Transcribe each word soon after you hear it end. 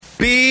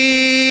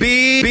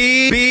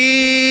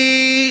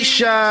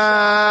ROC,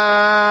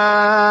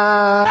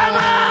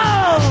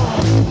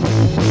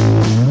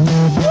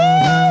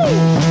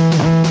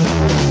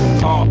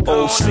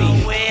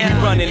 we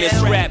running this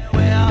rap.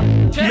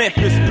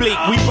 Memphis Bleak,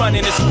 we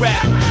running this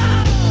rap.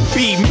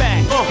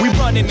 B-Mac, we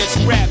running this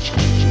rap.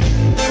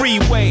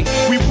 Freeway,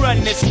 we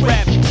running this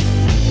rap.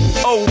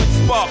 Owen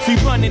Sparks, we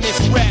running this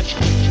rap.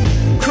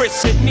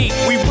 Chris and Neat,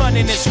 we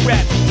running this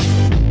rap.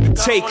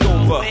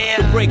 Takeover,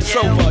 the break's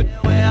over.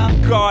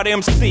 God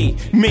MC,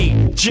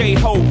 me,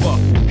 Jehovah.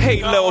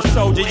 Hey, little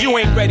soldier, you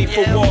ain't ready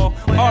for war.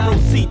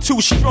 ROC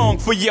too strong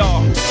for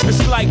y'all.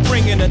 It's like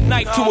bringing a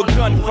knife to a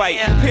gunfight,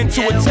 pin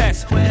to a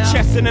test,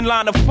 chest in a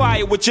line of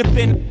fire with your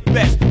thin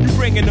vest. You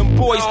bringing them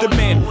boys to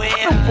men,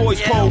 them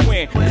boys pull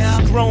win. This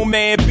is grown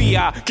man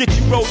B.I. Get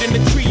you rolled in the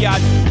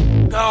triage.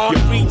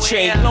 Your reach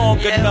ain't long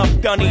enough,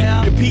 Dunny.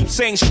 Your peeps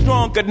ain't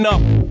strong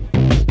enough.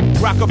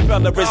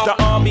 Rockefeller is the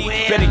army,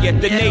 better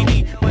yet the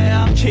Navy.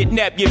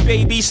 Kidnap your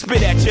baby,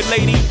 spit at your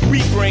lady.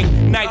 We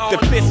bring knife to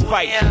fist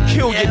fight,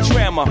 kill your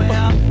drama.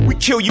 We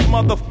kill you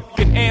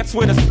motherfucking ants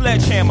with a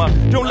sledgehammer.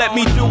 Don't let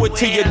me do it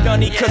to you,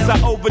 Dunny, cause I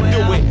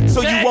overdo it.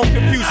 So you won't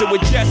confuse it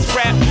with just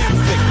rap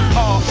music.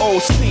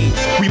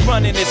 ROC, we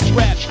running this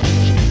rap.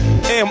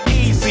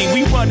 M-Easy,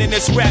 we running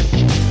this rap.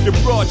 The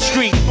Broad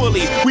Street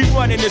Bully, we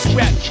running this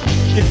rap.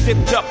 Get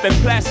zipped up in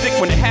plastic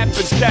when it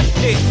happens, that's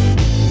it.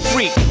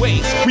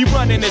 Freeway, we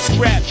running this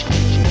rap.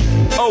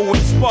 Owen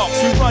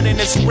Sparks, we running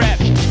this rap.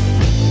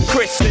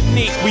 Chris and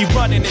Neat, we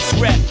running this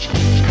rap.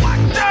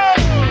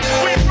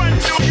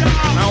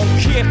 I don't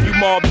care if you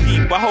mob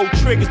deep, I hold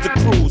triggers to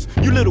cruise.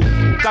 You little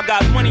I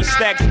got money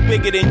stacks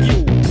bigger than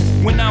you.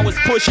 When I was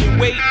pushing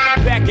weight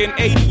back in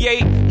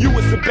 88, you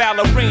was a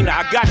ballerina.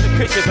 I got the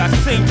pictures, I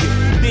seen you.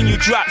 Then you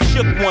drop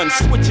shook one,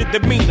 switch your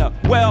demeanor.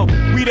 Well,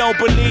 we don't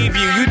believe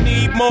you, you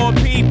need more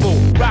people.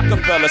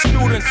 Rockefeller,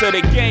 students of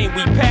the game,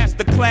 we passed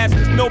the class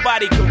cause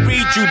nobody can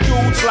read you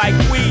dudes like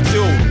we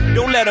do.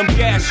 Don't let them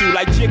gas you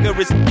like Jigger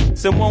is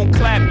and won't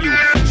clap you.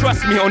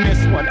 Trust me on this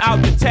one, I'll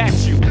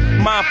detach you.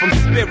 Mind from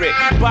spirit,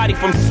 body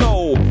from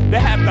soul. They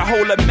have to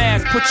hold a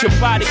mask, put your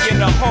body in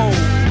a hole.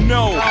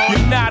 No,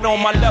 you're not on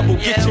my level,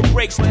 get your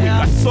breaks tweaked.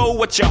 I sold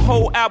what your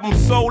whole album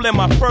sold in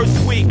my first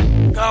week.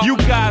 You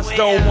guys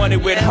don't want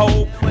it with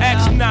Ho.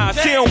 Ask Nas,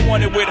 he don't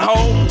want it with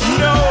Ho.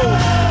 No,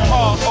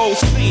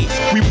 ROC,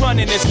 we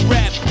running this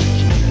rap.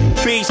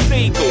 B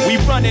Single, we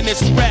running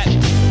this rap.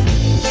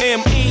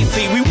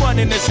 M-Easy, we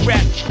running this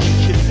rap.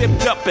 Get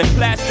zipped up in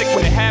plastic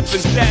when it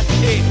happens, that's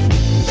it.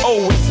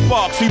 Owen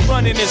Sparks, we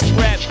running this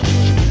rap.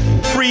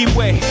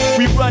 Freeway,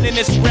 we running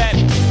this rap.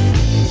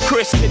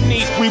 Chris and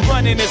Neat, we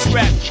running this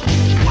rap.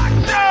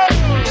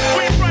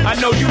 I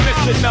know you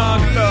missing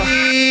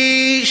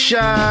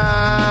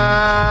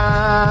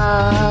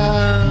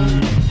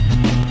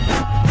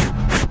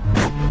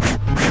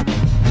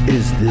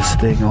Is this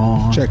thing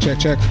on? Check.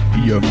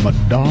 You're my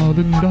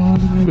darling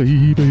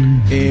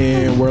baby.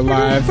 And we're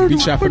live.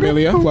 Beat Shot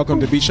Familia. Welcome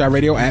to Beat Shot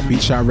Radio at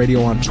Beat Shot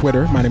Radio on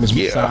Twitter. My name is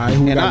Masai.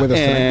 Who got with us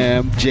tonight? I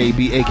am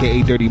JB,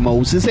 aka Dirty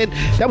Moses, and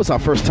that was my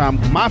first time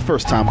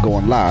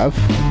going live.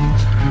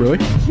 Really?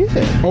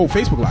 Yeah. Oh,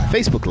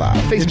 Facebook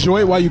Live. Enjoy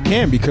it while you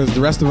can because the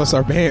rest of us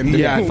are banned.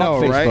 Yeah, I know,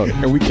 right?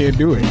 And we can't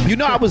do it. You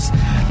know,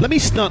 let me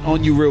stunt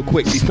on you real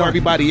quick before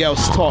everybody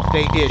else talk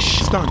they ish.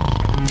 Stunt.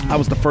 I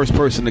was the first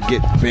person to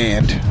get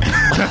banned.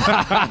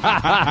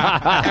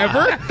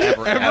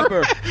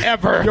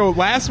 Ever. Yo,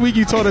 last week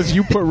you told us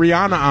you put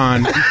Rihanna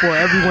on before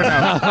everyone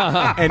else.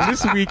 And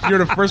this week you're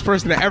the first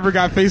person that ever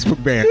got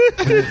Facebook banned.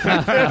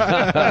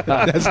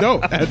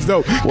 That's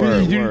dope.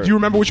 Word. Do you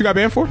remember what you got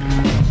banned for?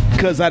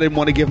 Because I didn't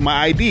want to give my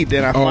ID.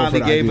 Then I finally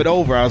gave it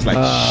over. I was like,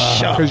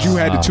 shucks. Because you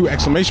had the 2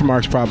 exclamation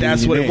marks probably.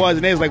 That's what it was.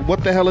 And they was like,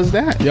 what the hell is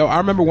that? Yo, I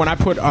remember when I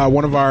put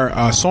one of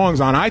our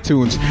songs on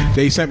iTunes,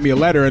 they sent me a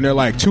letter and they're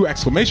like, 2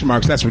 exclamation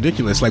marks. That's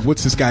ridiculous. Like,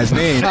 what's this guy's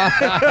name?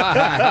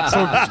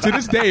 So to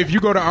this day, if you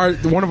go to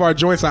one of our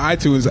joints on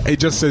iTunes, it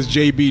just says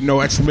JB,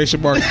 no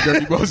exclamation marks,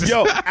 Dirty Moses.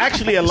 Yo,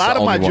 actually, a lot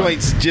of my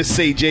joints just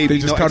say JB. They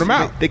just cut them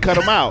out. They cut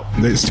them out.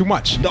 It's too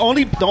much. The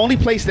only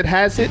place that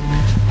has it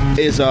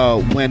is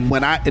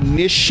when I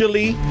initially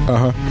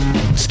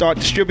start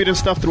distributing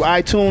stuff through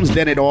iTunes,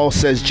 then it all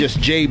says just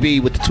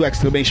JB with the 2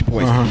 exclamation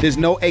points. There's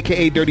no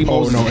AKA Dirty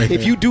Moses. No, AKA.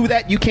 If you do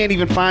that, you can't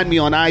even find me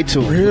on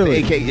iTunes. Really?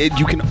 AKA,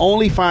 you can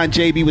only find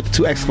JB with the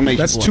 2 exclamation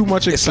points. That's too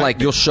much excitement. It's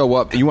like you'll show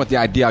up, you want the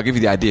ID, I'll give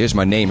you the ID, here's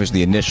my name, here's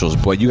the initials,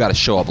 but you got to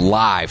show up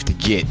live to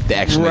get the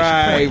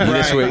exclamation point.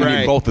 This way, you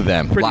need both of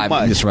them. Pretty live,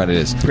 much. this right it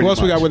is. Who else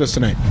we got with us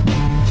tonight?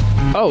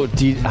 Oh,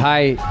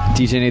 hi,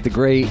 DJ Nate the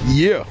Great.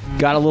 Yeah.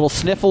 Got a little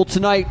sniffle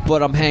tonight,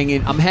 but I'm hanging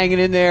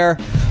in there.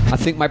 I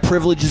think my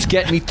privilege is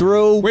getting me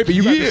through. Wait, but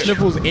you got the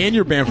sniffles and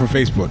you're banned from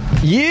Facebook.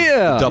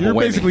 Yeah. Double You're whammy.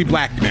 basically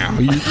black now.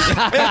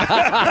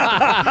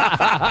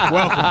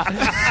 Welcome.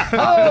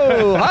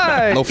 Oh,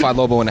 hi. Lo-Fi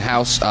Lobo in the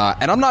house,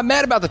 and I'm not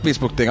mad about the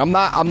Facebook thing. I'm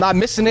not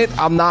missing it.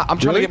 I'm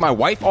trying to get my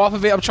wife off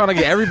of it. I'm trying to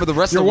get the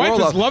rest Your of the wife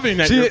world is off. loving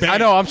that She you're is. banned. I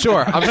know. I'm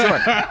sure.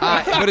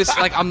 But it's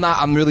like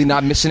I'm really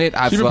not missing it.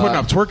 You've been putting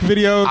up twerk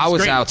videos. I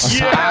was Great. outside. You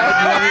know what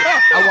I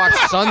mean? I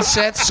watched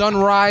sunsets,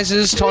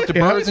 sunrises, talk to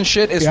birds and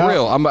shit. It's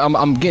real.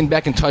 I'm getting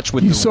back in touch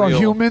with You the saw real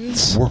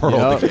humans?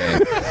 world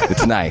again.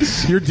 It's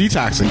nice. You're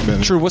detoxing,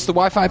 man. True. What's the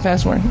Wi-Fi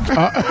password?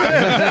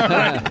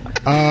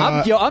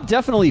 I'm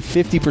definitely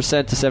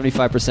 50% to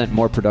 75%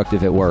 more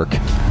productive at work.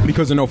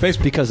 Because of no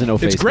Facebook. Because of no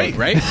Facebook. It's great,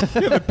 right?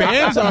 Yeah, the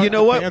bands are, You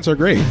know what? The bands are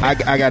great.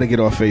 I got to get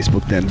off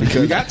Facebook then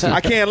because You got to.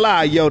 I can't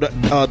lie. Yo,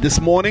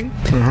 this morning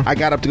I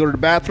got up to go to the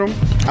bathroom.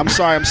 I'm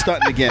sorry, I'm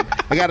stunting again.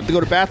 I got up to go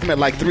to the bathroom at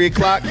like 3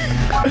 o'clock,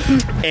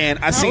 and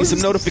I seen some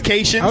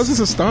notifications. How is this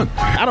a stunt?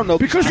 I don't know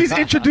Because he's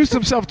introduced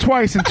himself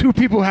twice and 2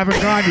 people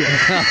haven't gone yet.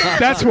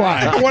 That's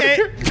why.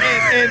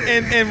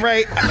 and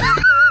right.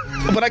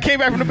 When I came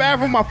back from the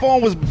bathroom, my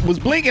phone was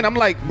blinking. I'm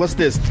like, "What's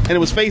this?" And it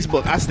was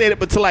Facebook. I stayed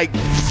up until like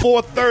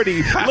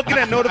 4:30 looking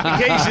at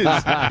notifications.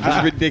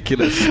 It's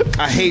ridiculous.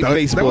 I hate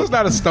Facebook. That was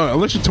not a stunt.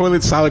 Unless your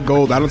toilet's solid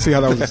gold, I don't see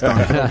how that was a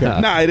stunt. Okay.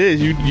 Nah, it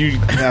is. You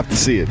have to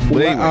see it.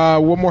 But anyway.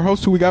 One more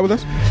host who we got with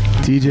us?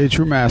 DJ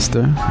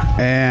Truemaster,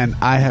 and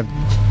I have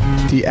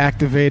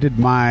deactivated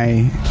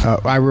my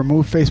I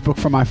removed Facebook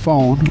from my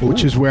phone,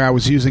 which is where I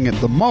was using it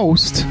the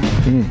most,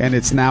 and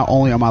it's now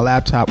only on my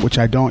laptop, which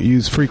I don't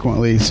use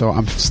frequently, so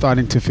I'm starting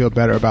to feel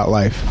better about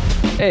life.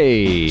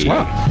 Hey.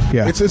 Wow.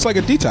 Yeah. It's like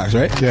a detox,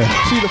 right? Yeah.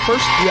 See,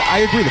 I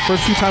agree. The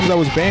first few times I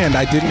was banned,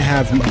 I didn't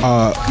have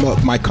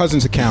my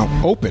cousin's account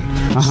open.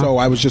 So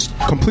I was just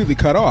completely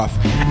cut off.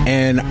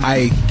 And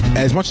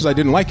as much as I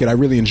didn't like it, I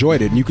really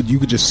enjoyed it. And you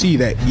could just see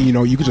that,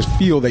 you could just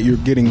feel that you're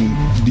getting,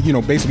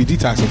 basically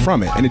detoxing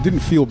from it. And it didn't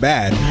feel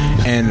bad.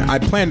 And I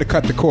plan to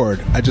cut the cord.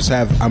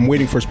 I'm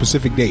waiting for a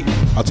specific date.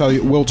 I'll tell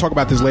you, we'll talk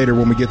about this later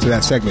when we get to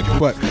that segment.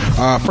 But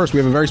first, we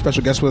have a very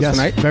special guest with us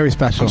tonight. Very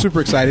special. I'm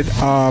super excited.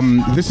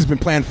 This has been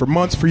planned for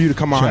months for you to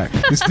come on.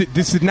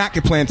 This did not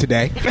get planned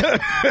today.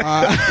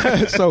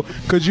 So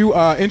could you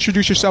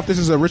introduce yourself? This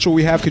is a ritual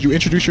we have. Could you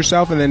introduce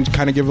yourself and then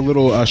kind of give a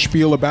little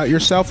spiel about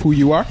yourself, who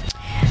you are?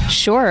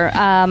 Sure.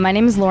 My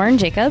name is Lauren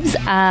Jacobs.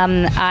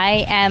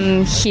 I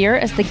am here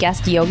as the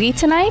guest yogi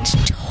tonight.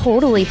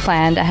 Totally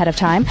planned ahead of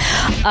time.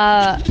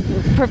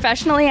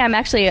 Professionally, I'm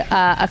actually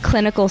a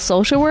clinical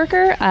social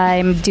worker.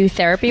 I do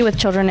therapy with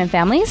children and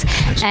families.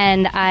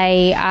 And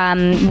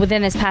I,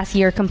 within this past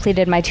year,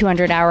 completed my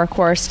 200-hour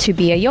course to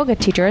be a yoga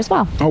teacher as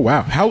well. Oh,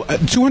 wow. How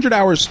 200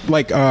 hours,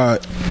 like,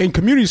 in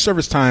community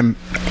service time,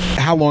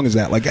 how long is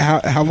that? Like,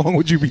 how long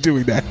would you be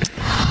doing that?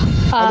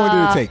 How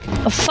long did it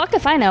take? Fuck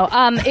if I know.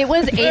 It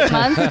was 8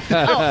 months.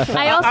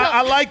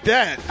 I like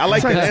that. I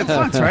like that.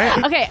 Months,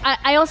 right? Okay,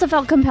 I also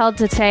felt compelled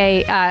to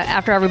say,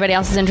 after everybody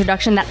else's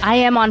introduction, that I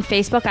am on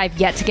Facebook. I've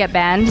yet to get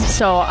banned,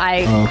 so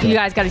you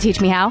guys got to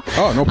teach me how.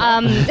 Oh, no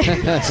problem.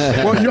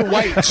 Well, you're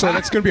white, so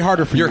that's going to be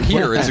harder for you. You're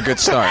here. It's a good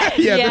start.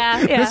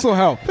 Yeah. This will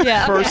help.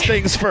 Yeah, First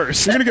things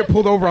first. You're going to get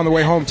pulled over on the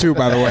way home, too,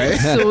 by the way.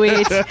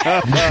 Sweet.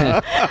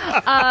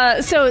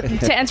 So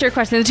to answer your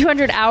question, the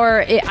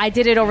 200-hour, I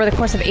did it over the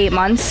course of 8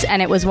 months,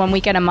 and it was 1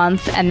 weekend a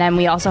month, and then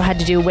we also had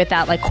to do with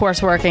that like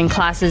coursework and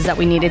classes that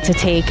we needed to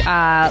take,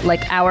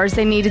 like hours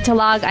they needed to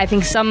log. I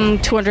think some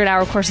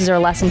 200-hour courses are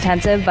less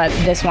intensive, but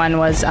this one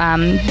was,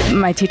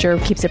 my teacher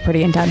keeps it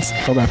pretty intense.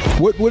 Okay.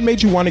 What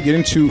made you want to get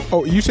into,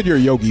 you said you're a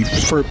yogi.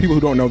 For people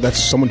who don't know,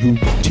 that's someone who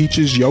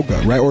teaches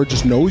yoga, right? Or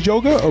just knows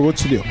yoga, or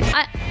what's the deal?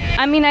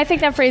 I mean, I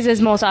think that phrase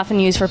is most often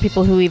used for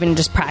people who even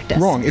just practice.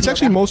 Wrong. It's yoga.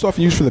 actually most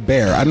often used for the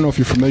bear. I don't know if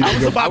you're familiar with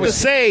I was about to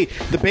say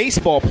the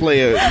baseball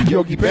player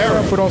Yogi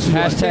Berra. But also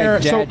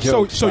Hashtag dad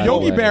jokes, so by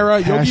Yogi the way.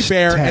 Berra, Yogi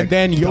Bear, and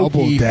then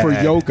Yogi double for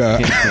dad. yoga.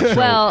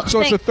 Well,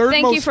 So it's the third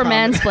thank most you for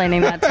common.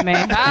 mansplaining that to me.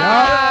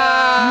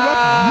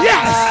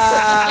 Yes!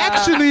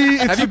 Actually,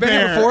 it's Have a you been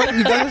here bear. before?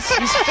 You've done this?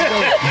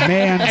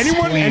 Man,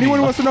 Anyone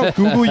who wants to know,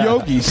 Google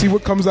Yogi. See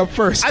what comes up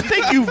first. I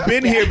think you've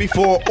been here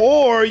before,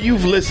 or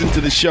you've listened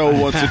to the show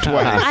once or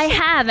twice. I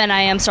have, and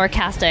I am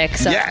sarcastic.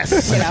 So, Yes,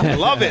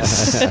 love it.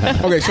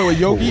 Okay, so a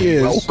yogi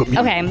is...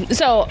 Okay,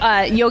 so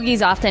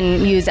yogis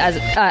often used as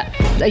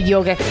a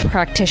yoga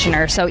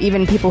practitioner. So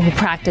even people who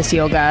practice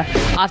yoga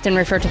often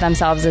refer to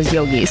themselves as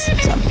yogis.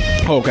 So.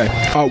 Okay.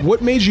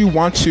 What made you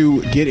want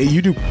to get...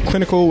 You do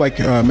clinical, like,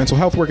 mental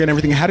health work and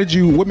everything.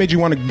 What made you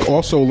want to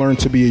also learn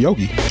to be a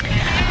yogi?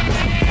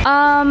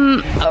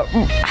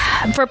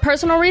 For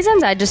personal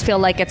reasons, I just feel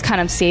like it's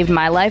kind of saved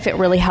my life. It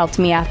really helped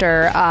me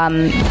after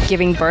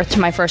giving birth to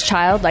my first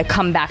child, like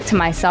come back to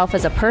myself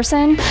as a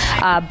person,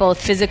 both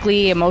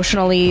physically,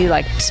 emotionally,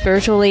 like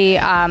spiritually.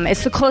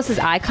 It's the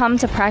closest I come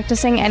to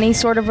practicing any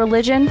sort of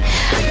religion.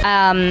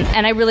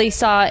 And I really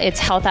saw its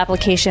health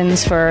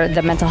applications for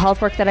the mental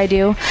health work that I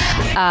do.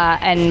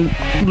 And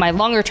my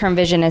longer term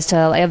vision is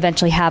to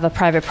eventually have a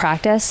private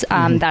practice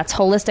that's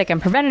holistic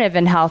and preventative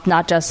in health,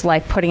 not just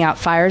like putting out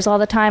fires all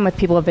the time with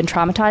people who have been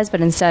traumatized,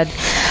 but instead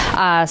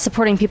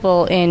supporting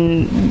people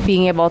in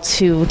being able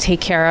to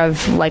take care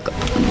of like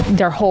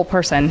their whole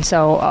person.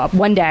 So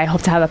one day I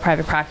hope to have a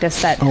private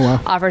practice that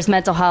offers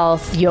mental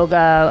health,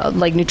 yoga,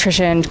 like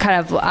nutrition, kind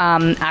of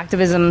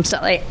activism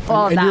stuff, like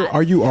all of that.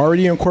 Are you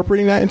already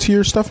incorporating that into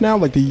your stuff now,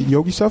 like the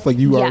yogi stuff? Like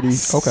you already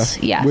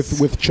Yes.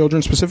 with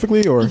children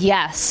specifically, or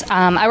yes,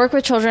 I work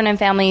with children and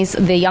families.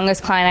 The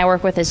youngest client I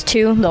work with is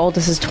 2. The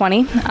oldest is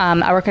 20.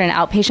 I work in an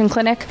outpatient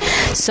clinic,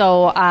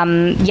 so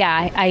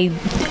I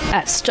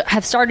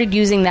have started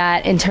using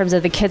that in terms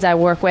of the kids I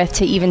work with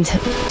to even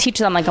teach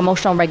them like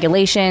emotional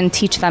regulation,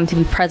 teach them to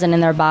be present in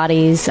their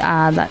bodies,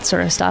 that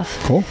sort of stuff.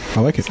 Cool,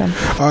 I like it.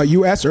 So.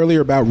 You asked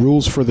earlier about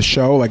rules for the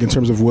show, like in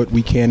terms of what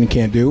we can and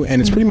can't do,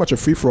 and it's pretty much a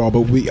free for all.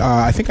 But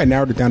I think I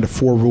narrowed it down to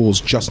 4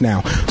 rules just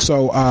now.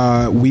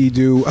 So we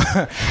do.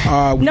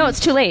 No, it's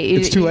too late.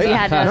 It's too late.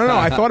 No,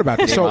 I thought about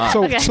this.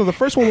 So the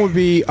first one would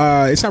be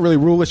it's not really a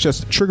rule. It's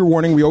just trigger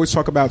warning. We always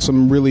talk about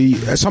some really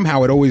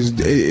somehow it always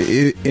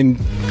it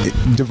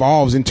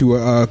devolves into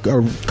a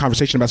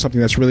conversation about something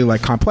that's really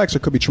like complex.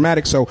 It could be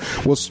traumatic. So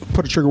we'll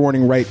put a trigger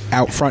warning right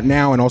out front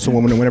now, and also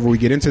whenever we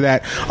get into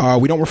that,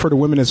 we don't refer to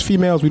women as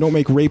females. We don't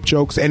make rape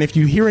jokes. And if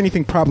you hear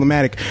anything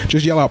problematic,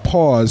 just yell out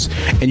pause,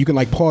 and you can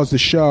like pause the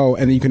show,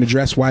 and then you can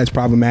address why it's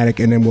problematic,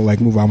 and then we'll like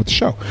move on with the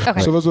show.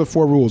 Okay. So those are the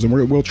 4 rules, and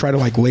we'll try to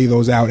like lay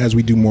those out as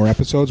we do more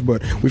episodes.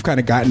 But we've kind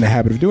of gotten the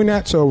habit of doing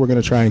that, so we're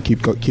going to try and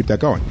keep that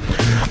going.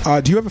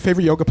 Do you have a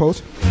favorite yoga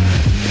pose?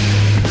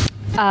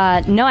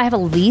 No, I have a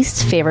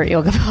least favorite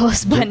yoga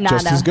pose, but not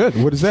just as good.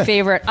 What is that?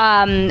 Favorite.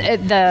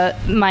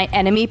 My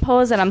enemy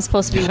pose that I'm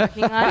supposed to be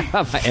working on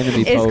My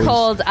enemy is pose.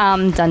 called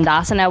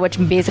Dandasana, which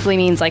basically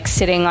means like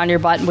sitting on your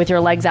butt with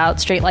your legs out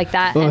straight like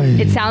that. And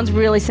it sounds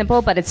really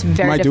simple, but it's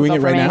very difficult doing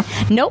it right now?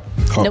 Nope.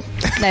 Oh. Nope.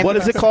 What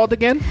is it called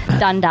again?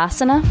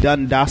 Dandasana.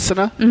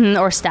 Dandasana?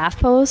 Or staff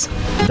pose.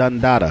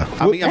 Dandada.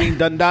 I mean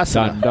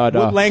Dandasana.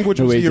 What language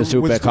was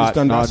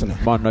Dandasana?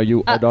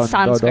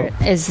 Sanskrit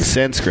is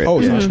Sanskrit.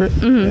 Oh, Sanskrit.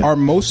 Are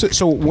most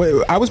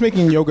I was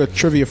making yoga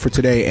trivia for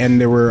today, and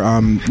there were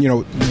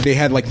they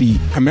had like the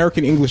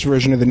American English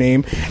version of the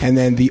name and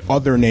then the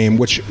other name,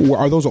 which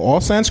are those all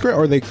Sanskrit,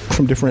 or are they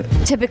from different?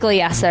 typically,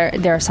 yes,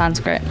 they're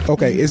Sanskrit.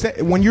 Okay, is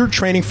that when you're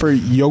training for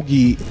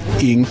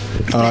yogi-ing,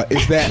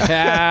 is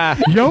that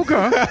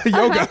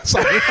yoga?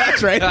 Sorry,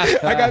 that's right.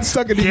 I got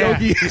stuck in the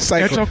yogi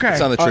cycle. It's okay.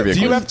 It's on the trivia. Do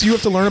you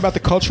have to learn about the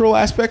cultural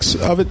aspects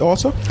of it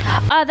also?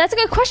 That's a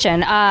good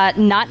question.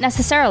 Not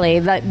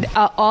necessarily.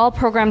 All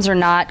programs are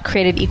not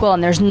created equal,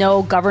 and there's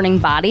no governing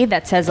body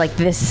that says like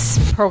this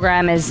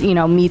program is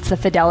meets the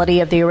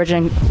fidelity of the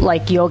original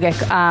like yogic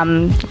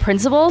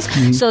principles.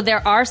 Mm-hmm. So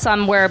there are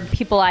some where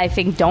people I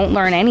think don't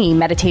learn any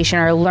meditation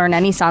or learn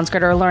any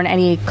Sanskrit or learn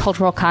any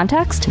cultural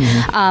context.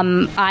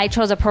 Mm-hmm. I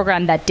chose a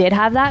program that did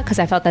have that because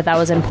I felt that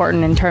was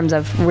important in terms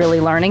of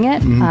really learning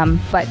it. Mm-hmm.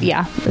 But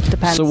yeah, it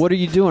depends. So what are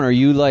you doing? Are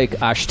you like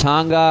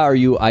Ashtanga? Are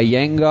you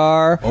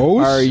Iyengar?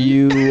 Are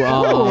you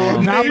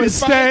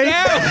Namaste?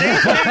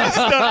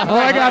 All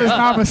I got is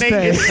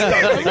namaste.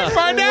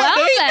 Well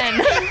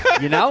then.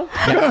 You know?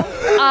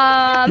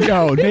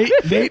 Yo,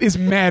 Nate is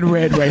mad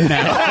red right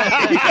now.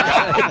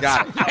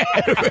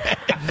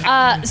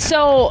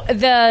 So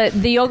the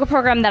yoga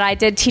program that I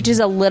did teaches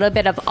a little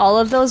bit of all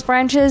of those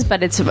branches,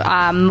 but it's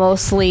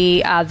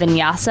mostly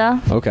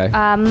vinyasa. Okay.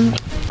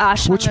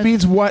 Which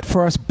means what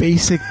for us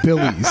basic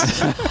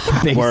billies?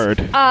 Word.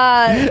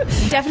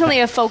 Definitely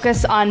a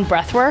focus on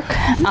breath work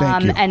you.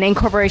 and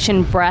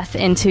incorporation breath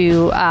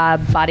into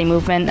body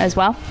movement as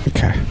well.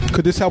 Okay.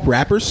 Could this help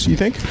rappers, you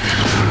think?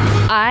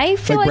 I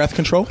feel Like breath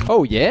control?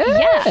 Oh, yeah?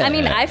 Yeah, I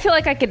mean, I feel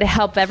like I could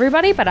help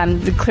everybody, but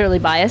I'm clearly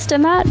biased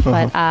in that.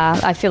 But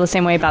I feel the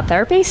same way about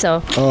therapy,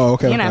 so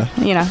okay. you know.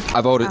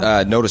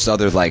 I've noticed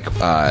other like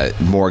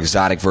more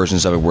exotic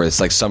versions of it, where it's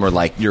like some are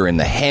like you're in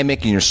the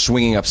hammock and you're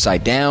swinging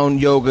upside down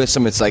yoga.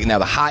 Some it's like now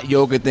the hot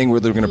yoga thing where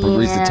they're going to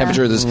raise the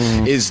temperature.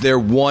 Is there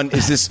one?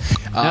 Is this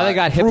now they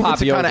got hip hop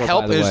to yoga? Kind of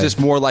help? By the Is way. this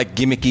more like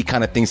gimmicky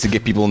kind of things to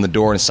get people in the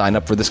door and sign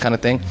up for this kind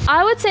of thing?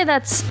 I would say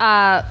that's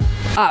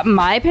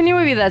my opinion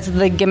would be that's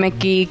the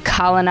gimmicky,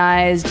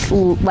 colonized,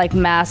 like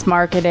mass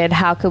marketed.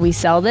 How could we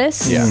sell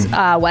this?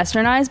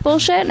 Westernized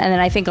bullshit. And then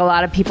I think a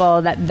lot of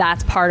people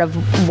that's part of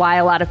why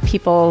a lot of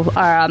people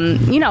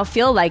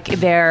feel like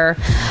their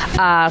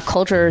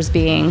culture is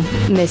being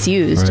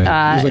misused.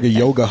 There's like a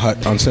yoga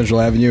hut on Central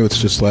Avenue. It's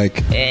just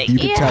like you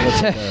can tell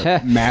it's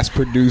like a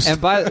mass-produced.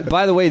 And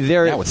by the way,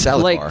 Now with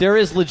salad bar. there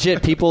is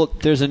legit people.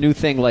 There's a new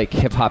thing like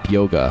hip hop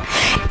yoga.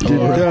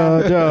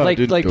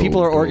 Like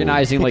people are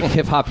organizing like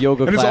hip hop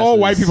yoga and it's classes. all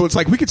white people. It's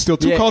like we could steal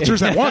 2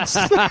 cultures at once.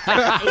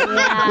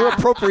 We're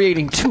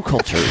appropriating 2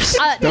 cultures.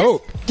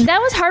 Dope. That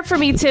was hard for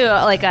me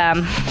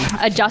to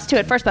adjust to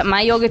at first, but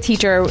my yoga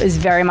teacher is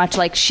very much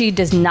like she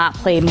does not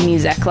play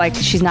music. Like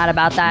she's not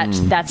about that.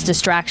 That's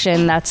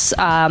distraction. That's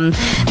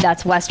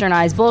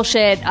westernized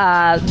bullshit.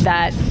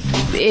 That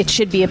it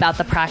should be about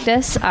the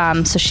practice.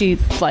 So she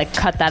like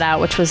cut that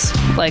out, which was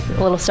like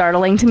a little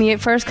startling to me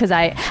at first because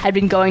I'd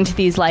been going to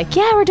these like,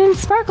 yeah, we're doing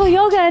sparkle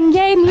yoga and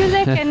yay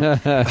music and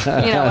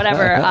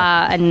whatever.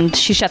 And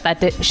she shut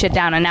that shit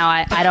down, and now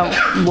I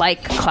don't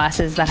like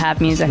classes that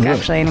have music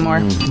actually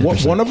anymore.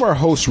 One of our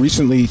hosts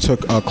recently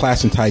took a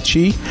class in Tai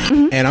Chi,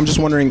 and I'm just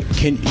wondering,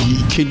 can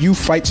you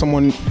fight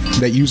someone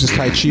that uses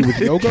Tai Chi with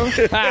yoga,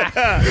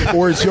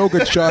 or is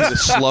yoga just the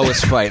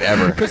slowest fight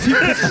ever? Because he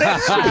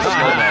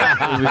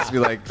it used to be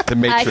like the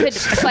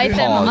Matrix. I could fight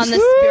them on the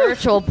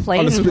spiritual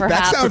plane,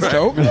 perhaps. That sounds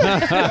dope.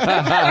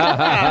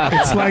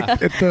 It's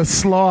like the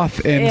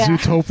sloth in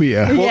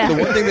Zootopia. Well,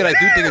 the one thing that I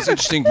do think is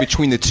interesting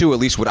between the two, at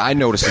least what I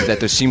noticed, is that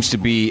there seems to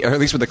be, or at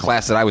least with the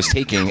class that I was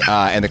taking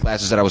and the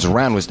classes that I was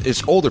around,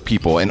 it's older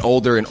people, an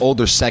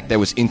older sect that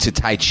was into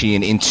Tai Chi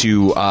and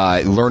into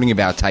learning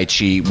about Tai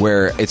Chi,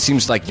 where it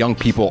seems like young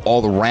people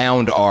all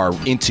around are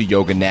into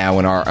yoga now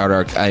and are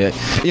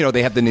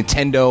they have the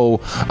Nintendo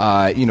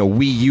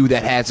Wii U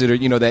that has it, or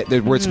that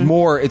where it's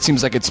more, it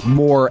seems like it's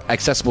more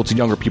accessible to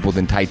younger people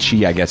than Tai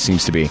Chi, I guess,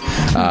 seems to be,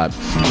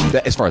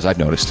 as far as I've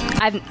noticed.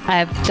 I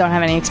don't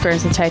have any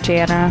experience with Tai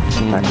Chi. I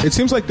don't know. It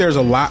seems like there's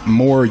a lot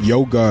more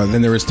yoga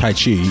than there is Tai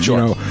Chi.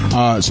 Sure.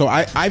 So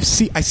I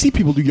see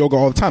people do yoga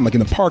all the time. Like in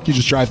the park, you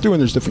just drive through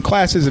and there's different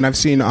classes. And I've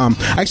seen. I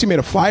actually made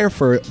a flyer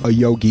for a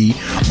yogi.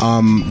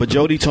 But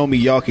Jody told me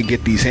y'all could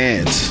get these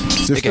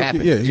hands. It can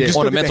happen. Yeah,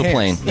 on a mental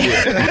plane.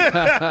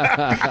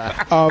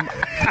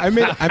 I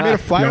made a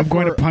flyer. I'm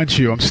going to punch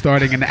you. I'm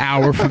starting an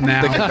hour from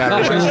now.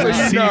 You'll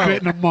receive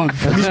it in a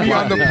month. Meet me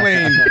on the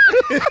plane.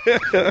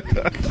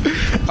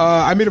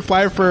 I made a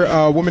flyer for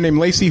a woman named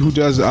Lacey who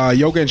does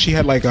yoga, and she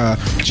had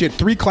she had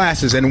 3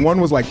 classes, and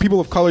one was like people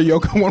of color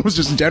yoga, one was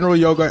just general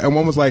yoga, and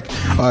one was like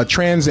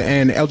trans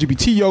and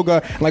LGBT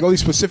yoga, and like all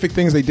these specific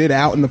things they did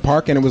out in the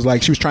park. And it was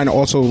like she was trying to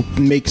also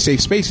make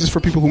safe spaces for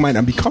people who might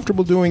not be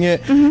comfortable doing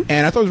it. And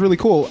I thought it was really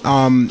cool.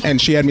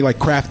 And she had me like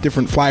craft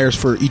different flyers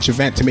for each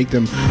event to make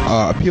them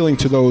appealing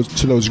to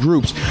those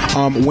groups.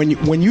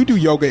 When you do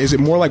yoga, is it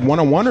more like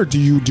one-on-one, or do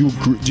you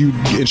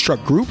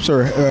instruct groups,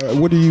 or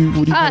what do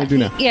you kind of do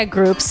now? Yeah,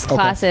 groups,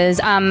 classes.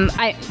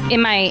 I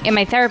in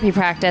my therapy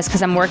practice,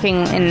 because I'm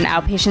working in an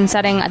outpatient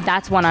setting,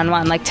 that's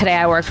one-on-one. Like today,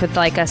 I worked with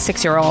like a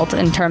 6-year-old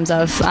in terms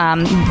of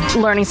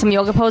learning some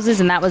yoga poses,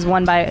 and that was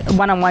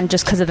one-on-one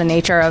just because of the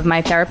nature of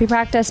my therapy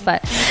practice.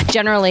 But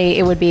generally,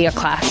 it would be a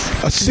class.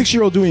 A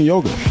 6-year-old doing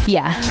yoga.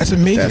 Yeah, that's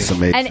amazing. That's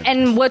amazing.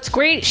 And what's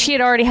great, she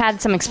had already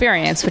had some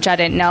experience, which I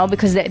didn't know,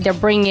 because they're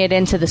bringing it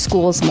into the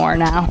schools more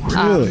now.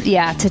 Really?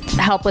 To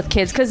help with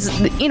kids, because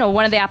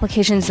one of the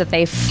applications that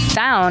they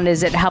found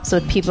is it helps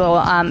with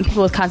people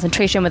with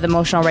concentration, with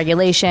emotional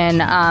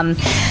regulation,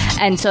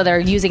 and so they're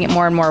using it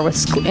more and more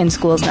in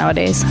schools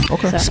nowadays.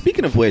 Okay. So.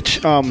 Speaking of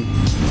which,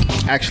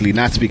 actually,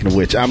 not speaking of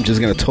which, I'm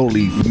just going to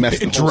totally mess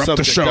the whole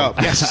subject show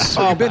up. Yes.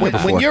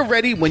 When you're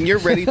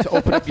ready to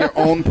open up your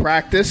own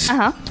practice,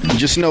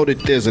 just know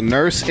that there's a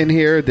nurse in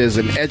here, there's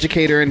an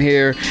educator in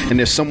here, and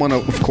there's someone,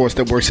 of course,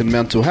 that works in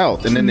mental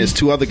health, and then there's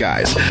 2 other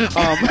guys.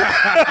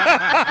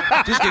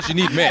 Just in case you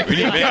need men. We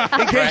need men.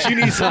 In case you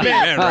need some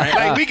men, right?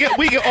 Like we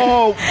can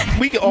all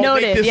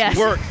Noted, make this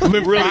work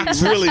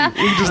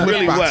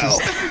really well.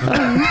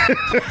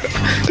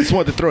 Just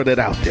wanted to throw that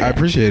out there. I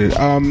appreciate it.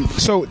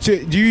 So, do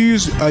you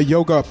use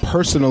yoga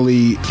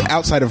personally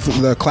outside of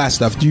the class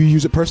stuff? Do you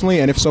use it personally,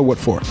 and if so, what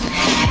for?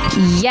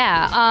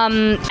 Yeah,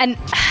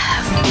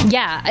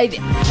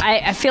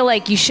 I feel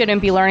like you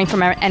shouldn't be learning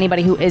from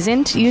anybody who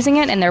isn't using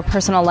it in their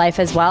personal life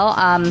as well.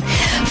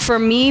 For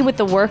me, with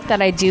the work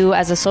that I do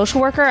as a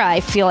social worker, I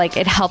feel like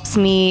it helps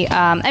me.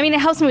 It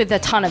helps me with a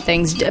ton of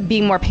things.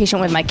 Being more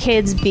patient with my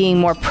kids, being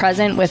more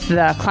present with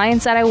the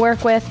clients that I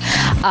work with.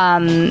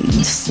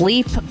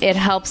 Sleep. It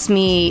helps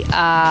me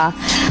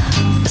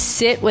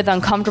sit with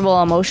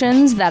uncomfortable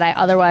emotions that I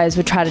otherwise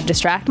would try to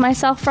distract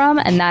myself from,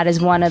 and that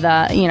is one of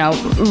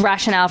the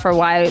rationale for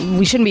why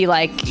we shouldn't be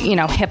like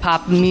hip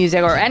hop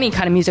music or any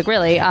kind of music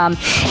really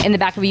in the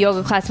back of a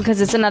yoga class,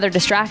 because it's another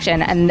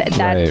distraction, and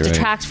that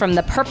detracts from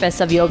the purpose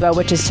of yoga,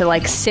 which is to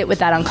like sit with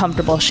that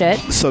uncomfortable shit.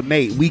 So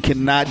Nate, we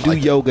cannot do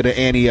yoga to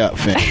Annie up,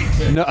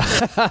 fam. No,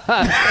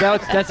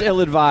 that's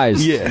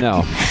ill-advised. Yeah,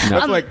 no.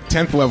 That's like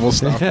 10th level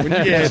stuff. When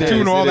you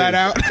tune all that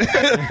out.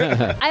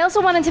 I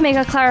also wanted to make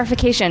a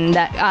clarification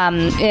that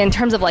in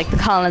terms of like the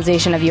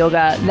colonization of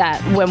yoga,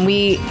 that when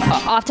we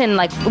often,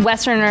 like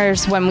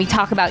Westerners, when we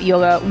talk about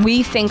yoga,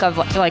 we think of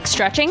like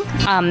stretching.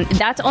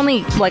 That's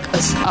only like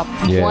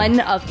one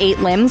of 8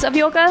 limbs of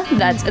yoga.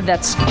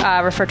 That's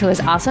referred to as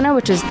asana,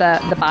 which is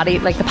the body,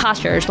 like the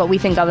postures, what we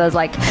think of as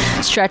like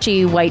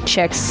stretchy white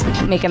chicks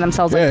making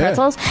themselves like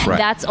pretzels. Right.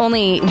 That's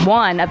only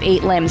one of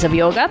 8 limbs of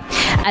yoga,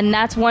 and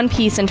that's one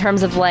piece in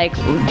terms of like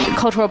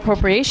cultural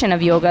appropriation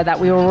of yoga that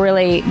we were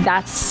really.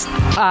 That's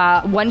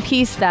one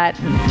piece that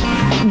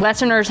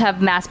Westerners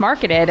have mass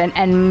marketed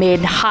and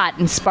made hot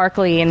and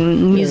sparkly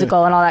and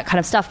musical and all that kind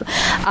of stuff.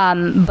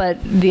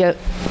 But the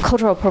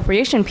cultural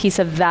appropriation piece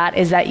of that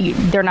is that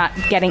they're not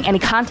getting any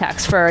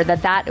context for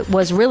that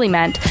was really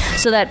meant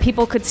so that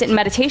people could sit in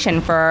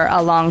meditation for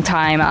a long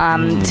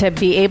time to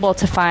be able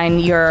to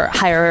find your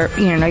higher,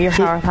 your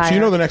higher. So you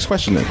know the next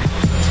question then.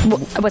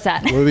 What's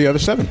that? What are the other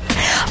 7?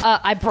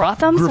 I brought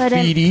them.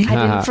 Graffiti. So I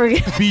didn't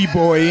forget.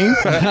 B-boying.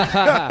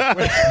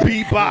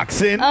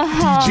 Beatboxing.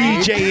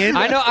 DJing.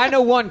 I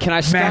know one. Can I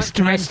stunt?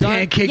 Mastering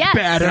pancake Yes.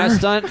 batter. Can I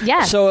stunt?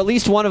 Yes. So at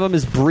least one of them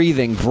is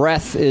breathing.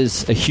 Breath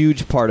is a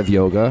huge part of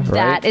yoga, right?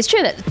 That is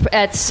true.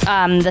 It's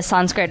the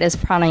Sanskrit is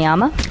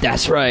pranayama.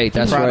 That's right.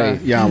 That's right.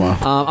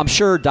 Pranayama. I'm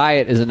sure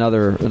diet is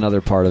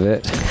another part of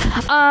it.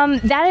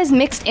 That is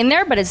mixed in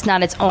there, but it's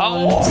not its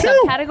own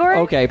subcategory.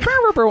 Okay.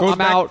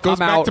 I'm out. Goes I'm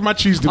back out. to my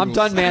cheese doodles. I'm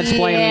done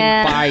mansplaining.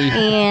 Yeah, Bye.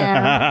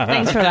 yeah.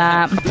 Thanks for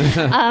that.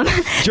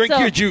 Drink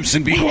your juice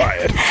and be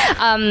quiet.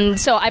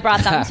 So I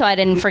brought them, so I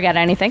didn't forget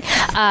anything.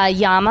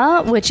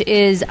 Yama, which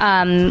is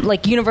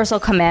like universal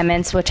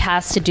commandments, which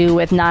has to do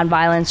with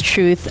nonviolence,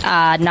 truth,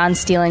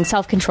 non-stealing,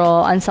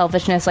 self-control,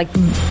 unselfishness, like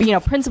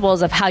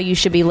principles of how you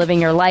should be living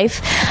your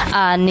life.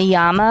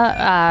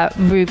 Niyama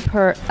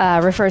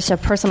refers to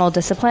personal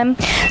discipline,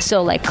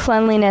 so like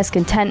cleanliness,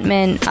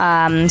 contentment,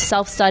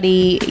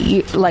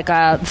 self-study, like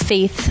a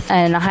faith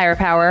and a higher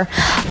power.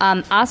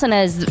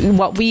 Asana is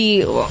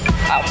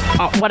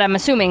what I'm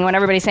assuming when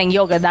everybody's saying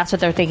yoga, that's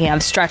what they're thinking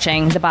of,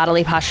 stretching the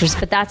bodily postures,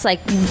 but that's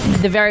like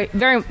the very,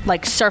 very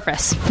like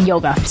surface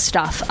yoga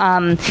stuff.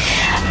 And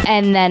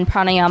then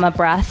pranayama,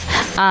 breath.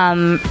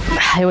 I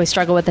always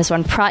struggle with this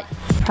one.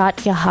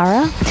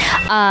 Pratyahara,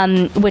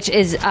 which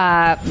is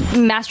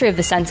mastery of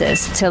the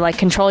senses, to like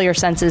control your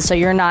senses, so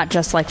you're not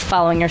just like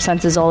following your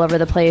senses all over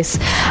the place.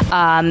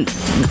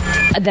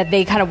 That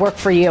they kind of work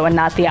for you and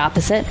not the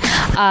opposite.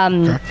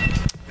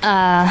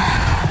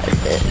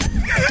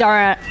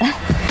 Dara.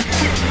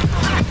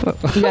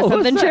 You got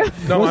something, Drew?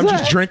 No, I'm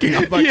just drinking.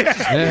 I'm like,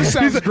 this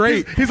sounds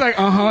great. He's like,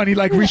 and he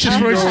like reaches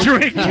for his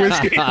drink.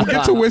 Whiskey. We'll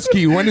get to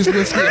whiskey. When is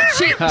whiskey?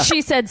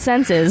 She said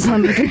senses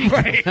on the drink.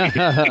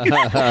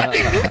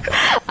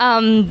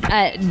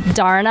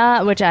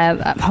 Dharana, which I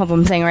hope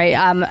I'm saying right,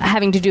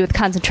 having to do with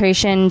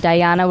concentration.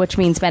 Dhyana, which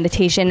means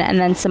meditation, and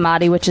then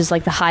samadhi, which is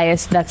like the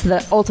highest. That's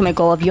the ultimate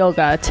goal of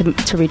yoga,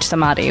 to reach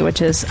samadhi,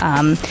 which is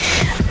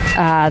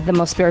the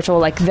most spiritual,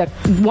 like the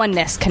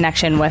oneness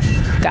connection with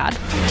God.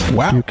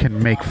 Wow. You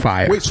can make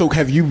fire. Wait, so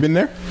have you been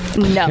there?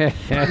 No.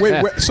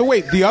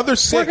 Wait, the other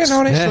 6.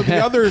 So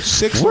the other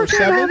 6 or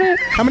 7?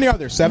 How many are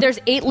there? 7? There's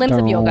 8 limbs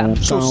of yoga.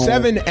 So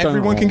 7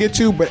 everyone can get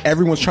to, but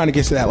everyone's trying to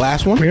get to that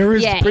last one? Where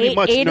is Yeah, pretty eight,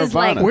 much eight is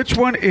like Nirvana. which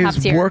one is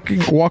top tier.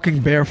 walking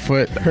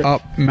barefoot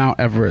up Mount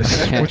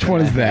Everest? Which one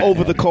is that?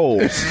 Over the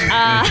coals.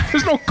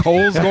 There's no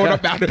coals going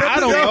up out there. I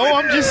don't know.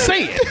 I'm just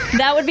saying.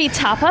 That would be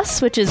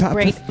tapas, which is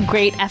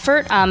great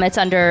effort. It's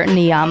under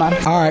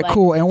niyama. All right,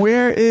 cool. And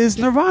where is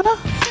Nirvana?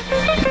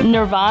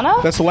 Nirvana?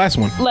 That's the last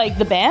one. Like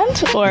the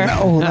band? Or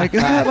Oh, like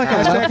isn't that like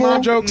a level?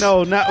 Jokes?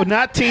 No,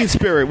 not Teen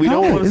Spirit. We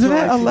don't want to. Isn't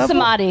that a level?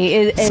 Samadhi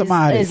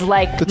is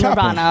like The top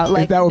Nirvana. one.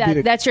 Like That would be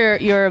the- that's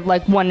your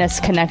like oneness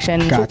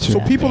connection. Gotcha.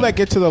 So people that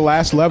get to the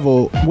last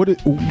level, are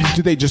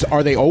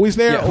they always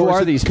there? Yeah, who or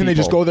are these Can they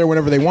just people? go there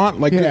whenever they want?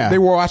 Like Yeah. they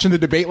were watching the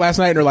debate last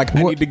night and they're like,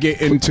 I need to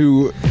get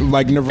into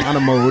like Nirvana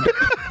mode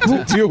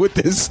to deal with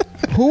this.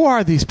 Who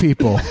are these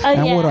people?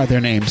 And yeah. what are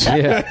their names?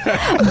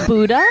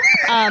 Buddha.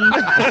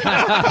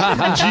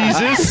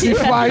 Jesus. He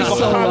flies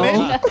solo.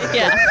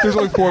 Yeah. There's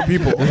only 4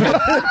 people.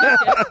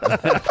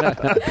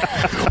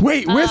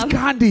 Wait, where's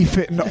Gandhi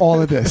fit in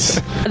all of this?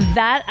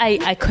 That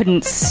I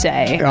couldn't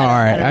say. All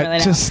right, don't really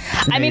know. just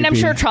I mean, I'm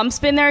maybe. sure Trump's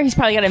been there. He's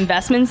probably got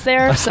investments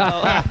there, so he's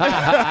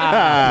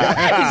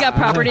got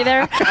property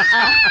there.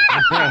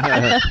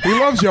 He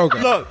loves yoga.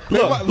 Look.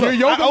 Your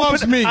yoga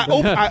loves me.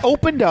 I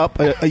opened up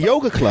a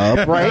yoga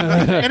club, right?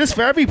 And it's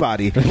for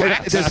everybody.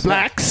 There's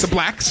blacks. The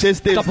blacks.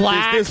 There's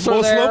blacks are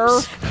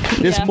Muslims.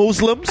 There's Yeah.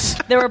 Muslims.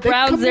 There were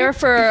Browns there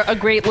for a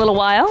great little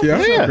while.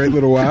 Yeah, for a great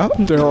little while.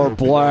 There are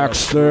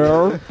blacks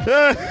there.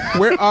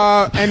 Where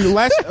and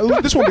last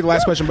this won't be the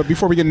last question, but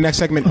before we get to the next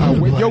segment,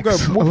 yoga.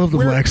 I love the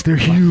blacks. They're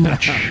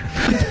huge.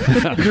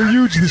 They're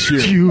huge this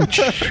year. Huge.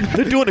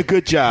 They're doing a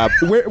good job.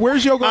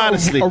 Where's yoga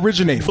Honestly,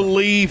 originate?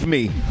 Believe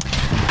me.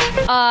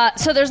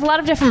 So there's a lot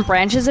of different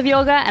branches of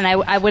yoga, and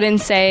I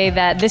wouldn't say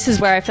that this is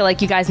where I feel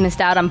like you guys missed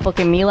out on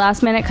booking me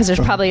last minute, because there's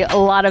probably a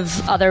lot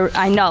of other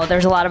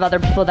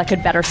people that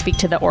could better speak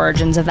to the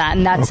origins of that,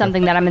 and that's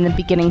something that I'm in the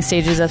beginning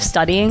stages of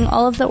studying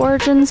all of the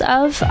origins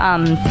of.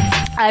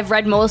 I've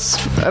read most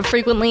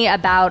frequently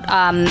about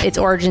its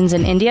origins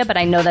in India, but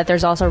I know that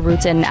there's also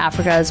roots in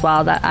Africa as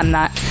well that I'm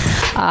not.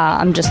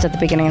 I'm just at the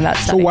beginning of that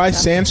So study. why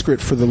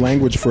Sanskrit for the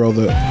language for all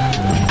the?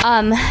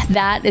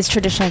 That is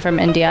traditionally from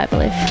India, I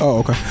believe. Oh,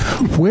 okay.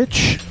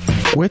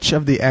 Which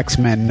of the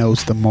X-Men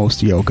knows the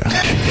most yoga?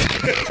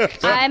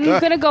 I'm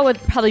gonna go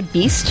with probably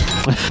Beast.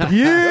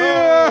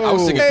 Yeah. I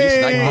was thinking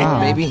Beast Knight,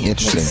 maybe.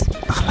 Interesting.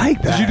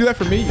 like that. Did you do that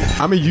for me?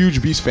 I'm a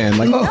huge Beast fan.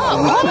 Like,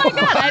 Oh my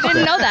god, I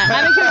didn't know that.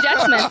 I'm a huge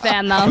X-Men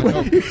fan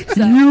though.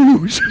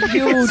 Huge.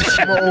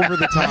 over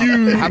the top.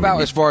 How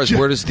about as far as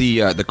where does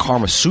the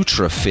Karma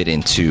Sutra fit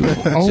into to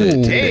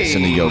this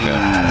in the yoga?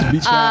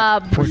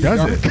 Where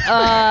does it?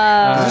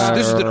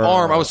 This is an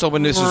arm. I was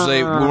hoping this was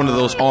one of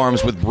those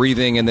arms with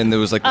breathing, and then there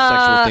was like the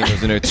sexual thing that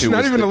was in there too. It's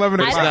not even 11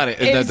 It's o'clock. not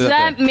it. Is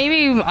that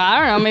maybe, I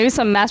don't know, maybe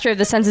some mastery of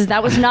the senses?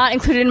 That was not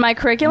included in my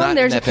curriculum. Not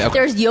in that, okay.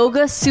 There's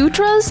yoga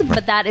sutras,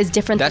 but that is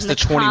different That's than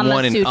the the Kama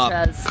 21 and up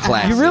Sutras.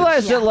 class. You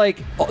realize that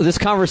like this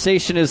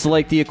conversation is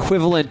like the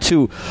equivalent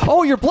to,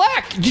 oh, you're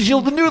black. Did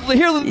you hear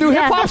the new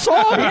hip hop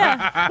song?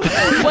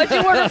 Yeah. What'd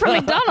you order from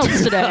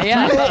McDonald's today?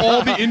 Yeah.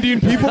 All the Indian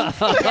people.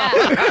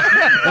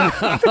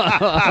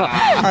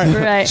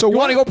 Right. So You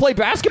want to go play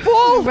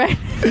basketball? Right.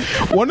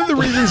 one of the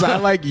reasons I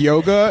like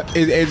yoga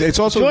is it's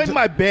also. Join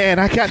my band.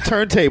 I got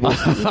turntables.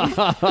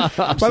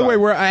 By the way,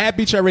 we're at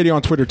Beach Chat Radio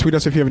on Twitter. Tweet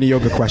us if you have any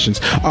yoga questions.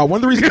 One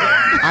of the reasons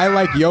I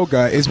like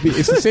yoga is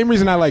it's the same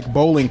reason I like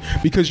bowling,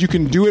 because you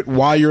can do it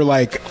while you're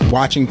like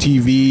watching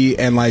TV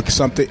and like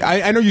something.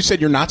 I know you said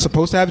you're not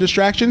supposed to have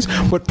distractions,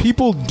 but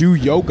people do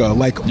yoga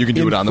like You can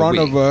do in it on the front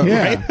Wii. of a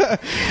Yeah.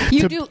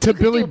 You To- do to you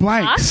can Billy do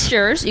Blanks.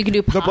 postures. You can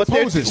do But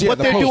postures. poses, yeah, what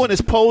the they're poses. doing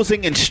is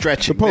posing and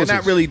stretching. The They're poses.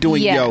 not really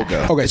doing Yeah.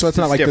 yoga. Okay, so it's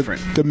not like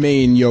different. the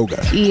main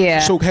yoga. Yeah.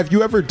 So have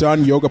you ever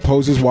done yoga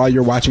poses while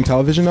you're watching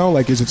television though?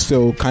 Like, is it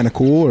still kind of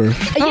cool or?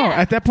 Oh, Yeah.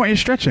 at that point you're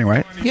stretching,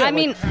 right? I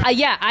mean,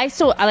 I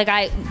still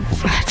I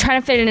try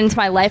to fit it into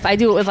my life. I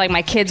do it with like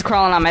my kids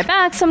crawling on my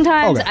back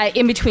sometimes. Okay.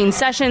 In between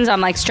sessions,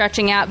 I'm like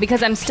stretching out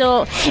because it's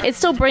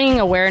still bringing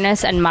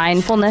awareness and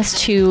mindfulness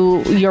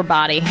to your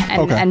body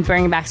and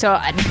bringing back. So,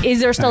 is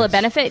there still a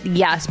benefit?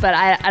 Yes, but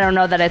I don't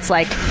know that it's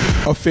like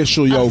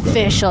Official yoga.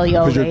 Official 'Cause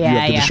yoga, you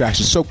have the yeah.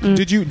 distractions. So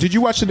did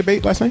you watch the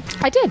debate last night?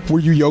 I did. Were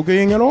you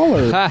yogaing at all?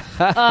 Or?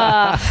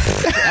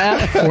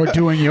 Or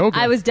doing yoga.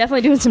 I was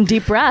definitely doing some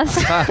deep breaths.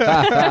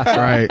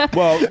 right.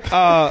 Well,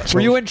 Were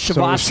you in so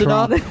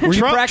Shavasana? Were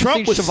you practicing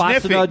Trump was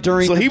Shavasana sniffing,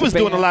 during so the he was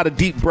debate? doing a lot of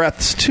deep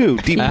breaths too,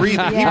 deep breathing.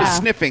 He was Yeah.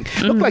 sniffing.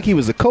 Looked like he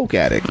was a coke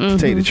addict. To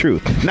tell you the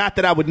truth, not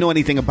that I would know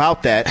anything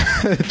about that.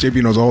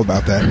 JB knows all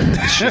about that.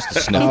 It's just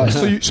the snuff.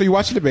 So you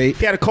watched the debate.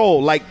 He had a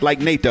cold, like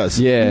Nate does.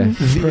 Yeah.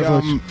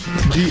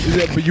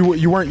 But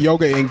you weren't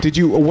yogaing. Did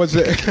you? Was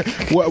it?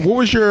 What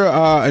was your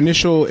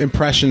initial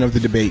impression of the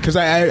debate? Because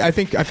I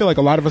feel like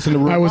a lot of us in the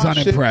room. I was watched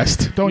it.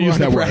 unimpressed. Don't use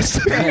that word.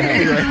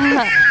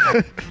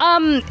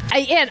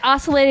 It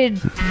oscillated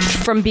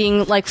from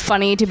being like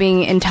funny to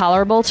being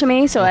intolerable to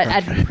me. So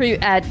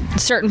at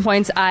certain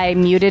points I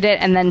muted it,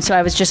 and then so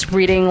I was just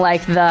reading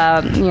like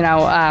the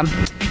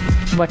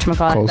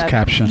whatchamacallit? Closed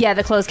caption. Yeah,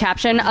 the closed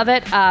caption of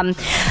it.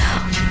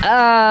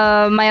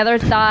 My other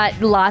thought: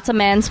 lots of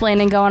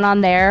mansplaining going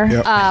on there.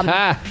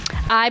 Yep.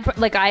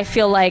 I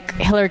feel like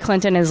Hillary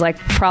Clinton is like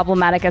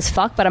problematic as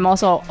fuck, but I'm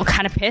also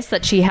kind of pissed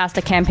that she has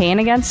to campaign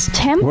against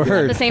him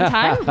at the same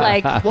time.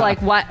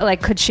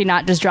 What? Could she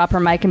not just drop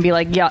her mic and be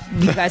like, "Yeah,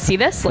 you guys see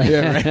this?" Like,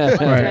 Yeah, what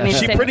do I need to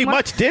She say pretty anymore?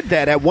 much did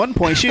that at one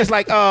point. She was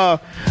like, I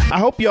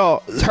hope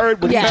y'all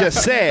heard what he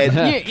just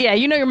said.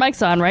 You know your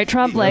mic's on, right,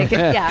 Trump? Like,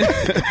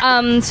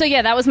 yeah. So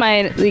yeah, that was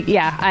my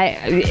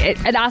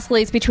it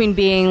oscillates between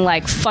being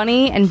like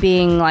funny and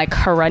being like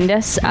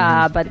horrendous.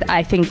 But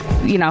I think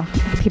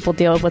people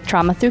deal with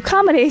trauma through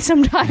comedy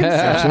sometimes.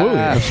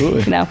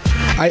 Absolutely. No.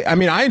 I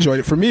mean, I enjoyed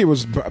it. For me, it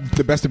was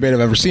the best debate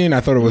I've ever seen. I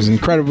thought it was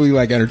incredibly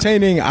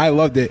entertaining. I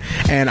loved it,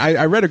 and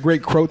I read a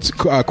great quote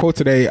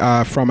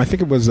today from, I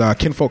think it was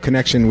Kinfolk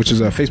Connection, which is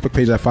a Facebook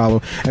page I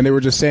follow, and they were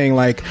just saying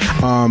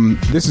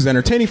this is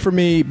entertaining for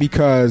me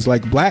because a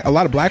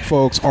lot of black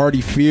folks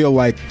already feel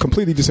like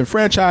completely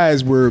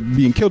disenfranchised. We're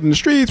being killed in the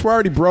streets. We're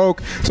already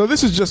broke. So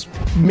this is just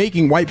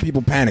making white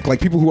people panic.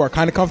 Like people who are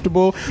kind of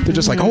comfortable, they're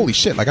just like, holy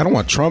shit! Like I don't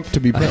want Trump to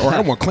be, or I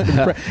don't want Clinton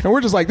to be, and we're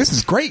just like, this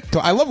is great. So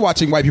I love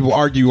watching white people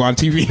argue on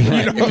TV.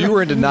 If you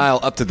were in denial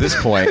up to this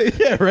point,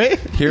 Yeah, right.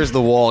 here's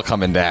the wall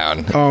coming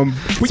down.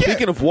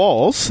 Speaking of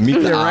walls, Meet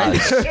the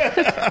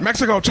odds.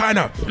 Mexico,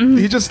 China.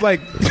 He just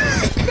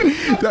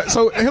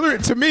so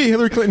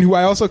Hillary Clinton, who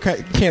I also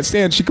can't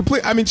stand, she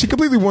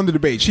completely won the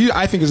debate. She,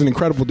 I think, is an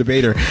incredible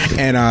debater,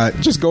 and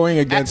just going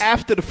against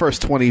after the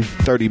first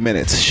 20-30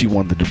 minutes, she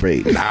won the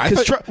debate. I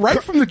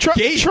thought- from the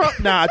gate.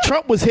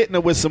 Trump was hitting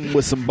her with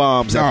some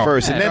bombs at No.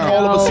 first, and then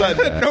all of a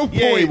sudden, At no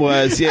yeah, he point.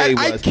 was. Yeah, he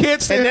I was.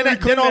 can't stand And Hillary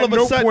then all of Clinton. a At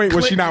no sudden, point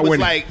was she not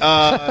Clinton winning.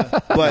 was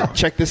like, but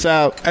check this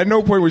out. At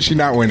no point was she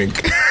not winning.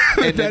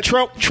 And then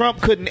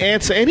Trump couldn't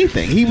answer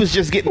anything. He was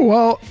just getting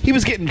he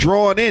was getting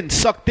drawn in,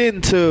 sucked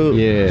into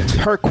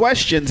her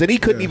questions, and he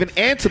couldn't even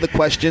answer the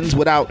questions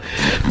without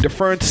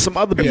deferring to some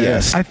other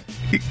BS.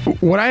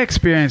 What I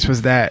experienced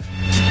was that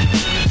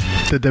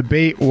the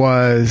debate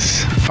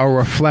was a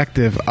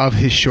reflective of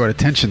his short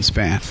attention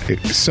span.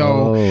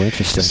 So,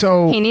 interesting.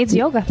 So He needs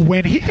yoga.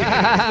 when he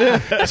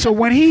has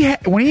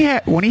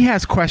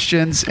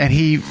questions and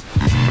he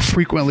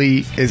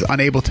frequently is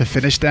unable to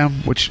finish them,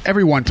 which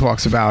everyone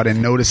talks about and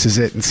notices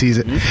it and sees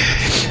it.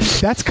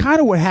 That's kind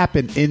of what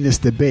happened in this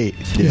debate.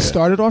 He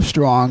started off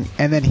strong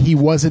and then he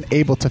wasn't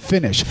able to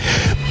finish.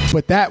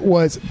 But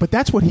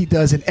that's what he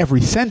does in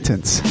every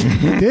sentence.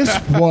 This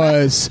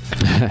was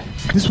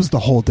the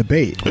whole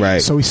debate.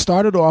 Right. So he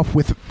started off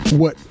with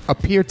what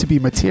appeared to be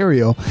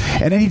material,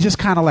 and then he just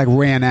kind of like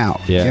ran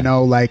out. Yeah.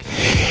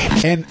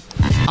 And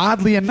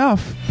oddly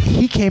enough,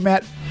 he came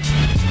at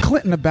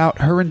Clinton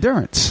about her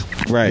endurance.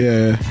 Right.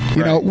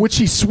 Yeah. Which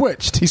he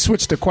switched. He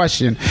switched the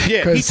question.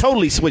 Yeah, he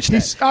totally switched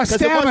that.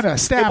 Stamina.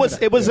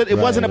 It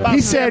wasn't about.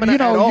 He said, stamina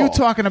at all. you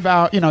talking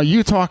about,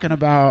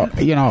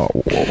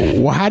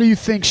 well, how do you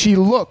think she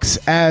looks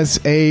as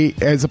a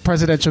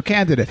presidential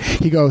candidate?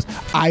 He goes,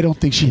 I don't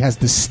think she has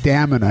the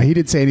stamina. He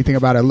didn't say anything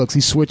about her looks.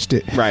 He switched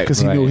it, right? Because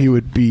he knew he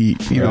would be,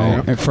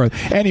 in further.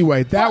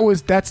 Anyway,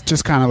 that's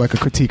just kind of like a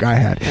critique I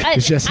had.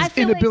 It's just his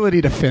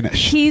inability to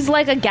finish. He's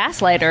like a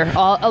gaslighter,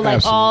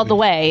 all the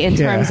way in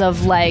terms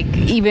of like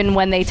even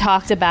when they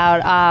talked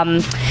about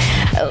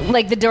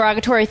like the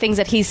derogatory things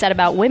that he said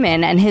about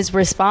women, and his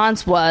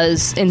response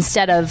was,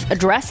 instead of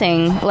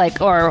addressing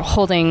or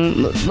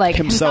holding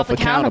himself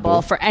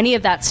accountable for any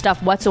of that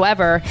stuff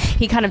whatsoever,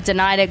 he kind of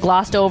denied it,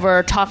 glossed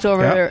over, talked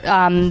over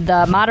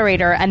the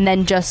moderator, and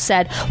then just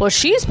said, well,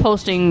 she's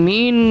posting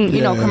mean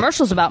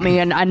commercials about me,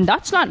 and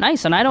that's not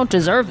nice, and I don't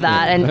deserve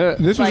that. And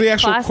this was the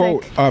actual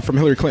quote from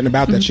Hillary Clinton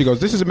about that. She goes,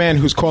 this is a man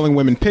who's calling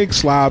women pigs,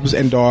 slobs,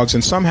 and dogs,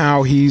 and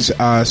somehow he's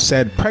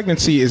said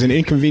pregnancy is an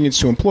inconvenience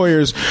to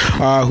employers,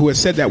 who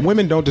has said that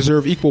women don't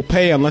deserve equal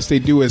pay unless they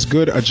do as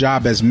good a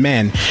job as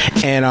men,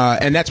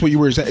 and that's what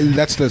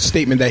that's the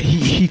statement that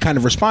he kind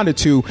of responded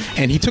to,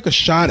 and he took a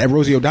shot at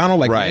Rosie O'Donnell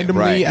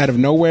randomly out of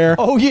nowhere.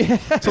 Oh yeah,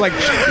 to like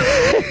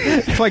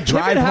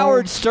drive home.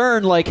 Howard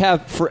Stern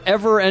have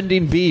forever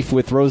ending beef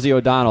with Rosie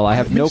O'Donnell. I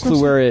have no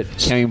clue where it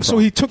came from. So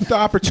he took the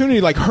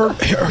opportunity,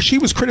 she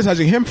was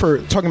criticizing him for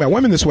talking about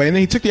women this way, and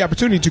then he took the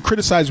opportunity to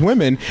criticize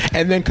women,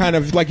 and then kind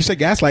of, like you said,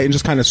 gaslight, and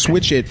just kind of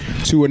switch it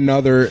to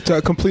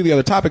a completely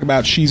other topic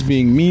about she's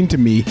being mean to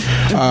me,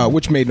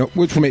 which made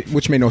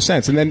no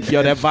sense. And then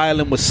that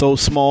violin was so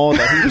small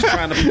that he was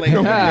trying to play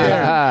over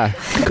there.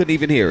 Couldn't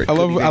even hear it. I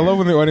love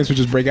when the audience would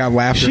just break out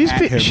laughter.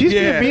 She's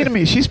being mean to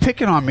me. She's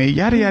picking on me.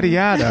 Yada yada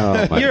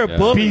yada. Oh, you're a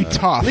bully. Be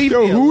tough. Leave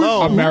me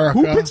alone. America.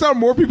 Who picks out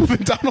more people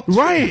than Donald Trump?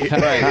 Right.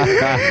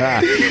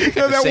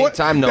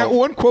 That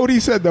one quote he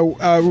said though,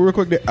 real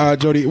quick,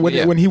 Jody,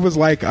 when he was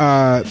like,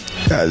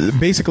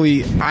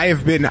 basically,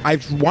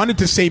 I've wanted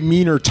to say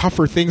meaner,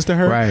 tougher things to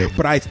her,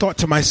 but I thought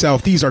to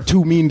myself, these are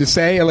too mean to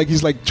say. And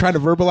he's trying to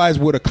verbalize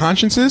what a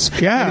conscience is.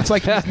 Yeah, and it's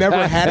like he's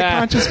never had a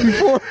conscience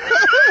before.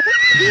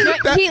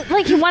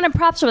 He wanted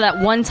props for that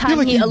one time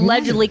he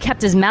allegedly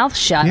kept his mouth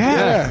shut.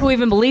 Yeah. Who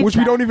even believes Which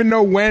that? we don't even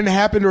know when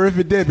happened or if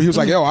it did. But he was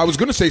like, yo, I was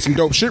going to say some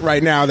dope shit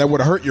right now that would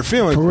have hurt your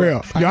feelings. For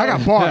real. Yo, I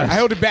got bars. I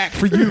held it back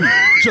for you,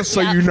 just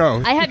so you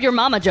know. I have your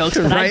mama jokes,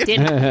 but I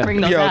didn't bring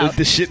those out.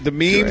 The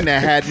meme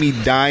that had me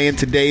dying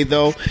today,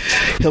 though,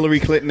 Hillary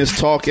Clinton is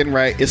talking,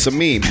 right? It's a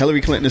meme.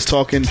 Hillary Clinton is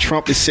talking.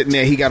 Trump is sitting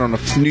there. He got on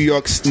a New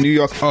York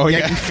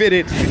Yankee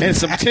fitted, and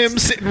some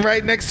Tim's sitting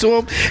right next to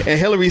him. And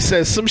Hillary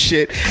says some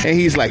shit, and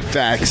he's like,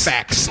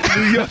 facts.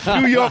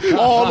 New York,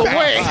 all the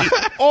way,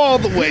 all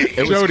the way.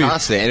 It was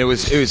constant, and it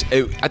was.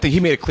 I think he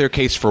made a clear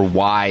case for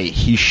why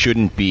he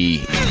shouldn't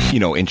be,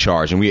 in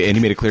charge, and he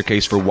made a clear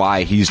case for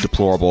why he's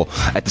deplorable.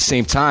 At the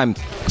same time,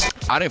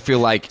 I didn't feel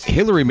like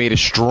Hillary made a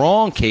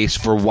strong case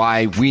for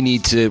why I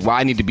need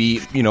to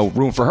be,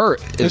 room for her.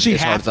 Does she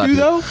have to,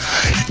 though?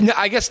 No,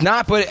 I guess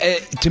not. But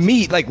to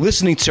me,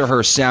 listening to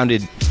her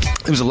sounded.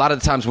 There was a lot of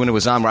the times when it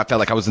was on where I felt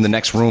like I was in the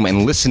next room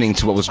and listening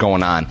to what was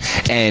going on.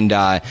 And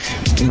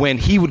when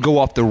he would go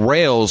off the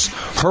rails,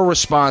 her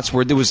response,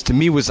 where there was to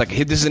me was like,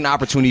 hey, this is an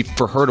opportunity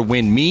for her to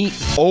win me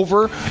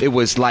over. It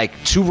was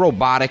too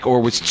robotic, or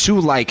it was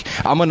too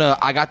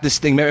I got this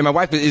thing. My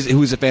wife,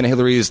 who's a fan of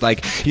Hillary, is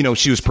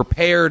she was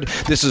prepared.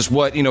 This is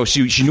what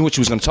she knew what she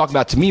was going to talk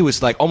about. To me, it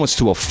was almost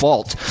to a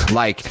fault.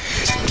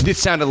 This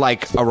sounded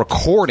like a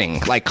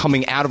recording,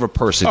 coming out of a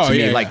person to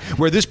me,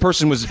 where this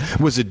person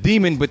was a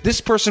demon, but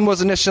this person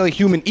wasn't necessarily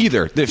human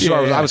either, as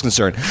far as I was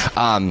concerned.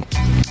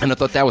 And I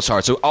thought that was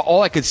hard. So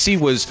all I could see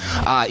was,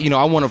 I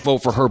want to vote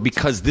for her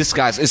because this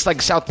guy's. It's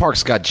like South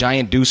Park's got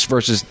Giant Deuce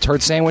versus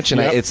Turd Sandwich, and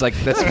it's like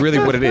that's really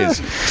what it is.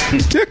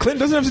 Yeah, Clinton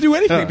doesn't have to do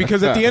anything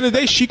because at the end of the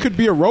day, she could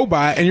be a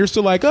robot, and you're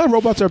still like, oh,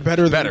 robots are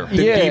better than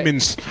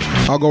demons.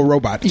 I'll go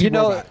robot.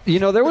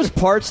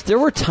 There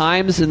were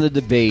times in the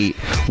debate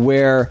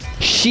where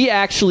she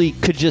actually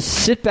could just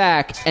sit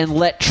back and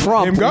let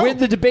Trump win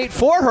the debate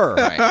for her.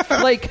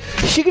 Right.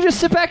 She could just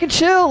sit back and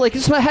chill.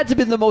 This had to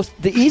be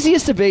the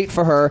easiest debate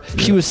for her.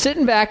 She was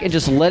sitting back and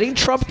just letting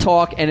Trump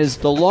talk, and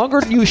the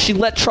longer she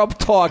let Trump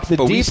talk, the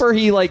deeper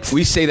he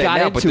we say that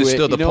now, but there's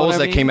still the polls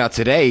that came out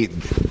today.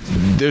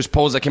 there's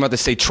polls that came out that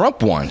say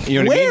Trump won.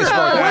 You know what I mean? Where? As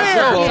far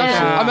as- Where?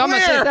 I'm not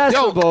saying That's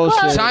yo, the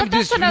bullshit. So I'm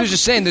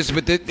just saying this,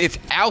 but it's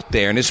out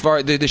there, and as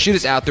far the shit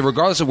is out there,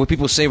 regardless of what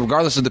people say,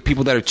 regardless of the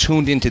people that are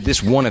tuned into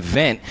this one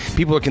event,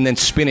 people can then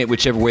spin it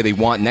whichever way they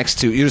want next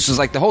to. It's just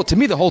like to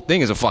me, the whole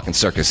thing is a fucking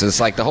circus. It's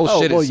like the whole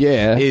shit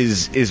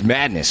is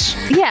madness.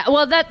 Yeah,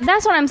 well,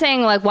 that's what I'm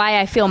saying, like, why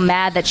I feel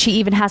mad that she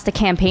even has to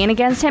campaign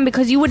against him,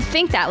 because you would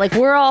think that, like,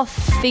 we're all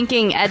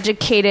thinking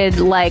educated,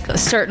 like,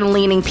 certain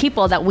leaning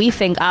people that we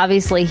think,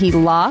 obviously, he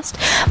lost,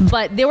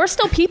 but there were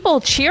still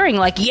people cheering,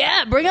 like,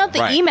 yeah, bring out the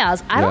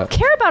emails. I don't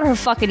care about her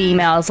fucking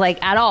emails,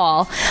 like, at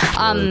all.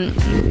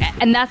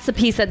 And that's the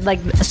piece that, like,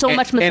 so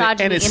much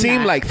misogyny and it in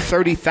seemed that. like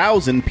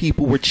 30,000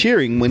 people were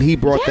cheering when he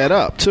brought that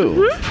up,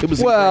 too. It was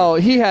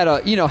he had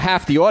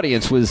half the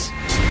audience was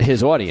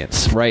his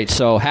audience, right?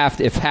 So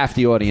if half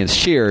the audience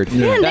cheered,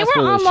 Yeah, and they that's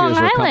were where on those Long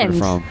cheers were coming Island.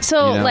 from.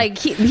 So, you know? like,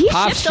 he shipped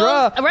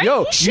Hofstra, those, right?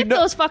 yo, He shipped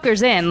those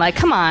fuckers in. Like,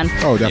 come on.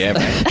 Oh,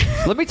 definitely.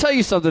 Let me tell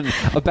you something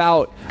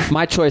about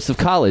my choice of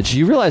college.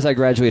 You realize I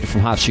graduated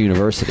from Hofstra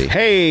University.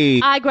 Hey.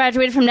 I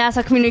graduated from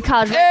Nassau Community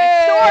College right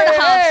next door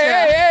to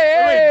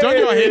Hofstra. Wait, don't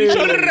y'all hate each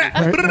other?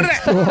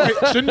 Wait,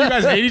 shouldn't you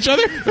guys hate each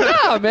other?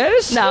 No, man.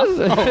 No.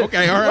 Oh,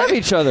 okay, all right. Love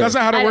each other. That's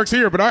not how it I- works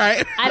here, but all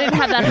right. I didn't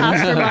have that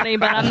Hofstra money,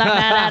 but I'm not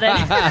mad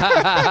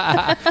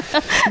at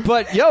it.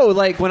 But,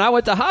 like, when I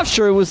went to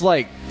Hofstra, it was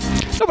like,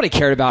 nobody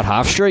cared about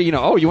Hofstra.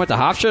 You went to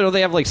Hofstra? Don't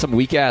they have, like, some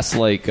weak-ass,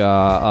 like,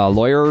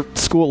 lawyer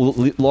school,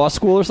 law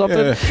school or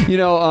something?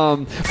 Yeah.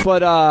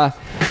 But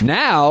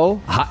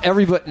now,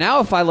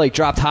 if I, like,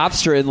 dropped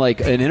Hofstra in,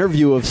 like, an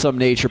interview of some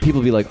nature, people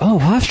would be like, oh,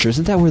 Hofstra,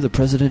 isn't that where the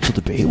presidential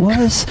debate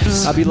was?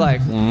 I'd be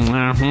like, Good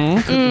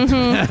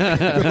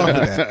luck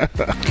with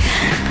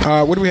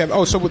that. What do we have?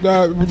 Oh, so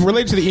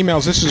related to the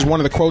emails, this is one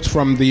of the quotes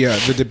from the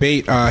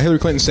debate. Hillary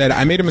Clinton said,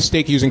 I made a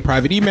mistake using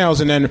private emails,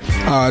 and then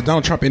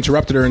Donald Trump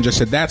interrupted her and just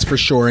said, that's for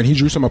sure, and he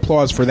drew some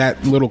applause for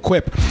that little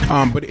quip.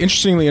 But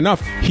interestingly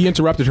enough, he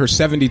interrupted her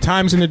 70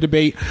 times in the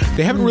debate.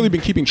 They haven't really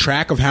been keeping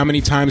track of how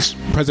many times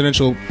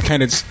presidential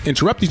candidates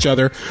interrupt each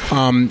other,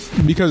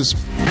 because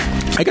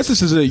I guess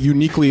this is a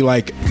uniquely,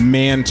 like,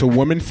 man to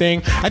woman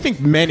thing. I think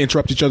men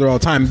interrupt each other all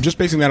the time, just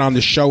basing that on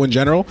the show in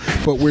general,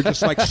 but we're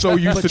just, like, so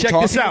used to Check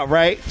talking. this out,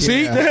 right?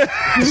 See?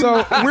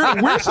 So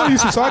we're so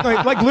used to talking.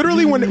 Like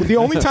literally, when the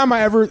only time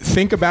I ever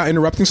think about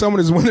interrupting someone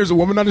is when there's a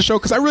woman on the show,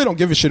 because I really don't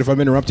give a shit if I'm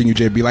interrupting you,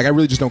 JB. Like, I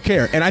really just don't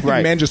care. And I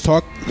think men just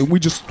talk. We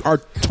just are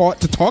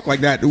taught to talk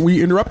like that.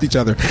 We interrupt each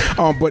other.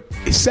 But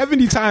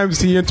 70 times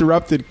he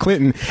interrupted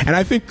Clinton, and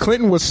I think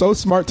Clinton was so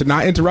smart to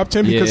not interrupt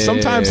him, because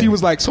sometimes he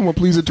was like, "Someone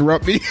please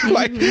interrupt me."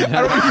 Like, I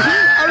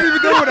don't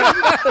even know what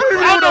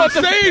I'm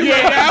saying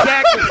right now.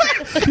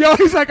 Exactly. Yo,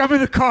 he's like, I'm in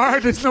the car.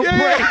 There's no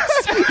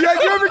brakes. Yeah,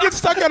 you ever get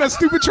stuck on a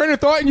stupid train of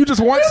thought and you just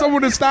want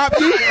someone to stop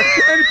you?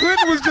 And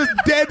Clinton was just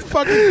dead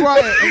fucking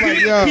quiet. I'm like,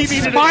 yo. He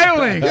needed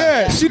smiling.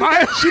 Yeah, she did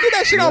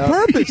that shit on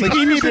purpose. Like,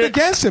 he used it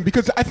against him,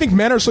 because I think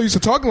men are so used to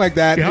talking like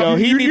that. Yo,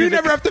 you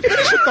never have to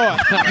finish a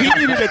thought. He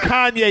needed a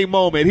Kanye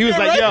moment. He was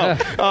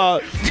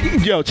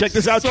yo, check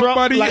this out,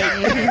 Somebody,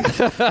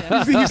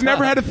 Trump. he's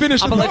never had to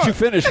finish. I'm gonna let you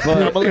finish, I'm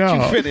but gonna let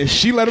you finish.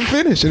 She let him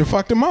finish, and it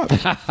fucked him up.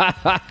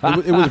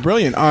 It was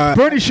brilliant.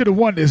 Bernie should have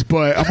won this,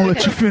 but I'm gonna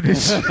let you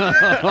finish.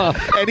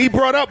 And he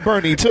brought up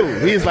Bernie too.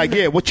 He's like,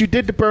 yeah, what you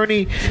did to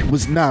Bernie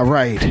was not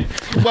right. It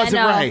wasn't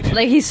I know. right.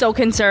 Like, he's so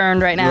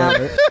concerned right now.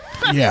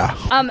 Yeah.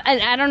 And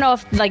I don't know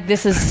if, like,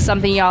 this is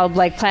something y'all,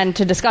 like, plan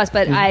to discuss,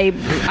 but I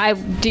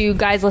do you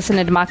guys listen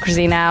to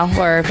Democracy Now?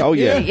 Or Oh,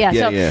 yeah.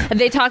 So Yeah.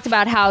 they talked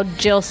about how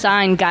Jill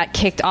Stein got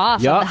kicked off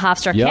of the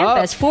Hofstra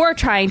campus for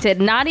trying to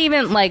not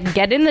even, like,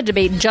 get in the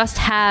debate, just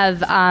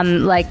have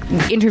like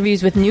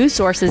interviews with news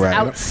sources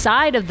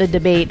outside of the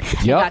debate.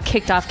 And got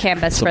kicked off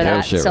campus for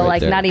that. So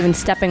like not even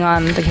stepping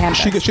on the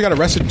campus. She got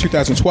arrested in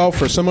 2012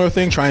 for a similar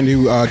thing, trying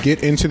to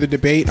get into the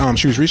debate.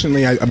 She was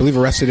recently, I believe,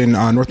 arrested in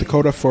North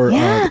Dakota for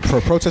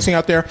protesting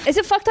out there. Is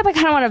it fucked up? I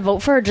kind of want to vote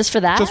for her just for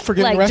that. Just for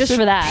getting arrested? Just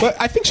for that. But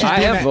I think she's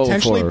doing that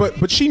intentionally.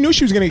 But she knew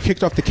she was going to get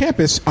kicked off the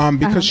campus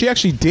because she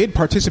actually did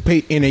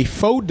participate in a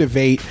faux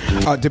debate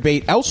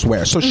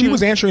elsewhere. So she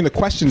was answering the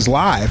questions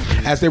live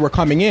as they were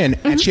coming in,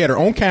 and she had her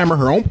own camera,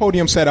 her own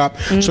podium set up,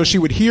 so she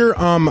would hear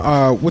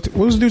what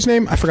was the dude's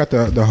name? I forgot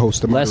the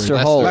host. Lester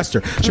Holt.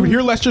 Lester. She would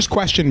hear Lester's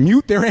question,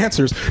 mute their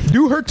answers,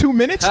 do her 2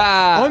 minutes,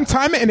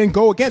 untime it, and then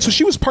go again. So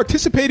she was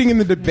participating in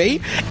the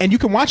debate, and you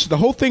can watch it. The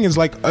whole thing is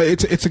like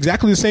it's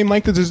exactly the same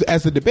length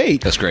as the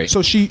debate. That's great.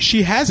 So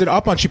she has it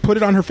up on. She put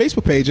it on her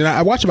Facebook page, and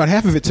I watched about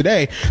half of it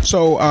today.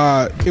 So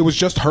it was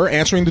just her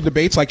answering the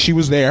debates like she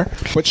was there,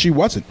 but she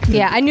wasn't.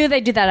 Yeah, I knew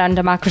they did that on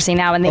Democracy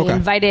Now, and they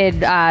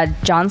invited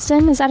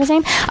Johnston. Is that his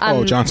name?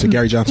 Johnson,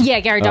 Gary Johnson. Yeah,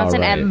 Gary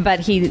Johnson, but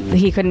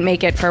he couldn't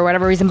make it for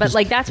whatever reason. But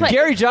like that's what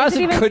Gary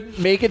Johnson couldn't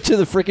make it to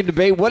the freaking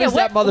debate. What is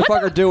that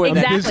motherfucker doing?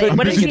 Exactly.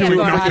 What is he doing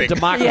going on on? the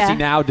Democracy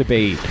Now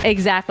debate?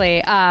 Exactly.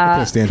 I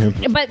can't stand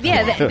him. But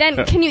yeah,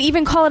 then can you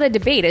even call it a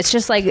debate? It's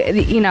just like,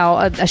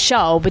 a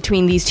show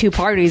between these two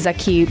parties that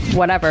keep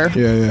whatever,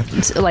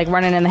 like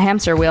running in the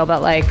hamster wheel.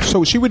 But like,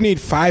 so she would need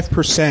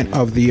 5%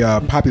 of the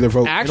popular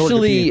vote. Actually, in order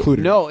to be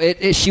included. no.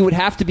 She would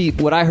have to be.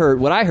 What I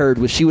heard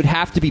was she would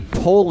have to be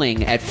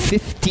polling at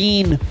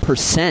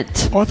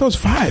 15%. Oh, I thought it was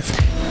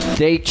 5.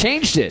 They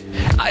changed it.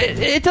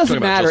 It doesn't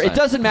matter. It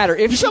doesn't matter.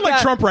 If You sound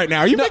like Trump right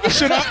now. Are you making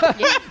shit up?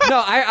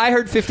 No, I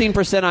heard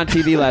 15% on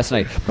TV last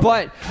night.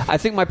 But I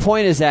think my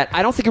point is that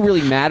I don't think it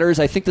really matters.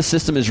 I think the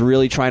system is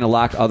really trying to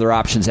lock other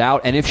options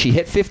out. And if she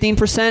hit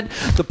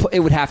 15%, it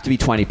would have to be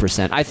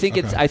 20%. I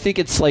think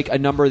it's like a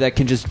number that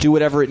can just do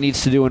whatever it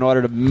needs to do in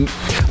order to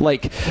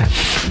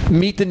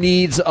meet the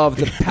needs of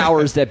the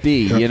powers that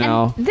be.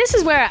 And this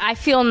is where I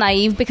feel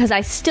naive, because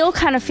I still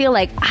kind of feel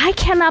like I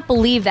cannot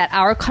believe that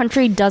our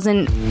country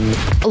doesn't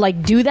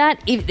do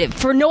that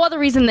for no other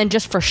reason than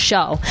just for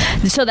show,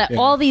 so that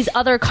all these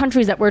other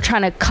countries that we're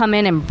trying to come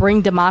in and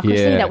bring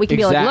democracy, that we can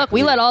be like, look,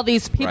 we let all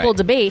these people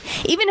debate,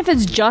 even if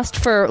it's just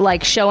for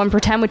show and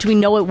pretend, which we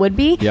know it would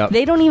be.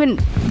 They don't even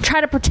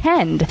try to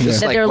pretend that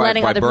they're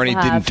letting other Bernie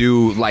people have. didn't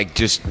do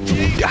just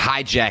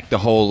hijack the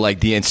whole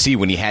DNC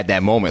when he had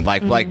that moment.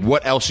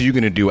 What else are you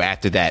going to do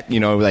after that?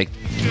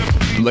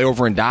 Lay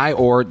over and die,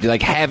 or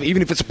have,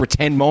 even if it's a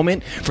pretend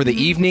moment for the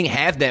evening,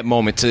 have that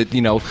moment to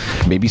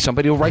maybe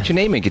somebody will write your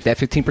name and get that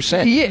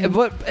 15%. Yeah,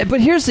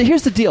 but here's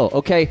the deal.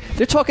 Okay,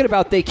 they're talking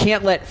about they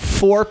can't let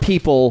 4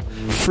 people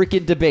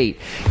freaking debate.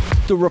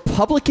 The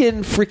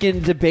Republican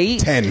freaking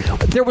debate, 10.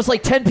 There was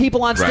 10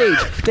 people on stage.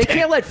 They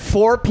can't let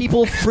 4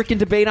 people freaking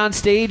debate on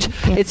stage.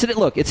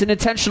 It's an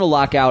intentional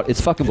lockout. It's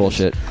fucking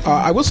bullshit.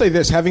 I will say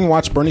this: having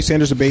watched Bernie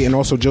Sanders debate and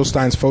also Jill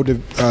Stein's faux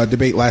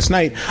debate last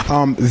night,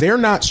 they're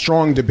not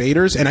strong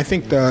debaters, and I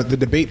think the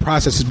debate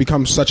process has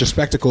become such a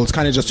spectacle. It's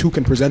kind of just who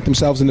can present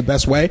themselves in the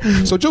best way.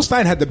 So Jill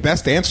Stein had the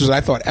best answers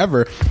I thought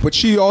ever, but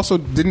she also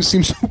didn't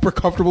seem super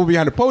comfortable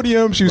behind a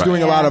podium. She was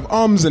doing a lot of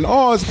ums and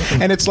ahs,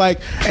 and it's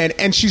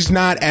and she's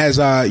not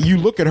as you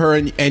look at her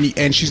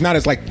and she's not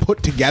as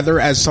put together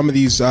as some of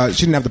these.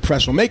 She didn't have the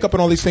professional makeup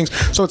and all these things.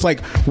 So it's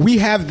we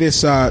have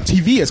this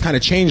TV has kind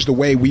of changed the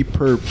way we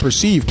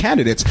perceive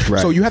candidates.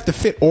 So you have to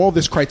fit all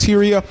this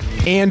criteria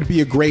and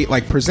be a great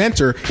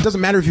presenter. It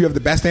doesn't matter if you have the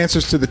best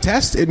answers to the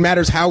test. It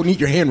matters how neat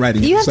your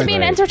handwriting is. You have to be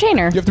an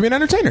entertainer. You have to be an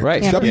entertainer.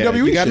 Right. It's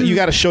WWE. You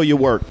got to show your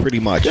work, pretty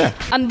much. Yeah.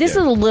 This is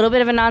a little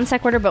bit of a non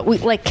sequitur, but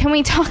can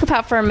we talk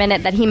about for a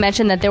minute that he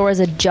mentioned that there was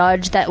a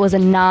judge that was a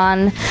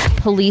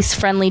non-police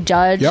friendly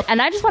judge? Yep.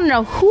 And I just want to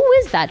know, who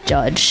is that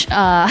judge?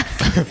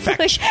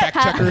 Fact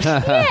checkers.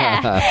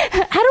 Yeah.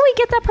 How do we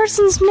get that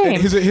person's name?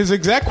 His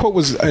exact quote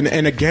was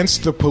an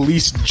against the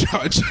police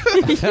judge.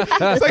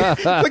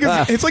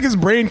 it's like his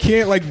brain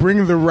can't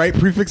bring the right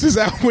prefixes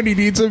out when he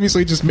needs them, so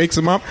he just makes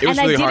them up. It was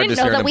and really I hard didn't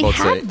to know that we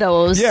had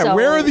those. Yeah, so.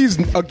 where are these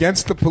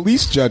against the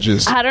police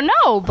judges? I don't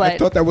know, but I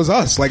thought that was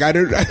us.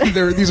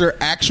 These are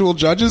actual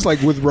judges,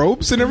 with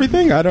robes and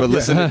everything. I don't. But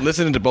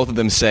listening to both of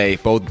them say,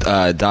 both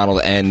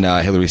Donald and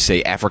Hillary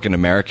say African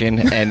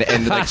American,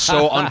 and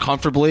so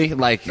uncomfortably,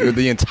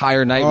 the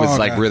entire night was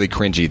really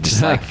cringy.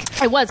 Just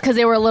it was, because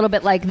they were a little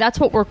bit that's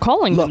what we're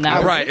calling them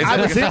now. Right.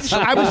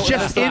 I was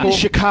just in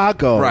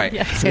Chicago. Right.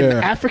 Yes. And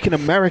African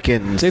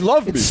Americans, They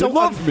love me. It's so They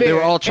love unfair. me. They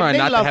were all trying And they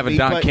not to love have a me,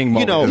 Don but, King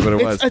moment, is what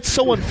it was. It's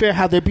so unfair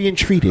how they're being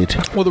treated.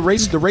 Well, the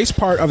race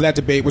part of that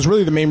debate was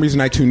really the main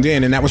reason I tuned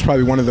in, and that was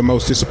probably one of the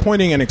most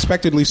disappointing and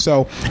expectedly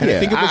so. And I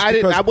think it was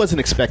because I wasn't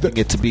expecting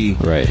it to be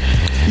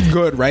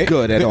good, right?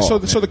 Good at all. So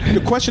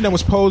the question that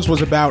was posed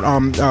was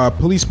about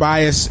police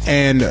bias,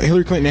 and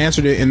Hillary Clinton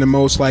answered it in the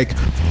most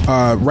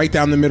right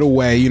down the middle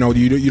way. You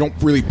don't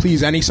really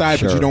please any side,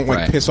 but you don't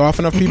piss off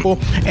enough people.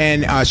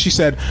 And she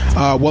said,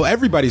 well,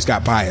 everybody's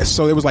got bias.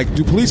 So it was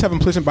do police have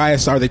implicit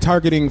bias? Are they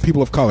targeting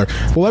people of color?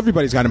 Well,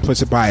 everybody's got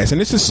implicit bias, and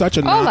this is such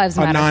a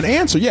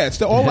non-answer. Yeah, it's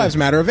the all lives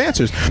matter of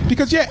answers,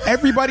 because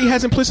everybody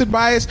has implicit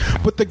bias.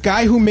 But the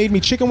guy who made me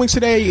chicken wings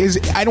today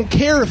I don't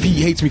care if he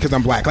hates me because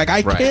I'm black.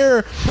 I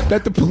care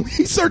that the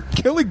police are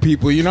killing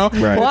people. Right.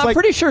 Well, I'm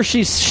pretty sure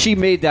she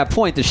made that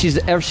point that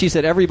she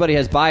said everybody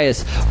has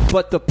bias,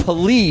 but the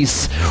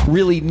police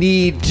really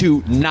need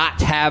to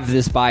not have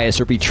this bias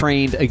or be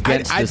trained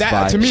against this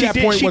bias. To me, that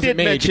point wasn't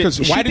made,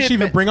 because why did she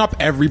even bring up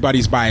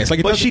everybody's bias?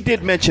 But she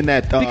did mention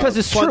that because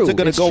it's funds true. are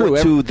going to go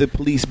into the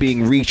police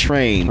being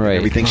retrained and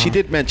everything. She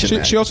did mention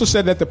that. She also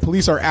said that the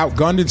police are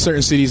outgunned in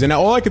certain cities, and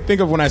all I could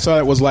think of when I saw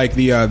that was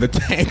the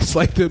tanks.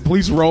 The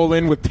police roll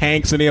in with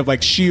tanks, and they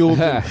have shields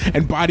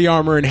and body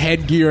armor and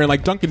headgear,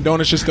 and Dunkin'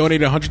 Donuts just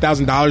donated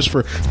 $100,000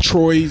 for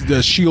Troy's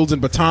the shields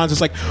and batons.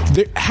 It's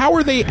how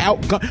are they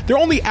outgunned? They're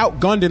only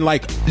outgunned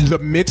in the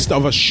midst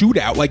of a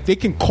shootout. They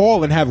can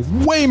call and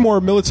have way more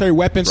military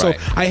weapons. Right.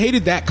 So I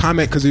hated that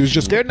comment because it was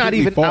just they're not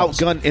even false.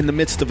 outgunned in the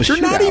midst of a They're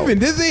shootout. not even.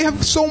 They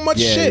have so much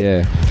shit.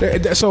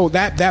 Yeah. So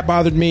that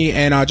bothered me,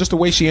 and just the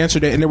way she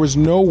answered it. And there was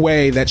no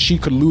way that she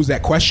could lose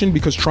that question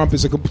because Trump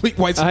is a complete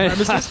white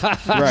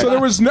supremacist. So there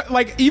was no,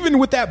 even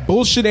with that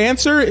bullshit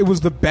answer, it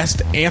was the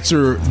best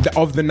answer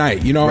of the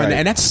night.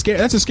 And that's scary.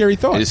 That's a scary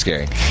thought. It is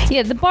scary.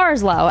 Yeah, the bar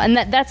is low. and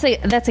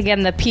that's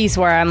again the piece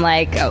where I'm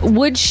like,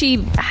 would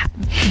she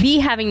be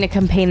having to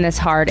campaign this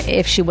hard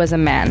if she was a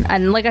man?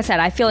 And like I said,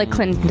 I feel like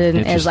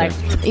Clinton is like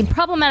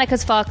problematic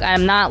as fuck.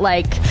 I'm not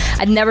like,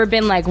 I've never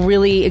been like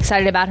really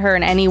excited about her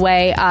in any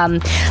way,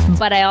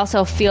 but I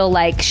also feel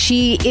like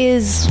she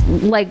is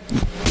like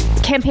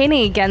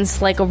campaigning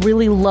against like a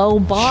really low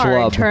bar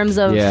in terms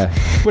of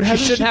but she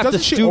shouldn't have to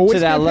stoop to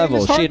that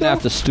level. She didn't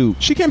have to stoop.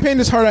 She campaigned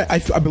this hard, I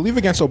believe,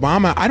 against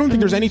Obama. I don't think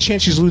there's any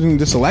chance she's losing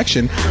this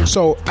election.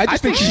 So I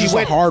just think she's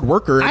a hard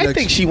worker. I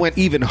think she went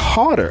even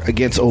harder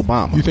against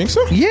Obama. You think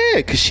so? Yeah,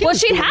 because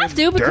she'd have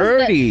to because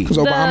dirty. Because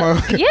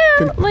Obama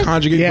can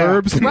conjugate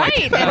verbs.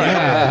 Right.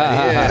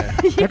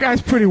 That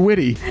guy's pretty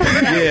witty.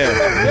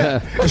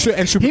 Yeah.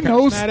 And super he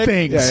knows charismatic.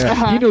 things.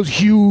 Yeah. He knows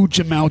huge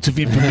amounts of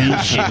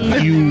information.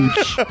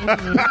 Huge.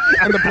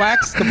 And the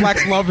blacks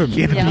love him.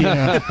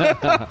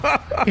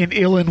 In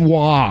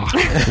Illinois.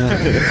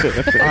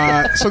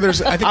 So there's.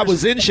 I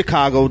was in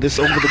Chicago over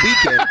the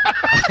weekend.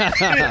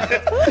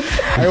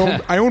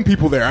 I own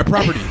people there. I have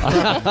property.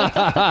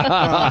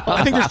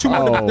 I think there's two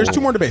more. There's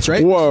two more debates,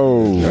 right?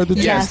 Whoa.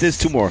 Yes, there's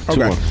two more.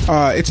 Okay.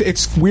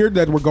 It's weird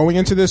that we're going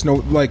into this.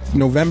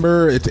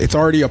 November. It's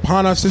already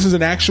upon us. This is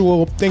an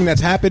actual thing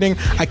that's happening.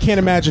 I can't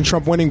imagine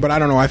Trump winning, but I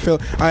don't know.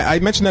 I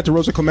mentioned that to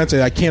Rosa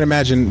Clemente. I can't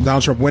imagine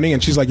Donald Trump winning,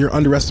 and she's like, "You're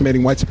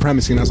underestimating white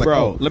supremacy." And I was like,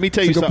 "Bro, let me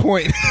tell you something."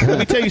 Point. Let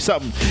me tell you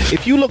something.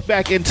 If you look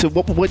back into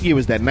what year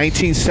was that?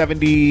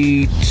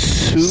 1972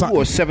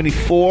 or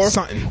 74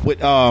 with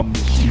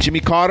Jimmy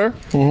Carter.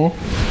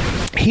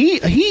 He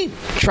played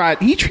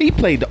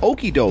the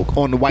okie doke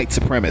on the white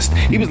supremacist.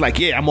 He was like,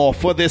 "Yeah, I'm all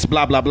for this."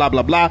 Blah blah blah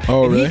blah blah.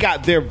 Oh, and really? he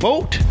got their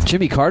vote.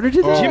 Jimmy Carter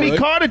did that. Jimmy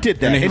Carter did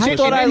that. I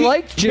thought I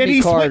liked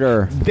Jimmy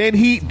Carter. Then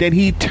he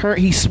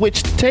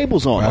switched the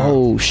tables on.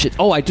 Oh shit!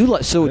 Oh, I do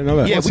like. So know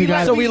that. Yeah, we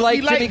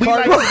like Jimmy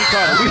Carter. We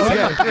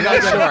like Jimmy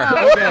Carter.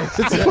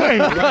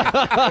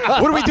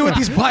 What do we do with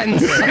these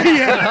buttons?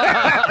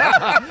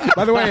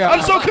 By the way,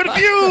 I'm so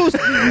confused.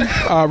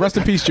 Rest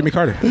in peace, Jimmy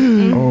Carter.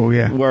 Oh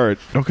yeah. Word.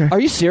 Okay. Are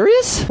you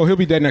serious? Well, he'll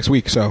be dead next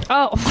week. So.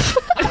 Oh.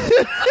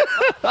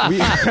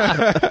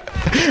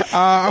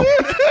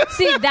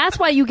 See, that's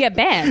why you get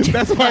banned.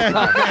 That's why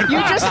you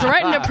just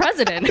threatened a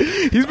president.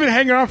 He's been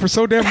hanging around for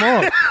so damn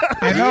long.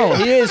 I know.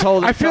 He is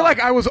holding. I feel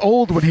like I was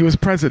old when he was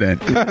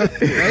president.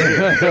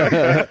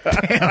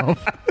 Damn.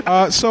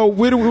 So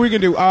what are we gonna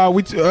do?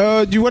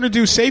 Do you want to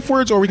do safe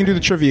words, or we can do the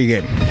trivia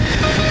game?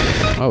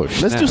 Oh,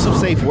 Let's do some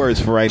safe words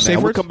for right now.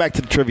 We'll words? come back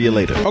to the trivia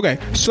later. Okay,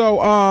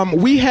 so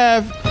we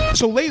have.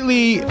 So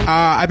lately,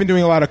 I've been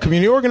doing a lot of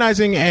community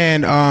organizing,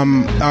 and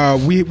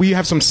we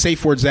have some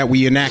safe words that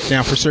we enact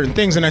now for certain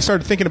things. And I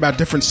started thinking about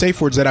different safe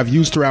words that I've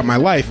used throughout my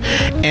life,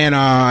 and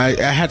I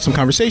had some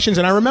conversations.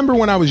 And I remember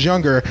when I was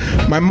younger,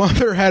 my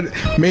mother had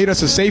made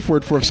us a safe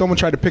word for if someone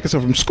tried to pick us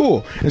up from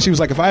school. And she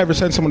was like, if I ever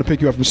send someone to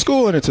pick you up from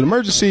school and it's an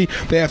emergency,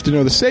 they have to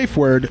know the safe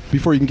word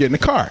before you can get in the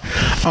car.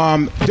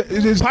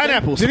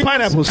 Pineapples.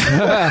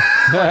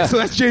 So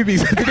that's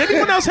JB's. Did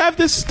anyone else have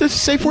this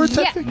safe word?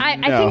 Yeah,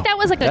 I think that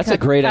was like a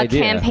great idea.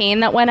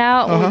 Campaign that went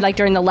out like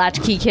during the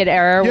Latchkey Kid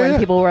era when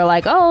people were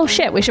like, "Oh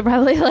shit, we should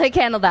probably like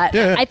handle that."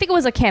 Yeah. I think it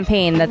was a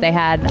campaign that they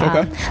had,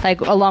 like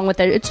along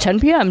with it's 10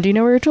 p.m. Do you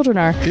know where your children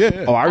are?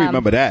 Yeah. Oh, I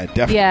remember that.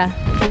 Definitely.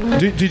 Yeah.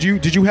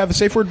 Did you have a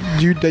safe word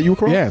that you were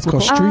calling? Yeah, it's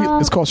called street.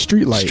 It's called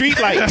street light. Street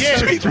light.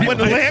 Yeah. When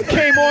the lamp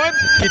came on,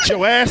 get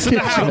your ass in the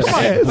house.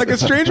 Like a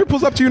stranger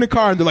pulls up to you in a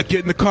car and they're like,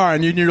 "Get in the car,"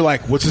 and you're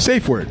like, "What's the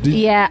safe word?"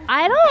 Yeah,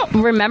 I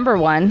don't remember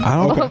one.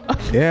 I don't.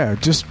 Yeah,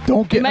 just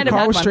don't get in might the have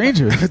car had with one.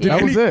 strangers.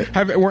 That was it.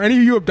 Were any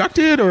of you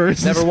abducted or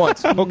is Never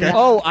once. Okay.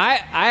 Oh, I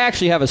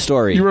actually have a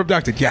story. You were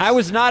abducted. Yes. I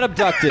was not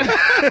abducted.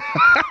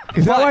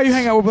 Is that why you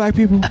hang out with black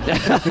people?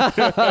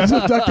 I was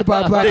abducted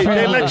by a black They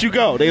family. let you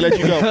go.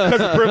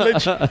 Because of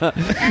privilege.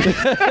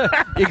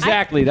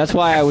 Exactly. That's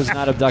why I was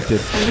not abducted.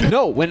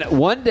 No, when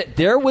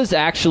there was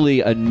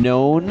actually a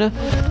known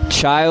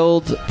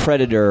child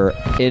predator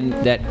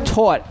that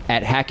taught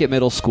at Hackett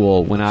Middle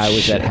School when I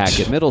was at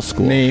Hackett Middle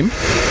School. Name?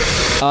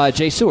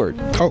 Jay Seward.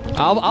 Oh.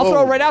 I'll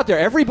throw it right out there.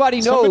 Everybody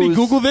knows. Somebody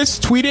Google this,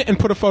 tweet it, and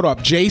put a photo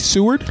up. Jay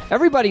Seward?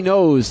 Everybody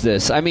knows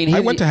this. I mean, I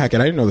went to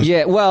Hackett. I didn't know this.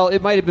 Yeah, well,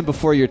 it might have been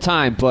before your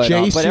time, but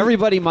Seward?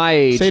 everybody my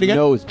age Say it again?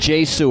 knows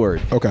Jay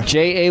Seward. Okay.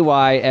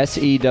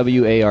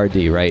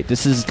 JAYSEWARD, right?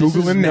 This is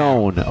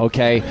known,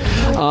 okay?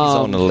 He's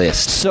on the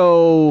list.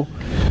 So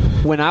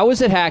when I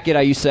was at Hackett,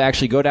 I used to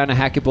actually go down to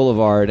Hackett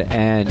Boulevard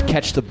and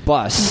catch the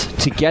bus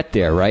to get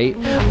there, right?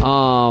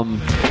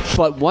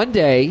 But one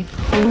day,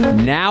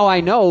 now I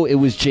know it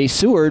was Jay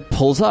Seward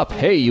pulls up.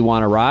 Hey, you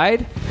want to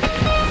ride?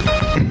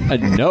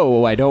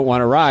 No, I don't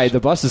want to ride. The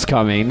bus is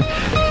coming.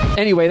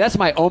 Anyway, that's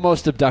my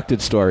almost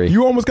abducted story.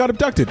 You almost got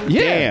abducted.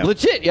 Yeah, Damn.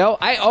 legit, yo.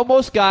 I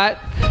almost got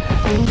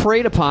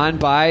preyed upon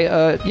by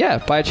a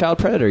child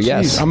predator.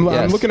 Yes. Jeez, I'm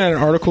yes. looking at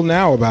an article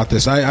now about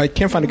this. I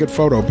can't find a good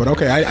photo, but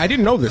okay. I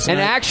didn't know this.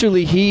 And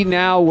actually, he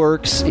now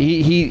works.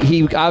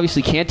 He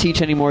obviously can't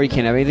teach anymore. He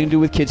can't have anything to do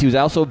with kids. He was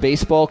also a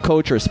baseball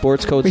coach or a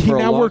sports coach But he for a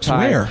now long works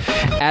time. where?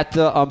 At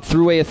the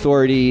Thruway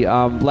Authority.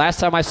 Last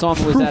time I saw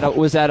him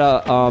was at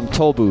a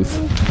toll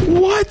booth.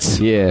 What?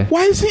 Yeah.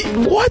 Why is he?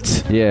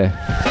 What?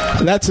 Yeah.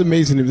 That's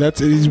amazing.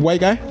 He's a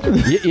white guy?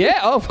 Yeah,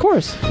 oh, of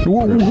course.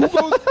 Who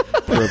goes?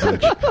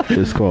 Privilege.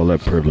 Just call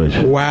that privilege.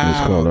 Just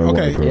Wow. call that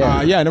Okay.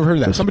 privilege. Yeah, I never heard of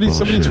that. That's Somebody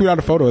bullshit. tweet out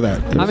a photo of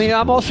that. I mean,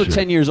 I'm also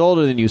 10 years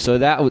older than you, so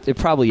it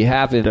probably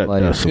happened.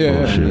 That's some Yeah.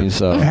 bullshit. I mean,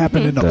 so. It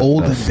happened in the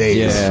olden days.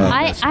 Yeah.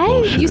 I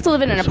used to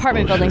live in an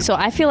apartment building, so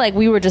I feel like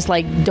we were just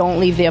like, don't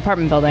leave the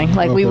apartment building.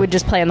 Like we would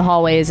just play in the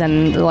hallways,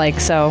 and like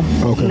so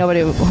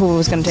nobody who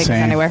was going to take us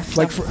Same. anywhere.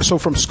 So. Like so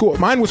from school,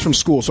 mine was from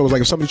school. So it was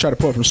like if somebody tried to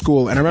pull it from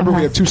school, and I remember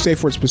we had two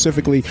safe words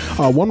specifically.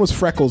 One was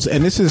Freckles,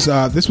 and this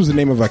was the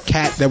name of a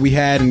cat that we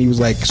had, and he was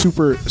like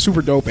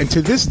super dope. And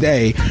to this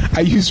day,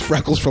 I use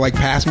Freckles for like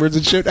passwords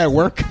and shit at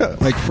work,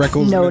 like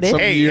Freckles. Noted.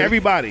 Hey,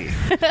 everybody.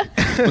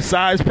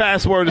 Besides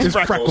password is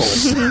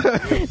Freckles.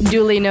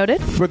 Duly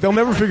noted. But they'll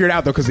never figure it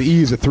out though because the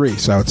E is a 3,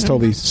 so it's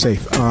totally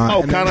safe.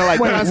 Oh, kind of like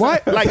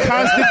what? Like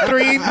Constant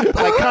 3,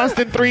 like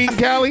Constant 3 in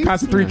Cali.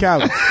 Constant 3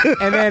 Cali.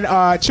 And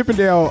then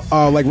Chippendale,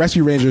 like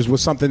Rescue Rangers,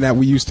 was something that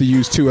we used to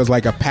use too as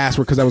like a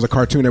password because that was a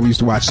cartoon that we used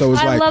to watch. So it was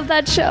I like love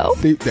that show.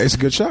 it's a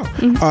good show.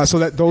 So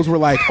that those were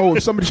like, oh,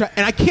 if somebody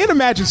and I can't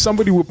imagine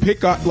somebody would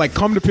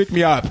come to pick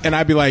me up, and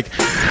I'd be like,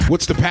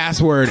 "What's the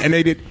password?" And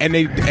they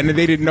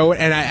didn't know it.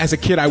 And as a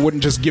kid, I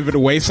wouldn't just give it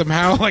away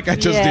somehow, like I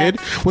just did.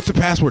 What's the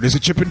password? Is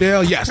it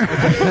Chippendale? Yes. Get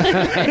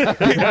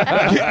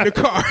in the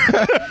car.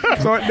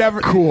 So it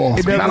never Cool.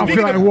 It never, I don't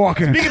feel like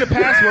walking. Speaking of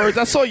passwords,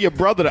 I saw your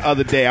brother the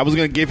other day. I was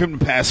going to give him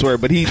the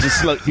password, but he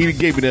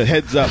gave me the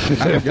heads up. I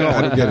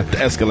didn't get it. To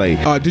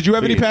escalate. Did you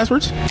have any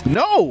passwords?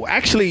 No,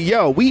 actually,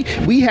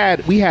 we had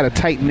a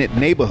tight knit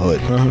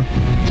neighborhood.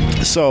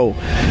 So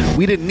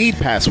we didn't need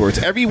passwords.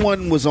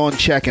 Everyone was on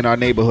check in our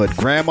neighborhood.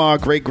 Grandma,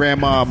 great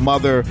grandma,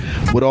 mother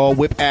would all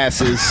whip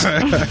asses.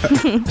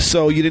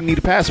 So you didn't need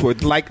a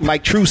password.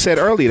 Like True said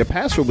earlier, the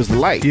password was the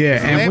light.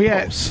 Yeah,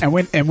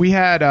 and we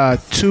had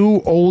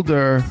two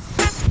older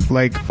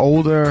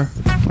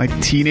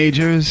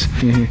teenagers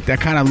that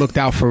kind of looked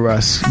out for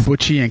us,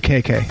 Butchie and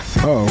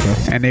KK. Oh,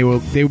 okay. And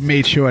they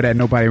made sure that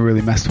nobody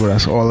really messed with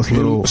us. All this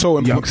little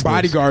youngsters.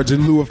 bodyguards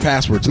in lieu of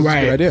passwords. That's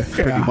a good idea.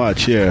 Pretty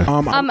much, yeah.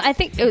 I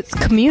think it's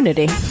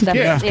community.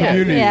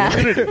 Community.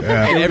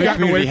 And every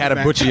community had a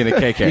Butchie and a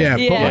KK.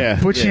 Yeah.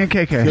 Butchie and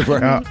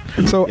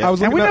KK. So I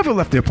was and looking we up- never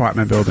left the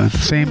apartment building.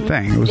 Same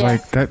thing. It was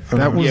like that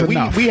was Yeah,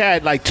 enough. we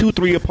had like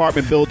 2-3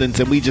 apartment buildings,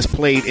 and we just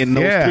played in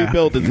those 3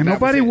 buildings. And that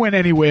nobody was it. went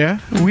anywhere.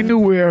 We knew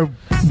where.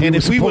 And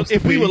if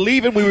we were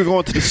leaving, we were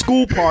going to the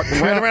school park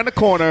right around the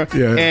corner.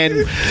 Yeah.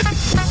 And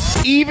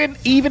even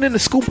in the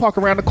school park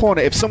around the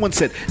corner, if someone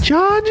said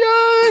John,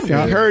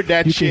 Yeah. we heard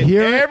that You could shit.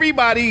 hear it.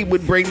 Everybody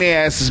would bring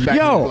their asses back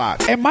to the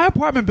block. And my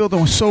apartment building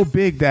was so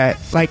big that,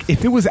 like,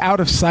 if it was out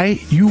of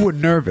sight, you were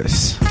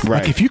nervous.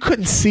 Right. Like, if you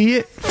couldn't see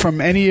it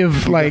from any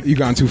of, like... you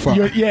gone too far.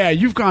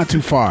 You've gone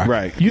too far.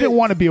 Right. You didn't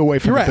want to be away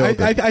from You're the right.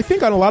 building. I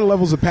think on a lot of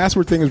levels, the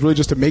password thing is really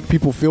just to make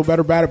people feel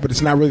better about it, but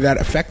it's not really that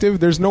effective.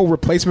 There's no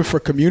replacement for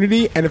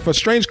community, and if a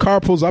strange car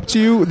pulls up to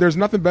you, there's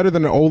nothing better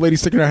than an old lady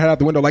sticking her head out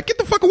the window like, get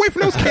the fuck away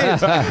from those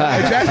kids.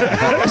 Like,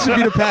 that should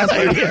be the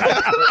password.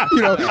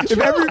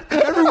 If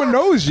everyone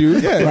knows you,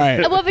 Right.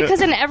 Well,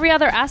 because in every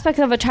other aspect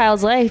of a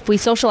child's life, we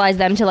socialize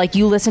them to, like,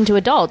 you listen to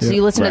adults. So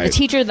you listen to the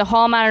teacher, the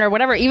hall monitor,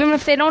 whatever, even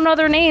if they don't know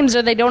their names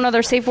or they don't know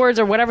their safe words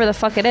or whatever the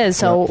fuck it is.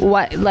 So,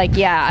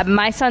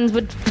 my sons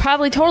would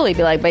probably totally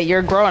be like, but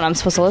you're grown, I'm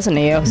supposed to listen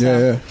to you.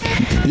 So.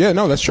 Yeah,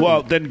 no, that's true.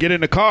 Well, then get in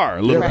the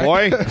car, little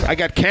boy. I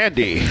got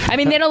candy. I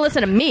mean, they don't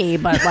listen to me,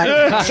 but, like...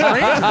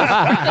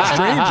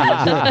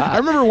 I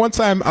remember one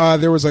time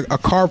there was a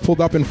car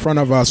pulled up in front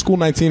of School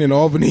 19 in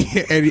Albany,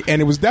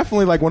 and it was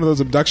definitely like one of those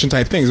abduction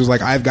type things. It was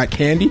like, I've got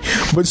candy,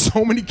 but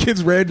so many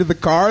kids ran to the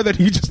car that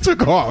he just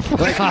took off.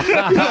 Like, he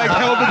held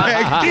the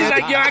bag. He's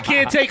like, yo, I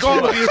can't take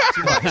all of you.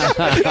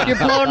 You're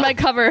blowing my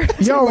cover.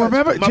 Yo,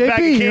 remember, My bag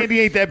of JP, candy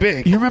ain't that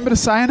big. you remember the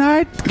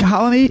cyanide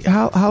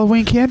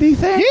Halloween candy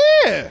thing?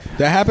 Yeah.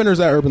 That happened, or is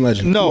that urban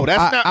legend? No, that's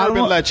I not don't urban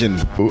know. legend.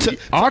 To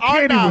Our our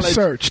candy was knowledge-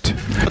 searched.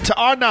 To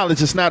our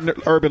knowledge, it's not an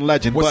urban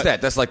legend. What's but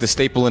that? That's like the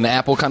staple in the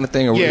apple kind of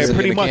thing? Or what Yeah, is it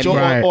pretty in the much. candy?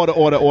 Right.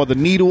 Or the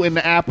needle in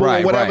the apple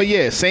Right, or whatever. right.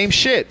 Yeah, same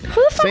shit. Who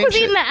the fuck Same was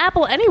shit. eating the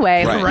apple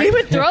anyway? Right. We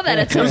would throw that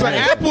at There's someone.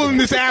 an apple in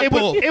this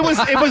apple. It was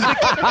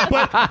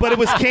but it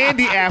was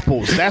candy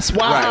apples. That's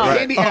why Right.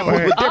 candy apples were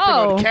different.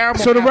 Oh.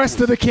 Caramel So the apples.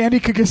 rest of the candy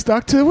could get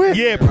stuck to it?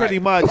 Yeah, pretty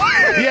much.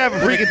 You have a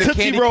freaking The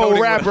Tootsie candy Roll coating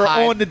would wrapper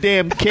hide on the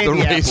damn The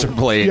candy razor apple.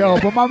 blade. Yo,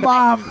 but my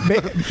mom,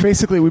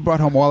 basically, we brought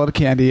home all of the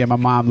candy, and my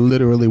mom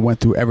literally went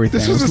through everything.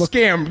 This was a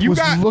scam. was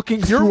looking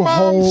your through mom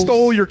holes.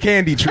 stole your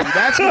candy tree.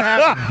 That's what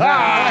happened.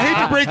 I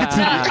hate to break it to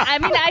you. I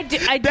mean, I do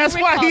That's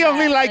why he recall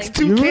only that, likes like-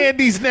 2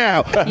 candies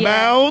now: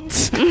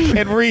 Mounds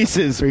and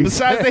Reese's.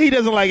 Besides that, he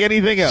doesn't like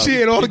anything else. She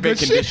ate all the Been good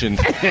shit. conditioned.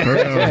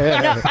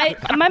 No,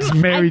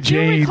 Mary I do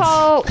Jane's.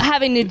 recall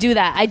having to do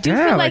that. I do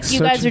Yeah, feel like like you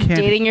guys are searching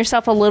candy. dating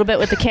yourself a little bit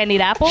with the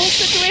candied apple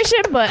situation,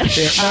 but No,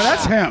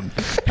 that's him.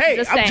 Hey,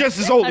 just I'm saying. just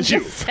as old I'm as you.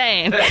 just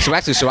saying.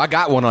 So I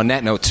got one on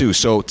that note too.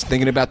 So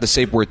thinking about the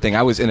safe word thing,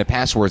 I was in the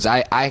passwords.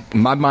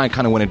 My mind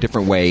kind of went a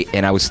different way,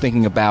 and I was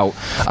thinking about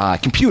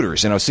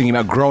computers, and I was thinking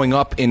about growing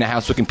up in a house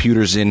house with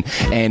computers in,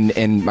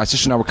 and my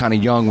sister and I were kind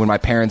of young when my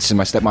parents and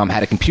my stepmom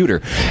had a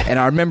computer. And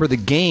I remember the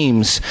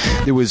games.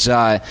 There was,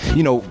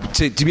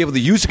 to be able to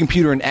use the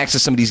computer and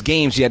access some of these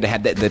games, you had to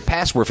have the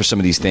password for some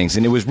of these things.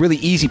 And it was really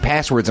easy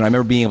passwords, and I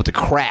remember being able to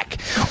crack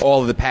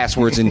all of the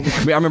passwords. And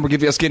I remember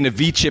us getting a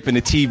V-chip in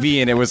the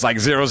TV, and it was like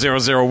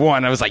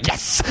 0001. I was like,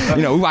 yes!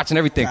 We were watching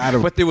everything.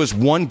 But there was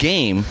one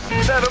game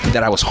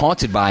that I was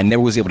haunted by and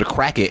never was able to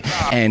crack it.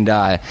 And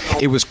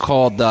it was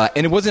called, and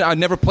it wasn't, I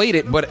never played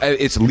it, but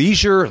it's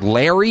Leisure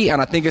Larry,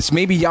 and I think it's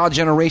maybe y'all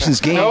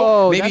generation's game.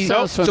 Oh, maybe. That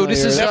sounds familiar. So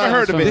this is never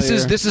heard of it.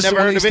 This is never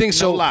one of heard these of it,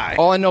 things. no So lie.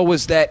 all I know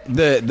was that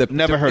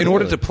in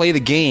order to play the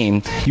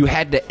game, you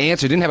had to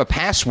answer. It didn't have a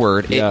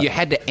password. You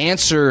had to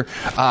answer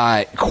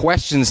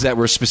questions that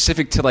were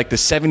specific to like the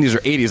 70s or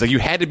 80s. Like you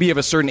had to be of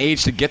a certain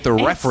age to get the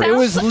reference. It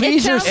was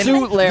Leisure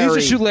Suit Larry.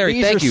 Leisure Suit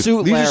Larry. Thank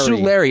you. Leisure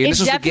Suit Larry. And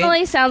It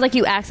definitely sounds like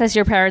you access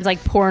your parents'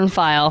 like porn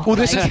file. Well,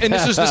 this was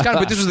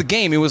the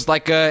game. It was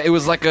like a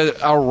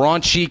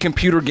raunchy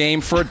computer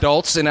game for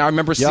adults, and I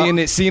remember seeing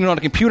it on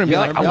a computer and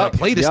being like, I want to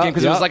play this game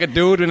because it was like a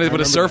dude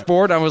with a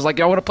surfboard. I was like,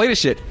 I want to play this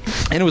shit,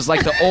 and it was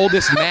like the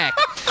oldest Mac,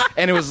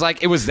 and it was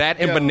that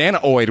and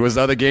Bananaoid was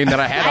the other game that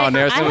I had on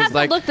there. So I it was have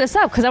like to look this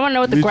up because I want to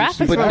know what the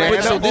graphics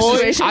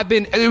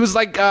were. It was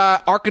like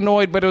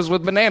Arkanoid, but it was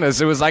with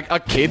bananas. It was like a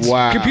kid's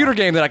computer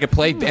game that I could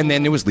play, and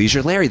then it was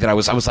Leisure Larry that I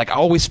was like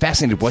always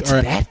fascinated. What's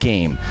that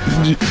game?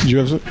 Did you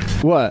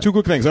have what? Two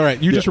quick things. All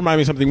right, you just remind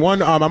me of something. One,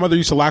 my mother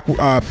used to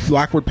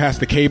lockwood past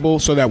the cable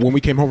so that when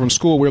we came home from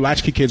school, we were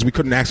latchkey kids, we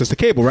couldn't access the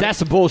cable, right? That's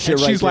the bullshit,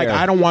 and she's like,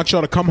 I don't want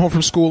y'all to come home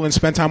from school and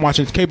spend time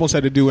watching cable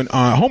instead of doing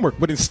homework.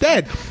 But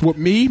instead, what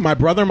me, my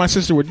brother, and my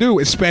sister would do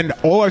is spend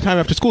all our time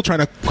after school trying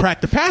to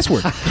crack the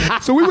password.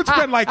 So we would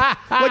spend like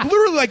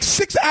literally like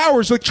 6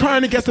 hours like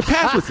trying to get the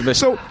password.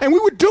 So, and we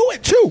would do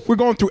it too. We're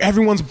going through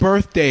everyone's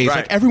birthdays,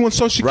 like everyone's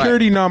social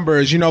security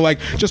numbers, like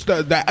just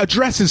the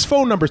addresses,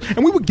 phone numbers,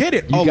 and we would get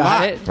it a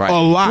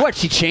lot. What,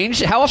 she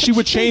changed it? How often she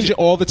would change it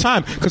all the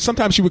time because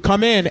sometimes she would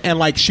come in and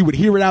like she would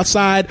hear it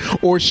outside,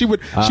 or she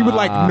would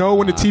like know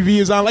when the TV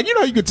is on, like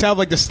you could tell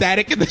like the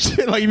static and the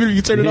shit, like even if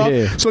you turn it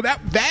off. So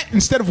that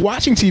instead of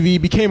watching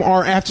TV became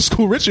our after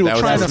school ritual,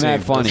 trying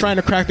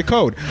to crack the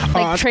code,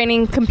 like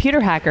training computer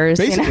hackers.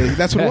 Basically,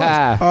 that's what it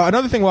was.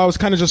 Another thing, while I was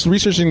kind of just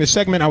researching this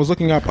segment, I was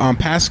looking up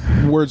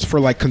passwords for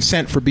like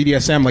consent for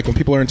BDSM, like when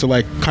people are into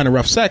like kind of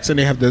rough sex and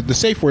they have the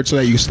safe word so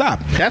that you stop.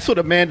 That's what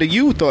Amanda,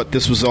 you thought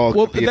this was all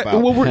about.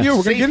 We're going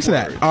to get into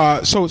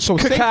that. So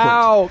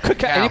Cacao.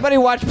 Anybody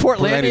watch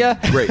Portlandia?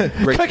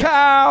 Great.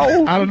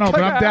 Cacao. I don't know,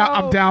 but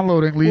I'm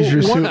downloading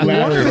Leisure Suit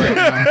Larry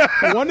right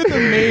now. One of the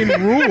main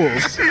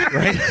rules,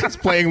 right? It's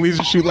playing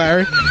Leisure Suit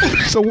Larry.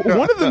 So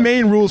one of the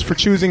main rules for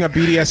choosing a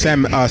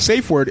BDSM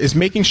safe word is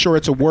making sure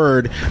it's a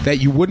word that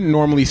you wouldn't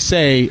normally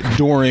say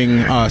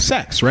during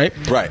sex, right?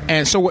 Right.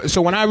 And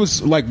so when I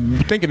was like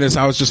thinking this,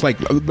 I was just like,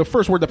 the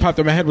first word that popped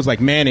in my head was like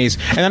mayonnaise,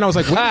 and then I was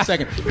like, wait a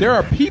second, there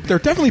are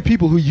definitely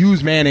people who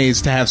use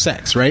mayonnaise to have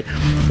sex, right?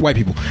 White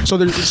people. So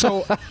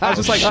I was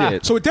just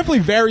like, so it definitely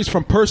varies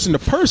from person to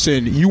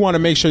person. You want to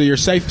make sure that your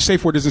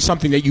safe word isn't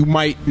something that you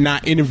might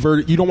not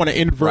you don't want to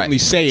inadvertently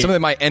say it. Something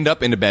that might end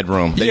up in the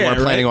bedroom that you weren't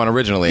planning on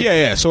originally.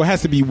 Yeah. So it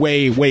has to be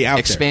way out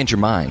Expand there.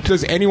 your mind.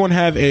 Does anyone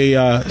have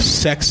a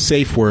sex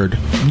safe word?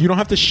 You don't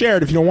have to share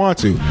it if you don't want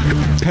to.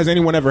 Has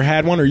anyone ever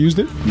had one or used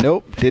it?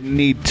 Nope, didn't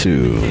need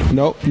to.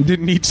 Nope, you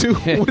didn't need to.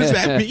 What does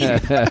that mean?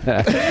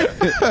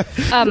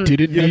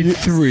 Didn't need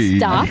three.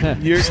 Stop.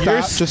 You're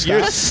Stop.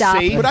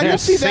 safe. But I can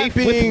see that safe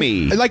being with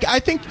me. like, I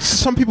think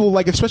some people,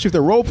 like, especially if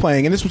they're role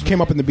playing, and this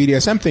came up in the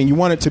BDSM thing, you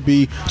want it to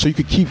be so you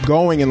could keep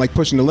going and like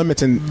pushing the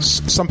limits. And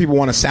some people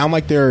want to sound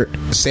like they're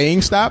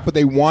saying stop, but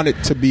they want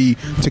it to be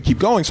to keep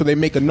going, so they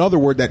make another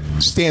word that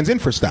stands in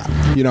for stop,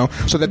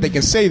 so that they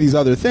can say these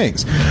other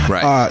things.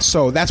 Right.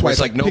 So that's why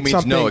it's like no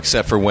means no,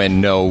 except for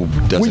when no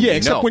doesn't mean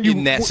except no. when you,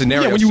 in that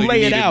scenario, when you so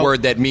lay you it need out, a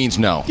word that means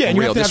no. Yeah, and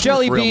you have to have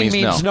Jelly bean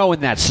means no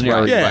in that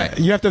scenario. Yeah,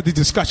 you have to have the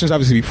discussions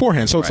obviously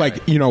beforehand. So it's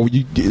like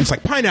it's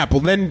like pineapple.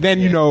 Then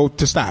you know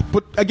to stop.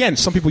 But again,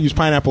 some people use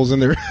pineapples in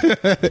their.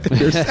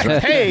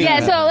 Hey, Yeah,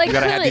 so like You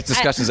gotta have clearly, these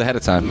discussions ahead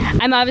of time.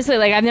 I'm obviously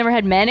like I've never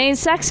had mayonnaise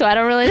sex, so I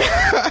don't really.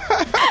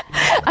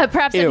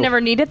 Perhaps I've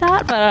never needed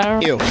that, but I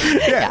don't know.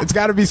 Yeah, it's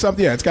got to be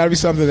something. Yeah, it's got to be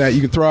something that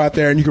you can throw out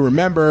there and you can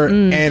remember,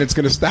 and it's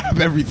going to stop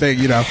everything.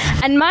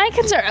 And my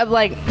concern of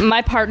like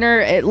my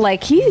partner,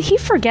 he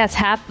forgets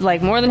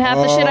more than half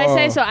the shit I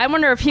say. So I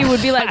wonder if he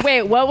would be like,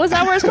 "Wait, what was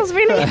that word supposed to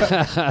be?"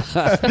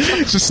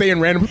 Just saying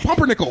random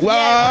pumpernickel.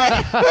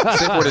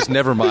 Safe word is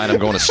never mind. I'm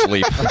going to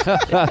sleep.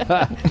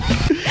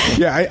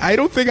 Yeah, I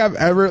don't think I've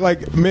ever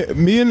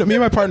me and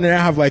my partner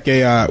now have like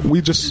a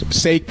we just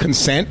say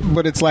consent,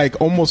 but it's like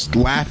almost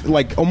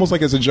almost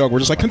like as a joke. We're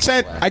just like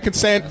consent. I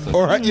consent,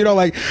 or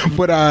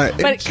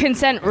But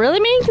consent really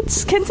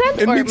means consent.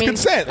 It means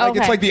consent. Like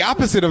it's like the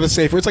opposite of a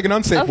safe word. It's like an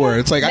unsafe word.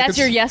 It's like that's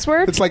your yes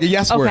word. It's like a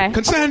yes word.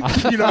 Consent.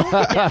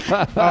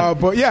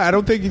 But yeah, I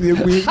don't think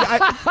we.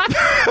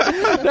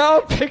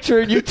 No,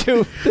 picturing you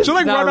two. She'll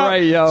like run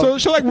up. So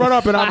she'll like run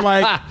up, and I'm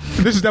like,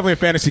 this is definitely a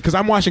fantasy because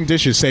I'm washing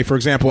dishes, say for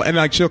example, and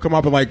like she'll come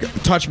up and like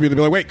touch me and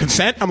be like, "Wait,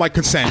 consent?" I'm like,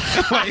 "Consent."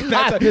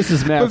 Like, This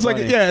is mad it's like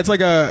funny. yeah, it's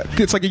like a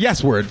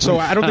yes word. So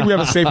I don't think we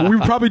have a safe. We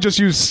would probably just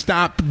use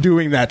 "stop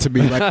doing that" to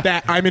be like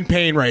that. I'm in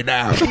pain right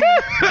now.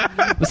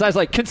 Besides,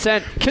 like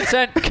consent.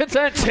 Consent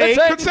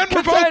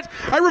revoked.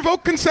 I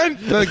revoke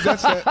consent. Like,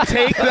 that's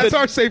that's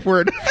our safe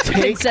word.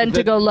 Consent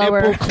to go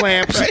lower. Nipple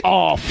clamps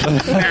off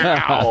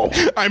now.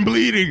 I'm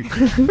bleeding.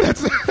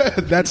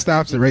 That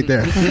stops it right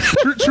there.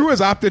 True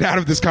has opted out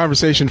of this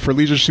conversation for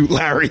Leisure Suit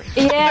Larry.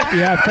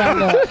 Yeah.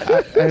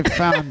 I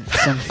found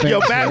some things. Yo,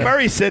 Matt here.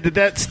 Murray said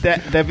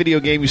that video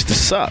game used to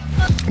suck.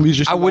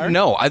 Leisure Suit I wouldn't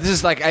Larry? know. I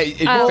just like if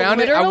you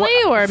found it. Literally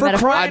or For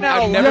crying metaphorically?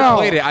 out I've never loud.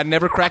 played it. I've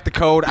never cracked the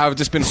code. I've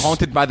just been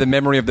haunted by the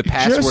memory of the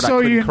password. Just I so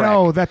couldn't you crack.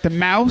 know that the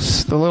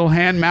mouse, the little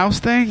hand mouse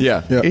thing,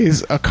 Yeah.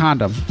 is a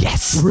condom.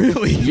 Yes.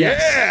 Really?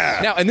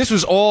 Yes. Now, and this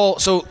was all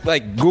so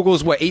like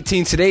Google's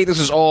 18 today. This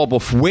was all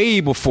way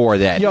before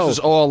that. Yo, this was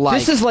all like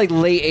this is like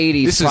late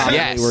 80s. This is- probably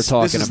yes. we're This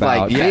talking is about.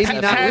 like- yes.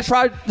 Maybe not. This is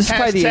probably the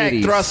Hashtag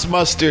 80s. thrust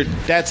mustard.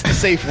 That's the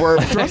safe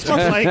word. Thrust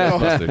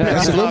mustard.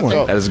 That's a good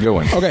one. that is a good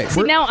one. Okay,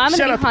 See, now I'm Shout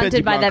going to out be to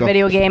haunted Benji by that Blanco.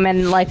 video game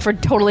and like for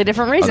totally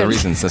different reasons. Other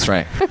reasons. That's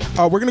right.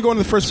 we're going to go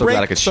into the first So break.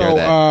 glad I could share so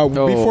that.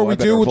 before we I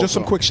better do, hope just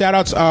some so. quick shout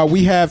outs.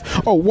 We have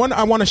one.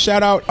 I want to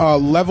shout out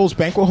Levels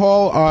Banquet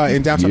Hall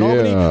in downtown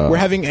Albany. We're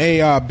having a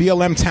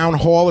BLM town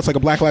hall. It's like a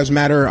Black Lives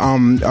Matter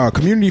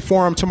community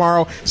forum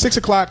tomorrow, 6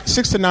 o'clock,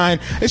 6 to 9.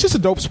 It's just a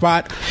dope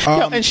spot.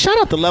 Yo, and shout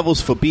out to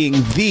Levels for being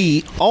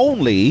the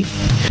only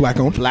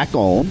Black-owned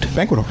black-owned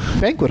banquet hall.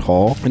 banquet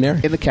hall In there.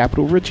 in the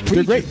Capital Region.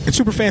 They're great. It's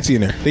super fancy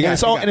in there. They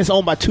got, And it's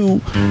owned by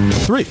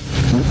three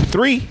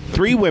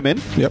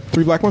women, Yep,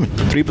 3 black women.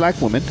 3 black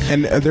women.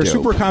 And they're Dope.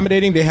 super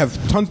accommodating. They have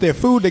tons. They have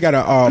food. They got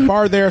a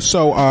bar there.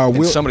 So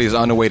And somebody is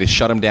on the way to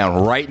shut them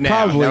down right now.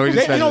 Now we probably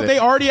just they, they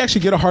already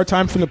actually get a hard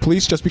time from the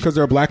police just because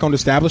they're a black-owned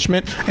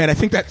establishment, and I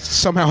think that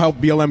somehow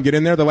helped BLM get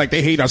in there. They're like,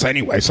 they hate us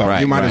anyway, so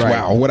Right, you might as right.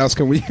 well. What else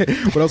can we?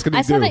 What else can we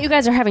I do? saw that you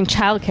guys are having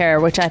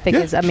childcare, which I think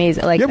is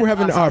amazing. Like, Yeah, we're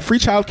having awesome. free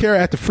childcare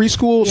at the free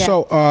school.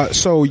 Yeah.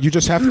 So you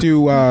just have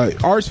to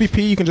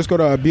RSVP. You can just go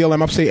to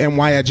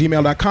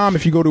blmupstateny@gmail.com.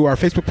 If you go to our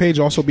Facebook page,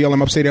 also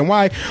BLM Upstate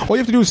NY, all you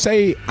have to do is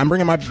say, I'm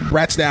bringing my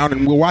brats down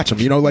and we'll watch them.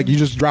 You know, like you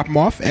just drop them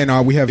off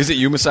and we have. Is it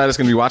you, Messiah, that's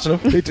going to be watching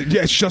them?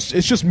 Yeah, it's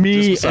just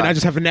me, Just and I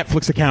just have a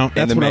Netflix account.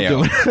 And That's the what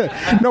mayo. I'm doing.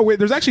 No, wait.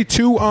 There's actually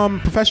 2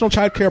 professional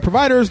child care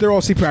providers. They're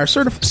all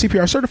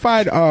CPR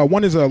certified.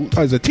 One is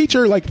a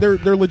teacher. Like they're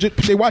legit.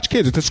 They watch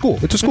kids. It's a school.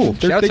 It's a school.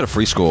 Shout out to the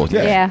free school.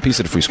 Yeah. Piece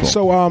of the free school.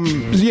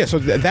 So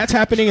that's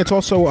happening. It's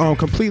also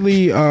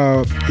completely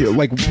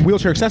like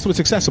wheelchair accessible. It's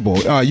accessible.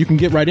 You can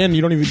get right in.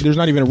 You don't even. There's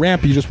not even a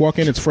ramp. You just walk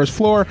in. It's first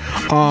floor.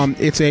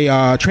 It's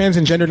a trans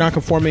and gender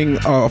nonconforming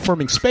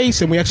affirming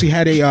space. And we actually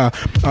had a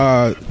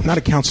not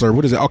a counselor.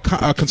 What is it?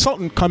 A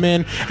consultant come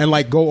in and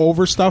like go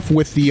over stuff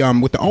with the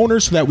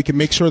owners so that we can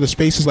make sure the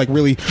space is like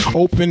really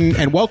open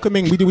and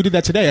welcoming. We did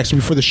that today actually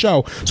before the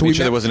show. So Make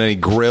sure there wasn't any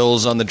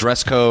grills on the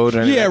dress code.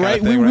 Or any yeah, of that right.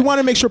 kind of thing, We want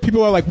to make sure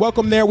people are like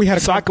welcome there. We had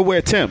a So I could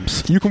wear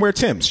Tim's. you can wear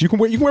Tim's. You can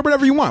wear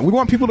whatever you want. We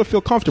want people to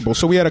feel comfortable.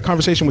 So we had a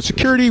conversation with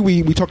security.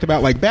 We talked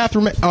about like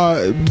bathroom,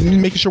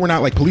 making sure we're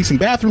not like policing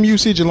bathroom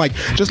usage and like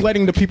just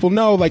letting the people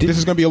know like this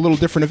is going to be a little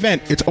different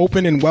event. It's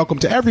open and welcome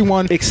to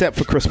everyone Except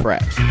for Chris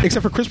Pratt.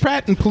 except for Chris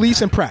Pratt and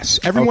police and press.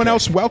 Everyone Okay.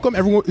 else welcome.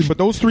 Everyone, but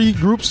those 3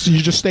 groups,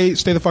 you just stay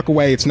the fuck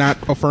away. It's not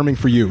affirming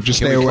for you. Just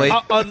Can stay we away.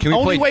 play- Can we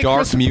only play way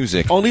dark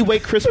music? Only way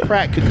Chris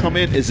Pratt could come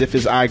in is if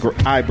his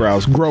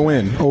eyebrows grow. Grow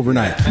in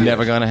overnight.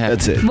 Never going to happen.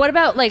 That's it. What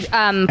about like he's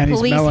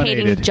police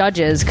hating melanated.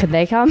 judges? Could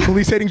they come?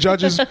 Police hating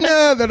judges.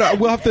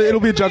 We'll have to. It'll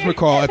be a judgment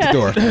call at the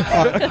door.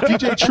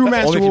 DJ True Only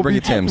if you Master bring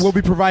your Timbs. will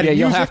be providing Yeah,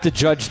 you'll music. have to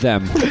judge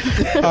them.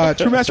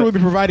 True Master will be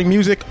providing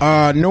music.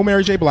 No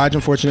Mary J. Blige,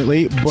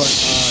 unfortunately, but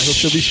he'll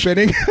still be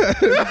spinning.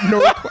 No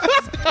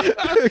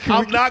request.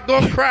 I'm not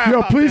gonna cry. Yo,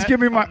 about please that. give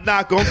me my- I'm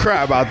not gonna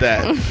cry about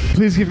that.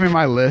 Please give me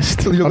my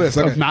list, Your of, list,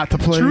 of okay. not to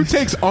play. True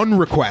takes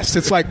unrequests.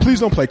 It's like, please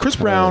don't play Chris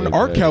Brown,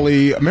 R.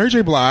 Kelly, Mary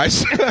J.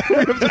 Blige. We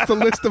have just a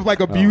list of like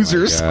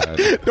abusers.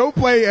 Don't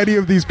play any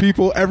of these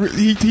people.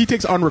 He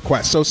takes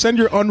unrequests. So send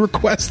your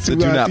unrequests to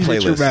The do not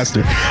DJ True playlist.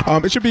 Master.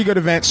 It should be a good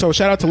event. So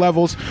shout out to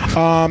Levels.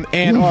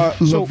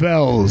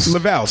 Lavelles.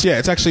 Lavelles. Yeah,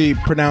 it's actually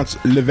pronounced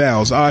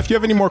Lavelles. If you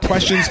have any more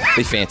questions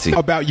They fancy.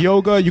 about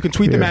yoga, you can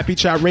tweet them Yeah. at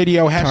Beach Out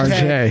Radio.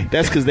 RJ.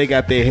 That's because they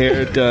got their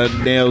hair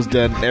done, nails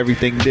done,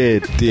 everything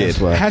did. That's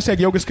why. Hashtag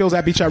Yoga Skills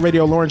at Beach Out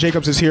Radio. Lauren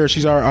Jacobs is here.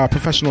 She's our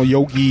professional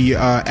yogi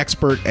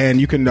expert, and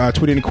you can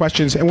tweet any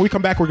questions. And when we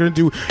come back, we're going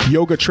to do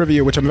yoga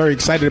trivia, which I'm very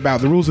excited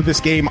about. The rules of this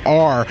game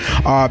are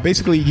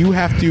basically you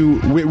have to.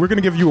 We're going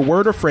to give you a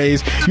word or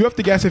phrase. You have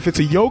to guess if it's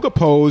a yoga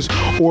pose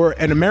or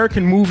an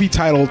American movie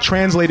title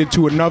translated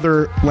to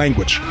another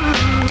language.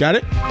 Got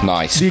it?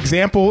 Nice. The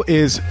example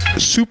is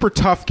Super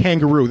Tough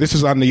Kangaroo. This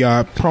is on the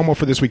promo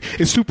for this week.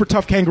 Is Super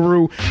Tough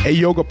Kangaroo a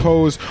yoga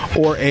pose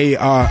or a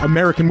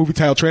American movie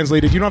title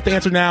translated? You don't have to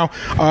answer now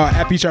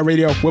at Beach Out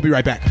Radio. We'll be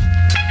right back.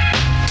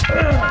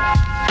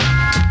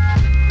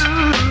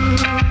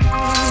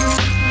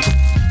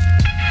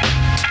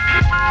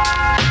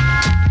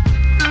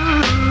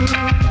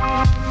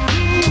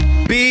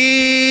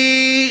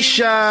 Beach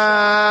Let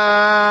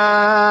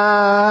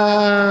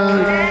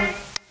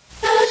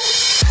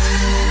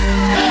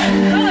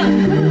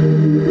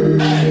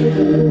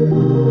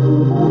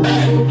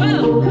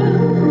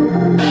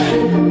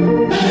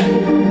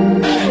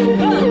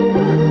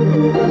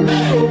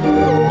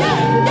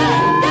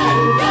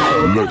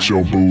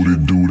your booty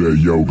do that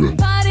yoga.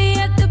 Party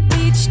at the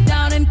beach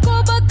down in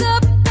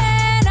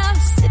Copacabana,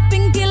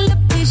 sipping killer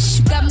fish.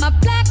 Got my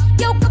black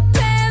yoga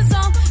pants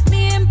on.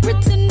 Me and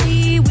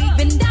Brittany, we've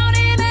been down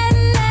in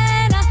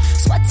Atlanta,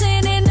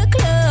 sweating in the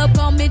club.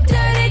 Call me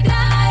Dirty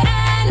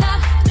Diana,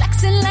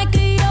 flexing like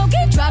a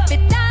yogi. Drop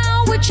it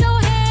down with your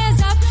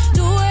hands up,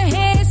 do a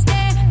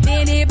headstand,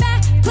 bend it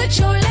back, put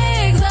your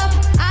legs up.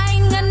 I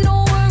ain't got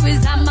no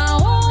worries, I'm my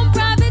own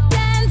private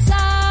dancer.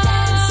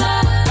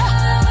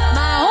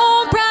 My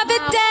own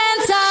private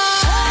dancer.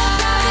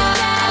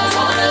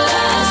 Wanna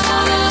last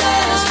forever.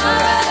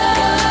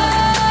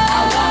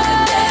 I wanna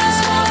dance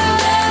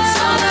forever.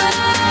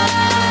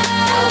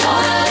 I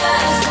wanna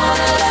last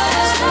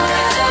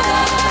forever.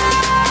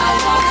 I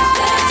wanna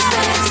dance.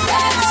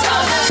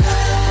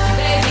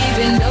 Baby,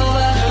 bend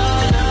over.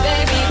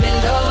 Baby,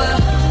 bend over.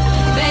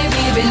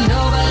 Baby, bend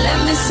over. Let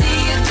me see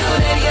you do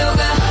that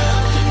yoga.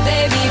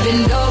 Baby,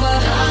 bend over.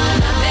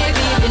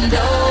 Baby, bend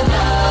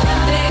over.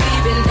 Baby,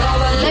 bend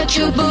over. Let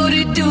your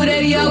booty do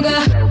that yoga.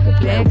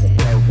 Flex.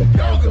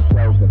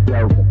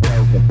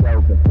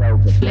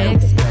 Flex.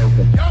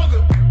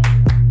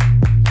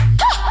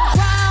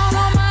 Crown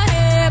on my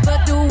head,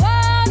 but the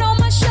one on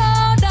my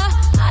shoulder.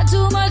 I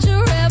too much a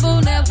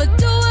rebel, never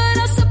do what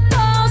I'm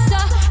supposed to.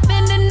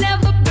 Bend and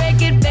never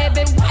break it,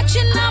 baby.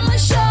 Watching, I'ma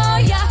show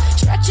ya.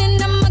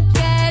 Stretching on my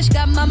cash,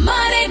 got my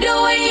money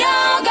doing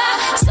yoga.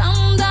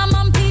 Sometimes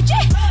I'm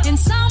peachy, and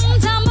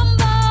sometimes I'm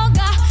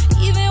vulgar.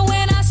 Even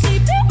when I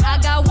sleep, I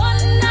got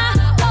one eye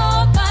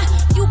open.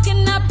 You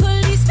cannot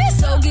police me,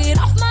 so get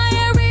off my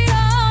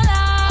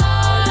areola.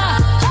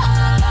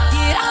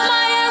 Get off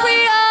my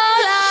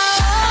areola.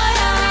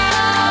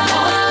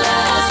 Wanna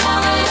last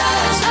forever.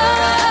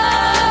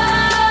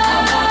 I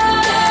wanna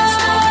dance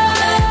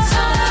forever.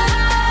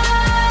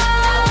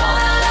 I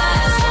wanna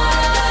last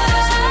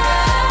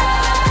forever.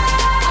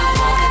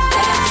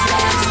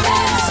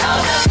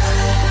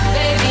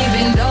 Baby,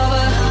 bend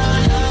over.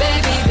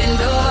 Baby,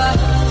 bend over.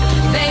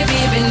 Baby,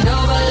 bend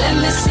over. Let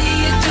me see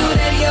you do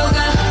that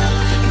yoga.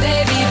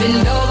 Baby,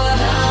 bend over.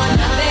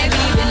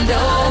 Baby, bend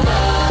over.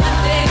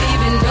 Baby,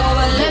 bend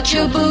over. Let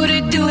your booty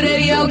do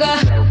that yoga.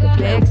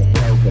 Flex.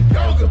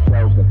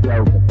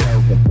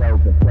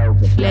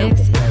 Flex.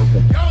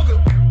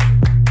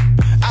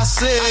 I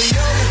said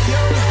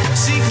yoga,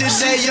 she did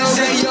that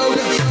yoga.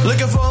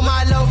 Looking for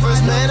my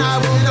loafers, man. I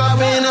woke up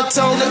in a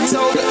toga.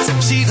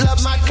 She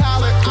love my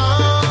collar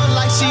on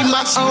like she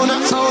my owner.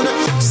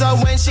 So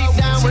when she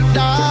down with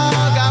dog,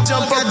 I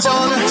jump up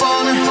on her.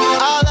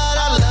 Oh Lord,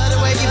 I love the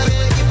way you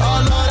bend.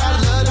 Oh Lord, I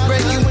love to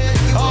break you in.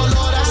 Oh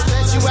Lord, I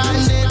stretch you out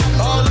and in.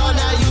 Oh Lord,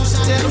 now you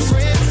should tell a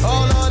friend.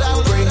 Oh Lord, I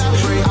pray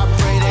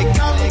they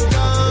come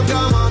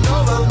on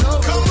over.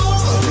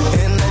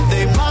 And let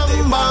they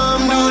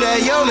bomb do that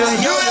yoga.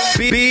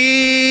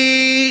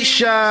 Be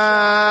shy.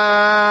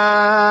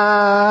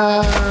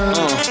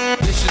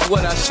 This is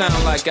what I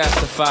sound like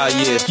after 5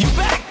 years. You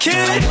back,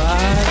 kid?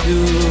 Why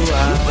do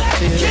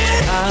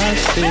I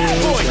still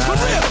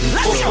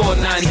Before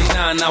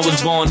 99, I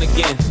was born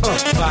again.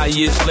 5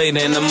 years later,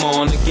 and I'm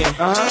on again.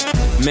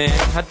 Man,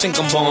 I think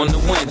I'm born to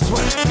win.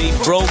 Be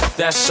broke,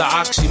 that's an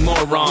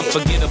oxymoron.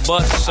 Forget a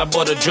bus, I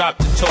bought a drop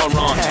to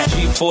Toron.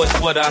 G4 is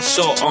what I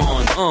saw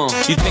on.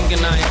 You thinking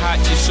I ain't hot,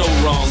 you're so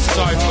wrong.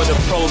 Sorry for the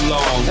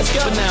prolong,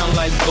 but now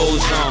life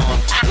goes on.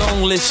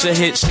 Long list of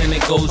hits and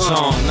it goes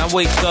on. I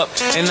wake up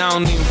and I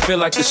don't even feel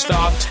like a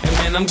star. And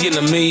man, I'm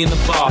getting $1 million a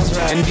bar.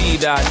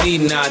 Indeed, I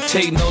need not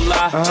take no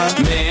lie.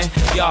 Man,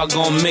 y'all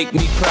gon' make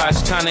me cry.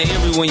 It's kinda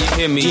eerie when you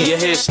hear me. Your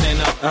head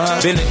stand up.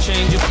 Been a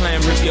change your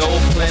plan, rip your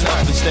old plan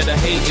up. Instead of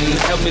hating,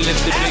 help me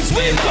lift the big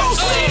man up.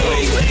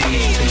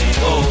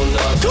 Hold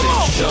up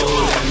and show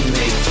them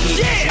they keep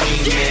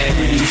dreaming.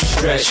 Breathe,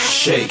 stretch,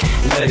 shake,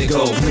 let it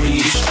go.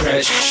 Breathe,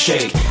 stretch,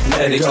 shake,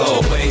 let it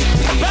go. Baby,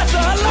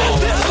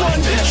 hold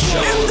up and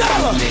show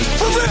them they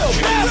keep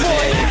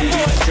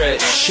dreaming.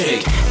 Stretch,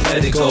 shake,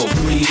 let it go.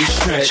 Breathe,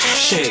 stretch,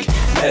 shake,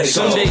 let it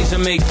go. Some days I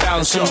make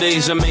thousands, some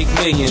days I make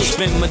millions.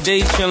 Spend my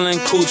day chilling,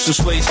 coots and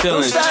sway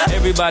stillin'.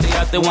 Everybody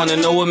out there wanna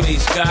know what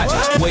Mace got.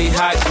 Way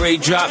hot,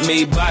 great drop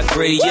made by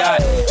great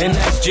yacht. And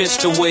that's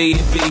just the way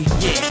it be.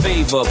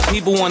 Favor,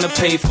 people wanna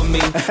pay for me.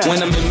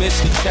 When I'm in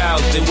Mr.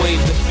 Childs, they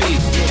waive the fee.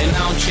 And I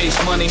don't chase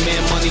money,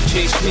 man, money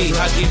chase me.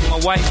 I give my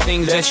wife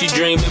things that she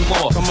dreaming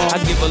more. I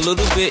give a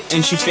little bit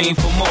and she fiend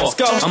for more. war.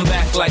 I'm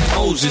back like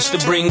Moses to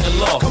bring the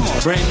law.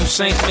 Brand new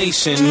Saint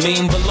Mason,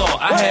 mean below.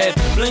 I had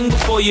bling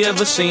before you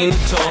ever seen the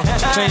tour.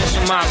 Fans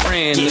from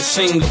Iran to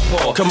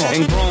Singapore.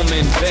 And grown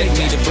men beg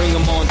me to bring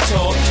them on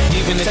tour.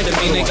 Even if they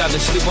mean they got to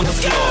sleep on the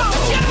floor.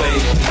 Away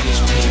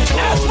these people,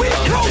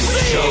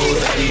 show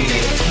that they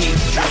keep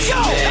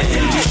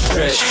dreaming.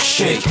 Stretch,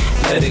 shake,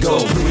 let it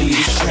go. Breathe,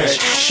 stretch,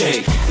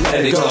 shake,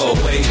 let it go.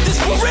 Wait, this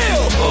for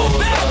real.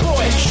 Bad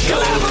boy,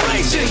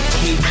 collaboration.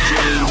 Keep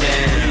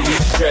dreaming.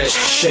 Stretch,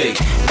 shake,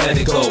 let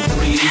it go.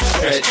 Breathe,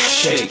 stretch,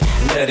 shake,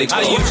 let it go.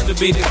 I used to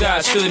be the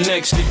guy stood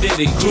next to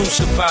Diddy,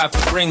 crucified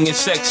for bringing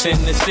sex in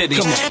the city.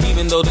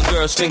 Even though the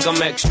girls think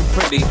I'm extra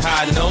pretty,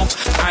 I know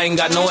I ain't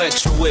got no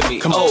extra with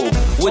me. Oh,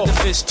 with the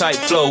fist type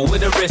flow,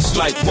 with a wrist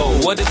like whoa.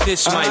 What if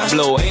this might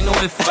blow? Ain't no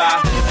if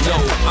I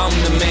know. I'm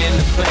the man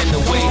to plan the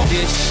way.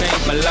 This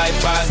ain't my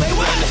life. I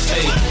wanna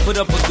stay. Put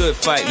up a good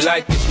fight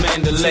like it's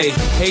Mandalay.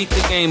 Hate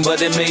the game,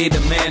 but it made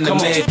a man a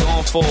man.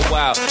 Gone for a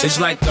while. It's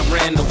like I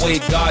ran away.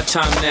 God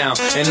time now,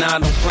 and I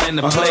don't plan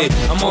to play.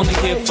 I'm only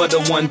here for the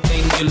one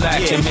thing you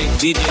lack and make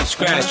DJ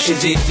scratch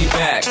his easy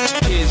back.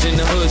 Kids in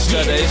the hood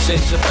stutter. It's a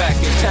fact.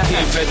 It's a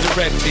kid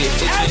resurrected.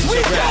 It's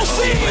a rap.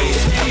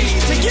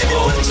 To give you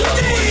what you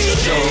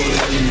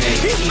need.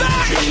 He's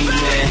back.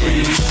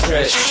 Breathe,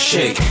 stretch,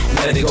 shake,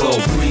 let it go.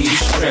 Breathe,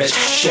 stretch,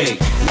 shake,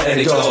 let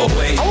it go.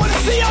 Wait, I wanna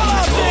see y'all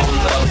out there.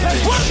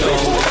 Let's work,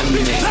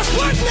 people. Let's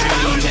work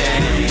now.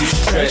 Breathe,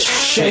 stretch,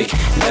 shake,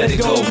 let it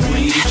go.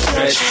 Breathe,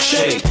 stretch,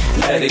 shake,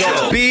 let it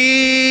go.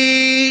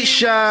 Be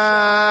shy.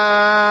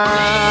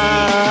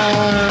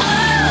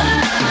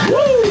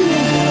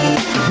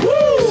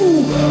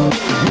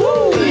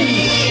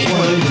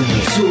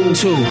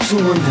 Two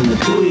and then the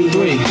three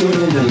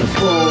and then the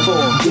four.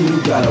 Then you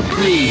gotta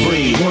breathe.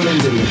 One and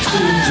then the two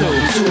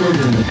and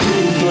then the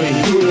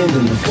three and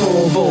then the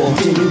four.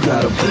 Then you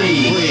gotta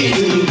breathe.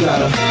 Then you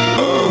gotta.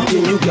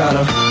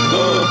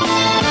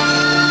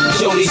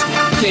 Shorties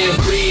can't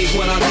breathe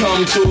when I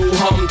come through.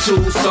 Hum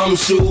to some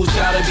shoes.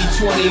 Gotta be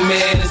 20,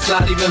 man. It's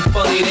not even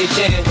funny. They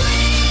can't.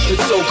 The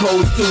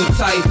chokehold's too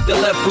tight. The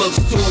left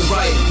looks too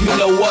right. You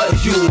know what?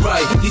 You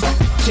right. These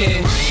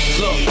can't.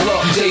 Look,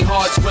 they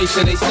hearts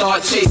racing, they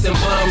start chasing,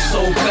 but I'm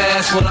so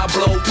fast when I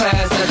blow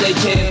past that they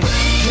can't.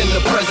 In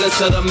the presence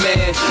of the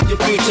man, your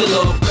future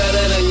look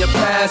better than your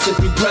past. If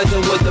you're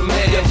present with the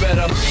man, you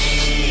better.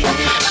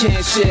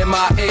 Can't share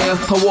my air.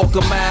 I walk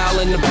a mile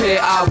in the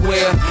pair I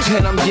wear,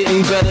 and I'm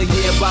getting better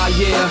year by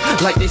year,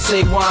 like they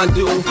say wine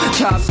do.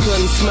 Cops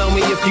couldn't smell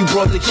me if you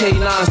brought the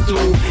K9s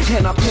through,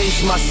 and I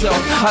pace myself.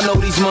 I know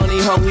these money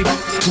hungry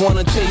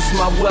wanna taste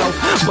my wealth,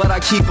 but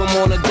I keep them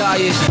on a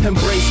diet,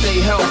 embrace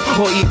their health,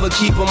 or even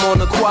keep them on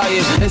the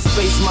quiet and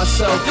space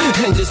myself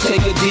and just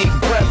take a deep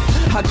breath.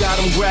 I got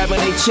them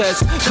grabbing their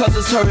chest, cause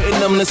it's hurting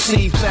them to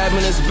see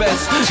fabbing is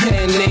best,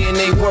 and they in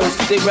they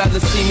worst. They rather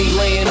see me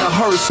laying a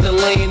hearse than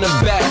laying the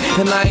back,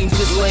 and I ain't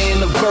just laying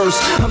the verse,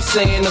 I'm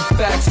saying the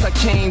facts. I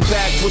came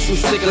back with some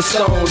sicker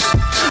stones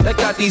that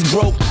got these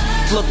broke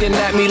looking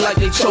at me like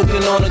they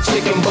choking on a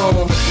chicken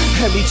bone.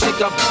 Every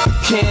chick up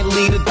can't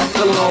leave a dick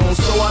alone,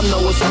 so I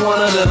know it's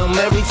one of them.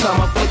 Every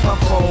time I flip my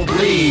phone,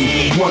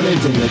 breathe. One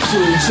and then the two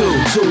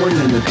and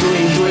then the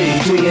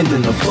three and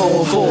then the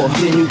four.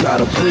 Then you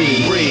gotta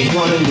breathe.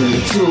 One and then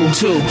the two and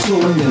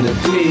then the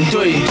three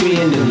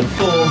and then the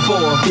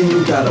four. Then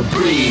you gotta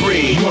breathe.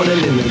 One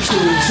and then the two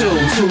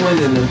and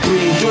then the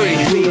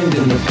three and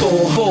then the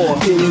four.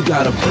 Then you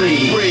gotta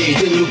breathe.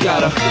 Then you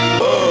gotta.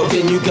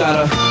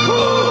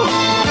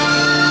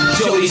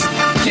 Jodies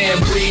can't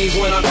breathe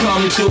when I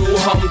come through.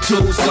 Hum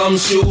to some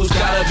shoes.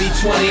 Gotta be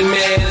 20,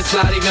 man. It's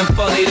not even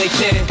funny. They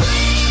can't.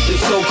 The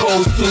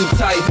chokehold's too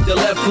tight. The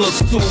left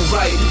looks too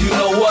right. You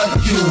know what?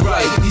 You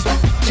right. These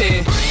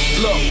can't.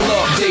 Look,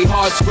 they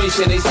hearts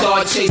racing. They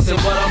start chasing,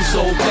 but I'm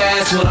so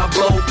fast when I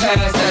blow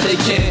past that they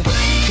can't.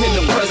 In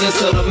the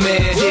presence of the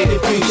man, the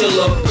future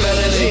look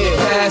better than your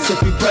past. If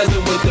you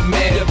present with the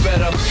man, you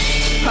better.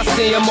 I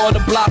see them on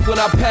the block when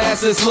I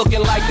pass. It's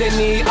looking like they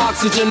need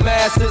oxygen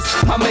masks.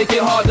 I make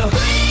it harder,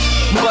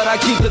 but I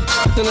keep the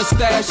in the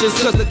stashes,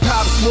 cause the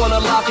cops wanna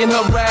lock and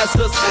harass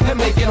us and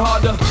make it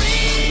harder.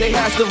 They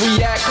has to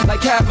react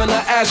like having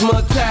an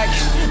asthma attack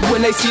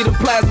when they see the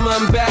plasma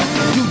and back.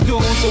 You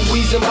dudes are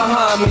wheezing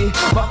behind me.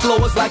 My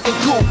flow is like a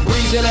coupe,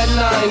 breezing at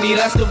 90.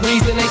 That's the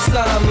reason they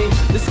signed me.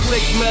 The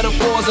slick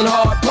metaphors and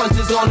hard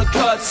punches on the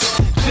cuts.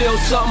 Feel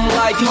something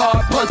like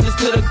hard punches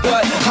to the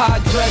gut.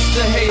 High dress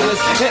the haters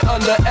and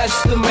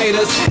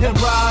underestimators, and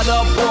ride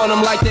up on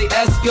them like they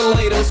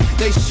escalators.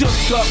 They shook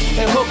up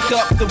and hooked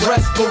up the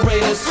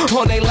respirators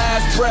on their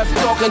last breath,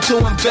 talking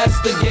to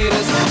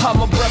investigators. I'm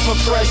a breath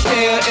of fresh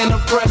air and a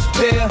fresh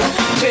pair.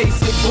 Face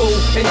it, boo,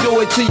 and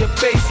do it till your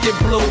face get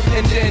blue.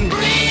 And then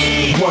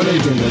one and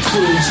then the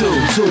two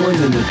and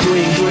then the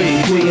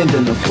three and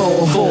then the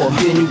four.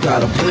 Then you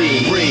gotta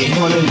breathe.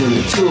 One and then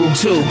the two and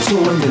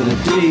then the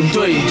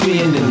three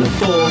and then the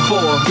four.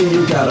 Then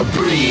you gotta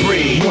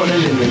breathe. One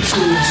and then the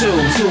two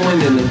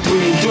and then the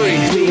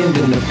three and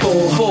then the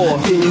four.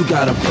 Then you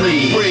gotta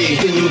breathe.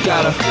 Then you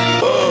gotta.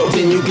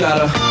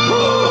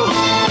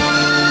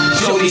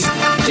 Jodies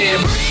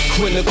can't breathe.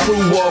 When the crew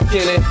walk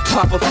in it,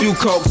 pop a few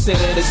cokes in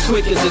it. As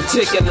quick as a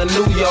tick in a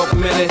New York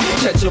minute.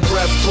 Catch a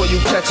breath before you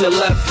catch a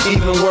left.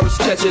 Even worse,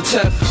 catch a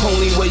tef.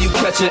 Only way you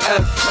catch an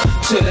F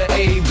to the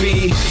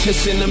AB.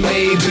 It's in the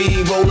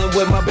maybe. Rolling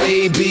with my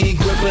baby.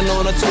 Gripping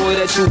on a toy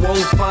that you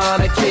won't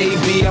find at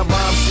KB. I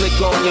rhyme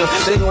slick on you.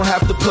 They gon'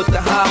 have to put the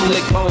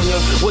Heimlich on you.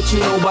 What you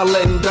know about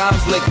letting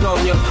dimes lick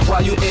on you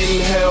while you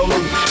inhale,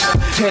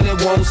 and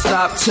it won't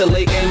stop till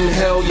they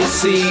inhale, you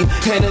see,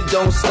 and it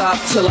don't stop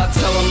till I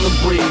tell them to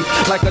breathe.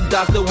 Like a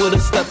doctor with a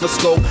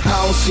stethoscope,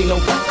 I don't see no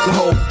fucking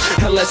hope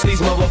unless these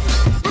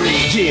motherfuckers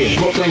breathe. Yeah,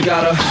 Brooklyn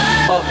got her,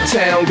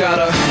 Uptown got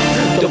her,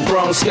 the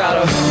Bronx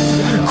got her,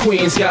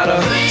 Queens got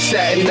her,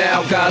 Staten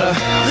Island got her,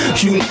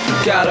 you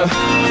got her,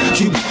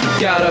 you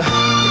got her,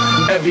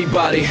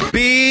 everybody.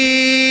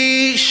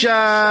 Be shy.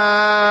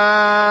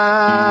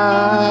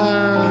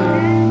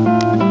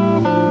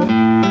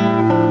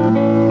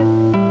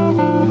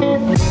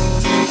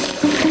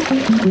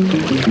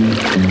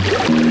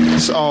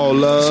 It's all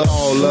love,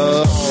 all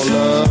love, all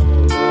love.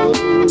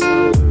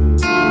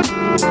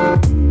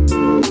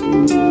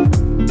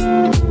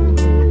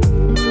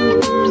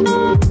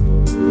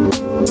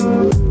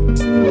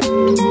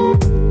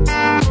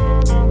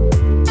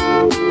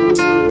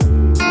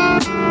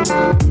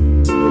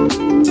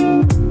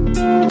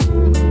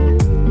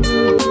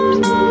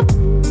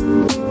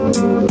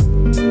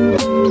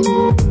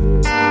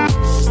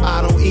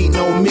 I don't eat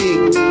no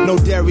meat, no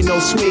dairy, no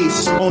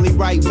sweets. Only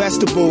right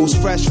vegetables,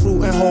 fresh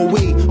fruit and whole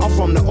wheat. I'm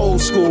from the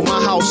old school.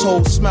 My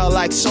household smell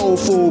like soul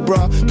food,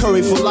 bruh.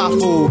 Curry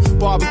falafel,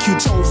 barbecue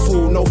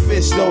tofu. No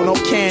fish though, no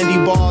candy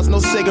bars, no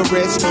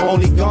cigarettes.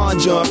 Only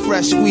ganja,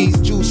 fresh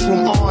squeezed juice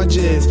from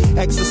oranges.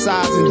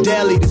 Exercising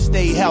daily to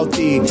stay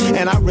healthy.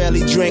 And I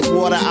rarely drink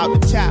water out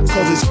the tap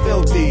cause it's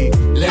filthy.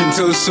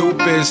 Lentil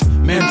soup is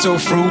mental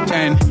fruit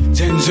and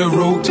ginger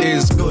root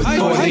is good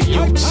for the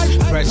youth.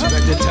 Fresh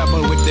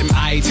vegetable with them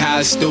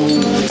Itai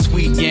stew.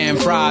 Sweet yam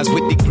fries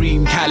with the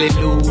green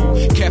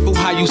callaloo. Careful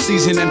how you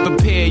season and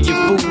prepare your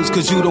foods,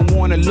 cause you don't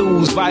wanna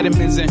lose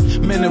vitamins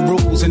and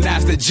minerals, and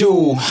that's the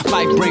jewel.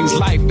 Life brings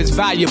life, it's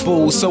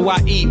valuable, so I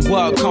eat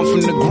what come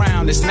from the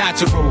ground, it's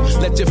natural.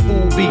 Let your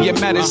food be your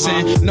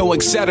medicine, no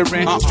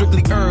excedrin.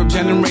 Strictly herb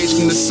generates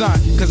from the sun,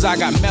 cause I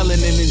got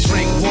melanin and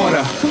drink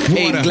water.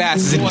 8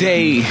 glasses a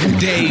day,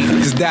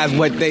 cause that's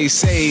what they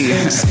say.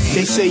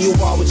 They say you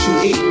are what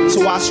you eat,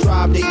 so I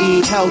strive to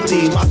eat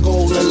healthy. My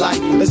goal in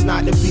life is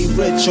not to be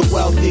rich or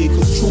wealthy,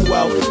 cause true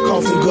wealth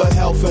comes from good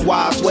health and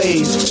wise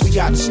ways. We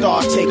got to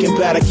start taking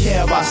better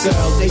care of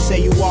ourselves. They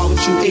say you are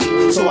what you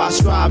eat, so I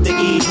strive to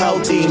eat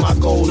healthy. My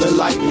goal in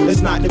life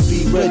is not to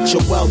be rich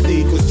or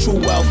wealthy, cause true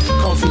wealth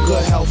comes from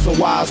good health and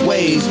wise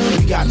ways.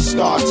 We got to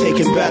start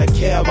taking better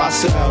care of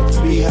ourselves.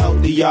 Be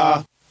healthy,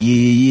 y'all.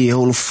 Yeah,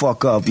 hold the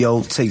fuck up,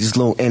 yo. Take this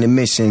little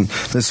intermission.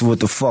 Listen what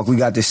the fuck we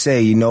got to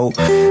say, you know.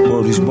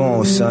 World is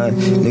born, son.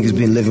 Niggas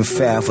been living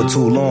fast for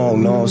too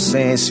long, know what I'm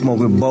saying?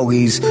 Smoking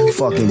bogeys,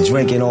 fucking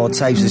drinking all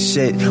types of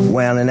shit,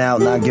 wailing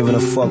out, not giving a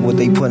fuck what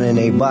they put in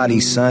their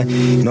bodies, son.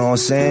 You know what I'm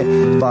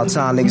saying? About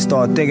time niggas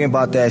start thinking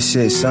about that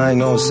shit, son. You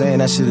know what I'm saying?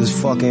 That shit is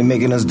fucking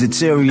making us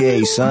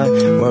deteriorate, son.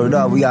 Word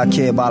up, we gotta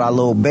care about our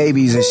little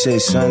babies and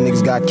shit, son.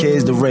 Niggas got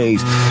kids to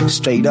raise.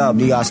 Straight up,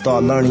 you gotta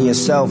start learning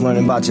yourself,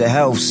 learning about your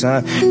health,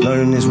 son.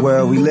 Learning this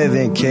world we live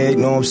in, kid,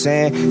 you know what I'm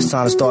saying? It's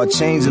time to start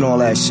changing all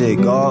that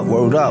shit, God.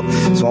 Word up.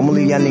 So I'ma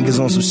leave y'all niggas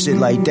on some shit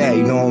like that,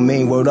 you know what I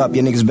mean? Word up,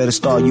 y'all niggas better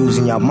start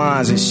using your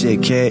minds and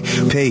shit, kid.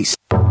 Peace.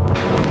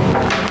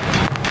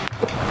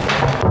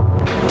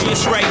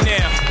 Yes, right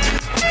now.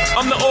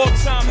 I'm the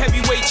all-time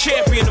heavyweight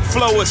champion of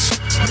flowers.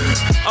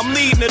 I'm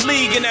leading the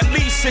league in at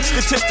least 6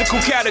 statistical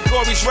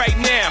categories right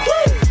now.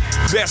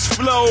 Best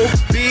flow,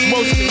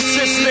 most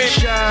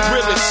consistent,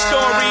 realest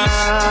stories,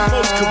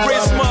 most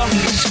charisma.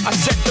 I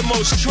set the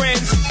most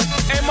trends,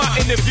 and my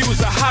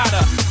interviews are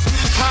hotter.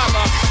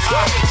 Holla,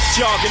 I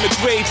jog in the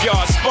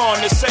graveyard,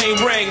 spawn the same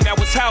ring that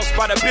was housed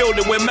by the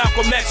building where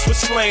Malcolm X was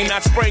slain.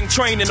 I spring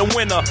train in the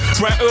winter,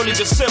 around early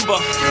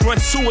December, run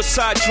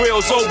suicide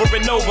drills over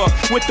and over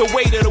with the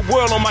weight of the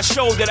world on my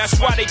shoulder. That's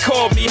why they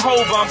call me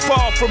Hova. I'm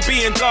far from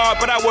being God,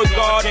 but I work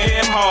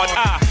goddamn hard.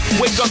 I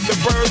wake up the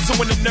birds, so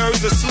when the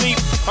nerves are asleep,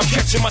 I'm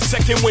catching my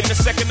second win the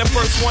second the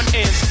first one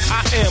ends.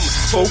 I am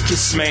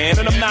focused,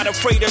 man, and I'm not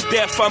afraid of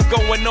death. I'm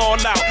going all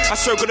out. I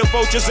circle the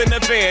vultures in the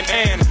van,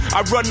 and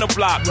I run the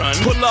block.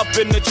 Pull up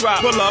in the drop,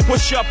 pull up,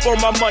 push up on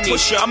my money.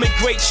 I'm in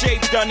great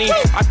shape, Dunny.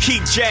 I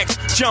keep jacks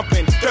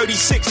jumping,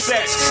 36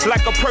 sets.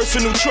 Like a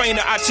personal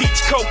trainer, I teach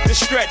coke to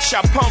stretch.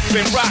 I pump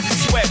and rock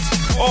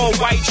sweats. All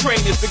white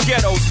trainers, the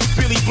ghettos,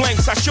 Billy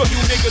Blanks. I show you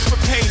niggas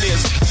what pain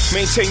is.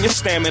 Maintain your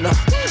stamina,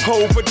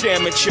 over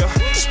damage ya.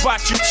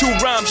 Spot you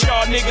 2 rhymes,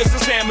 y'all niggas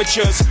is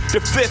amateurs. The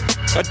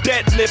 5th, a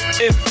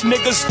deadlift. If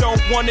niggas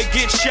don't wanna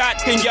get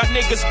shot, then y'all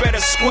niggas better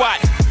squat.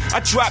 I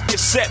drop your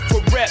set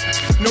for rep.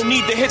 No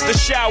need to hit the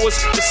showers.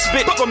 The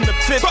spit from the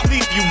 5th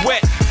leave you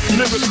wet.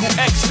 Lyrical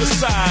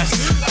exercise.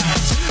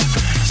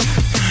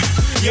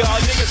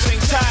 Y'all niggas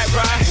ain't tired,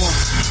 right?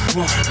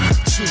 1,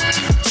 2,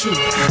 2,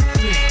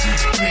 3,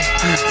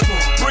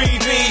 4.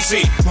 Breathe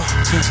easy. 1,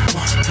 2,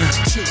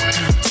 2,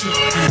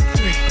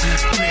 3,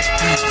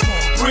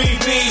 4.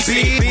 Breathe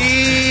easy.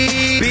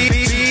 Breathe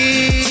easy.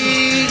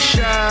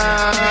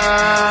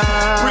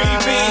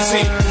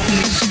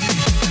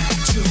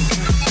 2,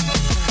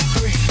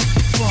 3,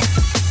 4.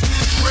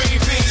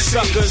 Breathe easy.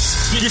 Suckers,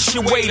 get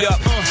your weight up,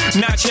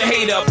 not your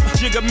hate up.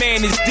 Jigga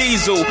man is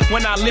Diesel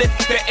when I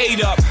lift the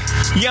 8 up.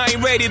 You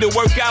ain't ready to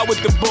work out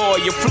with the boy.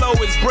 Your flow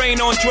is brain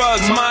on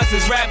drugs, mine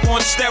is rap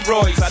on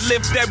steroids. I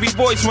lift every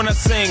voice when I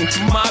sing.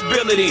 My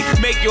ability,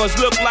 make yours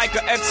look like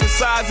an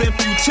exercise in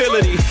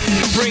futility.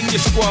 Bring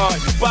your squad,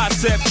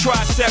 biceps,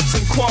 triceps,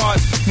 and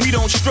quads. We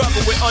don't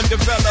struggle with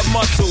undeveloped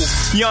muscle.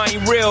 You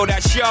ain't real,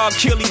 that's your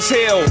Achilles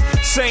heel.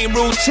 Same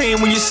routine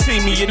when you see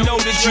me, you know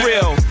the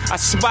drill. I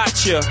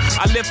spot you,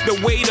 I lift the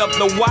weight up,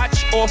 the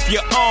watch off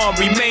your arm.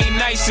 Remain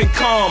nice and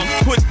calm,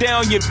 put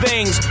down your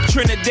things.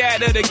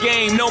 Trinidad of the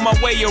game, know my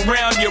way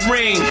around your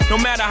ring. No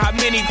matter how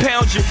many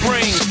pounds you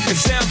bring, it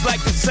sounds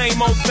like the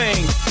same old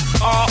thing.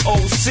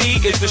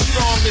 ROC is the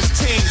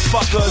strongest team,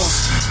 fuckers.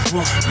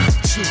 1,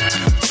 2,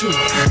 2,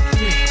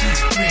 3,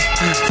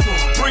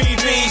 4.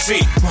 Breathe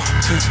easy. 1,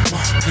 2,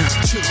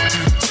 2,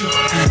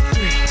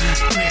 3,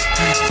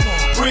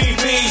 4.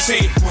 Breathe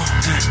easy. 1,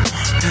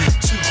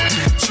 2,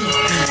 2,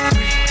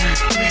 3,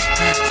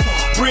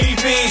 4.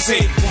 Breathe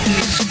easy. 1,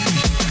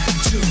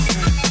 2,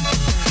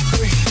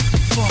 3,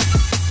 4.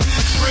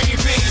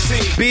 Breathe easy.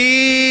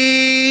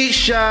 Be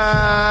shy.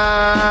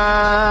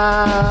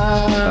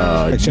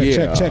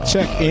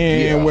 Check.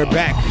 And we're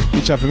back.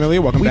 Beat Shot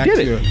familiar. Welcome back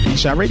to Beat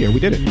Shot Radio. We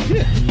did it.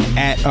 Yeah.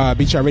 At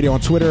Beat Shot Radio on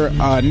Twitter.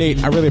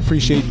 Nate, I really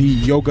appreciate the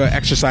yoga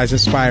exercise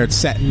inspired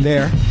set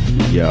there.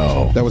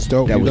 Yo. That was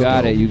dope. You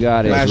got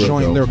it. Last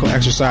joint dope. lyrical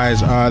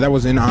exercise. That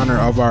was in honor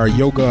of our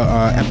yoga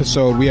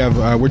episode.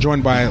 We're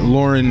joined by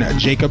Lauren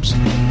Jacobs,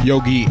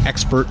 yogi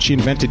expert. She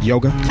invented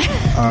yoga.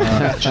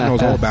 She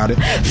knows all about it.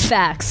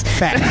 Facts.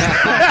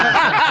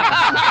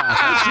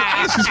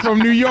 She's from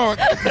New York.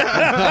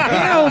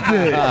 Nailed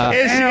it.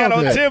 And she got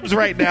on Tim's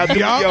right now doing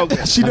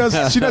yoga. She does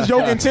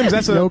yoga in Tim's.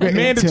 That's a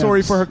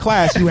mandatory for her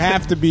class. You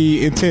have to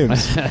be in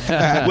Tim's.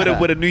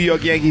 with a New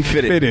York Yankee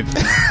fitted.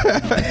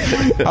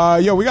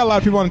 Yo, we got a lot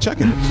of people on the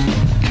check-in.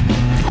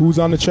 Who's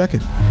on the check-in?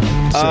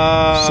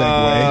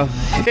 Segue.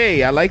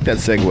 Hey, I like that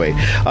segue.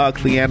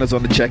 Cleanna's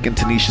on the check-in.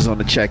 Tanisha's on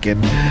the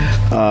check-in.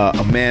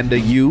 Amanda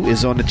Yu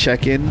is on the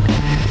check-in.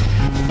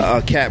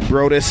 Kat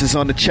Brodus is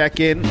on the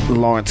check-in.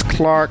 Lawrence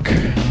Clark,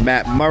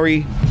 Matt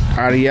Murray,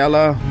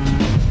 Ariella,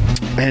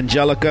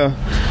 Angelica,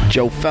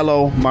 Joe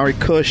Fellow, Mari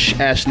Cush,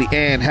 Ashley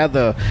Ann,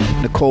 Heather,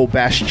 Nicole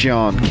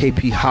Bastion,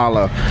 KP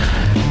Holla,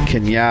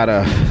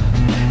 Kenyatta,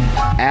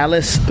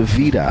 Alice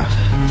Vida,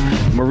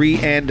 Marie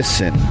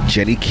Anderson,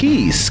 Jenny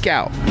Keys,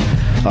 Scout,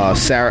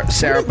 Sarah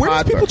Where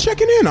Podler. people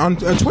checking in on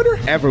Twitter?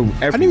 Everywhere.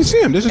 I didn't even see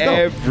them. This is dope.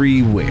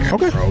 Everywhere.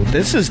 Okay, bro.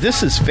 This is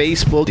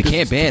Facebook. They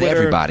can't ban Twitter.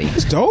 everybody.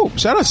 It's dope.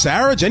 Shout out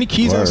Sarah, Jenny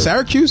Keys out of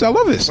Syracuse. I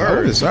love this.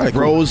 All right,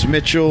 cool. Rose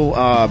Mitchell,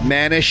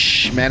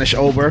 Manish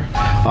Ober,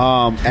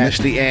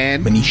 Ashley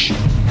Ann, Manish,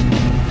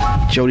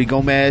 Jody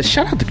Gomez.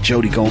 Shout out to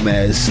Jody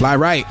Gomez. Fly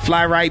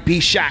right, be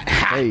shot.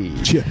 Hey.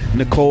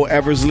 Nicole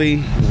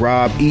Eversley,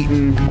 Rob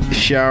Eaton,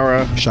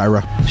 Shira.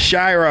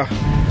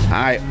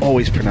 I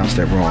always pronounce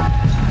that wrong.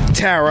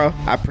 Tara,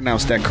 I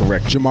pronounced that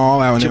correct. Jamal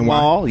out in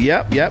Jamal,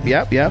 yep.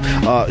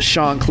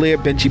 Sean Clear,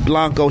 Benji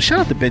Blanco. Shout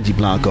out to Benji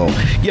Blanco.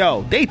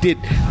 Yo, they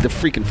did the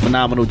freaking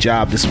phenomenal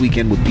job this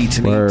weekend with Beats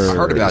and Eats. I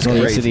heard about it.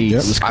 Beats and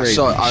Eats. It was crazy.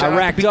 I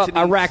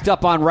racked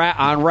up on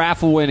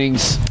raffle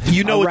winnings.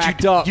 You know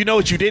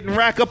what you didn't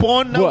rack up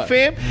on? No, what?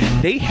 fam.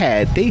 They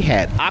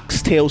had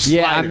oxtail sliders.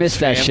 Yeah, I missed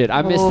that shit.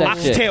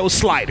 Oxtail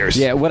sliders.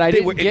 Yeah, what I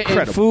didn't get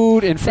in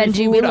food and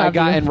Benji, food, I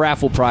got in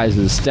raffle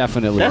prizes.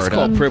 Definitely. That's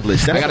called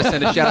privilege. I got to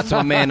send a shout out to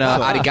my man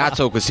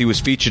Arigato, because he was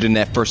featured in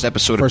that first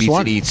episode of Beats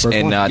and Eats,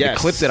 and the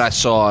clip that I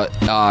saw it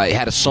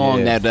had a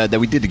song that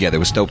we did together. It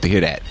was dope to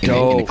hear that in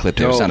the clip.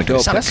 There, it sounded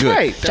good. It sounded That's good.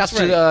 right. Shouts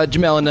to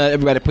Jamel and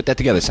everybody that put that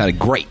together. It sounded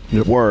great.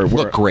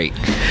 Looked great.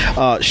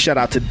 Shout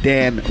out to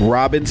Dan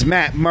Robbins.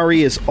 Matt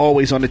Murray is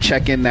always on the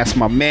check-in. That's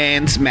my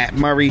man's Matt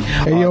Murray.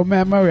 Hey, yo,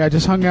 Matt Murray. I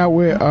just hung out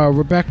with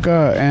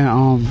Rebecca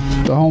and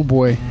the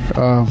homeboy.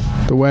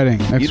 The wedding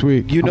next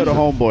week. You know the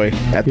homeboy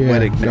at the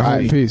wedding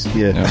next week. Peace.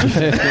 Yeah.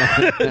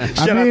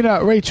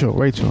 Rachel.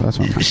 That's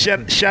my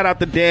name. Shout out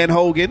to Dan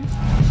Hogan,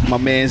 my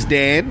man's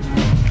Dan,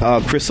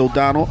 Chris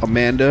O'Donnell,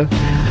 Amanda,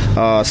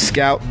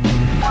 Scout,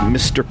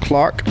 Mr.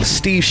 Clark,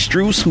 Steve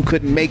Struess, who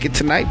couldn't make it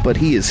tonight, but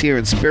he is here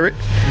in spirit.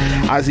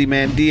 Ozzy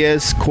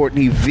Mandiaz,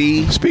 Courtney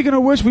V. Speaking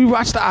of which, we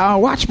watched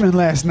Watchmen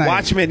last night.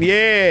 Watchmen,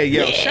 yeah.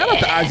 Shout out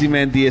to Ozzy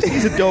Mandiaz.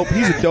 He's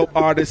a dope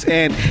artist,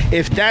 and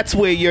if that's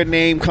where your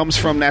name comes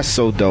from, that's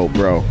so dope,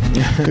 bro.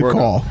 Good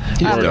call.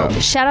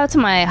 Shout out to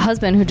my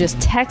husband who just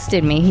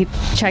texted me. He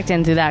checked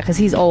in through that because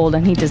he's old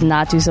and he does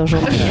not do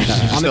social media.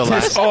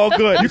 It's all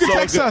good. You can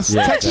text us.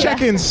 Text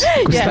check-ins.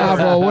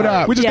 Gustavo, what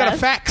up? We just got a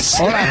fax.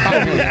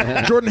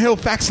 Jordan Hill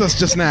faxed us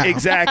just now.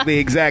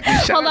 Exactly.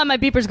 Hold on, my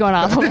beeper's going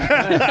off.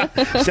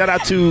 Shout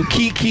out to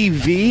Kiki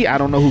V. I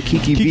don't know who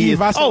Kiki V is.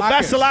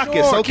 Vasilakis.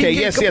 Sure, Okay,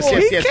 Kiki, yes.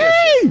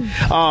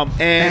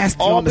 And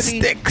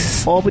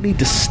sticks. Albany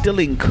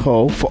Distilling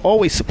Co. for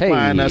always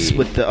supplying us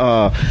with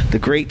the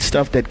great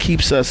stuff that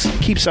keeps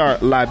our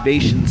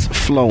libations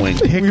flowing.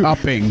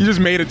 Hiccuping. You just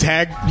made a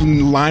tag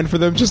line for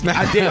them just now.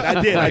 I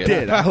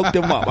did. I hooked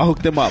them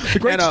up. The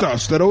great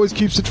stuff that always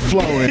keeps it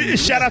flowing.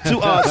 Shout out to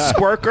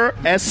Swerker,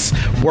 S.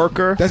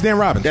 Worker. That's Dan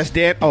Robbins. That's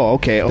Dan. Oh,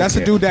 okay. That's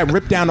the dude that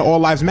ripped down the All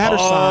Lives Matter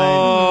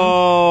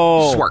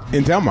sign. Swerk.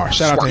 In Delmar.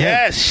 Shout out to him.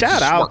 Yes,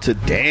 shout out to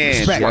Dan.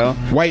 Respect. Yo.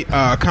 White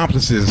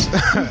accomplices.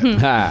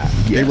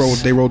 They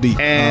roll deep.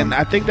 And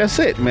I think that's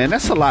it, man.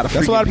 That's a lot of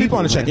people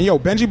on the check. And yo,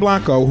 Benji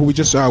Blanco, who we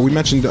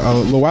mentioned a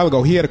little while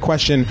ago, he had a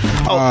question.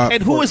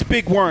 And who is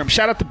Big Worm?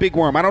 Shout out to Big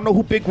Worm. I don't know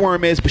who Big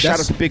Worm is, but shout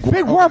out to Big Worm.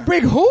 Big Worm,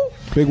 Big who?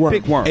 Big Worm.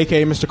 Big Worm.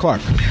 A.K.A. Mr.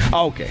 Clark.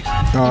 Oh, okay.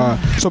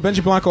 So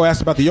Benji Blanco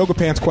asked about the yoga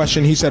pants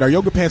question. He said, are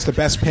yoga pants the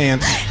best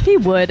pants? He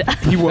would.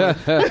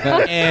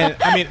 And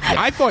I mean,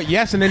 I thought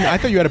yes, and then I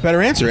thought you had a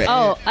better answer.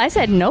 Oh, I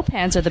said no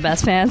pants are the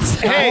best pants.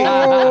 Hey.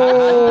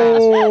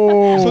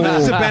 So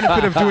this is the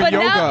benefit of doing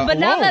yoga But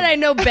now that I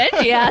know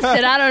Benji asked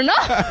it, I don't know.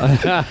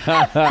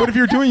 But if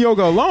you're doing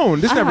yoga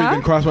alone, this never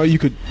even crossed my mind. You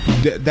could.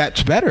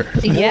 That's better.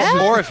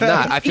 Yeah. Or if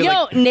not, I feel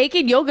like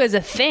naked yoga is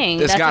a thing.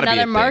 There's That's gotta be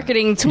another a thing.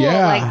 marketing tool.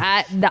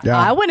 Yeah. Like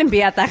I wouldn't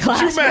be at that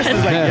class.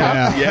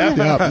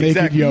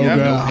 Naked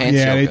yoga.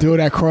 Yeah, they do it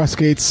at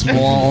Crossgate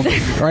Small,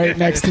 right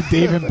next to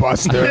Dave and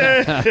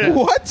Buster.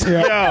 What?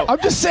 Yeah. I'm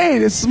just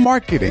saying, it's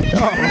marketing.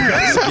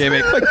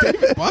 gimmick. Like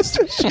David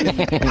Buster shit.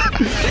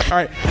 All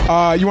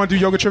right. You want to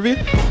do yoga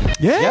trivia?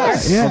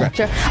 Yes. Yeah. Okay.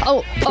 Sure.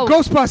 Oh.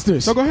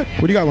 Ghostbusters. So go ahead.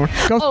 What do you got,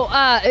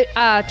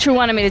 Lauren? True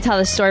wanted me to tell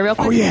this story real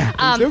quick. Oh, yeah.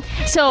 Please do.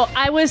 So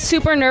I was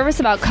super nervous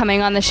about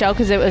coming on the show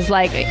because it was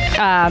like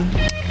a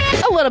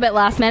little bit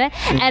last minute,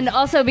 and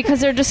also because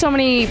there are just so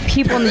many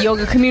people in the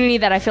yoga community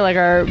that I feel like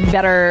are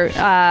better,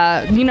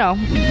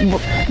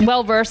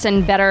 well versed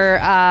and better,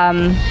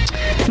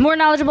 more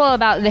knowledgeable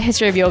about the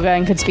history of yoga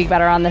and could speak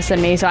better on this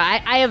than me. So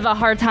I have a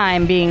hard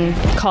time being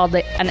called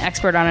an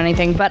expert on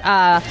anything, but.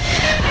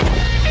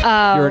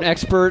 You're an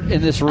expert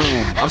in this room.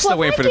 I'm still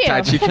waiting for the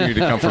Tai Chi community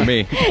to come for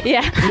me.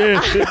 Yeah.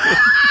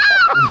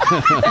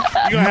 You're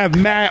going to have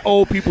mad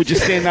old people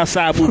just standing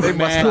outside moving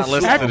mad. Not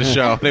listen to the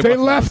show. They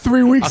left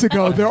 3 weeks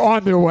ago. They're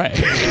on their way.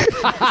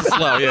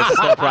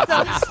 Slow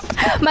process.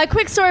 My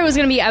quick story was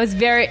going to be I was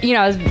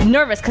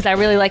nervous because I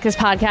really like this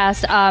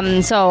podcast.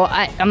 So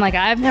I'm like,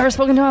 I've never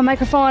spoken to a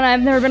microphone.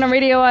 I've never been on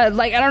radio. I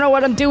don't know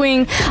what I'm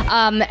doing.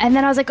 And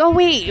then I was like, oh,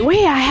 wait,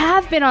 I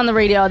have been on the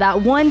radio.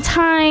 That one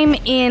time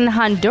in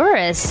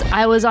Honduras,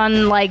 I was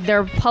on like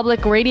their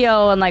public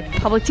radio and like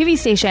public TV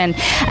station.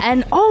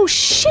 And oh,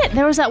 shit,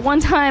 there was that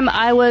one time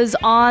I was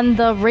on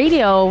the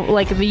radio,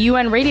 like the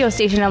UN radio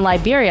station in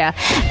Liberia.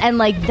 And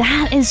like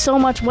that is so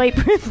much white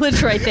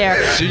privilege right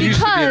there. So you used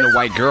to be the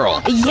white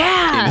girl.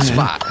 Yeah. In the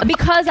spot.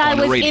 Because I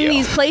was radio. in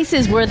these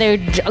places where they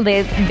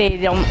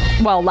don't,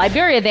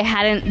 Liberia, they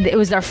hadn't, it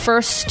was their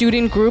first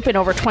student group in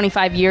over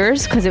 25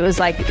 years because it was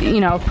like,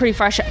 pretty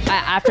fresh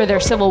after their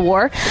civil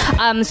war.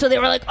 So they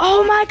were like,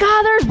 oh my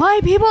God, there's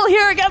white people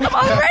here, get them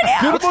on the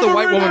radio. What's the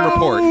white woman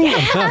report?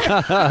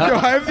 Yo,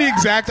 I have the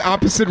exact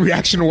opposite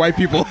reaction to white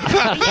people.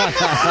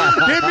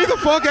 Get me the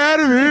fuck out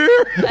of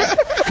here.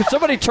 Could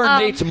somebody turn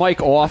Nate's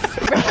mic off?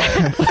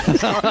 You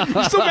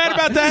still mad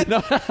about that?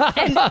 No.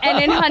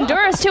 And in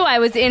Honduras too, I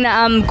was in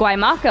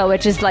Guaymaca,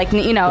 which is like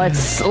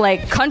it's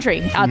like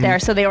country out there.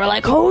 So they were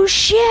like, "Oh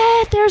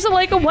shit, there's a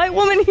white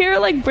woman here,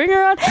 like bring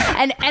her on."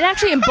 And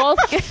actually in both,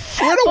 where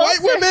the white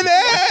women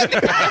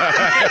at?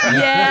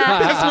 Yeah,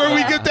 that's where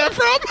we get that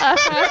from.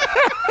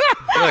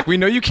 Like, we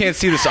know you can't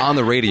see this on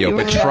the radio,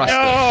 but trust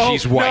us,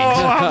 she's white.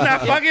 No, I'm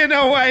not fucking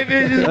no white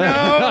bitches. No.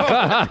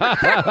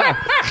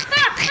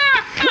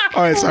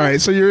 All right.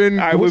 So you're in.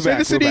 Right, say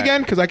the city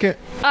again, because I can't.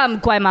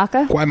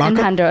 Guaymaca.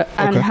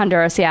 In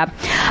Honduras, yeah.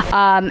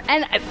 And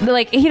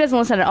like he doesn't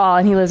listen at all,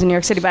 and he lives in New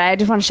York City. But I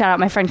just want to shout out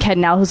my friend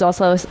Ken Nell, who's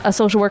also a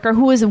social worker,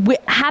 who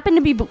happened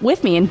to be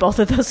with me in both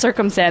of those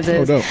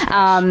circumstances. Oh, dope.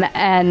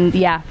 And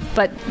yeah,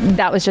 but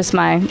that was just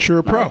my. You're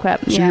a pro.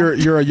 Clip. So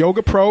you're a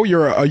yoga pro,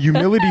 you're a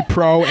humility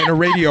pro, and a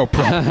radio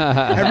pro.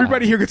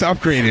 Everybody here gets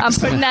upgraded. I'm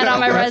putting that on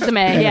my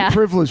resume. Yeah.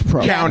 Privilege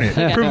pro. Count it.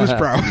 Privilege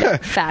pro.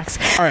 Facts.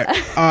 All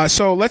right.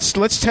 So let's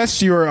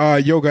test your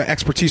yoga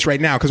expertise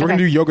right now, because we're going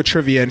to do yoga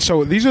trivia. And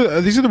so these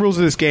are the rules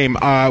of this game.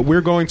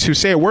 We're going to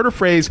say a word or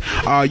phrase.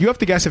 You have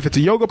to guess if it's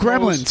a yoga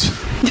Gremlins.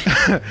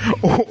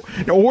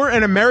 or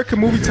an American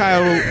movie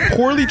title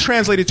poorly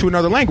translated to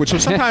another language. So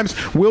sometimes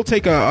we'll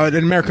take an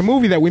American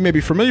movie that we may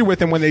be familiar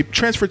with, and when they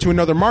transfer it to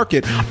another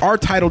market, our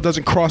title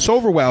doesn't cross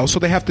over well, so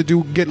they have to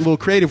get a little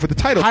creative with the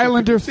title.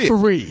 Highlander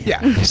 3.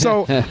 Yeah.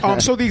 So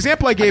so the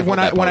example I gave when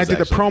I did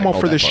the promo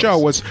for this show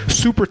was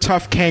Super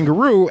Tough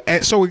Kangaroo.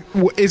 And so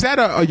is that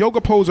a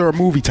yoga pose or a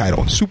movie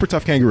title? Super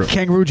Tough Kangaroo.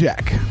 Kangaroo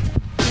Jack.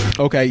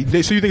 Okay,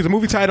 so you think it's a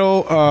movie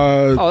title?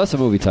 Oh, that's a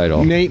movie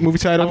title. Nate, movie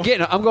title.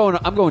 I'm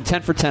going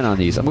 10 for 10 on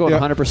these. I'm going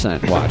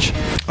 100%. Watch.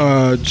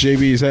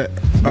 JB, is that?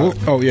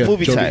 Oh yeah,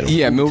 movie title.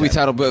 Yeah, movie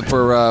title. But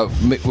for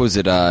what was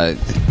it?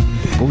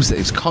 What was it?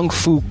 It's Kung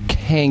Fu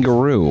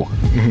Kangaroo.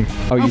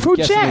 Oh, you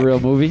guessing the real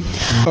movie?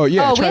 Oh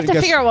yeah. Oh, we have to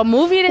figure out what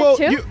movie it is well,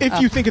 too.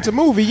 If you think it's a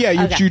movie, yeah,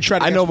 you try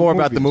to. I know more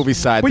about the movie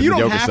side than the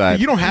yoga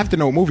side. You don't have to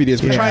know what movie it is,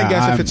 but try and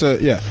guess if it's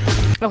a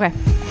Okay.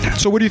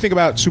 So what do you think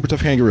about Super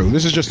Tough Kangaroo?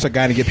 This is just a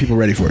guy to get people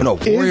ready for it. No,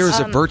 Warriors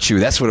of Virtue.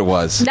 That's what it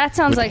was. That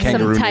sounds like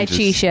some Tai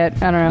Chi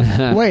shit. I don't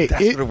know. Wait,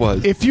 That's what it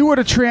was. If you were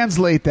to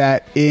translate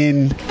that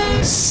in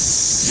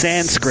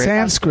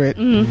Sanskrit,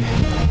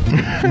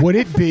 would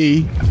it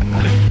be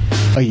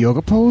a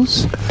yoga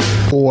pose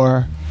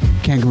or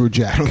kangaroo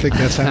jack? I don't think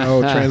that's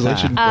how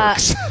translation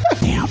works.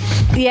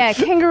 Yeah,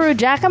 kangaroo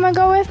jack I'm going to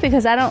go with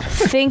because I don't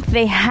think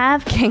they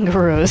have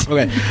kangaroos.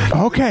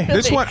 Okay.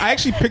 This one, I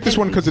actually picked this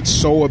one because it's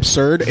so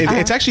absurd.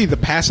 It's actually The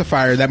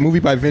Pacifier, that movie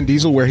by Vin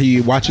Diesel where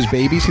he watches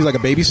babies. He's like a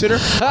babysitter.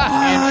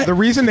 And the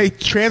reason they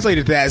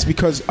translated that is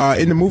because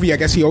in the movie, I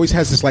guess he always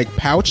has this like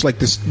pouch, like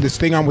this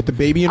thing on with the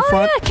baby in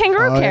front. Yeah,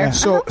 kangaroo care.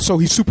 Yeah. So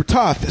he's super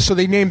tough. So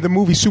they named the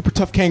movie Super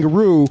Tough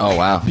Kangaroo. Oh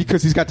wow!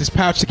 Because he's got this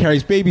pouch to carry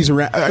his babies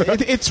around.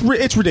 It's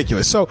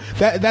ridiculous. So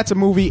that's a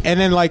movie. And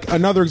then like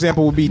another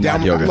example would be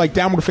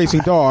Downward Facing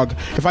Dog.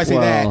 If I say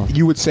that,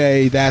 you would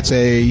say that's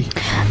a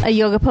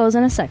yoga pose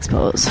and a sex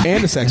pose.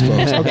 And a sex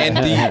pose. Okay. And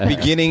the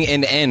beginning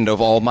and end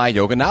of all my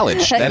yoga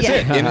knowledge. That's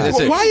it. That's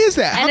it. Why is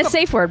that? And a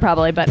safe word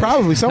probably, but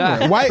probably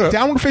somewhere. Why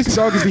Downward Facing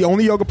Dog is the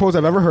only yoga pose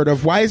I've ever heard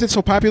of. Why is it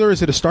so popular?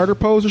 Is it a starter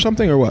pose or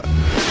something or what?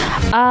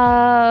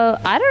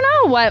 I don't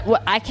know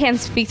what I can't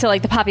speak to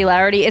like the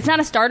popularity. It's not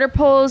a starter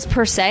pose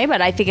per se,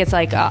 but I think it's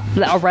like a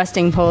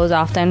resting pose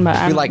often.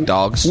 But we like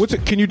dogs. What's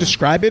it? Can you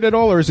describe it at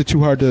all, or is it too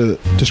hard to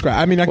describe?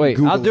 I mean, I can Wait,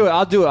 Google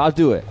I'll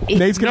do it.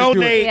 Nate's gonna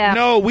do it. Yeah.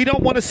 No, we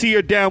don't want to see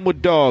your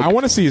downward dog. I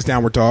want to see his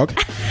downward dog.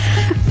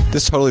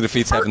 This totally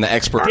defeats having the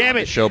expert Damn on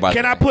the it! show. By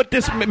Can I put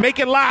this? Make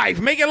it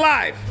live. Make it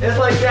live. It's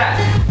like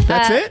that.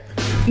 That's it.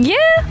 Yeah.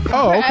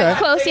 Oh, okay.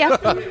 Close. Yeah.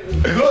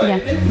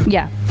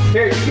 Yeah.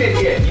 Here, you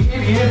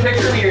can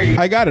picture me.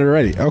 I got it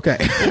already. Okay.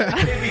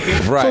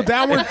 Right.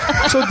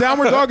 So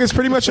downward dog is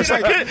pretty much just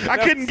like I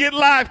couldn't get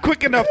live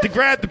quick enough to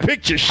grab the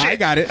picture. Shit. I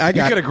got it.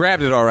 You could have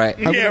grabbed it all right.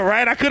 Yeah,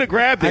 right. I could have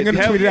grabbed it. I'm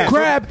gonna tweet it out.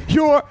 Grab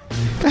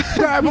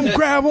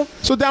him.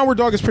 So downward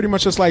dog is pretty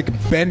much just like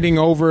bending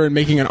over and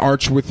making an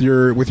arch with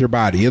your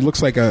body. It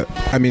looks like it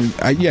kind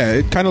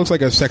of looks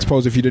like a sex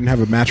pose if you didn't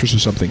have a mattress or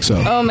something.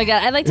 So. Oh my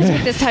god! I'd like to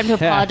take this time to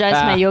apologize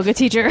to my yoga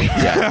teacher.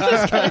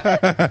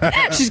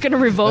 She's gonna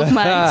revoke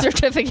my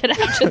certificate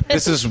after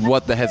this. This is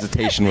what the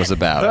hesitation was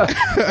about.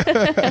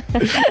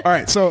 All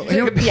right, so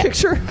Take a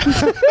picture.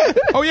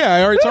 Oh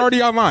yeah, it's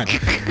already online.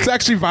 It's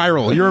actually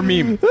viral. You're a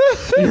meme.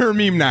 You're a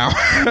meme now.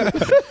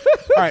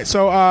 All right,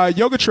 so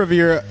yoga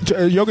trivia.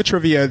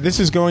 This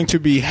is going to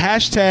be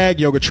hashtag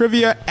yoga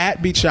trivia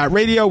at Beat Shot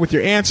Radio with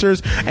your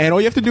answers, and all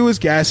you have to do is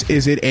guess: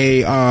 is it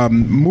a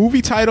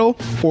movie title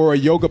or a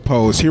yoga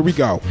pose? Here we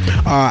go.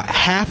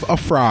 Half a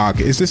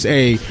frog. Is this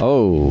a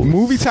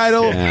movie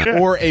title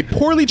or a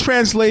poorly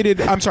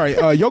translated? I'm sorry,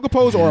 yoga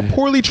pose or a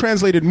poorly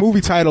translated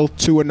movie title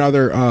to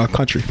another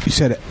country? You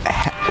said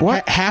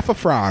what? Half a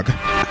frog.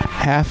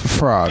 Half a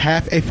frog.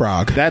 Half a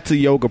frog. That's a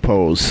yoga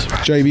pose.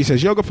 JB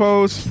says yoga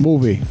pose.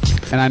 Movie.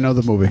 And I know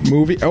the movie.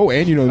 Movie. Oh,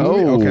 and you know the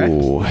movie.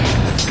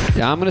 Okay.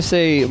 Yeah, I'm gonna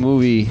say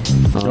movie.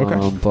 But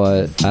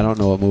I don't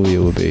know what movie it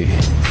would be.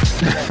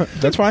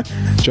 That's fine.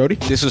 Jody?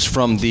 This is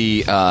from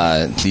the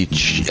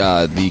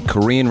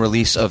Korean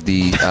release of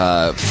the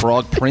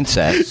Frog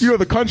Princess. You know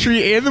the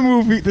country and the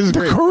movie. This is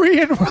great.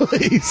 Korean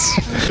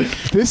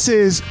release. This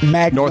is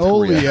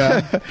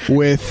Magnolia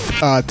with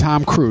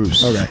Tom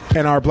Cruise. Okay.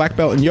 And our black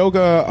belt in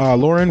yoga,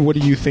 Lauren, what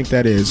do you think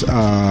that is?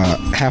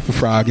 Half a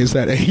frog. Is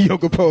that a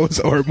yoga pose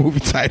or a movie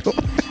title?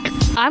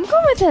 I'm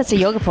going with it's a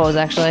yoga pose,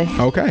 actually.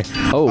 Okay.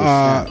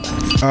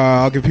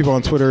 I'll give people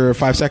on Twitter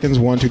 5 seconds.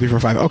 1, 2, 3, 4,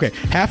 5. Okay.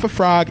 Half a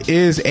frog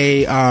is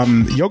a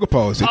yoga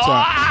pose. It's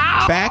a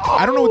back.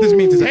 I don't know what this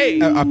means.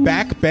 It's a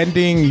back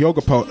bending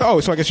yoga pose. Oh,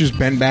 so I guess you just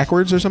bend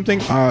backwards or something.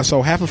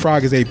 So half a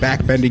frog is a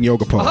back bending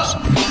yoga pose.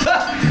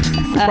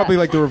 It's probably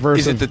like the reverse.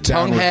 Is it the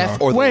tongue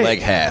half or the leg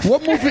half?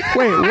 What movie?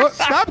 Wait, what?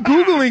 Stop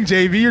Googling,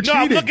 JV. You're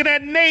cheating. I'm looking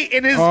at Nate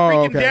and his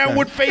freaking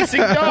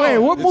downward-facing dog. Wait,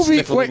 what movie?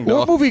 Wait,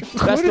 what movie?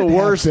 That's the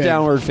worst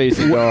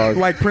downward-facing dog.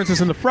 Like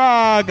Princess and the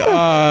Frog. That's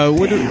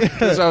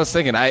what I was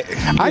thinking.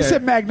 I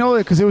said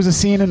Magnolia because there was a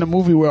scene in the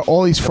movie where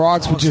all these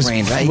frogs would just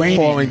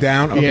falling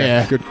down. Okay.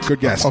 Yeah. Good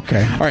guess.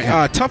 Okay. All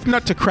right. Tough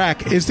Nut to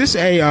Crack. Is this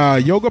a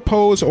yoga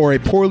pose or a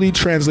poorly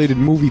translated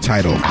movie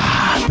title?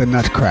 The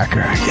Nutcracker.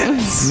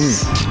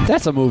 Yes.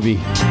 That's a movie.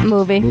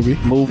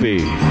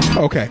 Movie.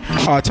 Okay.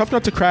 Tough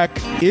Nut to Crack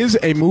is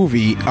a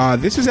movie.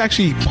 This is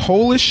actually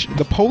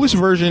the Polish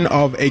version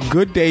of A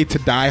Good Day to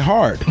Die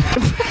Hard.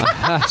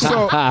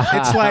 So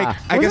it's like,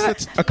 I guess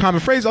that's a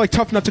common phrase, like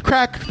tough nut to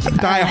crack,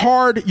 die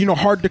hard,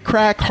 hard to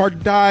crack, hard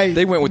to die.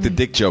 They went with the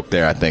dick joke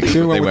there, I think.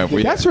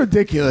 That's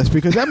ridiculous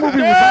because that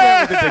movie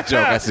was with the dick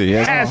joke. I see.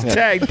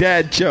 Hashtag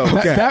dad joke.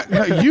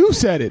 No, you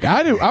said it.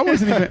 I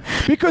wasn't even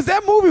because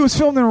that movie was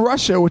filmed in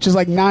Russia, which is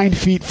like 9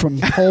 feet from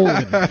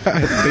Poland.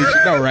 They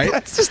should know, right?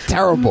 That's just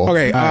terrible.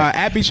 Okay,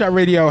 at Beat Shot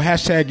Radio,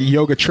 hashtag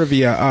yoga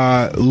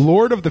trivia.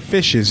 Lord of the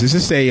Fishes. Is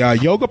this a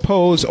yoga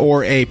pose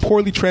or a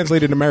poorly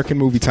translated American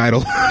movie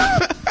title?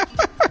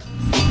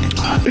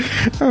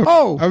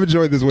 Oh, I've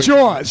enjoyed this one.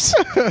 Jaws.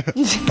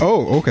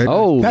 Oh, okay.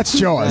 Oh, that's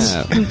Jaws.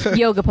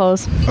 Yoga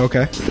pose.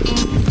 Okay.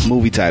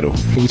 Movie title.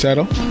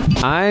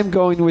 I'm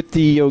going with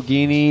the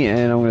Yogini,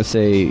 and I'm going to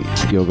say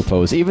yoga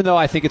pose, even though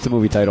I think it's a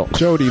movie title.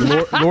 Jody,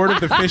 Lord of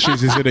the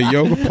Fishes. Is it a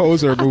yoga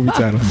pose or a movie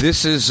title?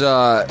 This is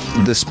the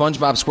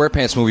SpongeBob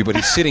SquarePants movie, but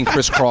he's sitting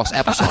crisscross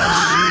applesauce.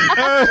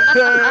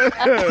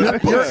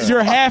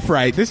 You're half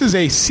right. This is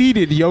a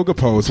seated yoga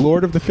pose.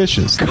 Lord of the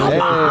Fishes.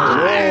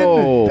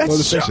 Oh, Lord of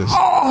the Fishes.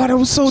 Oh, that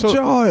was so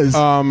Jaws.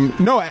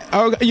 No,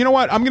 you know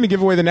what? I'm going to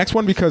give away the next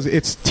one because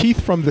it's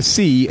Teeth from the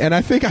Sea, and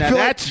I feel that's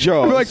like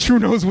Jaws. I feel like True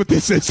knows what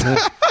this is.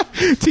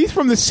 Teeth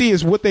from the Sea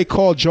is what they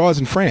call Jaws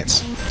in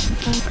France.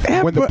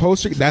 Yeah, when the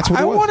poster, that's what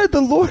it was. I wanted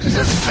the Lord of the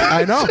Fishes.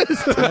 I know.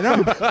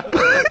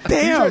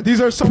 Damn, these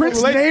are so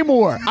Prince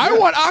Namor. I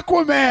want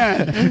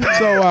Aquaman.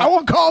 So I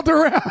want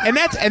Calderon.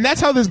 And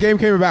that's how this game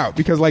came about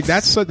because like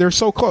they're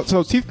so close.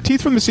 So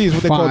Teeth from the Sea is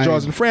what they call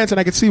Jaws in France, and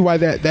I can see why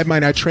that might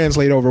not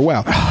translate over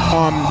well.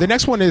 The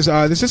next one is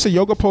is this a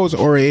yoga pose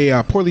or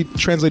a poorly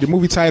translated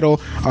movie title?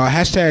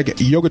 Hashtag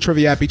yoga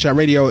trivia at Beat Shot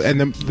Radio,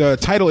 and the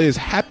title is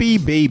Happy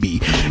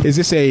Baby. Is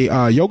this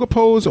a yoga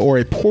pose or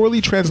a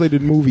poorly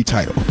translated movie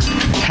title?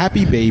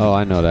 Happy Baby. Oh,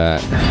 I know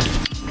that.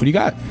 What do you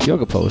got?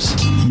 Yoga pose.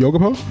 Yoga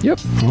pose? Yep.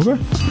 Okay.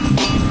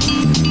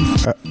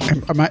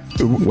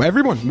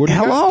 Everyone. What do you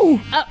Hello.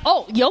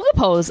 Yoga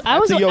pose. I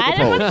didn't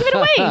want to give it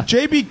away.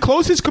 JB,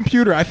 close his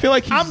computer. I feel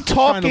like I'm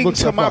talking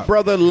to my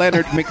brother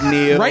Leonard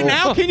McNeil right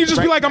now. Can you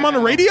just be like, I'm on the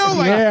radio?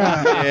 Like,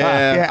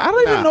 yeah. I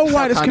don't even know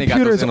why this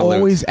computer is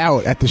always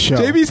out at the show.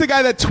 JB's the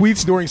guy that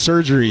tweets during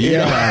surgery.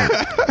 Yeah.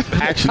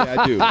 Actually,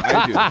 I do.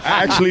 I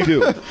actually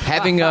do.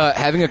 Having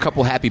a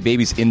couple happy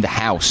babies in the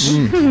house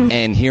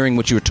and hearing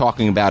what you were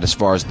talking about as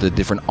far as the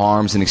different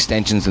arms and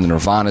extensions and the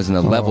nirvanas and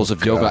the levels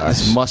of yoga,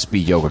 this must be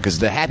yoga because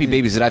the happy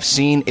babies that I've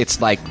seen, it's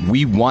like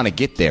we want to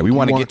get there. We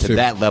want to get to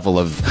that level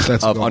of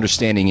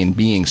understanding and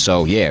being.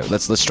 So yeah,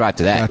 let's strive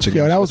to that.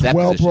 Yo, that was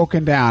well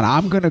broken down.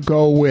 I'm gonna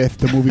go with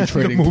the movie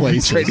Trading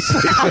Places.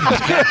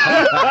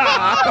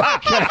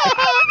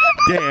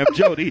 Damn,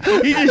 Jody,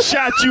 he just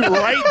shot you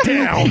right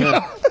down.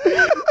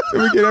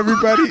 Did we get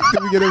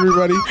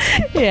everybody?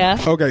 Yeah.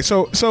 Okay,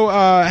 so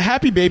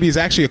Happy Baby is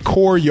actually a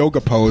core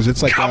yoga pose.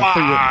 It's like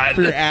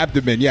for your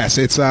abdomen. Yes,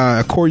 it's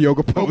a core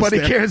yoga pose. Nobody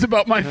cares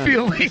about my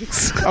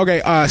feelings.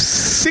 Okay,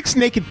 6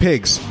 Naked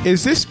Pigs.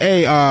 Is this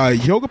a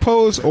yoga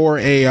pose or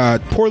a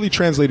poorly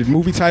translated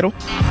movie title?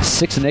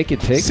 6 Naked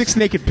Pigs? 6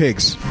 Naked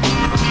Pigs.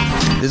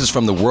 This is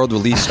from the world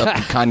release of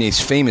Kanye's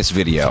famous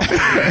video.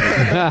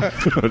 I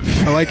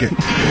like it.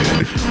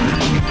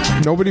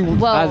 Nobody.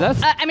 Well,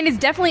 I mean, it's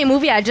definitely a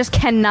movie. I just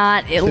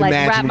cannot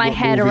wrap my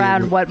head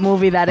around what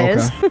movie that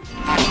is.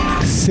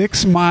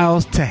 6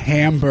 Miles to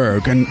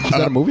Hamburg, and is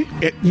that a movie?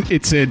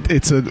 It's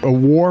a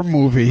war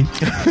movie.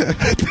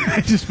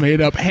 I just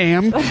made up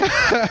ham,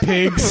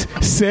 pigs,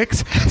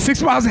 6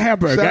 Miles to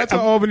Hamburg. So that's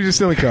Albany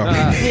Distilling Co.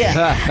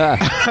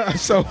 Yeah.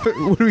 So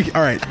what do we?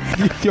 All right,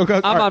 we're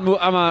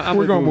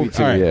going movie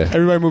too. All right,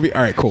 everybody movie.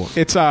 All right, cool.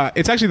 It's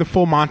actually the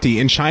Full Monty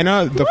in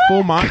China. The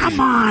Full Monty. Come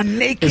on,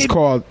 naked. It's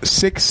called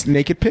 6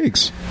 Naked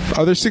Pigs.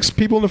 Are there 6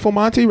 people in the Full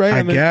Monty? Right?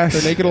 I guess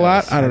they're naked a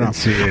lot. I don't know.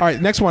 All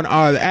right, next one.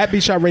 At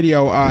Beat Shot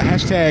Radio.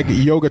 Hashtag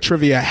yoga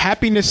trivia.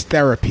 Happiness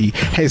therapy.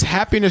 Is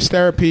happiness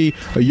therapy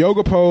a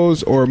yoga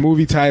pose or a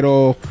movie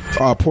title?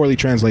 Poorly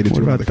translated.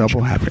 What about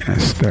double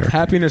happiness therapy?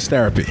 Happiness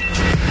therapy.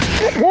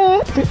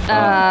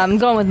 I'm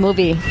going with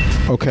movie.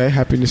 Okay,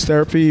 happiness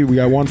therapy. We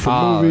got one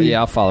for movie. Yeah,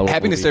 I'll follow.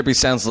 Happiness therapy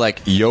sounds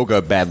like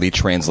yoga badly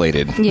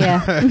translated.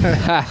 Yeah.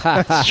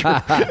 That's true.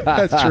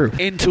 That's true.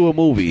 Into a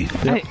movie.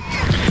 Yep.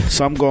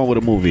 So I'm going with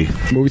a movie.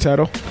 Movie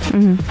title?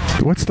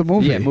 Mm-hmm. What's the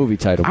movie? Yeah, movie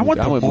title. I want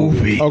the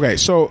movie. Okay,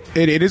 so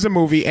it is a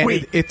movie, and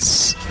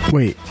it's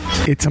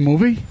a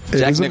movie?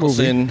 Jack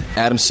Nicholson,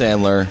 Adam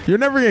Sandler. You're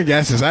never gonna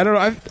guess this. I don't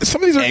know.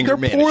 Some of these are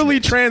poorly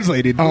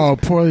translated. Oh,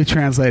 poorly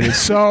translated.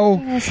 So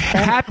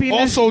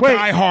happiness. Also,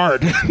 Die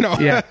Hard. No.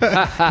 Yeah.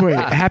 Wait,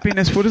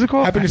 happiness. What is it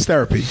called? Happiness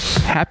therapy.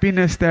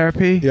 Happiness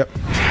therapy. Yep.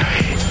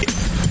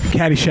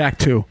 Caddyshack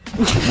 2.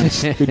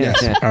 Good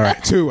guess. All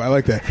right, 2. I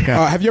like that.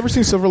 Yeah. Have you ever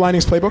seen Silver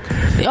Linings Playbook?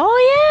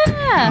 Oh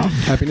yeah.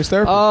 Happiness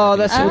therapy. Oh,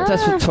 that's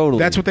what totally.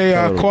 That's what they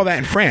call that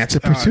in France. The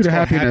pursuit of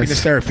happiness.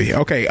 Happiness therapy.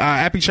 Okay.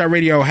 Happy Shot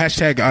Radio.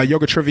 Hashtag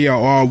yoga trivia.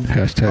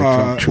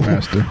 Hashtag True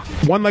Master.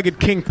 One-legged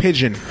king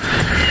pigeon.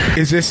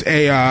 Is this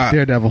a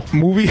Daredevil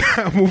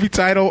movie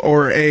title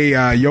or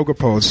a yoga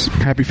pose?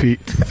 Happy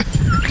feet.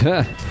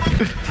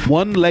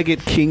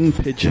 One-legged king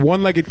pigeon.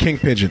 One-legged king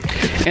pigeon.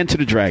 Enter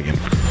the Dragon.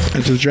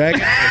 Enter the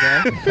Dragon.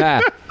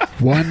 Okay.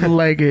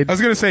 One-legged. I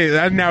was gonna say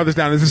I narrowed this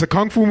down. Is this a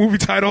kung fu movie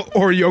title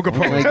or a yoga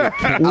pose?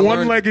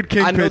 One-legged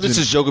king I know pigeon. this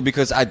is yoga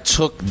because I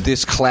took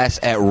this class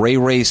at Ray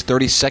Ray's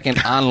 30-second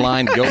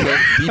online yoga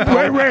depot.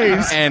 Ray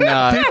Ray's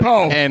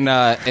Depot.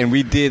 And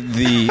we did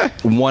the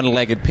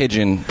one-legged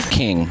pigeon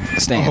king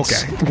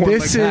stance. Okay.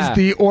 This is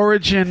the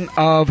origin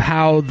of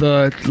how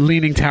the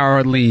Leaning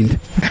Tower leaned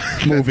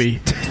movie.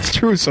 It's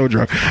true. So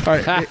drunk. All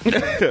right,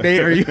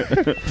 Nate, are you?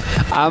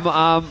 I'm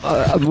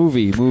a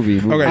movie.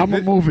 Okay, I'm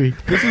a movie.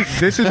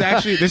 This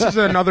is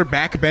another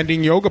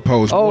back-bending yoga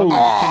pose. Oh,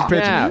 One-legged king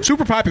yeah. pigeon.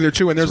 Super popular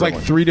too, and there's like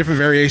 3 different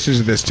variations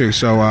of this too.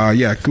 So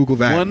yeah, Google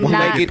that.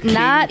 One-legged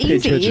Not king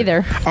easy pigeon.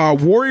 either.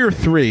 Warrior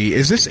 3.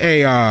 Is this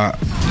a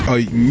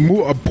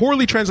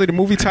poorly translated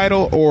movie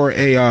title or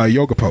a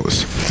yoga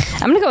pose?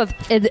 I'm gonna go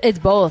with it's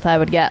both. I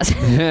would guess.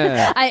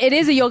 Yeah. It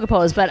is a yoga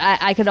pose, but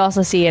I could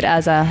also see it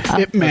as a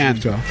Ip Man.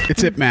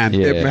 It's Ip Man.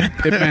 Yeah.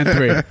 Ip Man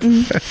 3.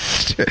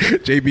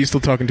 JB's still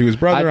talking to his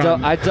brother.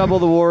 I double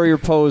the warrior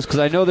pose because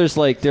I know there's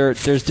like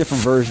there's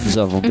different versions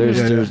of them. There's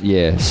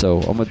so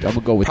I'm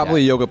gonna go with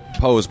Probably a yoga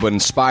pose, but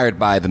inspired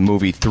by the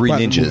movie Three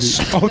Ninjas.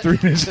 Oh, Three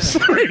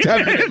Ninjas.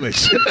 Definitely.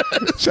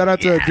 Shout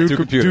out to Dude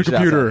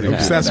Computer. Yeah,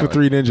 Obsessed with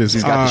Three Ninjas.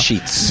 He's got the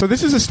sheets. So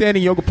this is a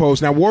standing yoga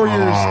pose. Now, Warriors,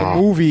 the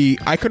movie,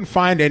 I couldn't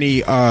find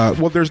any.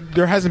 Well,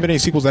 there hasn't been any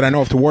sequels that I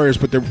know of to Warriors,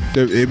 but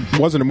it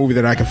wasn't a movie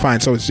that I could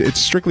find. So it's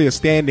strictly a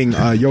standing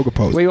yoga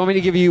pose. Wait, you want me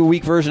to give you a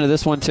weak version of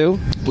this one too?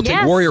 We'll Yes,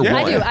 take Warrior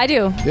I 1. do. I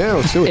do. Yeah,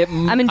 let's do it.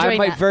 I'm enjoying I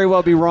might that. very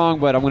well be wrong,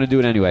 but I'm going to do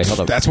it anyway.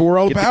 Hold up. That's what we're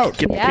all about.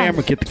 Get the Yeah.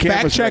 camera. Get the Fact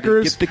cameras. checkers.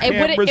 Ready. Get the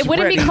cameras It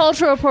wouldn't be ready.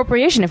 cultural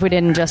appropriation if we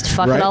didn't just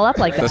fuck Right. it all up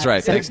like that. That's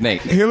right. So- Thanks,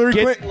 Nate. Hillary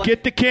Clinton.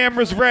 Get the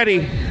cameras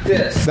ready.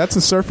 That's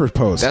a surfer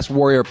pose. That's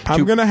Warrior 2.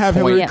 I'm going to have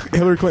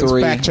Hillary Clinton's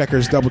 3. fact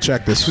checkers double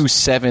check this.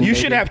 2-7. You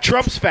should have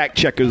Trump's fact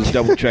checkers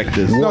double check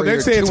this. No,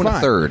 they'd say it's 2 and a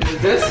fine. third.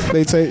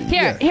 They'd say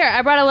Here,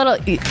 I brought a little.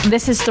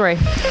 This is 3.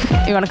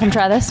 You want to come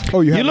try this?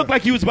 Oh, You look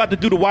like you was about to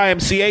do the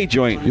YMCA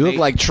joint. You look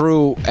like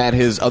True at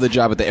his other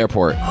job at the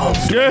airport.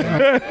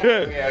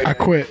 I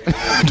quit.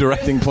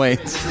 Directing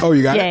planes. Oh,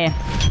 you got Yeah,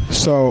 it?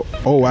 So,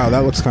 oh, wow,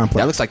 that looks complex.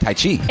 That looks like Tai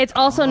Chi. It's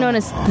also known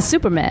as the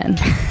Superman.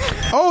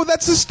 Oh,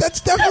 that's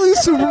definitely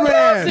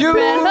Superman.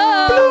 Superman.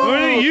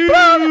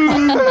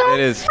 Oh. It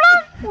is.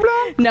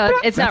 No,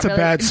 it's That's not a really.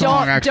 bad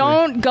song, actually.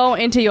 Don't go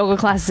into yoga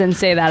classes and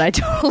say that. I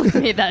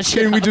totally made that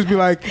shit. Can we just be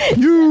like,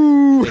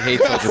 you They hate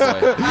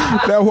Soulja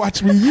Boy. that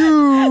watch me,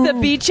 you? The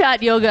beach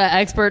chat yoga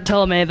expert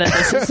told me that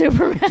this is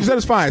Superman. She said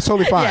it's fine. It's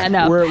totally fine. Yeah,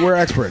 no. We're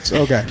experts.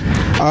 Okay.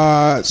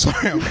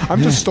 Sorry,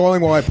 I'm just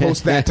stalling while I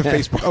post that to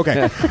Facebook.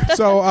 Okay.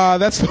 So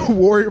that's the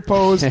warrior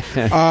pose.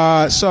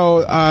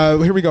 So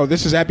here we go.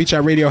 This is at Beach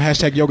Chat Radio,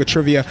 #yoga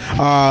trivia.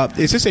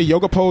 Is this a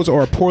yoga pose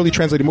or a poorly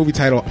translated movie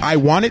title? I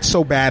want it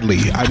so badly.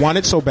 I want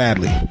it so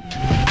badly.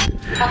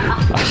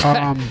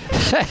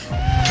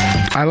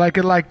 I like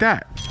it like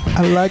that.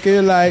 I like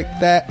it like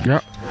that.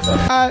 Yep.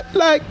 I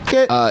like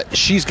it.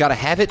 She's Gotta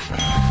Have It.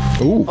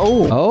 Ooh.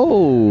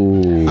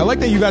 Oh. I like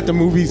that you got the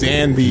movies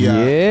and the Yeah.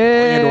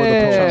 and or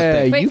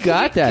the pose. Wait, you could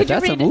got that. could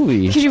That's a read it?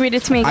 movie. Could you read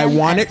it to me again? I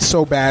want it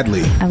so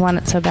badly. I want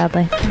it so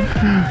badly.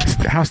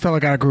 How Stella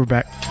got a groove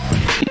back?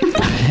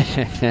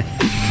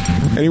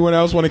 Anyone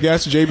else want to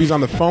guess? JB's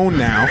on the phone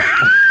now.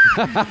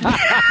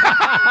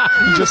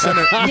 He just sent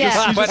a, he Yeah.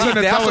 just, he But just sent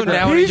a he's also telegram.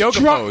 now in a yoga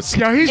pose.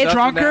 Yeah, he's It's-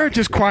 drunker,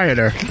 just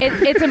quieter.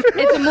 It's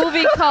a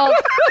movie called.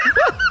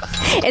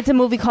 It's a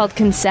movie called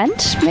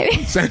Consent,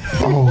 maybe.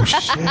 Oh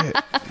shit!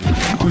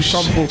 Come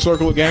full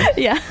circle again.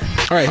 Yeah.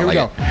 All right, here we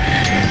go.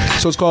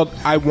 So it's called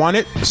I Want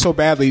It So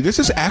Badly. This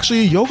is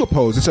actually a yoga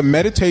pose. It's a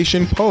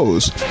meditation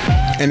pose.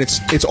 And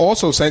it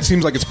also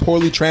seems like it's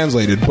poorly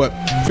translated, but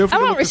feel free I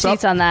to want look this up.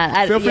 receipts on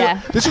that. Feel free- Yeah.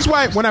 This is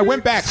why when I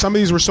went back, some of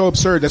these were so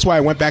absurd. That's why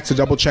I went back to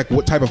double check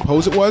what type of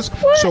pose it was.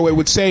 So it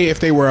would say if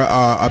they were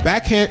a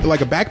backhand,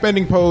 like a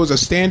backbending pose, a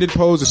standing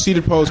pose, a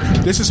seated pose.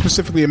 This is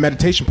specifically a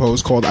meditation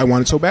pose called I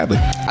Want It So Badly.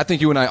 I think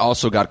you and I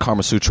also got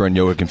Kama Sutra and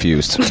yoga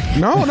confused.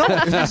 No.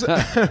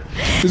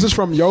 This is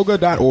from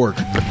yoga.org.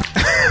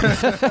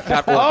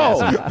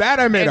 Oh, that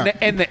I made up.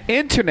 And the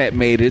internet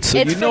made it, so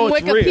It's you know from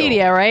it's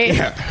Wikipedia, real.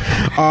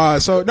 right?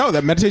 So no,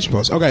 that meditation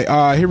pose. Okay,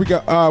 here we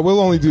go. We'll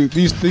only do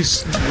these.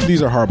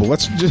 These are horrible.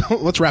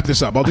 Let's wrap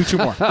this up. I'll do 2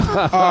 more.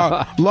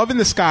 Love in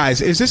the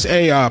Skies. Is this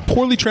a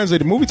poorly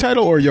translated movie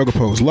title or a yoga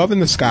pose? Love in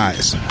the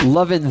Skies.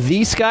 Love in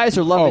these skies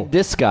or love in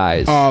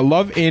disguise?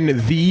 Love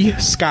in the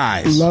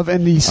Skies. Love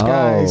in the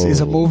Skies is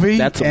a movie,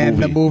 That's a and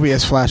movie. the movie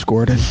is Flash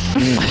Gordon.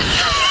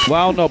 Well,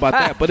 I don't know about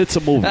that, but it's a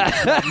movie.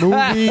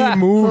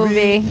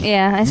 Movie.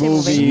 Yeah, I say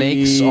movie.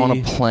 Snakes on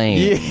a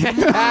plane.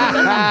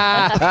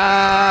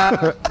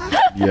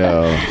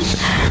 Yo.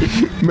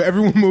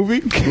 Everyone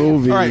movie?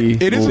 Movie. All right,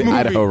 it is a movie.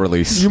 Idaho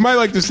release. You might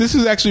like this. This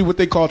is actually what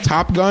they call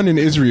Top Gun in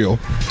Israel.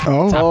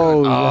 Oh,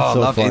 that's so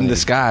Love funny. in the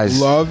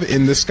Skies. Love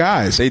in the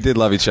Skies. They did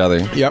love each other.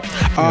 Yep.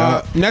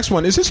 Next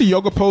one. Is this a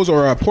yoga pose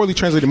or a poorly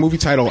translated movie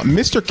title?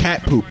 Mr.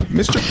 Cat Poop.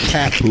 Mr.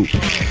 Cat Poop.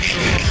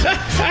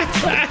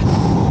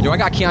 Yo, I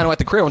got Keanu at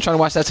the crib. I'm trying to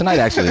watch that tonight,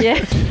 actually.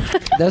 Yeah.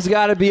 There's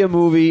got to be a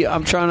movie.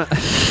 I'm trying to.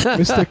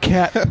 Mr.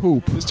 Cat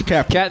Poop. Mr.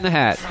 Cat. Cat in the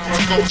Hat.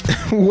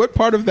 What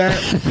part of that?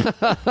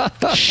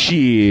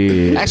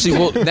 Shit. Actually,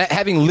 well,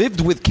 having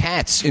lived with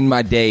cats in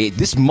my day,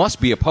 this must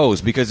be a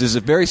pose because there's a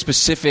very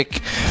specific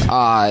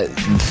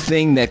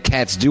thing that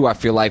cats do. I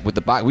feel like with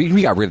the body,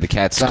 we got rid of the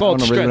cats. It's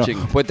called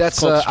stretching. But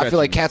that's I feel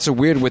like cats are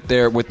weird with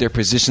their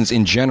positions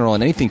in general,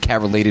 and anything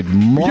cat related.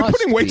 You're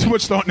putting way too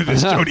much thought into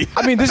this, Jody.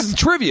 I mean, this is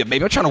trivia,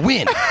 baby. I'm trying to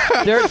win.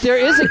 There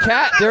is a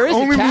cat. There is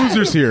Only a cat.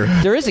 losers here.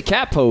 There is a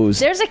cat pose.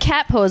 There's a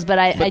cat pose, but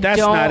I that's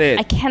don't. not it.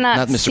 I cannot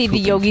Not Mr. see the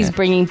Poop yogis Cat.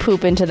 bringing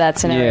poop into that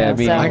scenario. Yeah, I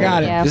mean, so, I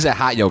got it. yeah. This is a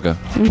hot yoga.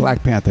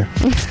 Black Panther.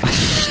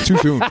 Too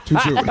soon.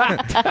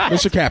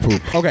 Mr. Cat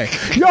Poop. Okay.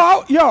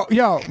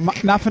 Yo,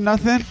 not for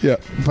nothing. Yeah.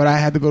 But I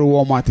had to go to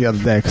Walmart the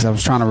other day because I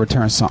was trying to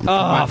return something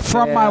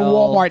from my fail.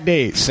 Walmart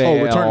days.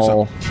 Oh, return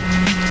something.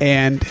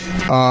 And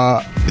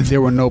there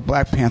were no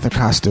Black Panther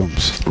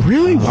costumes.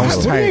 Really? I was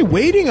What are they tight.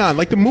 waiting on?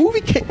 Like the movie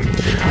came.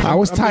 I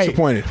was I'm tight.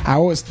 disappointed.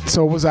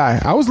 So was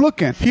I. I was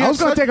looking. I was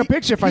going to take a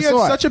picture if I He saw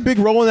had it. such a big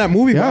role in that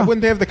movie. Why Yeah.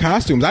 wouldn't they have the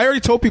costumes? I already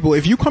told people,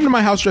 if you come to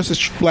my house dressed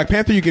as Black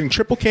Panther, you're getting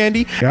triple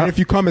candy. Yeah. And if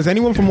you come as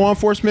anyone from law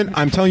enforcement,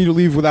 I'm telling you to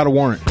leave without a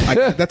warrant.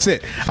 That's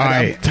it. All I'm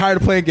right. tired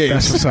of playing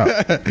games. That's what's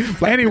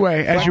up.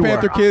 Anyway, as Black you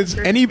Panther were. kids,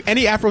 any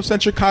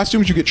Afrocentric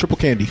costumes, you get triple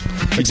candy.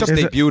 It just Is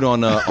it- debuted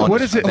on.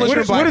 What is it? Unless What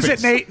you're is, what is it,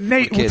 blackface. Nate?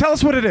 Nate, Kid. tell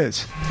us what it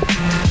is.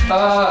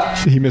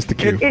 He missed the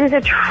cue. It is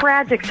a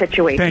tragic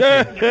situation.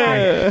 Thank you.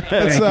 Tragic.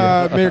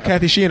 That's Mayor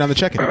Kathy Sheehan on the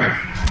check-in.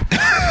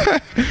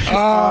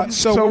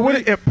 So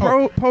what?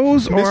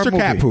 Pose or Mr. movie?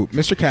 Cat Poop.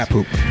 Mr. Cat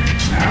Poop.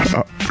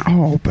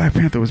 Black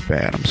Panther was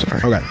bad. I'm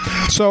sorry. Okay,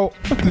 so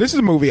this is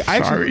a movie. I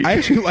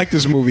actually like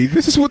this movie.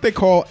 This is what they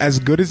call As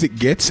Good as It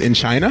Gets in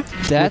China.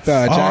 That's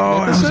with, Jack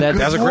Nicholson.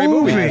 That was a great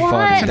movie. What?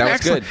 That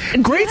was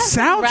good. Great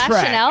soundtrack.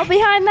 Rationale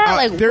behind that?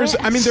 Like, There's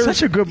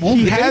such a good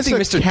movie. He If has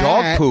anything, a Mr.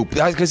 Dog cat. Poop,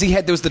 because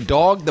there was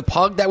the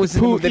pug that was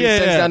in the movie that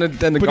he sends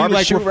down the but garbage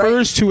he chute, right?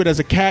 refers to it as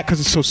a cat because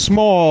it's so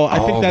small. I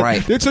think that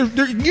right.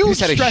 they're He huge.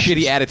 just had a stretches.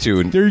 shitty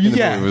attitude. They're in the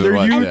yeah, movie they're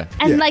was, huge. yeah.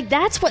 and like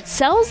that's what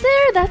sells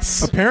there.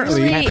 That's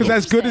Apparently, really because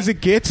As Good as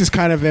It Gets is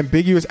kind of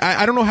ambiguous.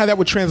 I don't know how that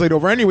would translate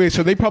over anyway.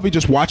 So they probably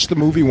just watched the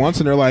movie once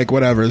and they're like,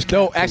 whatever.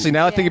 No, actually,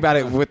 now I think about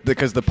it,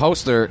 because the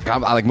poster, I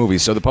like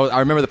movies, so I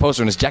remember the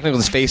poster and it's Jack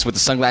Nicholson's face with the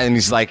sunglasses, and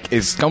he's like,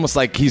 it's almost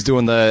like he's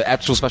doing the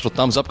actual special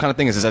thumbs up kind of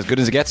thing. It's As Good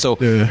as It Gets. So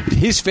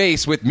his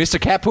face with Mr.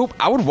 Cat Poop,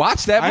 I would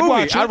watch that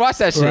movie. I'd watch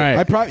that shit.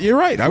 Right. You're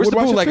right. I Where's would the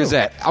watch it bootleggers too.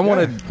 at? I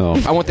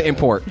want the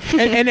import.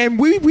 and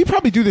we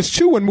probably do this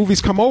too when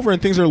movies come over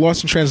and things are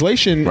lost in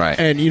translation, Right.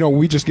 and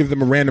we just give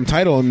them a random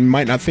title and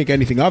might not think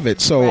anything of it.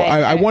 So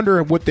I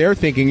wonder what they're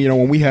thinking.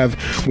 When we have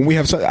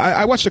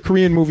I watched a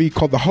Korean movie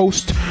called The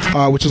Host,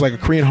 which is like a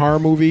Korean horror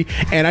movie,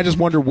 and I just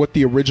wonder what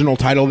the original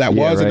title that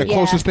was. right. And the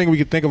closest thing we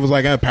could think of was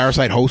like a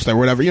Parasite Host or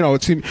whatever.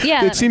 It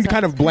seemed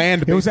kind of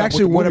bland. It was based on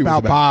actually the What movie was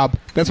About Bob?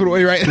 That's what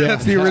right. Yeah.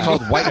 That's the It's original.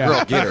 called White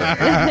Girl Get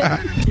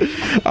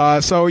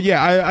Her. So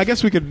yeah, I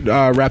guess we could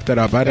wrap that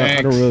up. I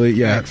don't really.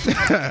 Yeah,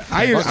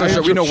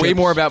 We know way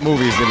more about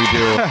movies than we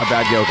do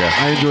about yoga.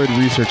 I enjoyed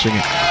researching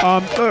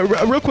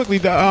it. Real quickly,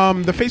 the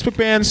Facebook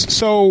bans.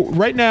 So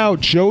right now,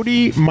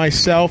 Jody,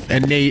 myself,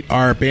 and Nate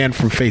are banned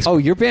from Facebook. Oh,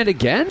 you're banned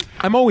again?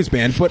 I'm always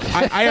banned, but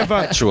I have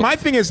a. True. My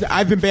thing is,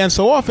 I've been banned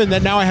so often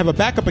that now I have a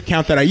backup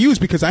account that I use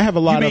because I have a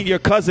lot of. your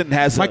cousin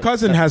has My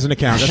cousin has an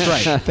account. That's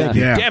right. Thank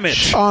you. Yeah. Damn it.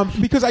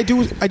 Because I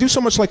do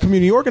so much like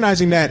community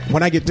organizing that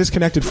when I get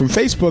disconnected from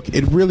Facebook,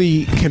 it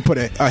really can put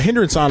a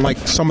hindrance on like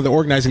some of the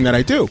organizing that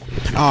I do.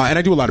 And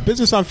I do a lot of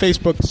business on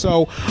Facebook.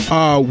 So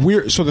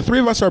the three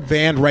of us are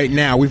banned right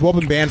now. We've all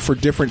been banned for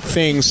different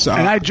things.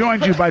 And I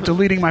joined you by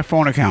deleting my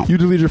phone account. You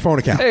deleted your phone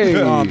account. Hey.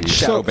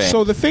 Shadow ban.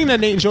 So the thing that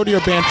Nate and Jody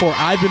are banned for,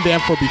 I've been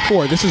banned for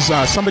before. This is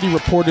somebody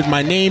reported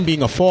my name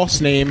being a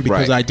false name because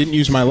Right. I didn't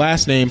use my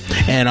last name,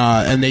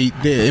 and they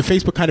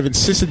Facebook kind of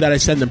insisted that I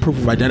send them proof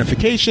of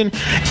identification,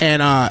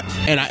 and I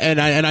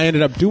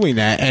ended up doing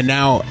that, and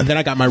then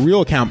I got my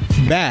real account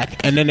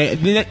back, and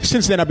then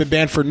since then I've been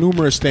banned for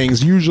numerous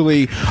things,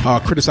 usually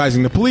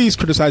criticizing the police,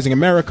 criticizing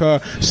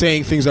America,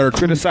 saying things that are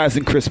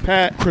criticizing Chris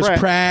Pratt,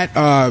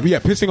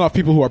 pissing off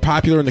people who are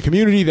popular in the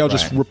community. They'll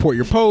just report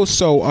your posts.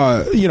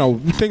 So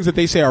things that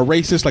they say are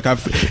racist, like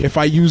if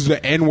I use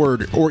the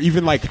N-word or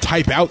even like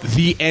type out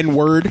the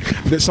N-word,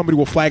 that somebody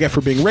will flag it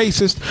for being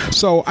racist.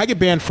 So I get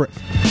banned for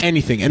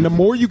anything, and the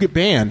more you get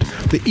banned,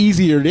 the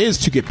easier it is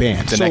to get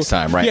banned. The next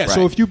time, right? Yeah. right.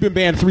 So if you've been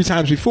banned 3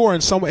 times before,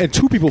 and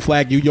two people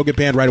flag you, you'll get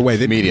banned right away.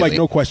 Immediately. Like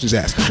no questions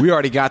asked. We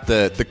already got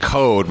the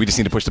code. We just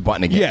need to push the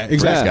button again. Yeah,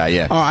 exactly. This guy,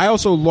 yeah. I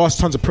also lost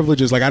tons of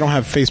privileges. Like I don't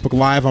have Facebook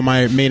Live on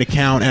my main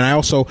account, and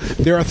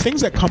there are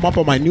things that come up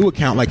on my new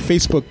account, like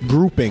Facebook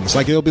groupings.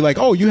 Like it'll be like,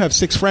 oh, you have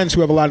 6 friends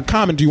who have a lot in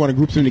common. Do you want to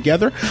group them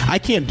together? I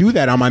can't do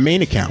that on my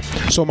main account.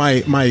 So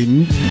my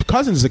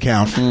cousin's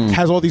account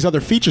has all these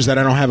other features that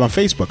I don't have on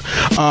Facebook.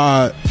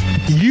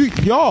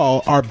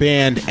 y'all are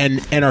banned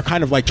and are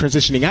kind of like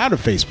transitioning out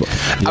of Facebook.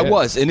 I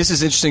was, and this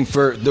is interesting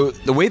for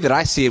the way that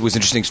I see it was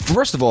interesting.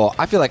 First of all,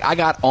 I feel like I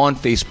got on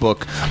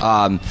Facebook.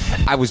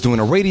 I was doing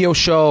a radio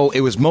show.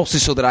 It was mostly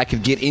so that I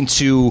could get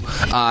into,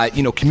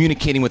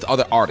 communicating with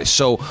other artists.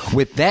 So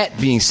with that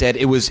being said,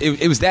 it was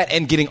that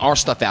and getting our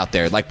stuff out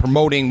there, like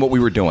promoting what we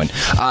were doing.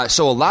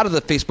 So a lot of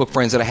the Facebook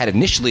friends that I had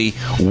initially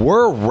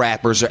were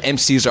rappers or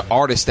MCs or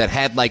artists that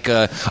had like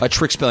a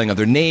trick spelling of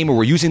their name, or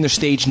were using their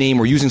stage name,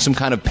 or using some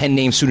kind of pen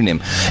name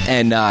pseudonym.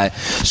 And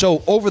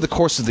so over the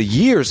course of the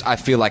years, I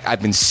feel like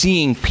I've been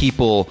seeing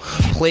people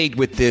plagued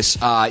with this.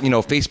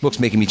 Facebook's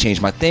making me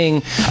change my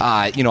thing.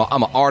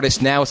 I'm an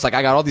artist now. It's like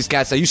I got all these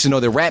guys. I used to know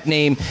their rap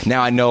name.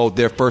 Now I know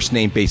their first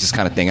name basis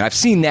kind of thing. And I've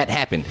seen that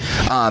happen.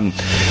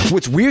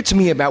 What's weird to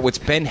me about what's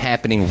been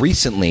happening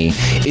recently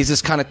is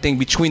this kind of thing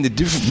between the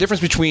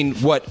difference between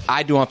what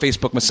I do on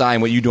Facebook, Masai,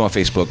 and what you do on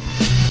Facebook.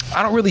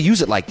 I don't really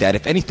use it like that.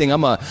 If anything,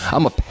 I'm a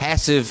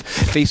passive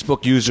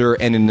Facebook user,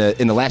 and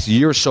in the last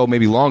year or so,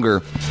 maybe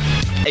longer.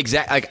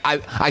 Exactly. Like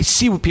I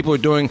see what people are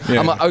doing.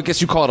 Yeah. I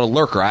guess you call it a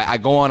lurker. I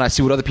go on, I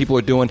see what other people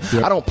are doing.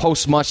 Yep. I don't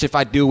post much. If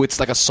I do, it's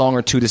like a song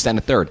or two, this, that, and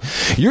the third.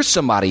 You're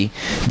somebody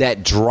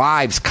that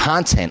drives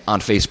content on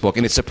Facebook,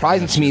 and it's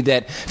surprising to me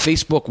that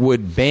Facebook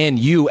would ban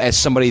you as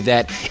somebody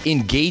that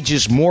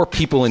engages more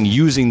people in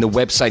using the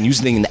website and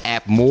using the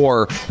app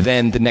more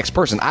than the next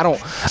person.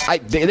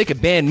 They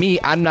could ban me.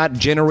 I'm not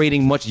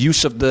generating much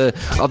use of the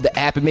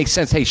app. It makes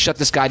sense. Hey, shut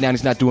this guy down.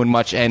 He's not doing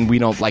much, and we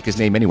don't like his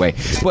name anyway.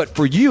 But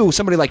for you,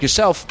 somebody like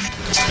yourself,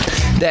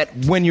 that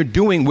when you're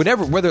doing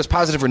whatever, whether it's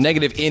positive or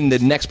negative in the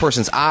next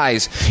person's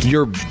eyes,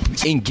 you're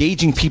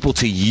engaging people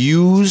to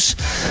use.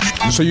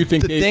 So you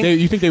think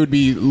they would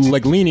be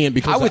like lenient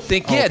because I would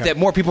think that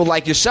more people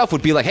like yourself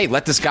would be like, hey,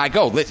 let this guy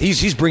go.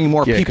 He's bringing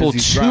more people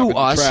to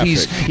us.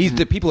 He's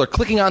the people are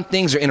clicking on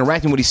things or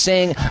interacting with what he's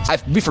saying.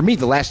 For me,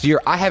 the last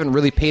year, I haven't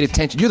really paid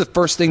attention. You're the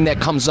first thing that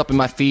comes up in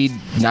my feed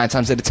 9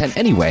 times out of 10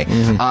 anyway.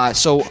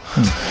 So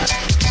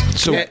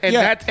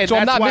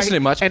I'm not missing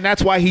it much, and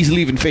that's why he's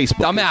leaving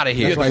Facebook. I'm out of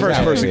here. You're the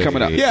first person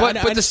coming up. Yeah,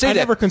 but to say I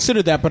never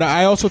considered that. But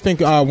I also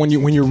think when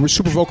you're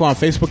super vocal on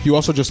Facebook, you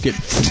also just get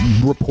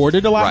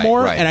reported a lot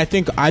more. Right. And I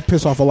think I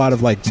piss off a lot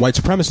of like white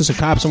supremacists and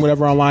cops and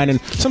whatever online. And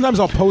sometimes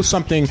I'll post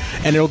something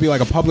and it'll be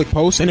like a public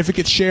post, and if it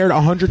gets shared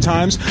 100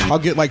 times, I'll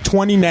get like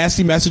 20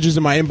 nasty messages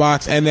in my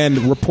inbox and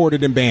then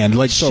reported and banned.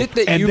 Like shit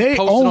that you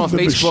posted on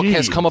Facebook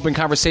has come up in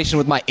conversation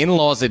with my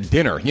in-laws at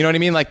dinner. You know what I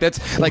mean? Like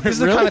that's like this is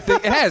the kind of thing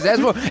it has.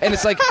 And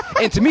it's like.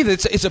 And to me,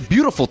 it's a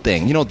beautiful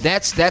thing.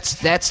 That's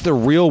the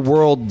real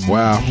world.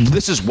 Wow.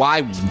 This is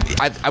why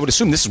I would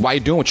assume this is why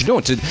you're doing what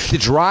you're doing to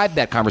drive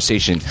that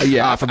conversation. For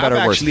better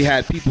or worse. I've actually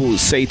had people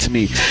say to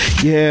me,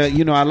 "Yeah,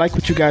 I like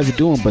what you guys are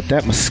doing, but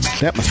that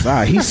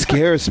Messiah, he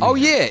scares me." Oh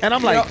yeah, and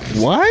I'm like,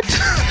 "What?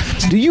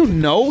 Do you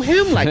know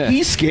him? Like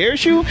he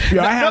scares you?"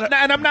 Yeah,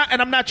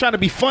 and I'm not trying to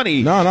be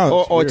funny,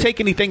 or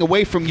take anything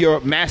away from your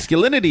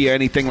masculinity or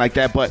anything like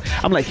that. But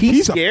I'm like,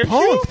 he's scares a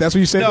punk. you. That's what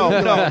you said. No,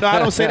 I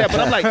don't say that. But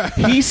I'm like,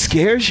 he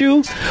scares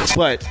you,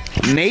 but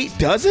Nate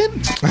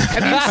doesn't.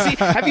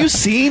 Have you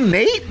seen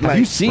Nate? Have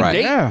you seen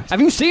Nate? Yeah.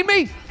 Have you seen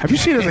me? Have you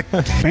seen his bank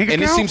account?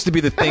 And this seems to be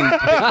the thing.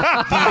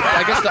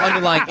 I guess the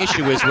underlying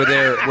issue is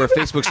where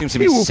Facebook seems to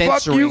be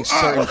censoring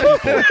certain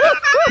people.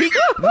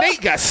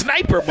 Nate got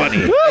sniper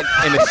money,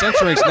 and the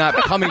censoring's not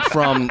coming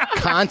from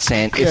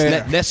content.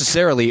 It's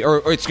necessarily,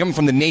 or it's coming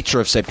from the nature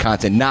of said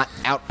content, not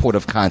output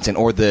of content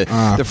or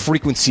the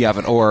frequency of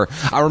it. Or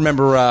I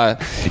remember,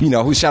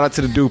 who shout out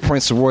to the dude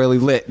Prince of Royally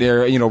Lit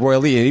there,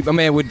 Royally. And my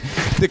man would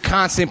the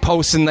constant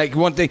posts and like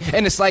one thing,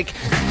 and it's like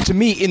to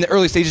me in the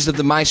early stages of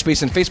the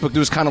MySpace and Facebook, there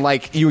was kind of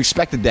like you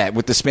expected that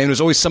with the spam. There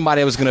was always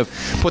somebody that was going to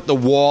put the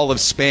wall of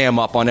spam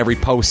up on every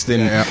post,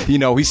 and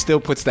he still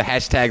puts the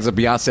hashtags of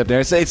Beyonce up there.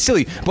 It's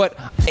silly, but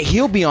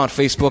he'll be on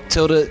Facebook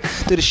till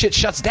the shit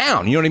shuts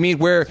down. You know what I mean?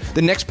 Where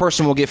the next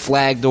person will get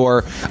flagged,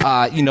 or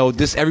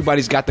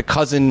everybody's got the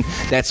cousin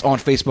that's on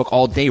Facebook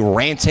all day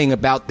ranting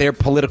about their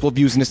political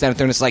views and this, that, and the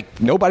third. And it's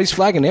like nobody's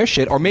flagging their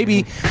shit, or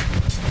maybe.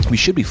 We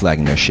should be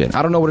flagging their shit.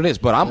 I don't know what it is,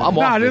 but I'm off.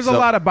 No, there's a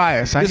lot of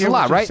bias. There's a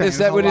lot, right? Is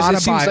that what it is?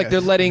 It seems like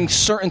they're letting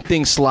certain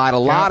things slide, a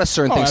lot of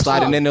certain things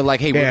slide, and then they're like,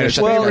 hey, we're going to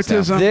shut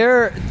this down.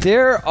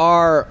 There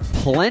are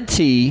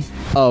plenty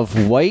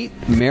of white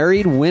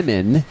married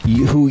women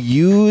who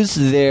use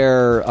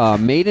their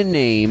maiden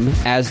name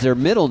as their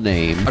middle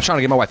name. I'm trying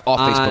to get my wife off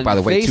Facebook, by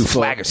the way, too.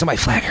 Flag her. Somebody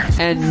flag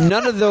her. And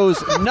none of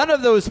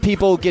those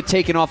people get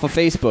taken off of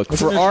Facebook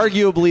for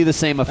arguably the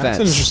same offense. That's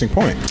an interesting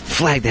point.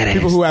 Flag that ass.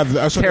 People who have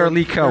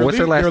Paralico. What's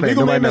her last name? Their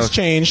legal name has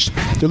changed.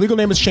 Their legal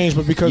name has changed,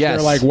 but because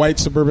they're like white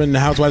suburban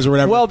housewives or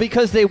whatever. Well,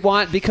 because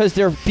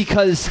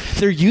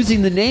they're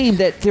using the name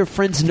that their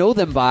friends know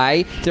them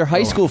by, their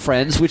high school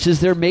friends, which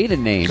is their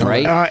maiden name,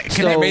 right?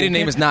 Their maiden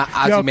name is not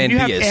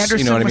Ozymandias.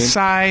 You know what I mean?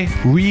 Masai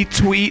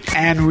retweet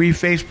and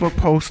re-Facebook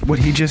post what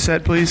he just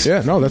said, please?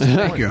 Yeah, no, that's a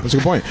good point. That's a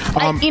good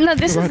point.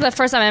 This is the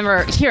first time I'm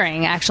ever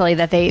hearing, actually,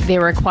 that they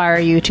require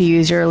you to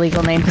use your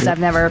legal name, because I've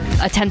never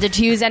attempted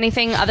to use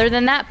anything other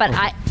than that. But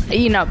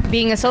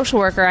being a social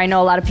worker, I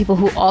know a lot of of people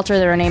who alter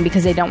their name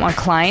because they don't want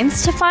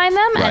clients to find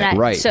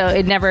them, so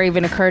it never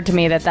even occurred to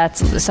me that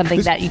that's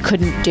something that you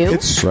couldn't do.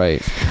 It's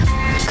right.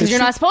 Because you're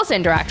not supposed to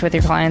interact with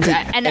your clients.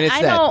 And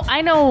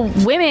I know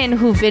women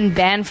who've been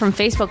banned from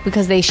Facebook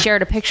because they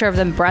shared a picture of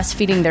them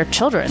breastfeeding their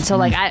children. So,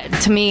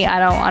 to me, I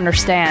don't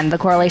understand the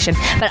correlation.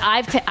 But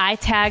I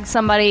tagged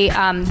somebody.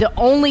 The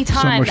only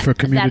time so much for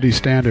community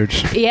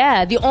standards.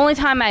 Yeah, the only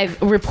time I've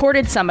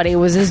reported somebody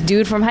was this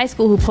dude from high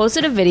school who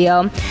posted a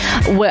video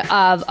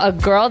of a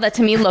girl that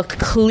to me looked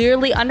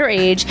clearly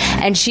underage,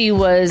 and she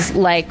was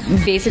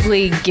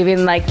basically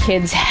giving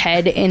kids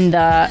head in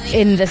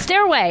the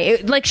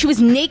stairway. She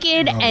was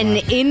naked and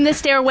in the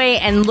stairway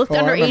and looked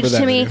underage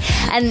to me,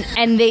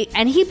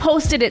 and he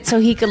posted it so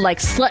he could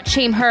slut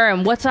shame her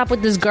and what's up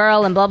with this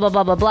girl and blah blah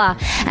blah blah blah.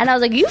 And I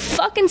was like, you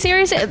fucking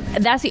serious?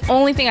 That's the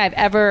only thing I've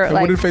ever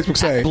what did Facebook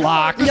say?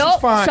 Block.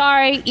 Nope,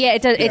 sorry. Yeah,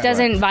 it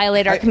doesn't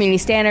violate our community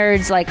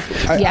standards.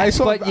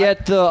 But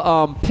yet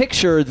the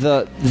picture,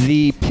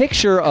 the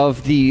picture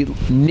of the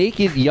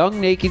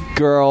young naked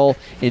girl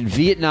in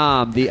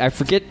Vietnam, I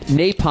forget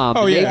napalm,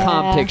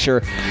 napalm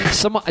picture.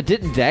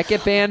 Didn't that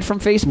get banned from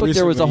Facebook? Recently,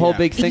 there was a whole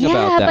big thing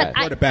about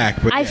that.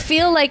 But I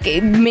feel like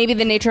maybe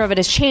the nature of it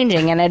is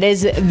changing, and it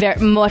is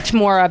much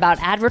more about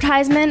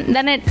advertisement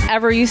than it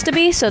ever used to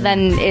be. So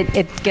then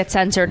it gets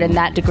censored in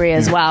that degree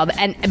as well.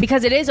 And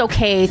because it is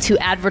okay to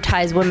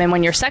advertise women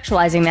when you're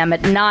sexualizing them,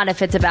 but not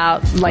if it's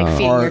about feeding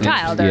your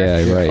child or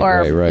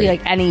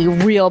any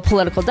real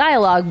political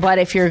dialogue. But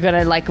if you're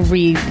gonna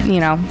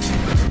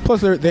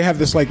Plus, they have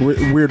this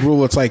weird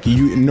rule. It's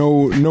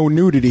no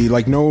nudity,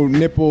 no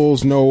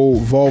nipples, no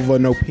vulva,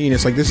 no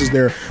penis. These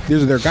are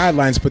their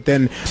guidelines. But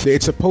then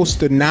it's supposed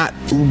to not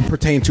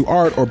pertain to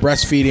art or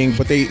breastfeeding.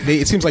 But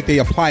it seems like they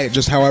apply it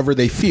just however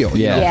they feel.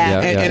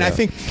 And I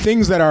think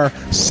things that are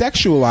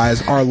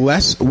sexualized are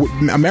less.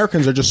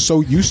 Americans are just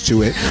so used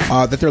to it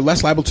that they're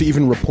less liable to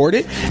even report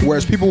it.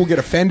 Whereas people will get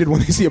offended when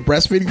they see a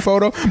breastfeeding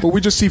photo, but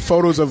we just see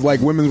photos of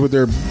women with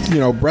their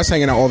breasts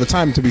hanging out all the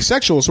time to be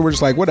sexual. So we're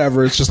just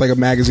whatever. It's just a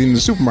magazine in the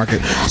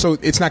supermarket, so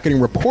it's not getting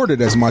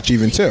reported as much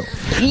even too.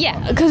 Yeah,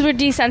 because we're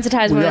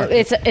desensitized.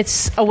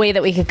 It's a way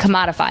that we could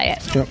commodify it.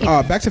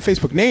 Back to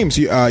Facebook names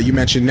you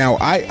mentioned. Now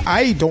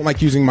I don't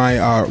like using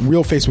my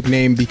real Facebook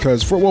name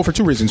because for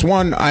two reasons.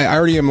 One, I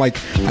already am I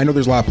know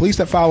there's a lot of police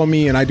that follow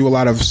me, and I do a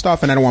lot of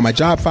stuff, and I don't want my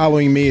job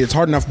following me. It's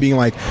hard enough being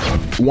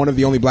one of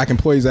the only black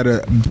employees at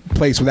a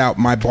place without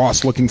my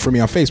boss looking for me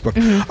on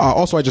Facebook.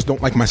 Also, I just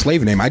don't like my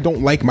slave name. I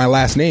don't like my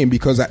last name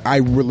because I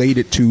relate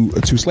it to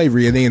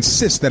slavery, and they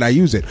insist that I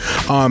use it.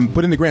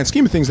 But in the grand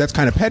scheme of things, that's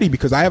kind of petty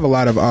because I have a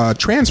lot of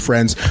trans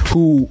friends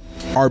who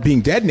are being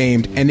dead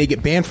named, and they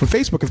get banned from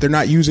Facebook if they're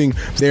not using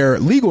their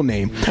legal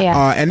name.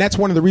 And that's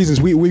one of the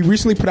reasons we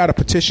recently put out a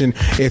petition.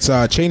 It's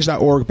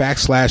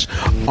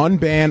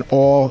change.org/unban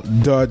all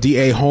the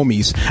DA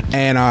homies,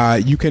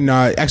 and you can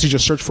actually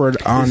just search for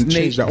it on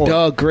change.org. Nate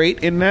the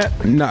Great in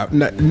that? No,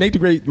 Nate the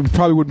Great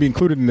probably would be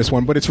included in this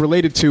one, but it's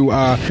related to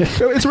black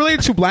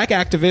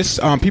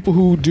activists, people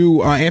who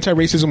do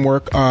anti-racism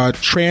work,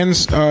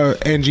 trans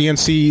and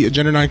GNC,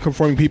 gender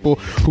non-conforming people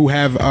who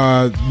have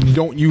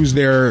don't use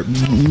their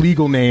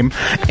legal name,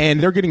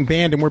 and they're getting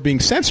banned and we're being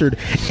censored,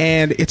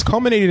 and it's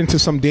culminated into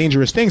some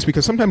dangerous things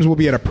because sometimes we'll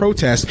be at a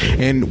protest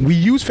and we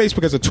use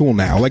Facebook as a tool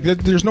now.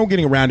 There's no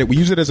getting around it. We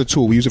use it as a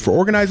tool. We use it for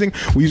organizing.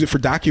 We use it for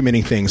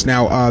documenting things.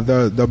 Now,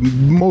 the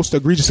most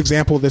egregious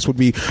example of this would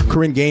be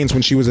Corinne Gaines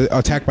when she was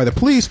attacked by the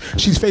police.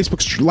 She's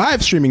Facebook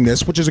live streaming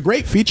this, which is a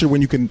great feature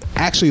when you can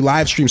actually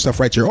live stream stuff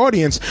right to your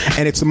audience,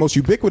 and it's the most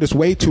ubiquitous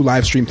way to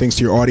live stream things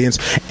to your audience.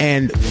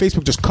 And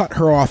Facebook just cut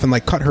her off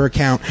and cut her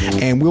account,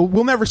 and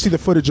we'll never see the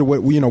footage of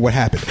what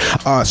happened.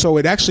 So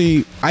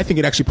I think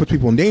it actually puts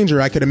people in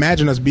danger. I could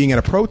imagine us being at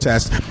a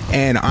protest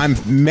and I'm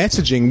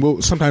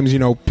messaging. Sometimes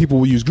people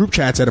will use group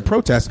chats at a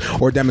protest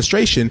or a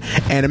demonstration,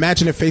 and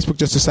imagine if Facebook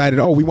just decided,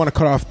 we want to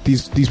cut off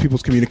these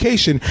people's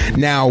communication.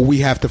 Now we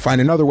have to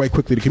find another way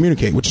quickly to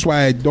communicate, which is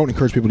why I don't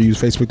encourage people to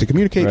use Facebook to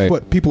communicate,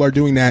 but people are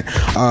doing that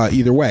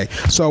either way.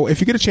 So if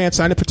you get a chance,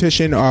 sign a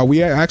petition.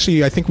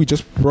 I think we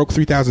just broke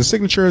 3,000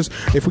 signatures.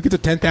 If we get to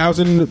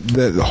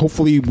 10,000,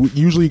 hopefully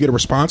usually you get a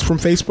response from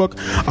Facebook.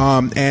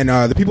 And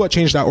the people at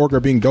change.org are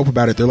being dope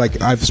about it. They're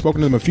I've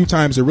spoken to them a few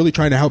times. They're really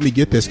trying to help me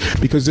get this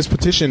because this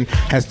petition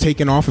has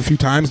taken off a few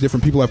times.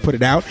 Different people have put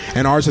it out,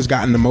 and ours has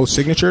gotten the most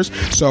signatures.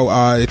 So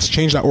it's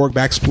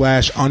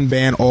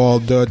change.org/unban all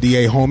the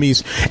DA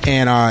homies,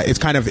 and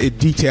it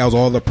details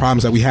all the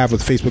problems that we have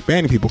with Facebook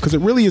banning people because it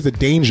really is a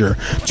danger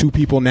to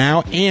people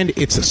now, and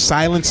it's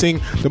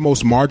silencing the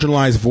most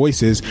marginalized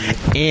voices,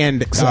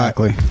 and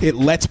it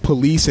lets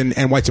police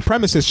and white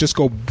supremacists just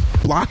go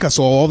block us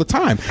all the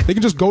time. They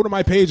can just go to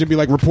my page and be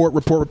report,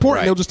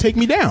 and they'll just take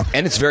me down.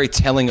 And it's very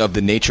telling of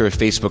the nature of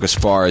Facebook as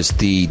far as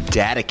the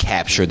data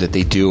capture that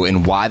they do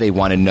and why they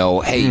want to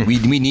know, hey,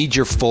 we need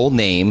your full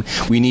name.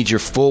 We need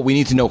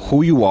to know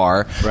who you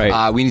are.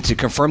 Right. We need to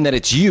confirm that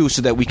it's you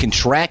so that we can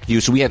track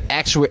you, so we have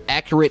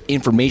accurate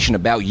information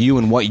about you you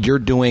and what you're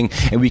doing,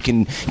 and we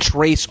can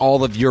trace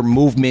all of your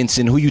movements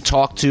and who you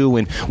talk to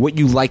and what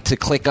you like to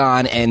click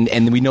on,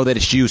 and we know that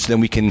it's you, so then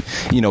we can,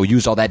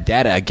 use all that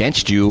data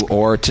against you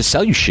or to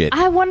sell you shit.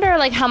 I wonder,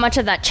 how much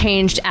of that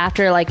changed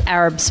after,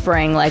 Arab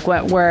Spring,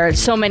 where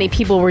so many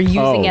people were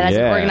using it as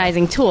an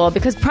organizing tool.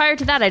 Because prior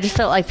to that, I just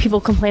felt like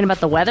people complained about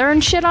the weather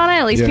and shit on it,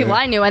 at least people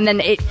I knew, and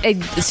then it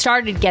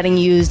started getting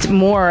used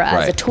more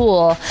as a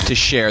tool. To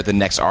share the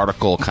next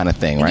article kind of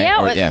thing, right?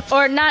 Yeah,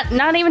 or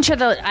not even sure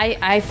that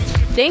I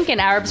think in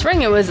Arab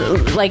Spring it was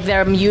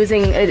they're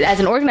using it as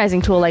an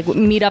organizing tool,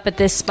 meet up at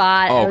this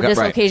spot or this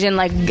occasion,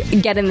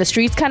 get in the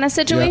streets kind of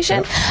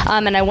situation.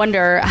 And I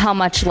wonder how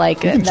much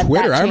Even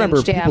Twitter. I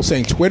remember people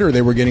saying Twitter,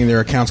 they were getting their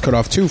accounts cut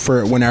off too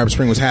for when Arab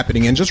Spring was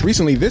happening. And just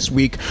recently this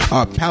week,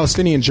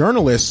 Palestinian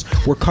journalists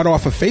were cut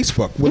off of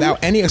Facebook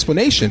without any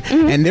explanation,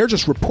 and they're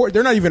just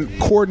they're not even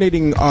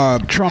coordinating.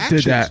 Trump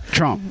actions. did that.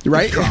 Trump,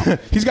 right?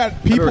 He's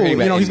got people.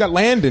 He's got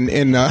land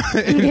in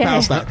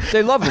Palestine.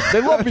 They love it.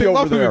 They love me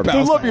over there.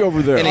 They love me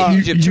over there. And in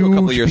Egypt too, a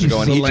couple of years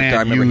ago, in Egypt, I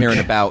remember hearing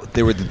about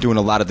they were doing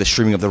a lot of the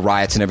streaming of the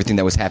riots and everything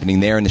that was happening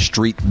there, and the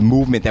street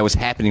movement that was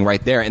happening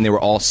right there, and they were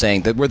all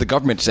saying that where the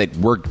government said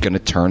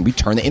we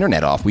turn the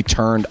internet off, we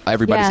turned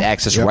everybody's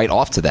access right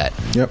off to that.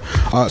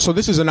 So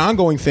this is an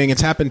ongoing thing.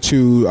 It's happened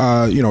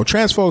to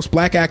trans folks,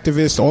 black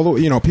activists, all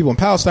the people in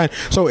Palestine.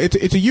 So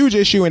it's a huge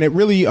issue, and it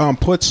really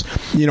puts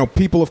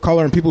people of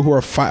color and people who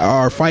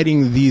are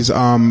fighting these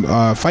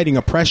fighting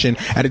oppression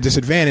at a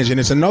disadvantage. And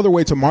it's another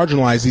way to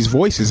marginalize these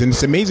voices. And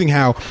it's amazing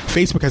how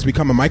Facebook has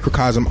become a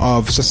microcosm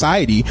of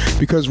society,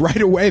 because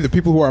right away the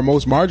people who are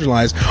most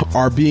marginalized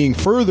are being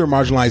further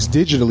marginalized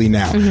digitally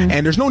now,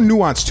 and there's no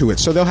nuance to it.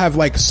 So they'll have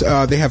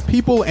they have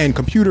people and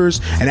computers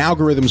and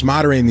algorithms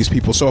moderating these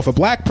people. So if a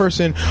black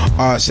person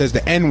says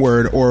the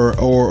N-word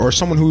or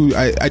someone who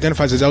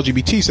identifies as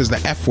LGBT says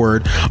the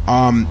F-word,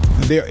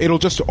 it'll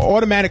just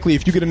automatically,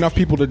 if you get enough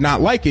people to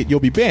not like it, you'll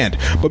be banned.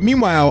 But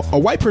meanwhile, a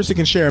white person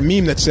can share a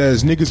meme that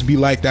says niggas be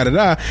like da da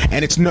da,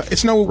 and it's no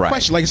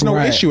question, it's no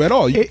issue at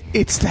all.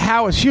 It's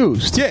how it's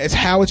used. Yeah, it's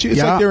how it's used.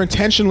 It's like they're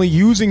intentionally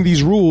using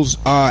these rules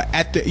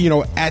at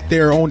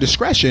their own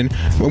discretion.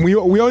 When we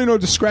only know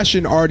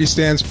discretion already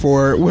stands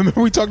for.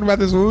 Remember we talked about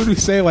this. What would we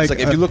say? It's like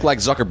if you look like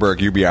Zuckerberg,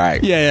 you'll be all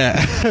right.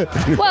 Yeah.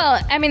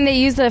 Well, I mean, they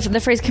use the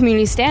phrase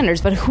community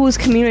standards, but whose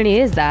community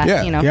is that?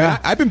 Yeah.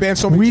 I've been banned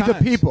so many times. Read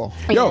the people.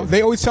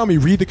 They always tell me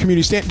read the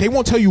community standard. They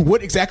won't tell you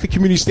what exactly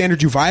community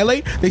standard you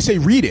violate. They say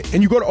read it,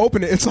 and you go to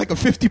open it. It's like a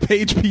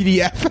 50-page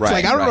PDF. It's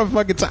I don't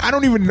know if I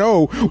don't even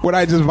know what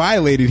I just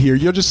violated here.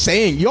 You're just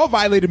saying y'all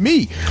violated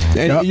me,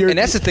 and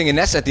that's the thing. And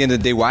that's at the end of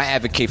the day why I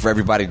advocate for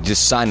everybody to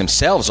just sign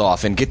themselves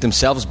off and get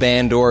themselves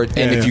banned.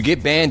 If you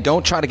get banned,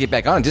 don't try to get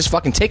back on. Just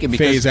fucking take it,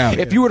 because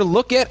if you were to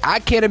look at, I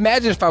can't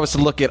imagine if I was to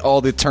look at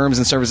all the terms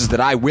and services that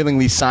I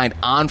willingly signed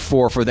on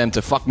for them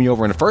to fuck me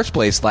over in the first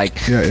place.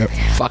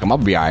 Fuck them, I'll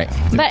be all right.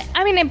 But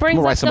I mean, it brings.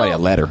 I'm gonna write somebody a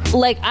letter.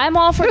 I'm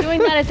all for doing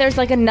that if there's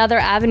another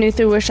avenue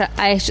through which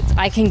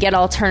I can get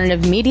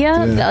alternative media.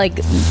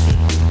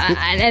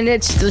 And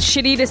it's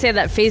shitty to say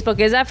that Facebook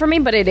is that for me,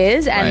 but it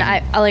is. And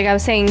I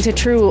was saying to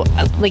True,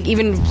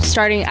 even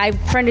starting, I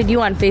friended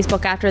you on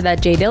Facebook after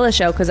that Jay Dilla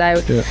show because I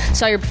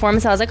saw your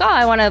performance. I was like, oh,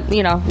 I want to,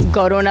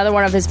 go to another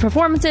one of his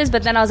performances.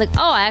 But then I was like,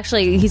 oh,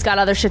 actually, he's got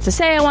other shit to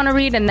say I want to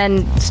read. And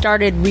then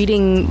started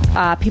reading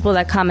people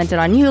that commented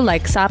on you,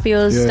 like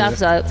Sapio's stuff.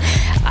 So,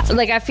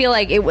 I feel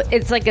like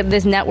it's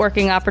this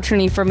networking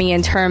opportunity for me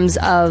in terms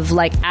of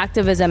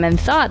activism and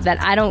thought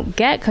that I don't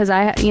get because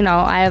I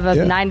have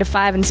a 9 to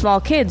 5 and small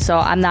kids, so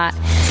I'm not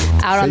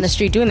out on the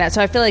street doing that. So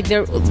I feel like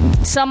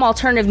some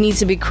alternative needs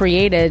to be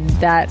created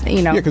that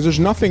because there's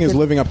nothing is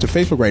living up to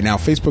Facebook right now.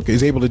 Facebook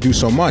is able to do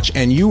so much,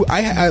 and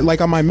I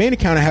on my main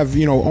account I have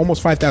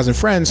almost 5,000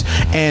 friends,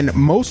 and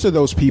most of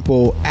those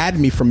people add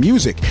me from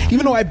music,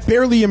 even though I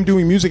barely am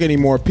doing music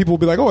anymore. People will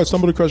be like, oh, I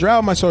stumbled across your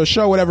album, I saw a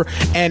show, whatever,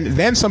 and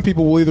then some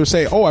people will either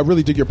say, oh, I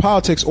really dig your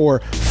politics, or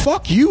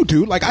fuck you,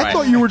 dude, I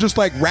thought you were just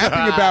rapping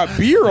about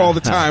beer all the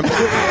time.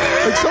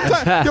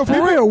 Sometimes,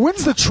 for real,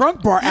 when's the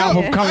Trunk Bar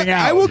album coming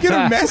out? I will get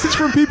a message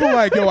from people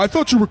yo, I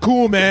thought you were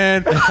cool,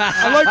 man.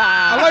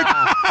 I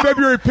like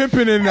February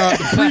Pimpin' and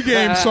the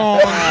pregame song.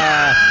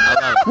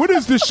 What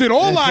is this shit?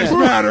 All lives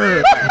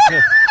matter.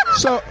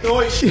 So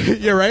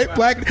you're right,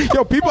 Black.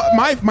 People.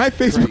 My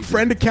Facebook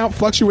friend account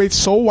fluctuates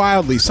so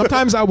wildly.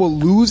 Sometimes I will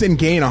lose and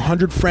gain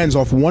 100 friends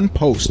off one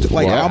post.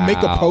 I'll make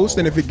a post,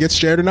 and if it gets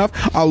shared enough,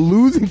 I'll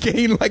lose and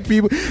gain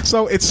people.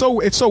 So it's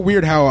so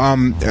weird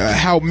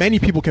how many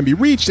people can be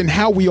reached and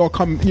how we all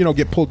come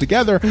get pulled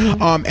together.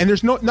 And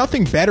there's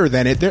nothing better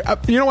than it. I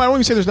don't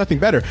even say there's nothing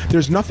better.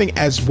 There's nothing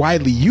as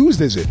widely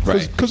used as it.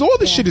 Because all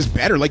this shit is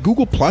better.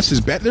 Google Plus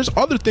is better. There's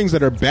other things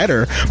that are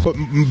better, but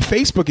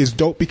Facebook is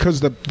dope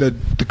because the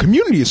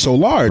community is so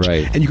large,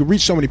 and you can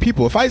reach so many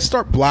people. If I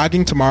start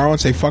blogging tomorrow and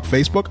say fuck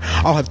Facebook,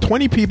 I'll have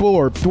 20 people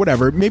or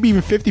whatever, maybe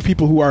even 50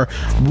 people who are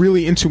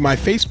really into my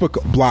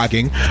Facebook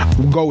blogging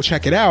go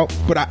check it out,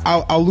 but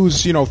I'll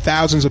lose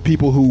thousands of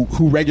people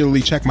who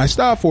regularly check my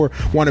stuff or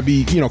want to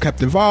be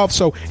kept involved.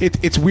 So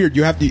it's weird.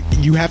 You have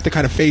to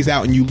kind of phase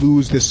out, and you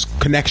lose this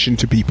connection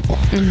to people.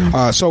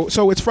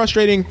 So it's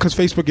frustrating because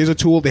Facebook is a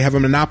tool. They have a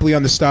monopoly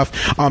on this stuff.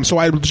 So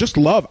I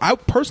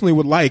personally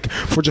would like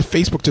for just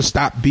Facebook to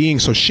stop being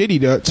so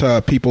shitty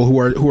to people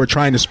who are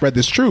trying to spread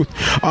this truth.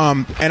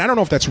 And I don't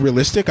know if that's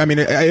realistic. I mean,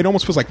 it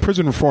almost feels like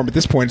prison reform at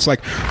this point. It's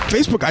like,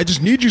 Facebook, I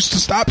just need you to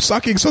stop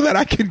sucking so that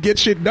I can get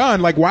shit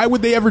done. Like, why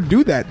would they ever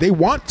do that? They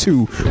want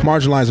to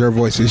marginalize our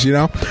voices, you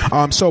know?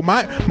 So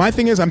my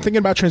thing is, I'm thinking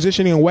about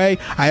transitioning away.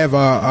 I have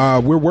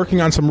we're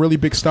working on some really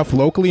big stuff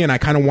locally, and I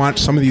kind of want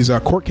some of these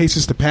court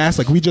cases to pass.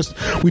 Like, we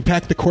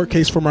packed the court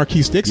case for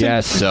Marquise Dixon.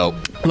 Yes. So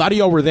a lot of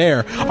y'all were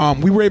there.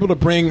 We were able to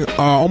bring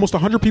almost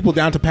 100 people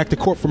down to pack the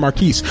court for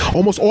Marquise.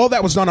 Almost all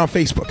that was done on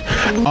Facebook,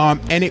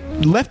 and it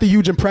left a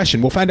huge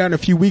impression. We'll find out in a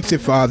few weeks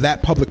if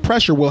that public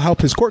pressure will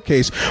help his court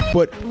case.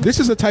 But this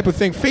is the type of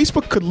thing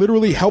Facebook could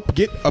literally help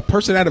get a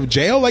person out of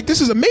jail. Like,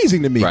 this is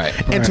amazing to me.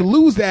 And to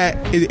lose that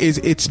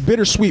it's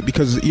bittersweet,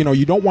 because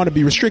you don't want to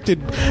be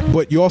restricted,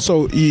 but you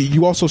also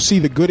see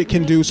the good it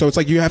can do. So it's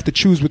like you have to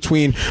choose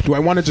between, do I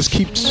want to just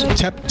keep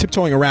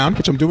tiptoeing around,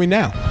 which I'm doing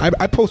now.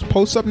 I post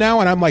posts up now,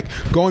 and I'm like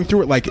going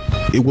through it like,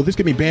 will this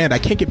get me banned? I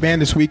can't get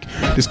banned this week.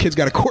 This kid's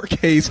got a court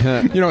case.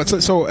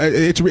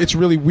 It's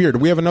really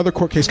weird. We have another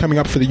court case coming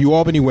up for the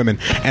UAlbany women,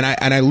 and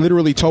I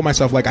literally told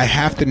myself, like, I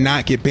have to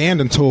not get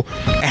banned until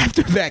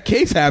after that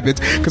case happens,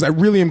 because I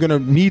really am going to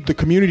need the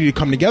community to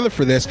come together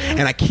for this,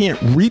 and I can't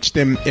reach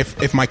them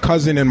if my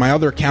cousin and my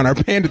other account are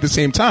banned at the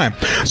same time.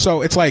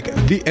 So it's like,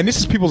 and this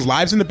is people's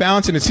lives in the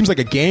balance, and it seems like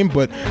a game,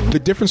 but the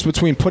difference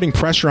between putting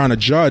pressure on a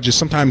judge is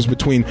sometimes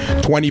between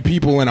 20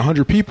 people and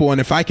 100 people,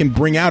 and if I can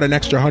bring out an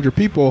extra 100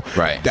 people,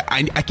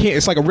 I can't.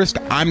 It's like a risk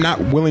I'm not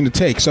willing to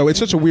take. So it's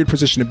such a weird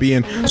position to be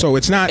in. So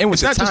it's not. And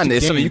with it's the not time, just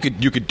it's something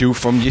you could do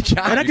from your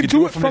job. And I could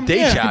do it from the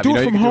day job. I could do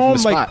it from home,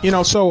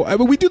 So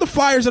we do the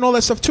flyers and all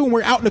that stuff too, and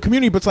we're out in the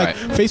community. But it's like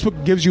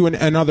Facebook gives you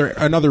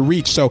another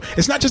reach. So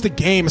it's not just a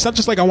game. It's not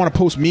just like I want to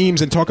post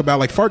memes and talk about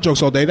like fart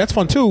jokes all day. That's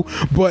fun too.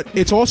 But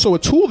it's also a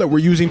tool that we're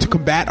using to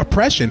combat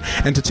oppression,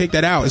 and to take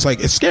that out, it's like,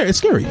 it's scary. It's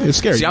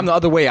scary. See, I'm the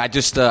other way. I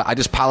just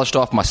polished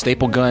off my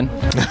staple gun,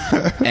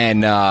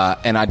 and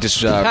I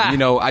just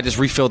I just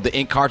refilled the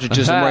ink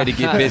cartridges. I'm ready to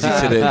get busy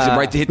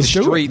to hit the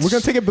streets. We're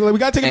gonna take it. We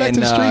gotta take it back to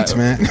the streets,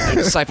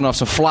 man. Siphon off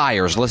some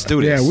flyers. Let's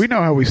do this. Yeah, we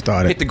know how we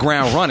started. Hit the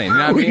ground running. You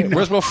know what I mean?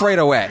 Where's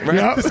Wilfredo at? Right?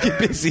 Yep. Let's get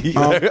busy.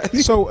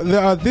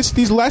 So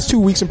these last 2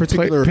 weeks in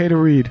particular, pay to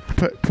read.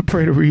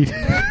 Pray to read.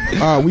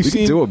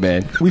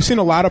 We've seen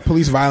a lot of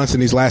police violence in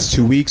these last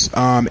 2 weeks,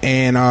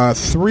 and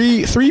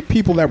three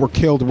people that were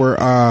killed were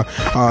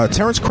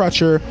Terrence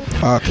Crutcher,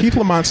 Keith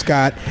Lamont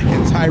Scott,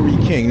 and Tyree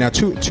King. Now,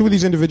 two of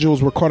these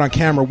individuals were caught on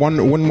camera.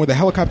 One with a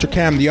helicopter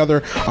cam. The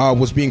other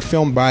was being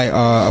filmed by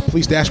a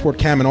police dashboard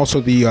cam, and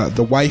also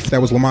the wife,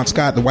 that was Lamont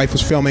Scott. The wife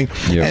was filming,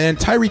 and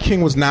Tyree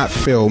King was not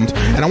filmed.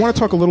 And I want to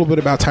talk a little bit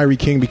about Tyree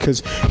King,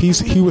 because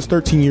he was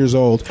 13 years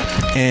old,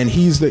 and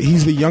he's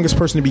the youngest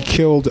person to be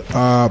killed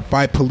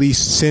by police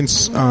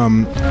since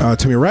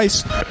Tamir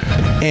Rice.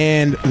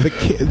 And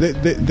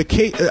the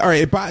case. All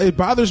right, it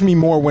bothers me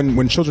more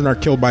when children are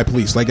killed by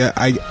police. Like,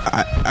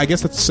 I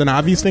guess that's an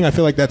obvious thing. I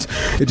feel like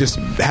it just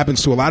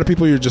happens to a lot of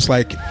people. You're just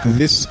like,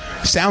 this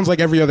sounds like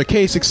every other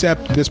case,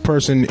 except this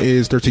person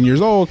is 13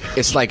 years old.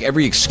 It's like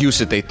every excuse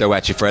that they throw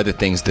at you for other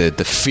things, the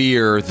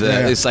fear,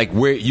 it's like,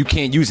 where you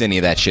can't use any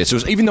of that shit. So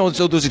even though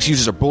those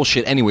excuses are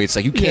bullshit anyway, it's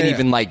like you can't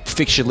even like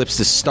fix your lips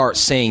to start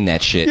saying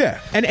that shit. Yeah,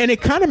 and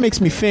it kind of makes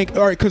me think,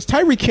 all right, because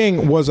Tyree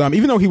King was,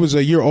 even though he was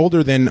a year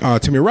older than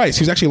Tamir Rice,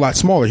 he was actually a lot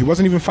smaller. He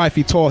wasn't even 5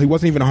 feet tall. He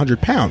wasn't even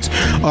 100 pounds.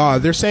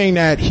 They're saying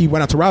that he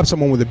went out to rob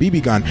someone with a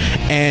BB gun.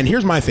 And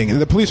here's my thing.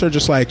 The police are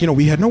just like,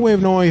 we had no way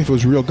of knowing if it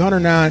was a real gun or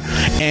not.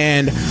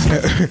 And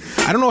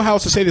I don't know how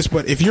else to say this,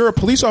 but if you're a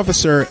police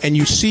officer and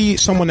you see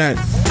someone that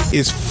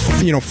is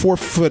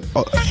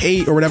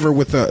 4'8" or whatever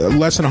with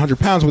less than 100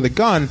 pounds with a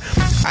gun,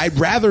 I'd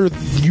rather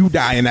you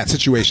die in that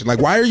situation. Like,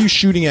 why are you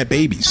shooting at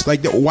babies?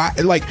 Like, why?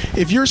 Like,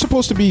 if you're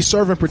supposed to be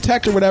serve and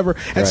protect or whatever,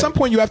 at some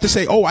point you have to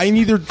say, oh, I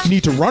either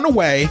need to run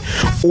away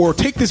or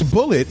take this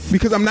bullet,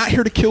 because I'm not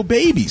here to kill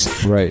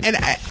babies. Right. And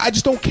I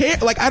just don't care.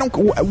 Like,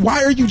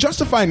 why are you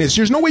justifying this?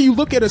 There's no way you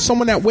look at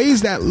someone that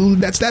weighs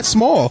that's that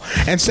small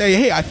and say,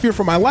 hey, I fear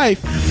for my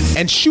life,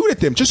 and shoot at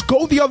them. Just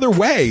go the other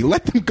way.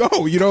 Let them go.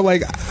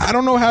 Like, I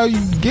don't know how you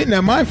get in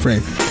that mind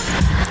frame.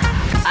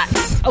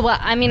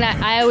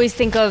 I always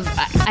think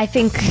I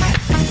think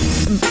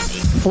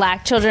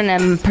black children,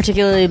 and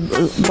particularly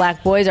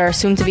black boys, are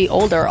assumed to be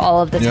older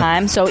all of the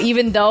time. So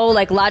even though,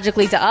 like,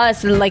 logically to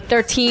us, like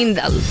 13,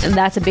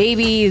 that's a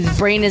baby, his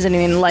brain isn't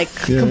even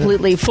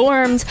completely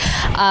formed.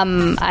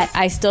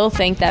 I still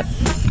think that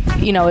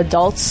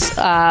adults,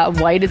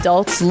 white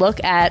adults,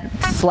 look at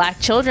black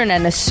children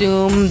and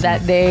assume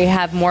that they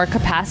have more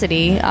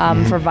capacity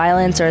for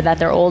violence, or that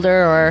they're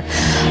older, or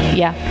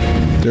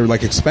they're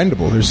like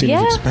expendable. They're seen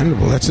as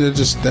expendable. That's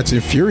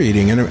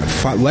infuriating. And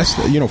less,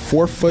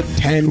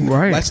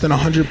 4'10", less than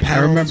 100 pounds. I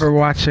remember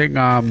watching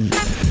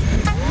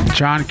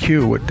John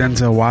Q with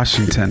Denzel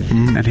Washington,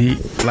 and he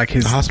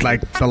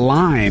the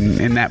line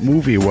in that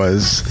movie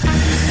was,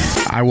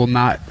 I will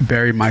not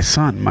bury my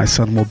son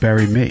will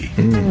bury me.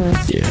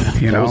 Yeah.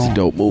 You know, that was a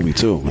dope movie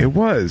too. It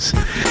was.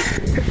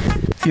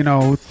 You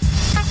know,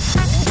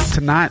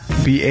 to not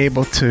be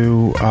able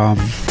to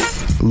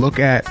look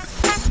at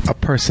a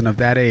person of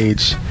that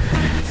age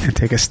and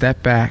take a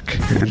step back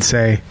and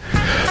say,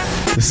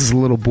 this is a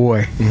little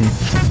boy.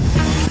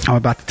 I'm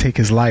about to take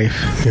his life,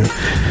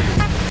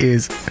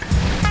 is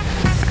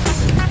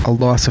a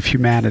loss of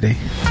humanity.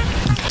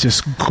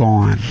 Just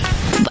gone.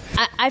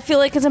 I feel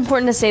like it's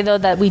important to say, though,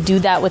 that we do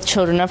that with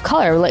children of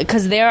color,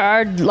 because there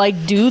are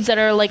like dudes that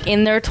are like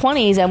in their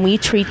 20s and we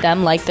treat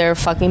them like they're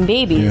fucking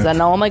babies,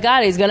 and oh my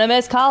god, he's gonna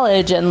miss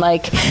college and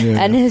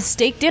and his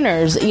steak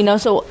dinners, you know.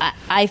 So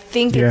I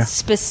think it's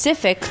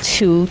specific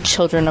to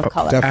children of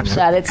color,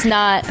 that it's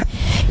not,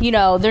 you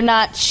know, they're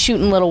not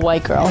shooting little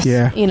white girls,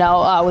 you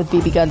know, with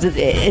BB guns.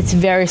 It's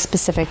very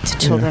specific to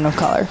children of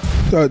color.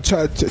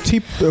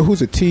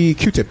 Who's it?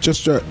 Q-Tip,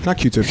 just not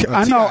Q-Tip.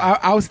 I know.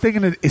 I was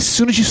thinking that as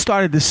soon as you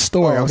started this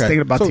story, I was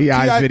thinking about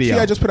T.I.'s video.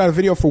 T.I. just put out a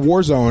video for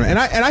Warzone, and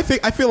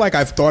I feel like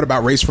I've thought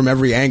about race from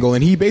every angle,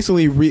 and he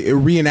basically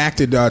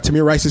reenacted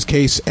Tamir Rice's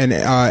case and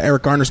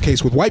Eric Garner's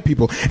case with white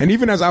people. And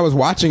even as I was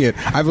watching it,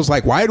 I was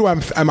like, why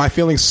am I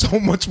feeling so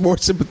much more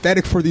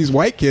sympathetic for these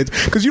white kids?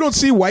 Because you don't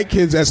see white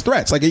kids as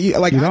threats. I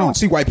don't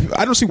see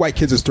white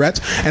kids as threats,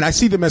 and I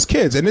see them as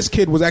kids. And this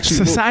kid was actually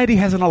society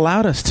hasn't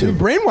allowed us to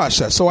brainwash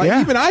us. So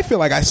I feel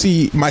like I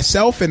see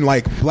myself and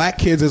like black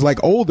kids as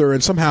like older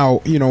and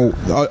somehow, you know,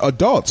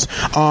 adults.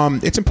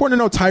 It's important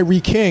to know Tyree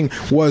King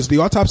was, the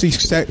autopsy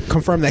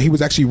confirmed that he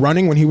was actually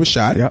running when he was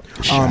shot.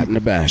 Shot in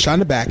the back. Shot in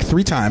the back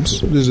 3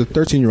 times. There's a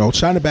 13-year-old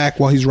shot in the back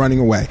while he's running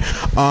away.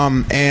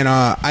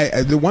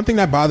 The one thing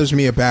that bothers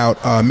me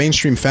about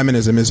mainstream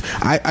feminism is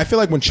I feel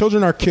like when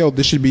children are killed,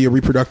 this should be a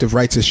reproductive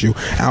rights issue.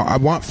 I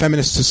want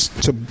feminists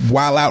to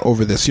while out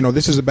over this. You know,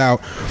 this is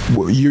about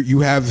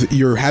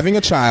you're having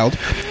a child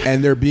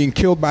and they're being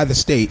killed by the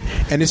state,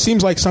 and it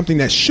seems like something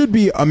that should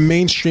be a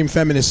mainstream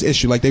feminist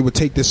issue. Like they would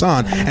take this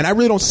on, and I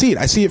really don't see it.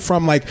 I see it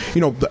from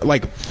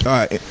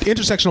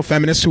intersectional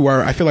feminists who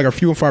I feel like are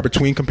few and far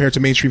between compared to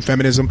mainstream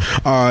feminism.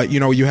 You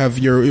know, you have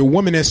your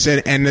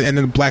womanists and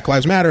then Black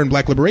Lives Matter and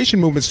Black liberation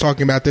movements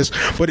talking about this,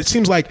 but it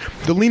seems like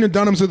the Lena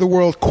Dunhams of the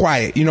world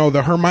quiet. You know,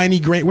 the Hermione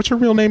Granger, what's her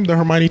real name? The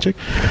Hermione chick,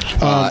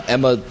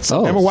 Emma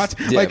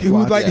Watson.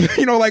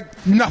 You know,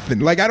 like nothing.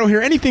 Like I don't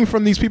hear anything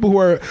from these people who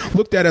are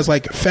looked at as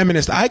like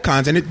feminist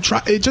icons, and it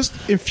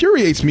just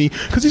infuriates me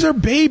because these are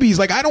babies.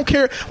 Like I don't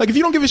care. Like if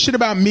you don't give a shit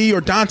about me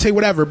or Dante,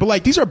 whatever, but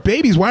like these are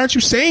babies. Why aren't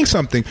you saying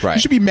something? Right.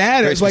 You should be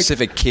mad Very at like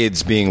specific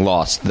kids being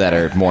lost that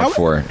are more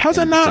for. How's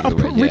that not a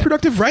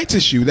reproductive rights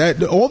issue?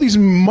 That all these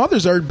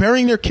mothers are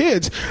burying their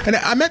kids. And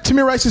I met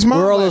Tamir Rice's mom.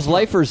 Where are all those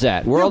lifers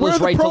at? Where are all those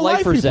right to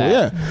lifers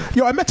at?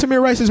 Yo, I met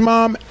Tamir Rice's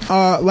mom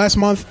last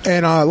month,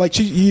 and like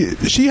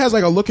she has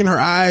like a look in her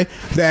eye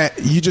that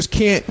you just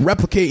can't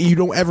replicate and you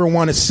don't ever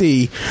want to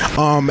see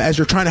as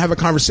you're trying to have a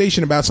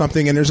conversation about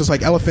something, and there's this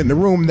like elephant in the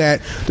room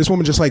that this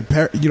woman just like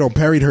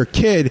buried her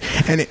kid,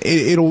 and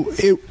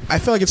I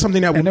feel like it's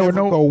something that will never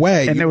go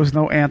away. And there was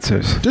no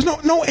answers. There's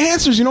no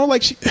answers, you know,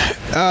 like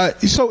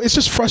so it's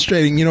just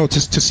frustrating, you know,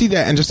 to see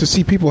that, and just to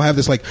see people have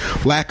this like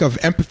lack of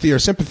empathy or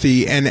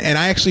sympathy, and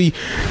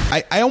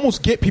I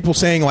almost get people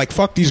saying like,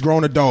 fuck these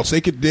grown adults,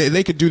 they could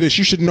do this,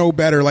 you should know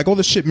better, like all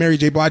this shit Mary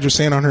J. Blige was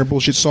saying on her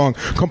bullshit song,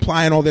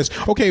 comply and all this.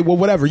 Okay, well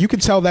whatever, you can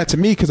tell that to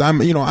me because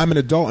I'm an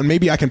adult and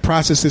maybe I can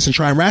process this and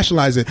try and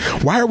rationalize it.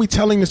 Why are we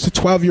telling this to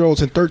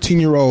 12-year-olds and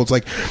 13-year-olds?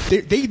 Like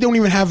they don't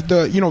even have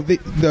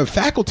the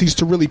faculties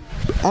to really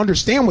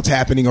understand what's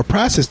happening or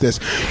process this.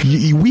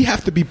 We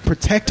have to be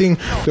protecting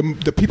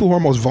the people who are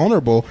most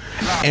vulnerable,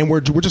 and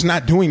we're just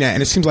not doing that.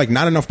 And it seems like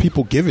not enough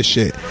people give a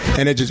shit,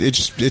 and it's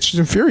just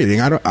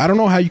infuriating. I don't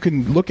know how you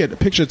can look at a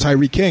picture of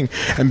Tyree King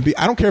and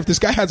I don't care if this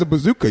guy has a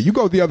bazooka, you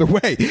go the other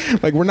way.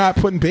 Like we're not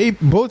putting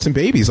bullets in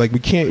babies. Like we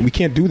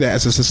can't do that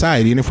as a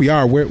society. And if we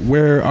are,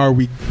 where are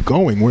we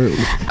going?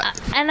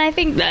 And I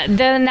think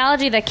the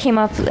analogy that came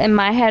up in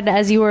my head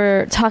as you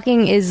were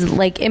talking is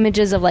like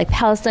images of like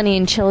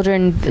Palestinian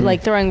children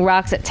like throwing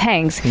rocks at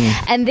tanks,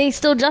 and they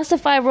still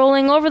justify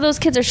rolling over those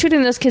kids or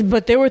shooting those kids,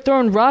 but they were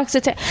throwing rocks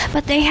at tanks.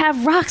 But they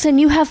have rocks and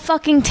you have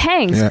fucking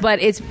tanks. But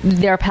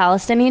they're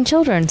Palestinian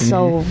children,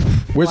 so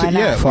why not?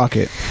 Yeah, fuck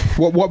it.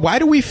 Why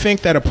do we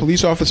think that a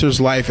police officer's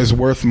life is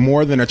worth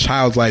more than a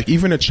child's life?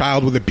 Even a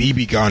child with a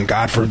BB gun,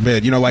 God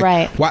forbid. You know,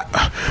 like why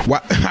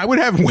I would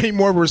have way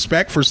more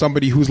respect for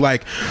somebody who's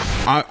like,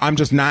 I'm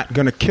just not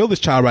going to kill this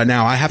child right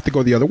now. I have to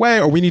go the other way,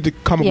 or we need to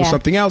come up with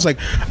something else. Like,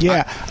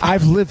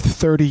 I've lived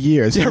 30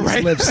 years. Yeah, right.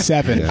 He's lived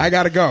 7. I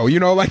gotta go. You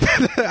know, like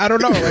I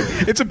don't know.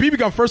 Like, it's a BB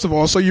gun, first of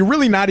all, so you're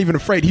really not even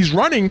afraid. He's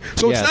running,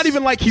 so it's not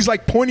even like he's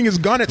like pointing his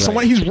gun at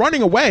someone. He's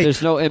running away.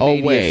 There's no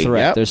immediate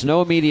threat. Yep. There's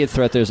no immediate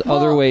threat. There's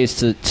other ways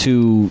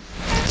to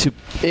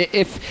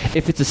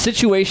if it's a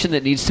situation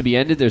that needs to be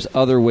ended, there's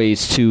other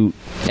ways to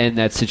end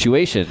that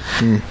situation.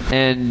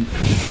 And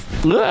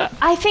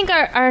I think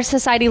our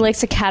society likes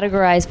to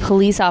categorize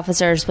police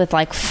officers with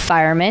like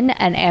firemen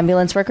and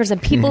ambulance workers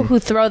and people who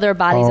throw their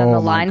bodies on the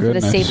line for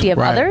the safety of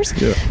others.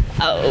 Yeah.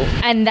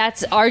 And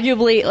that's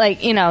arguably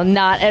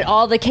not at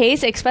all the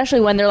case,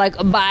 especially when they're like,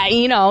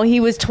 he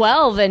was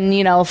 12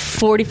 and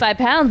 45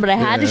 pounds, but I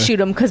had to shoot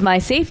him because my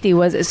safety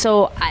was.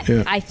 So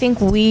I think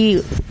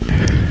we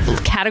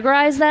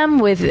categorize them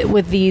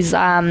with these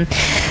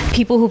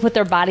people who put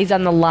their bodies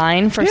on the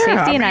line for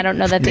safety, and I don't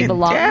know that they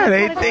belong.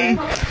 Yeah,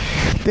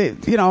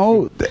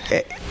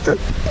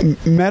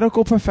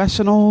 medical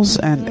professionals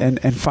and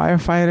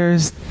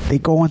firefighters, they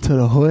go into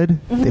the hood,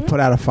 they put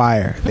out a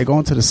fire. They go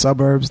into the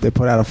suburbs, they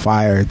put out a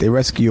fire. They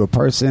rescue a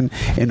person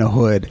in the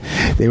hood.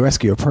 They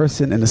rescue a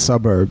person in the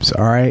suburbs.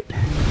 All right.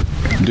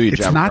 Do your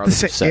it's job not the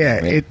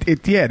same.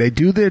 Yeah, they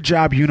do their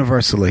job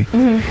universally.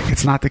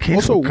 It's not the case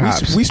Also, with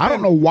cops. we spend, I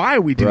don't know why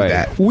we do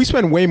that. We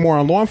spend way more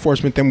on law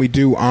enforcement than we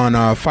do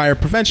on fire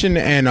prevention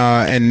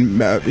and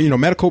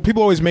medical.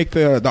 People always make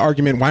the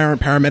argument, why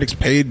aren't paramedics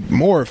paid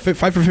more? 5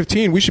 for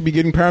 15, we should be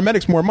getting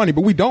paramedics more money,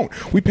 but we don't.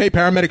 We pay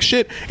paramedics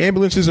shit.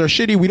 Ambulances are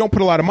shitty. We don't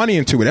put a lot of money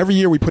into it. Every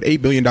year we put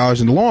 $8 billion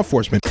into law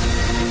enforcement.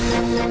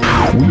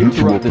 We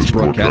interrupt this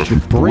broadcast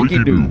with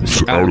breaking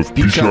news out of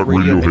Peace Out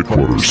Radio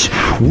headquarters.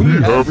 We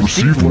have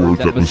received word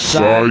that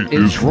Messiah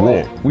is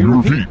wrong. We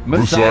repeat,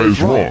 Messiah is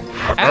wrong.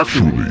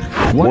 Actually,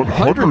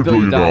 $100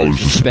 billion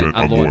is spent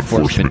on law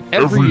enforcement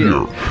every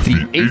year.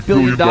 The $8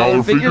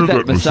 billion figure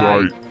that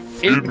Messiah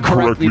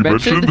incorrectly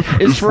mentioned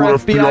is for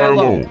FBI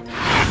alone.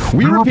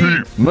 We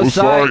repeat,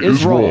 Messiah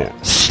is wrong.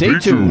 Stay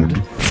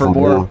tuned for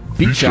more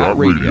Beach Out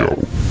Radio.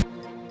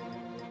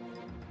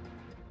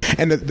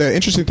 And the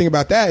interesting thing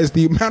about that is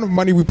the amount of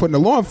money we put into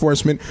law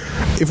enforcement,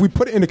 if we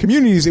put it into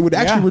communities, it would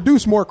actually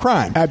reduce more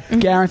crime. I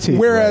guarantee.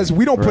 Whereas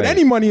we don't put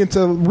any money into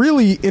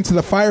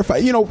the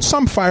firefight.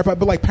 Some firefight,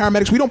 but like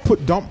paramedics, we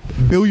don't dump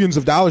billions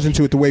of dollars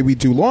into it the way we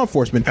do law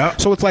enforcement.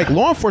 So it's like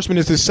law enforcement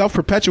is this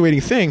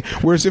self-perpetuating thing.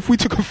 Whereas if we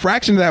took a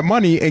fraction of that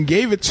money and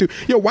gave it to,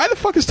 why the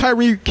fuck is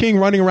Tyree King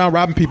running around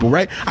robbing people,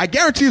 right? I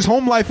guarantee his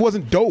home life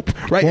wasn't dope,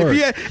 right?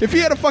 If he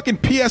had a fucking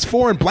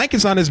PS4 and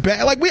blankets on his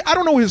back, I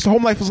don't know what his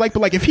home life was like,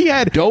 but like if he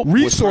had dope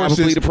resources, was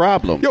probably the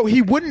problem.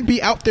 He wouldn't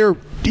be out there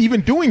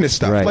even doing this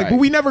stuff. But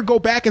we never go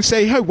back and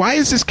say, hey, why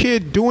is this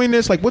kid doing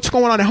this? Like, what's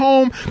going on at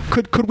home?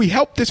 Could we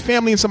help this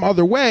family in some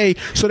other way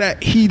so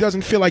that he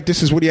doesn't feel like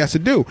this is what he has to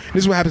do?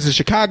 This is what happens in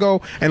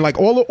Chicago and like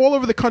all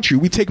over the country.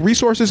 We take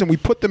resources and we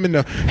put them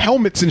into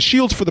helmets and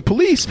shields for the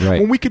police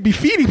when we could be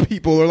feeding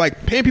people or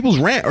like paying people's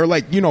rent or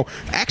like,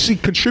 actually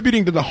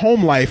contributing to the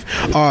home life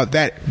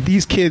that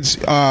these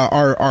kids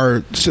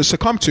are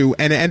succumb to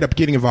and end up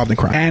getting involved in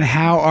crime. And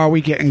how are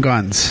we getting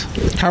guns?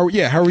 How are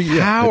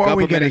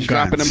we getting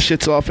dropping them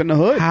shits off in the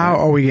hood? How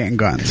are we getting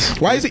guns?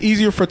 Why is it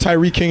easier for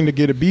Tyree King to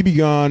get a BB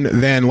gun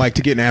than like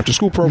to get an after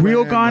school program?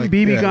 Real gun,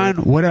 BB gun,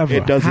 whatever.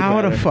 It doesn't How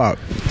matter. the fuck?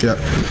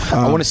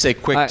 I want to say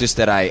quick just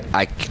that I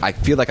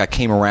feel like I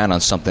came around on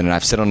something, and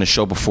I've said on the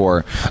show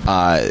before,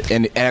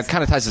 and it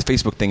kind of ties to the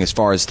Facebook thing as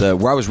far as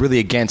where I was really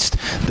against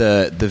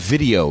the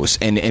videos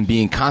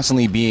and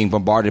constantly being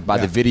bombarded by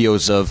the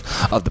videos of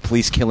the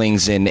police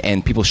killings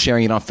and people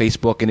sharing it on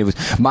Facebook. And it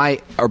was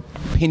my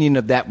opinion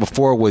of that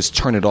before was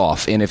turn it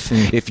off. And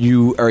if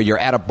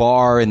you're at a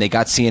bar and they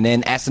got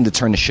CNN, ask them to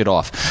turn the shit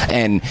off.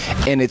 And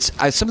it's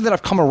something that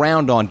I've come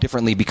around on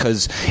differently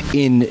because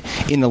in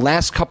the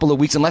last couple of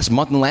weeks, in the last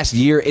month, in the last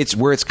year, it's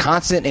where it's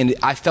constant, and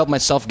I felt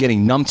myself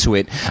getting numb to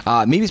it.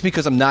 Maybe it's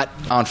because I'm not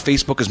on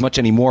Facebook as much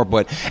anymore,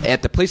 but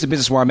at the place of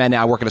business where I'm at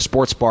now, I work at a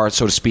sports bar,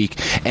 so to speak,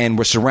 and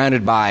we're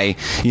surrounded by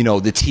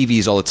the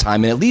TVs all the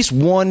time, and at least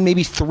one,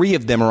 maybe three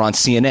of them are on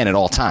CNN at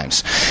all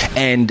times.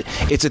 And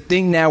it's a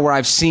thing now where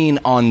I've seen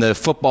on the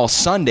football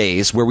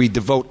Sundays where we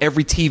devote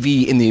every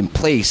TV in the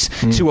place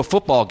to a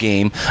football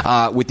game,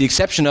 with the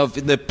exception of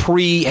the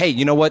hey,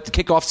 you know what, the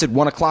kickoff's at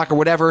 1 o'clock or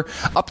whatever,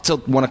 up till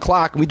 1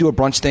 o'clock, and we do a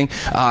brunch thing,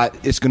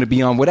 it's going to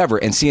be on whatever,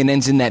 and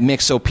CNN's in that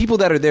mix. So people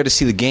that are there to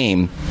see the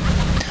game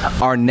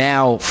are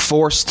now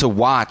forced to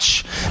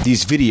watch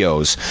these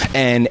videos,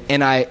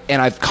 and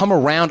I've come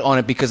around on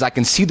it because I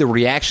can see the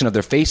reaction of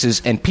their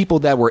faces, and people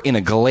that were in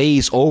a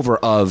glaze over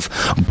of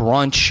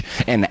brunch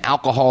and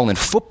alcohol and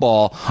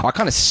football are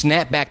kind of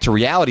snapped back to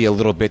reality a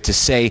little bit to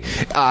say,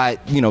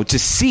 to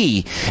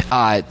see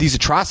these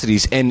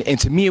atrocities, and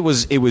to me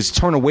it was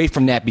turn away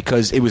from that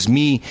because it was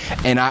me,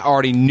 and I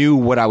already knew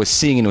what I was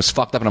seeing, and it was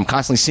fucked up, and I'm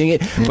constantly seeing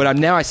it. But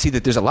now I see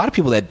that there's a lot of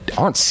people that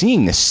aren't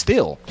seeing this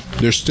still.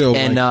 They're still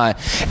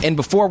and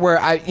before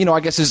where I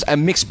guess there's a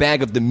mixed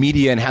bag of the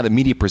media and how the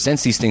media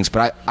presents these things,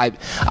 but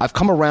I've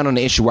come around on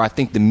the issue where I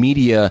think the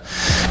media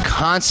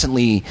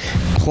constantly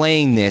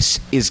playing this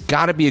is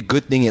got to be a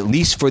good thing, at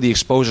least for the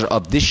exposure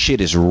of this shit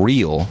is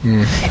real.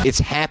 It's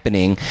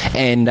happening.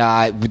 And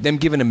with them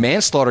giving a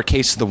manslaughter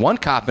case to the one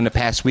cop in the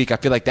past week, I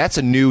feel like that's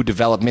a new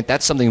development.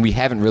 That's something we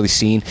haven't really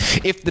seen.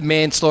 If the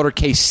manslaughter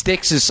case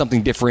sticks is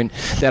something different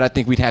that I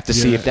think we'd have to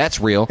see if that's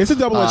real. It's a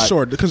double-edged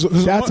sword. Because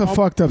that's a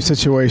fucked up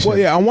situation. Well,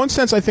 yeah, on one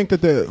sense, I think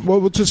that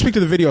to speak to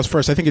the videos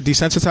first, I think it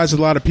desensitizes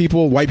a lot of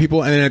people, white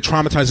people, and then it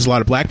traumatizes a lot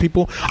of black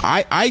people.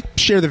 I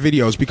share the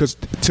videos because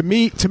to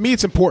me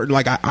it's important.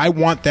 Like I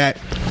want that.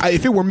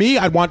 If it were me,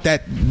 I'd want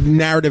that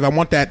narrative. I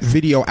want that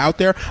video out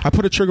there. I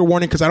put a trigger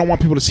warning because I don't want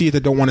people to see it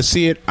that don't want to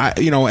see it.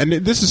 And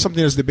this is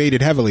something that's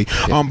debated heavily.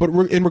 But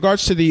in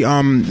regards to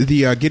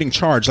the getting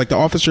charged, like the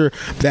officer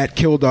that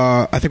killed,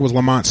 I think it was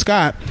Lamont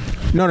Scott.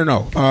 No.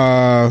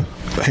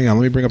 Hang on,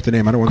 let me bring up the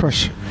name. I don't want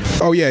Crush.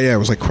 Oh yeah, it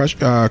was like Crush.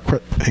 Hang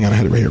on, I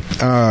had it right here.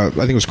 I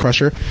think it was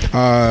Crusher.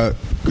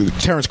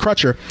 Terrence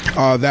Crutcher,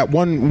 that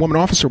one woman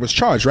officer was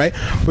charged, right?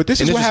 But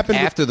this is what happened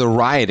after the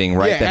rioting,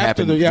 right? Yeah, that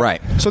happened,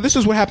 right? So this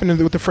is what happened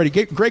with the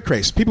Freddie Gray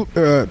case. People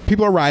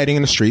are rioting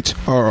in the streets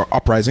or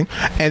uprising,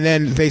 and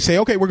then they say,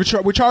 "Okay,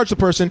 we charge the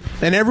person,"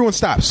 and everyone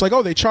stops. It's like,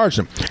 "Oh, they charged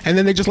him," and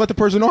then they just let the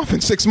person off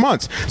in 6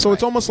 months. So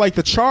it's almost like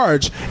the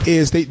charge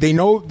is they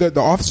know that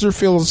the officer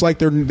feels like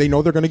they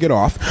know they're going to get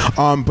off,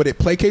 but it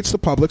placates the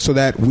public so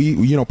that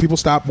people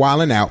stop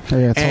wilding out.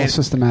 Yeah, it's all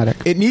systematic.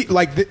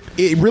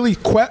 It really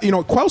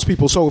quells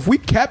people. So if we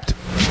kept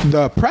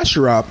the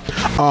pressure up,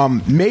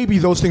 maybe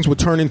those things would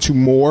turn into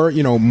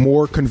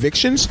more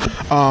convictions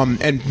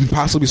and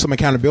possibly some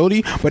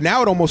accountability. But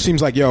now it almost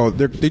seems like,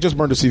 they just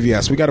burned a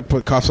CVS. We got to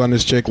put cuffs on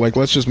this chick. Like,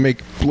 let's just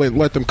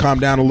let them calm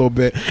down a little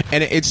bit.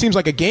 And it seems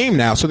like a game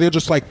now. So they'll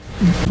just like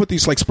put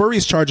these like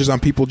spurious charges on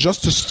people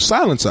just to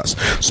silence us.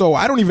 So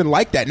I don't even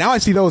like that. Now I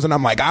see those and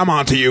I'm like, I'm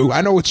onto you.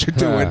 I know what you're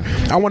doing.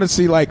 I want to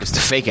see like it's the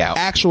fake out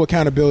actual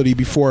accountability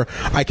before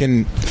I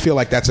can feel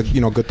like that's a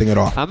good thing at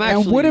all. I'm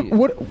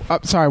actually.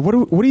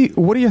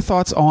 What are your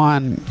thoughts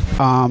on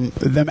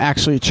them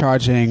actually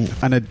charging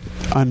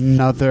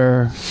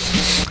another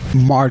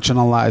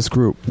marginalized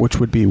group, which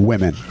would be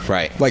women,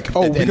 right? Like,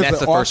 and that's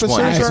the first one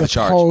as the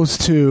charge.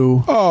 Opposed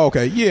to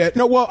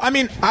I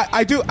mean,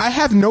 I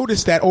have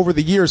noticed that over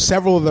the years,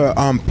 several of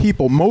the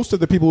people, most of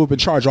the people who've been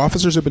charged,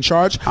 officers who've been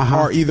charged,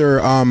 are either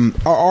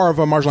are of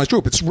a marginalized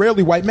group. It's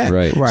rarely white men,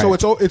 right? So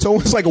it's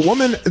always like a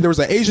woman. There was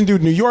an Asian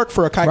dude in New York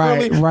for a Kai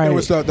Gurley. Right. There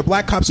was the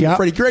black cops in the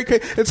Freddie Gray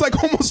case. It's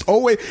like almost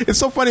always. It's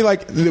so funny.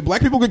 Like the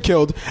black people get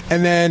killed,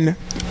 and then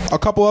a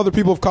couple other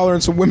people of color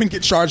and some women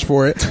get charged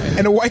for it,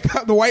 and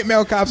the white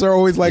male cops are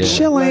always like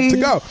to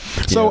go.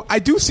 So I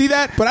do see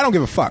that, but I don't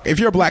give a fuck. If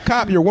you're a black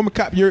cop, you're a woman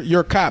cop, you're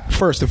a cop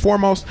first and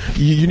foremost.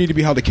 You need to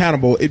be held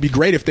accountable. It'd be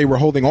great if they were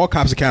holding all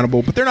cops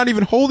accountable, but they're not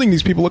even holding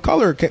these people of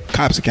color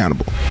cops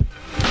accountable.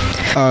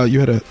 You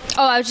had a...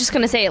 Oh, I was just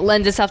going to say it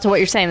lends itself to what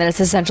you're saying, that it's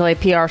essentially a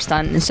PR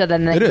stunt. And so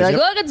then they'd be like,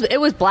 look, it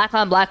was black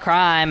on black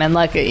crime. And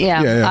like,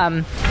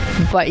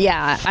 but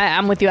yeah,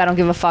 I'm with you. I don't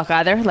give a fuck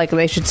either. Like,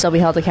 they should still be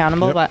held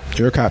accountable. But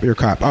You're a cop.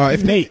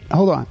 If Nate,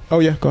 hold on. Oh,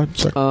 yeah, go ahead.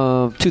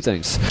 Sorry. Two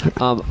things.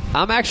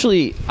 I'm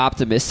actually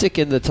optimistic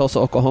in the Tulsa,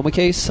 Oklahoma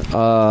case.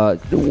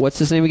 What's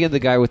his name again? The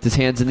guy with his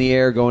hands in the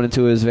air going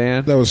into his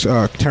van? That was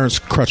Terrence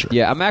Crutcher.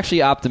 Yeah, I'm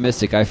actually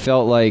optimistic. I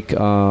felt like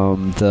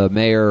the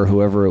mayor,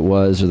 whoever it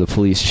was, or the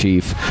police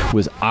chief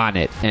was on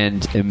it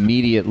and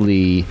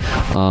immediately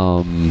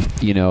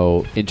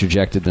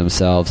interjected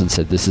themselves and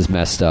said, this is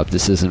messed up,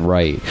 this isn't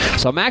right.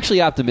 So I'm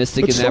actually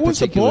optimistic in that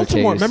particular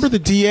case. Remember the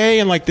DA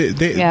and like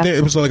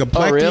it was like a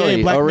black DA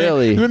and black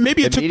man.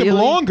 Maybe it took them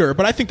longer,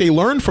 but I think they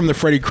learned from the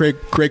Freddie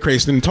Gray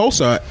case in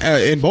Tulsa,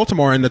 in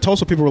Baltimore, and the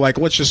Tulsa people were like,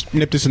 let's just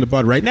nip this in the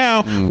bud right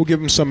now. We'll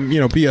give them some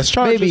BS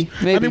charges.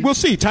 Maybe. I mean, we'll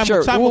see. Time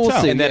will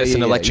tell. And then it's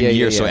an election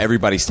year, so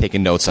everybody's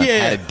taking notes on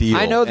how to deal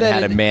and how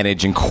to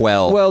manage and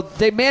quell. Well,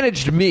 they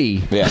managed me.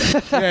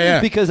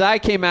 Because I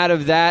came out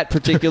of that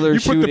particular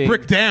shooting. You put the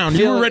brick down.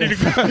 You were ready to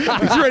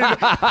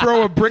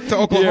throw a brick to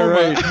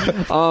Oklahoma.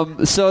 Yeah,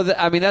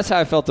 right. That's how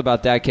I felt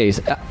about that case.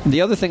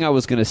 The other thing I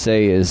was going to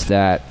say is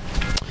that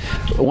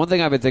one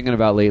thing I've been thinking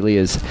about lately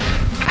is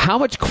how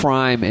much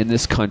crime in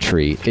this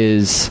country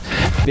is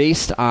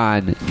based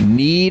on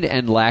need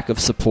and lack of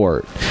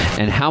support,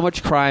 and how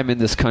much crime in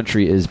this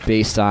country is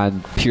based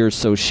on pure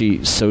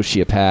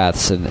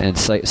sociopaths and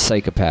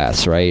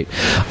psychopaths, right?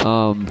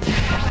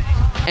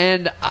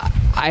 And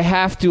I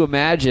have to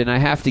imagine, I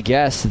have to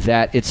guess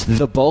that it's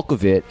the bulk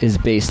of it is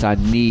based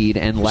on need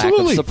and lack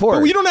of support.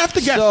 But you don't have to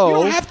guess. You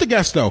don't have to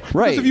guess, though.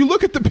 Right. Because if you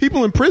look at the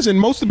people in prison,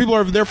 most of the people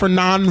are there for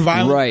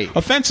non-violent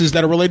offenses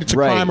that are related to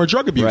crime or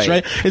drug abuse,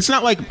 right? It's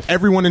not like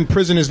everyone in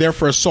prison is there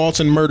for assaults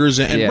and murders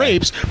and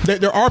rapes.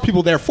 There are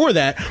people there for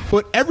that,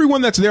 but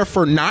everyone that's there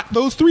for not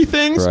those three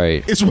things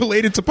is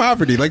related to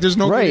poverty. Like, there's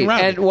no getting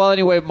around it. Well,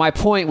 anyway, my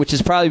point, which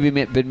has probably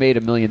been made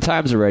a million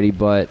times already,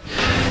 but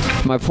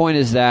my point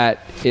is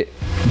that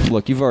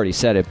look, you've already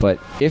said it, but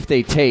if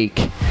they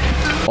take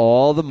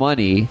all the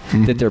money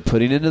that they're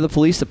putting into the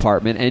police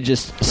department and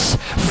just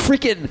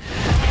freaking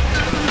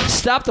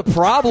stop the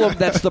problem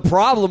that's the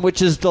problem,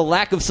 which is the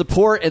lack of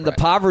support and the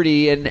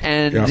poverty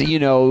and you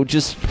know,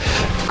 just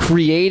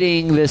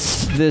creating this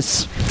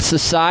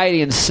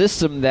society and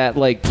system that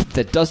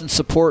doesn't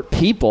support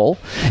people,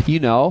 you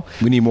know.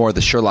 We need more of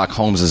the Sherlock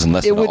Holmeses and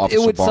less of the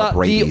Officer Bar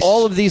Brady's.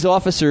 All of these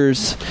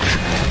officers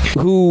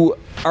who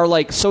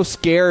are so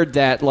scared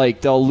that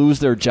they'll lose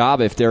their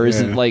job if there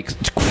isn't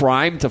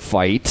crime to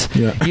fight.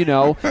 You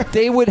know,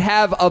 they would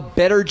have a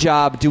better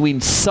job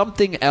doing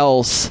something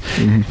else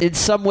in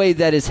some way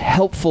that is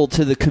helpful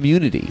to the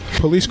community.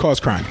 Police cause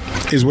crime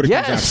is what it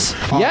comes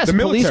down to. Yes,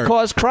 police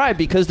cause crime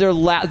because they're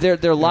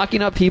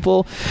locking up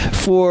people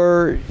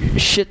for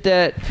shit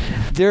that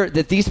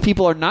these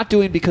people are not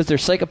doing because they're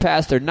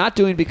psychopaths. They're not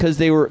doing because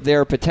they're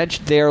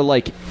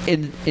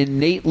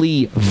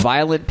innately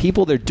violent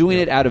people. They're doing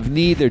it out of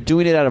need. They're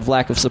doing it out of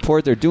lack of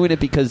support. They're doing it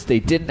because they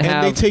didn't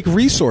have. And they take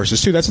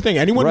resources too. That's the thing.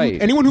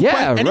 Anyone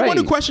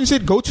who questions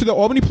it, go to the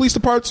Albany Police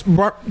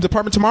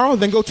Department tomorrow.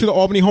 Then go to the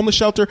Albany Homeless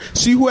Shelter.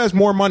 See who has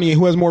more money and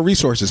who has more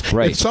resources.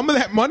 If some of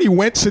that money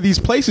went to these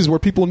places where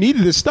people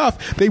needed this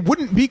stuff, they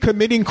wouldn't be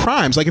committing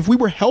crimes. If we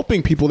were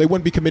helping people, they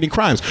wouldn't be committing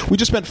crimes. We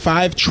just spent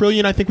 $5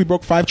 trillion. I think we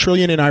broke $5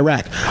 trillion in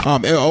Iraq,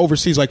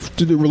 overseas,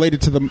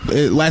 related to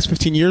the last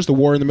 15 years, the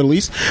war in the Middle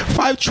East.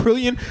 $5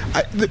 trillion.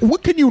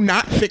 What can you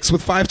not fix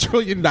with $5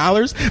 trillion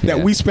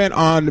that we spent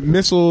on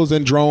missiles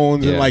and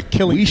drones and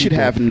killing? We should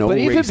have no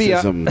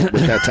racism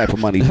with that type of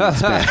money.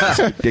 It's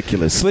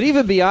ridiculous. But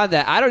even beyond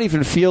that, I don't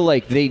even feel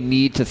like they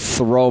need to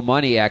throw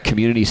money at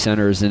community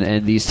centers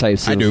and these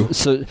types of... I do.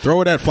 So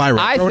throw it at Fly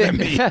Rate. Throw it at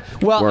me.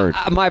 Well,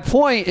 my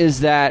point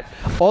is that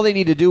all they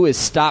need to do is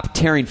stop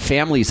tearing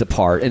families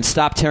apart and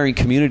stop tearing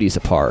communities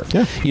apart.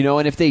 Yeah. You know,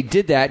 and if they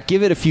did that,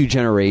 give it a few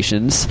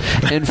generations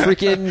and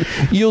freaking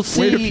you'll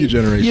see... Wait a few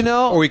generations. You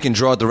know? Or we can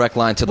draw a direct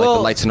line to the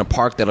lights in a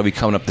park that'll be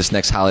coming up this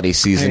next holiday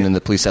season in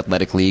the Police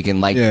Athletic League, and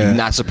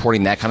not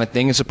supporting that kind of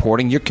thing and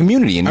supporting your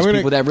community and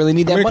people that really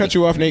need that money. I'm going to cut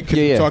you off, Nate, because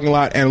you're talking a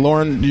lot. And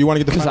Lauren, do you want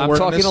to get the final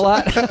word on this? Because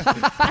I'm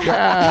talking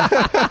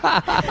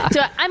a lot?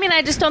 So, I mean,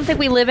 I just don't think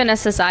we live in a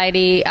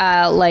society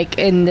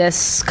in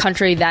this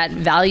country that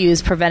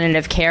values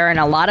preventative care in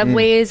a lot of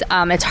ways.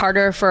 It's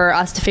harder for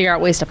us to figure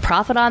out ways to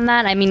profit on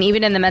that. I mean,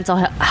 even in the mental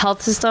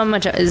health system,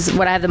 which is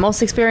what I have the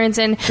most experience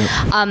in,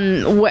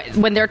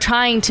 when they're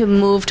trying to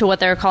move to what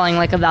they're calling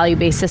a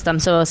value-based system,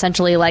 so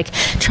essentially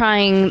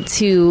trying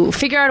to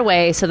figure out a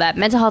way so that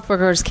mental health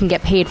workers can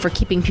get paid for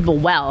keeping people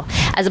well,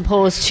 as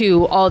opposed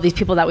to all of these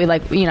people that we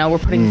we're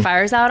putting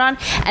fires out on,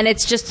 and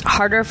it's just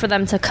harder for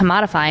them to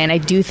commodify. And I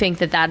do think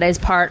that is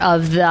part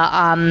of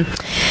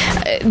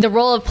the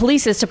role of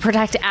police is to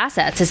protect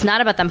assets. It's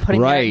not about them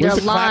putting their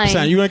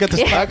line. You gonna get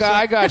this?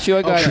 I got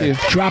you.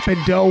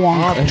 Dropping dough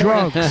on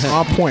drugs.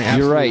 On point.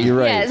 Absolutely. You're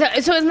right. Yeah,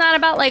 so it's not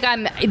about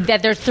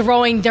that they're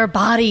throwing their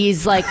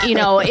bodies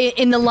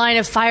in the line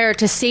of fire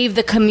to save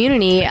the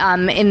community.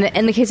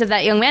 In the case of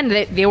that young man,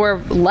 they were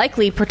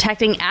likely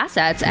protecting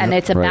assets, and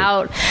it's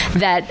about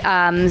that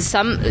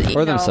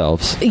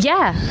themselves.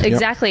 Yeah,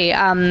 exactly.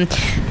 And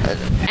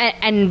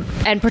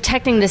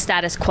protecting the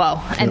status quo,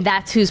 and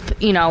that's who's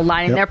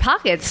lining their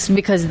pockets,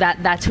 because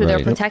that's who they're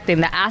protecting,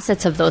 the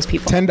assets of those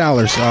people. $10.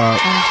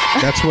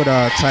 That's what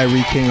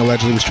Tyree King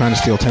allegedly was trying to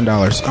steal.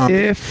 $10.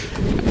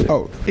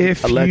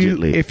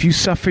 If you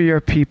suffer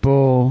your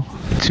people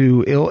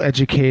to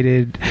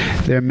ill-educated,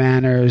 their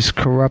manners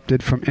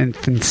corrupted from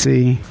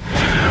infancy,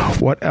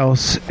 what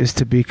else is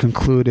to be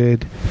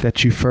concluded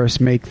that you first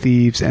make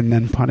thieves and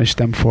then punish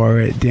them for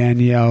it?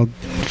 Danielle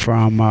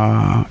from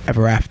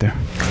Ever After.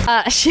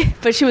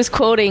 But she was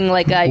quoting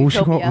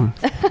Utopia.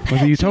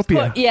 Was it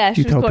Utopia?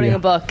 She was quoting a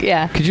book.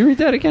 Yeah. Could you read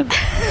that again?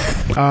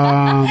 Did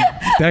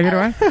I get it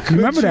right? You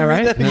remember that,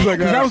 right? Because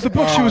that was the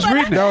book she was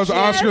reading. That was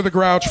Oscar the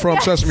Grouch from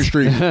Sesame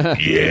Street.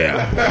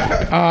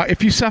 Yeah.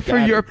 If you suffer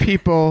your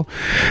people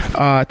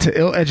to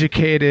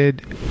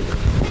ill-educated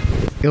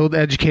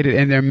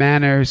and their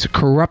manners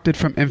corrupted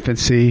from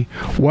infancy,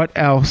 what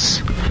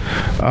else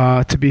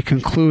to be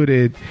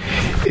concluded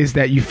is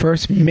that you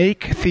first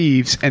make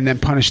thieves and then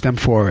punish them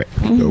for it.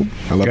 Dope.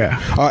 I love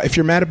it. If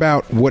you're mad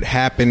about what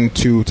happened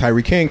to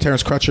Tyree King,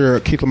 Terrence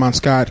Crutcher, Keith Lamont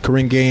Scott,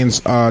 Corinne Gaines,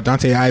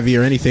 Dante Ivey,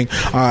 or anything,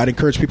 I'd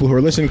encourage people who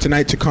are listening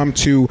tonight to come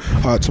to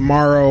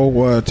tomorrow,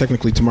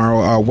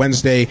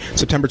 Wednesday,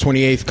 September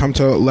 28th. Come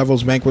to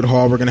Levels Banquet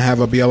Hall. We're going to have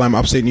a BLM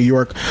Upstate New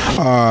York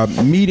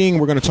meeting.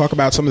 We're going to talk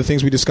about some of the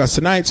things we discussed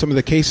tonight, some of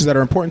the cases that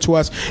are important to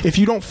us. If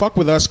you don't fuck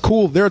with us,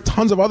 cool. There are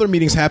tons of other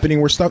meetings happening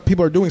where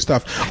people are doing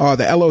stuff.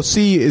 The LOC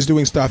is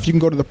doing stuff. You can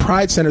go to the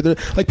Pride Center.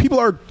 People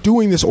are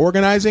doing this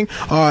organizing.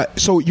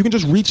 So you can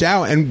just reach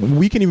out and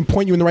we can even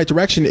point you in the right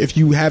direction if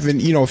you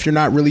haven't, if you're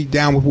not really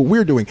down with what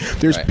we're doing.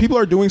 People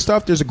are doing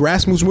stuff. There's a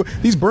grassroots movement.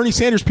 These Bernie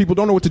Sanders people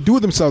don't know what to do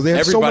with themselves. They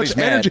have Everybody's so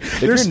much mad. energy.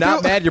 If you're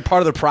not mad, you're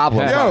part of the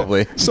problem,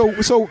 probably.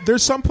 So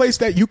there's some place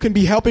that you can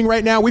be helping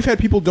right now. We've had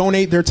people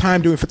donate their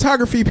time doing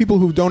photography, people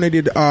who've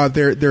donated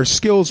their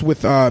skills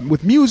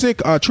with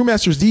music. True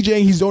Master's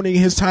DJing. He's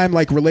donating his time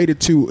related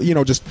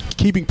to just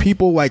keeping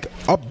people like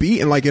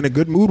upbeat and like in a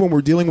good mood when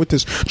we're dealing with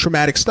this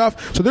traumatic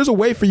stuff. So there's a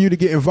way for you to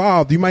get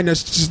involved. You might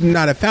just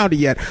not have found it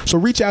yet. So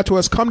reach out to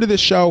us. Come to this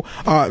show.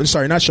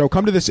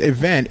 Come to this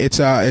event.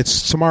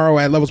 It's tomorrow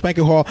at Levels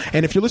Banquet Hall.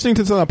 And if you're listening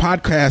to this on a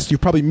podcast, you've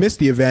probably missed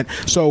the event.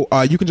 So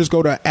you can just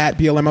go to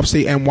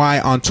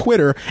 @BLMUpstateNY on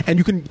Twitter, and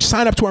you can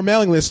sign up to our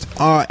mailing list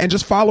and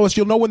just follow us.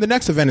 You'll know when the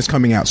next event is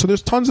coming out. So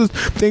there's tons of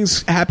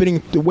things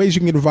happening, the ways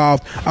you can get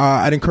involved.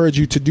 I'd encourage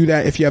you to do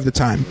that if you have the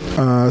time.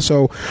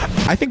 So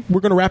I think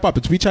we're going to wrap up.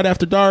 It's Beach Out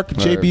After Dark.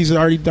 JB's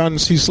already done.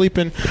 He's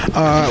sleeping.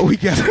 We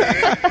got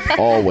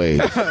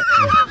always.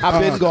 I've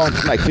been gone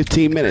for like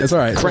 15 minutes. That's all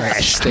right.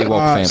 Crash. Stay woke,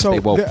 fam. Stay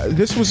woke.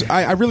 This was.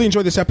 I really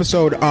enjoyed this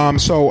episode.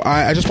 So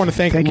I just want to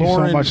thank Lauren. Thank you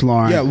so much,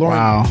 Lauren. Yeah, Lauren.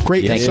 Wow.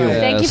 Great insight.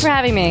 Thank you for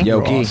having me.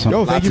 Yogi. Awesome.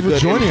 Yo, thank you for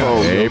joining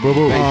us. Hey,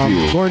 boo-boo. Thank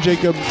you. Lauren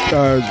Jacob,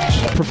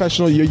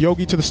 professional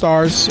yogi to the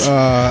stars.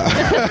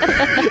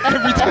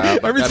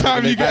 Every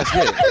time you get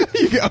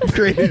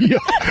upgraded.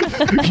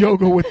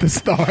 Yoga with the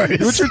stars.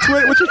 What's your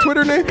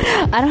Twitter name?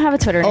 I don't have a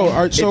Twitter name. Oh,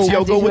 all right, so it's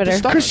Yoga with the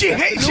stars. Because she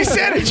hates. She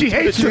said it. She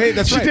hates it.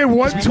 That's she right. did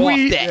one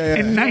tweet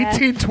in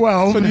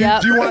 1912. So do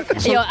you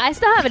want? So, Yo, I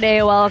still have an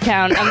AOL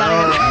account. I'm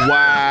not even.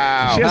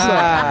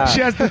 Wow. She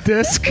has the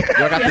disc.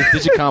 I got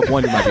this Digicomp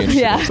one. You might be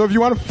interested. Yeah. So if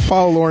you want to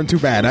follow Lauren, too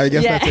bad. I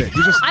guess that's it.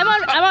 You just, I'm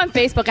on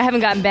Facebook. I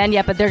haven't gotten banned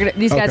yet, but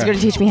these guys Okay. are going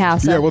to teach me how.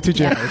 So. Yeah, we'll teach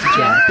you.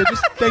 Yeah. Okay,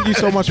 just thank you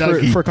so much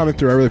for coming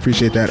through. I really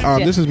appreciate that.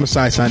 This is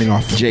Masai signing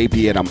off.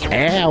 JB and I'm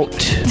out.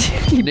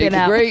 You've been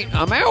out. Great.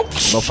 I'm out.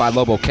 Lo-Fi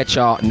Lobo. Catch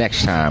y'all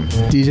next time.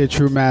 DJ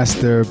True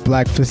Master,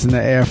 Black Fist in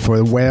the Air for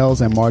the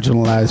whales and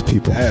marginalized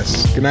people.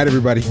 Yes. Good night,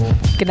 everybody.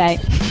 Good night.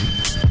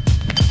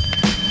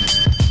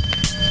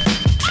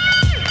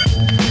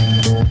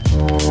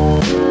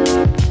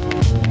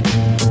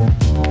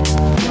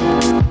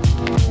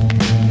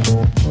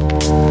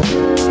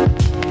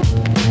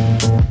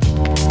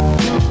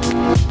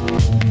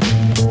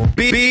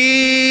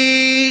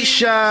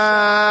 I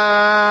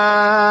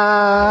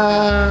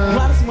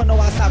just want to know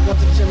why I stopped going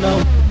to the gym,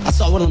 though. I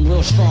saw one of them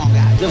real strong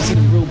guys. You ever see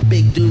them real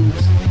big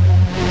dudes?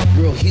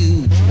 Real huge. You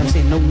know what I'm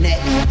saying? No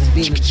neck. Just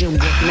being in the gym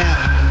working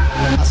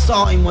out. I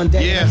saw him one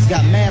day. I just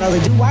got mad. I was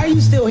like, dude, why are you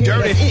still here?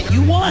 Dirty. That's it.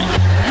 You won.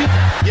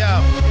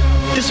 Yo,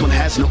 this one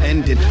has no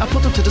ending. I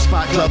put them to the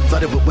spot club,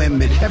 flooded with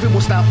women.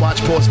 Everyone stop,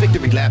 watch, pause,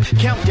 victory lap.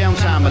 Countdown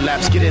time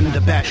elapse, get in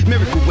the back.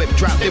 Miracle whip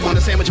drop. They want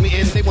to sandwich me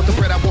in. They want the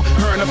bread. I want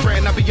her and a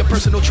friend. I'll be your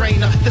personal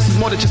trainer. This is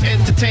more than just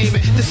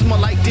entertainment. This is more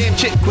like damn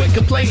chick, quit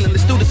complaining.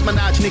 Let's do this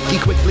menage, Nikki,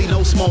 quickly.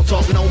 No small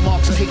talk, no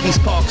marks or Hickey's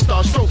Park.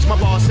 Star strokes, my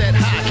boss said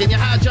hi. Can you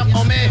high jump?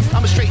 Oh man,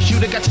 I'm a straight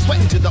shooter. Got you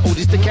sweating to the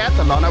oldies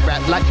decathlon. I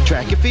rap like the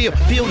track and field.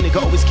 Feel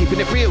nigga, always keeping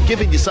it real.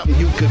 Giving you something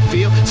you could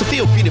feel. So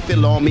feel free to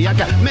feel on me. I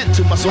got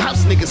mental muscle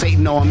house niggas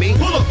hating on me.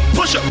 Pull up,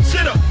 push up,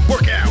 sit up,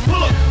 work out.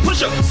 Pull up,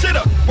 push up, sit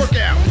up, work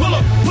out. Pull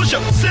up, push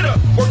up, sit up,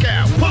 work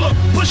out. Pull up,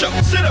 push up,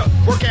 sit up,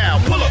 work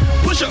out. Pull up,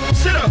 push up,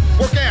 sit up,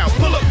 work out.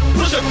 Pull up,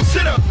 push up,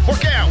 sit up,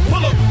 work out.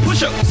 Pull up,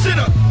 push up, sit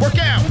up, work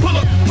out. Pull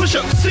up, push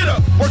up, sit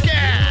up, work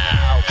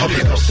out. I'll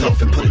pick up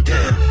stuff and put it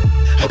down.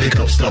 I'll pick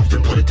up stuff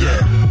and put it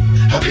down.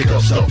 I'll pick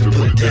up stuff and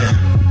put it down.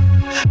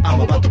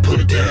 I'm about to put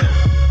it down.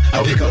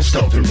 I'll pick up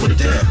stuff and put it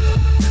down.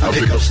 I'll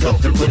pick up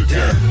stuff and put it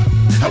down.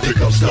 I'll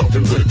pick up stuff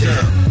and put it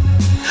down.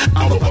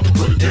 I'm about to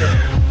put it down.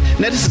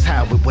 Now this is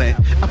how it went.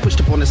 I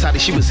pushed up on the side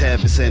that she was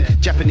heaven sent.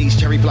 Japanese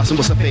cherry blossom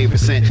was her favorite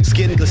scent.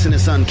 Skin glistening,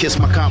 sun kiss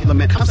my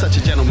compliment. I'm such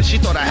a gentleman. She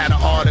thought I had a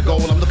heart of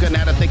gold. I'm looking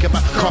at her thinking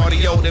about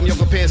cardio. Them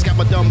yoga pants got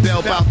my dumbbell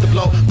about to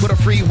blow. Put a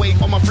free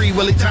weight on my free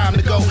willy, time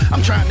to go.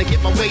 I'm trying to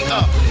get my weight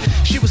up.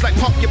 She was like,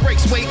 pump your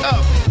brakes, wait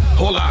up.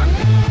 Hold on.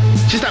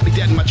 She stopped me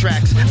dead in my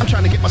tracks. I'm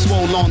trying to get my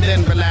swole on,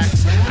 then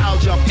relax. I'll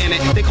jump in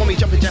it. They call me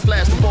jumping jack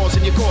flash. The balls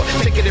in your court.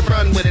 Take it and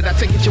run with it. I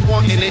take it you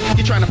want in it.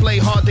 You're trying to play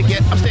hard to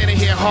get. I'm standing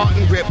here hard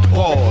and grip.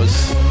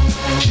 Pause.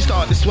 She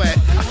started to sweat.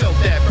 I felt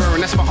that burn.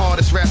 That's my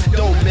hardest rep.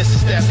 Don't miss a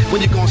step.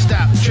 When you gonna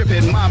stop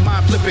tripping, my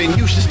mind flipping.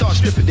 You should start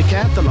stripping the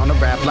decathlon on a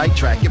rap like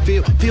track and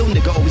field. Feel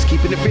nigga always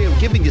keeping it real.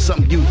 Giving you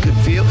something you could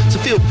feel. So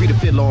feel free to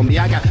feel on me.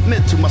 I got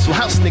mental muscle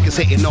house niggas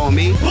hating on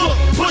me. Pull up,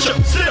 push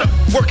up, sit up,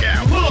 work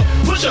out. Pull up,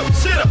 push up,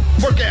 sit up,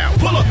 work out.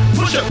 Pull up,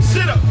 push up,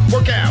 sit up,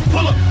 work out.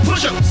 Pull up,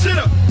 push up, sit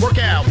up, work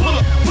out. Pull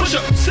up, push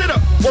up, sit up,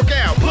 work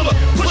out. Pull up,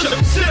 push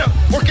up, sit up,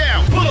 work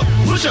out. Pull up,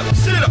 push up,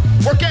 sit up,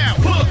 work out.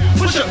 Pull up,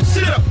 push up,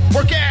 sit up,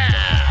 work out.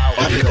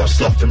 I'll pick up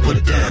stuff and put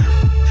it down.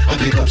 I'll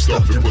pick up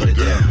stuff and put it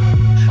down.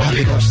 I'll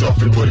pick up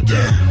stuff and put it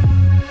down.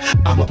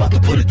 I'm about to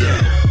put it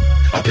down.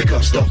 I'll pick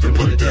up stuff and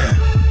put it down.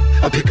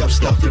 I'll pick up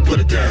stuff and put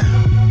it down.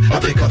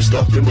 I'll pick up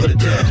stuff and put it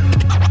down.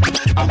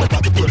 I'm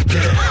about to put it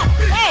down.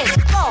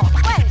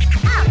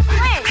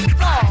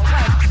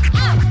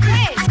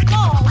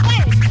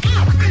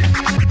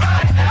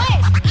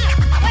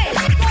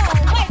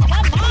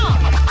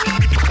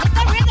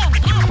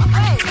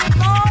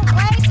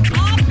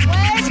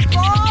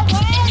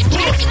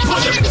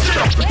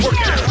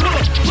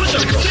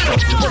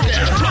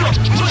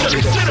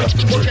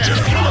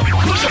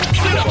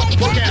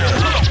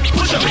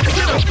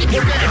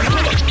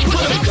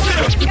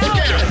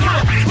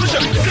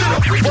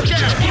 Work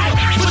out.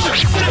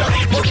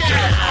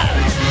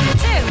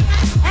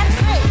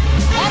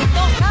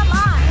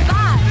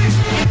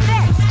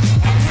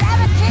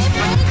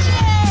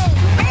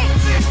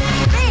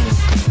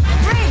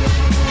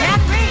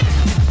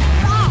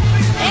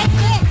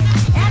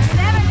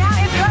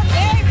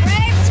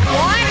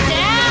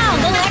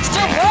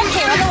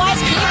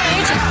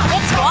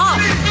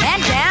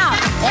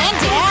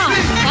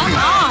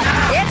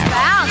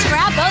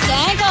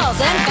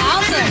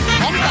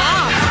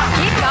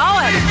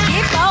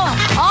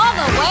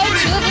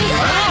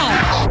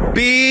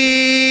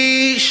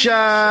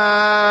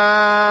 Keisha.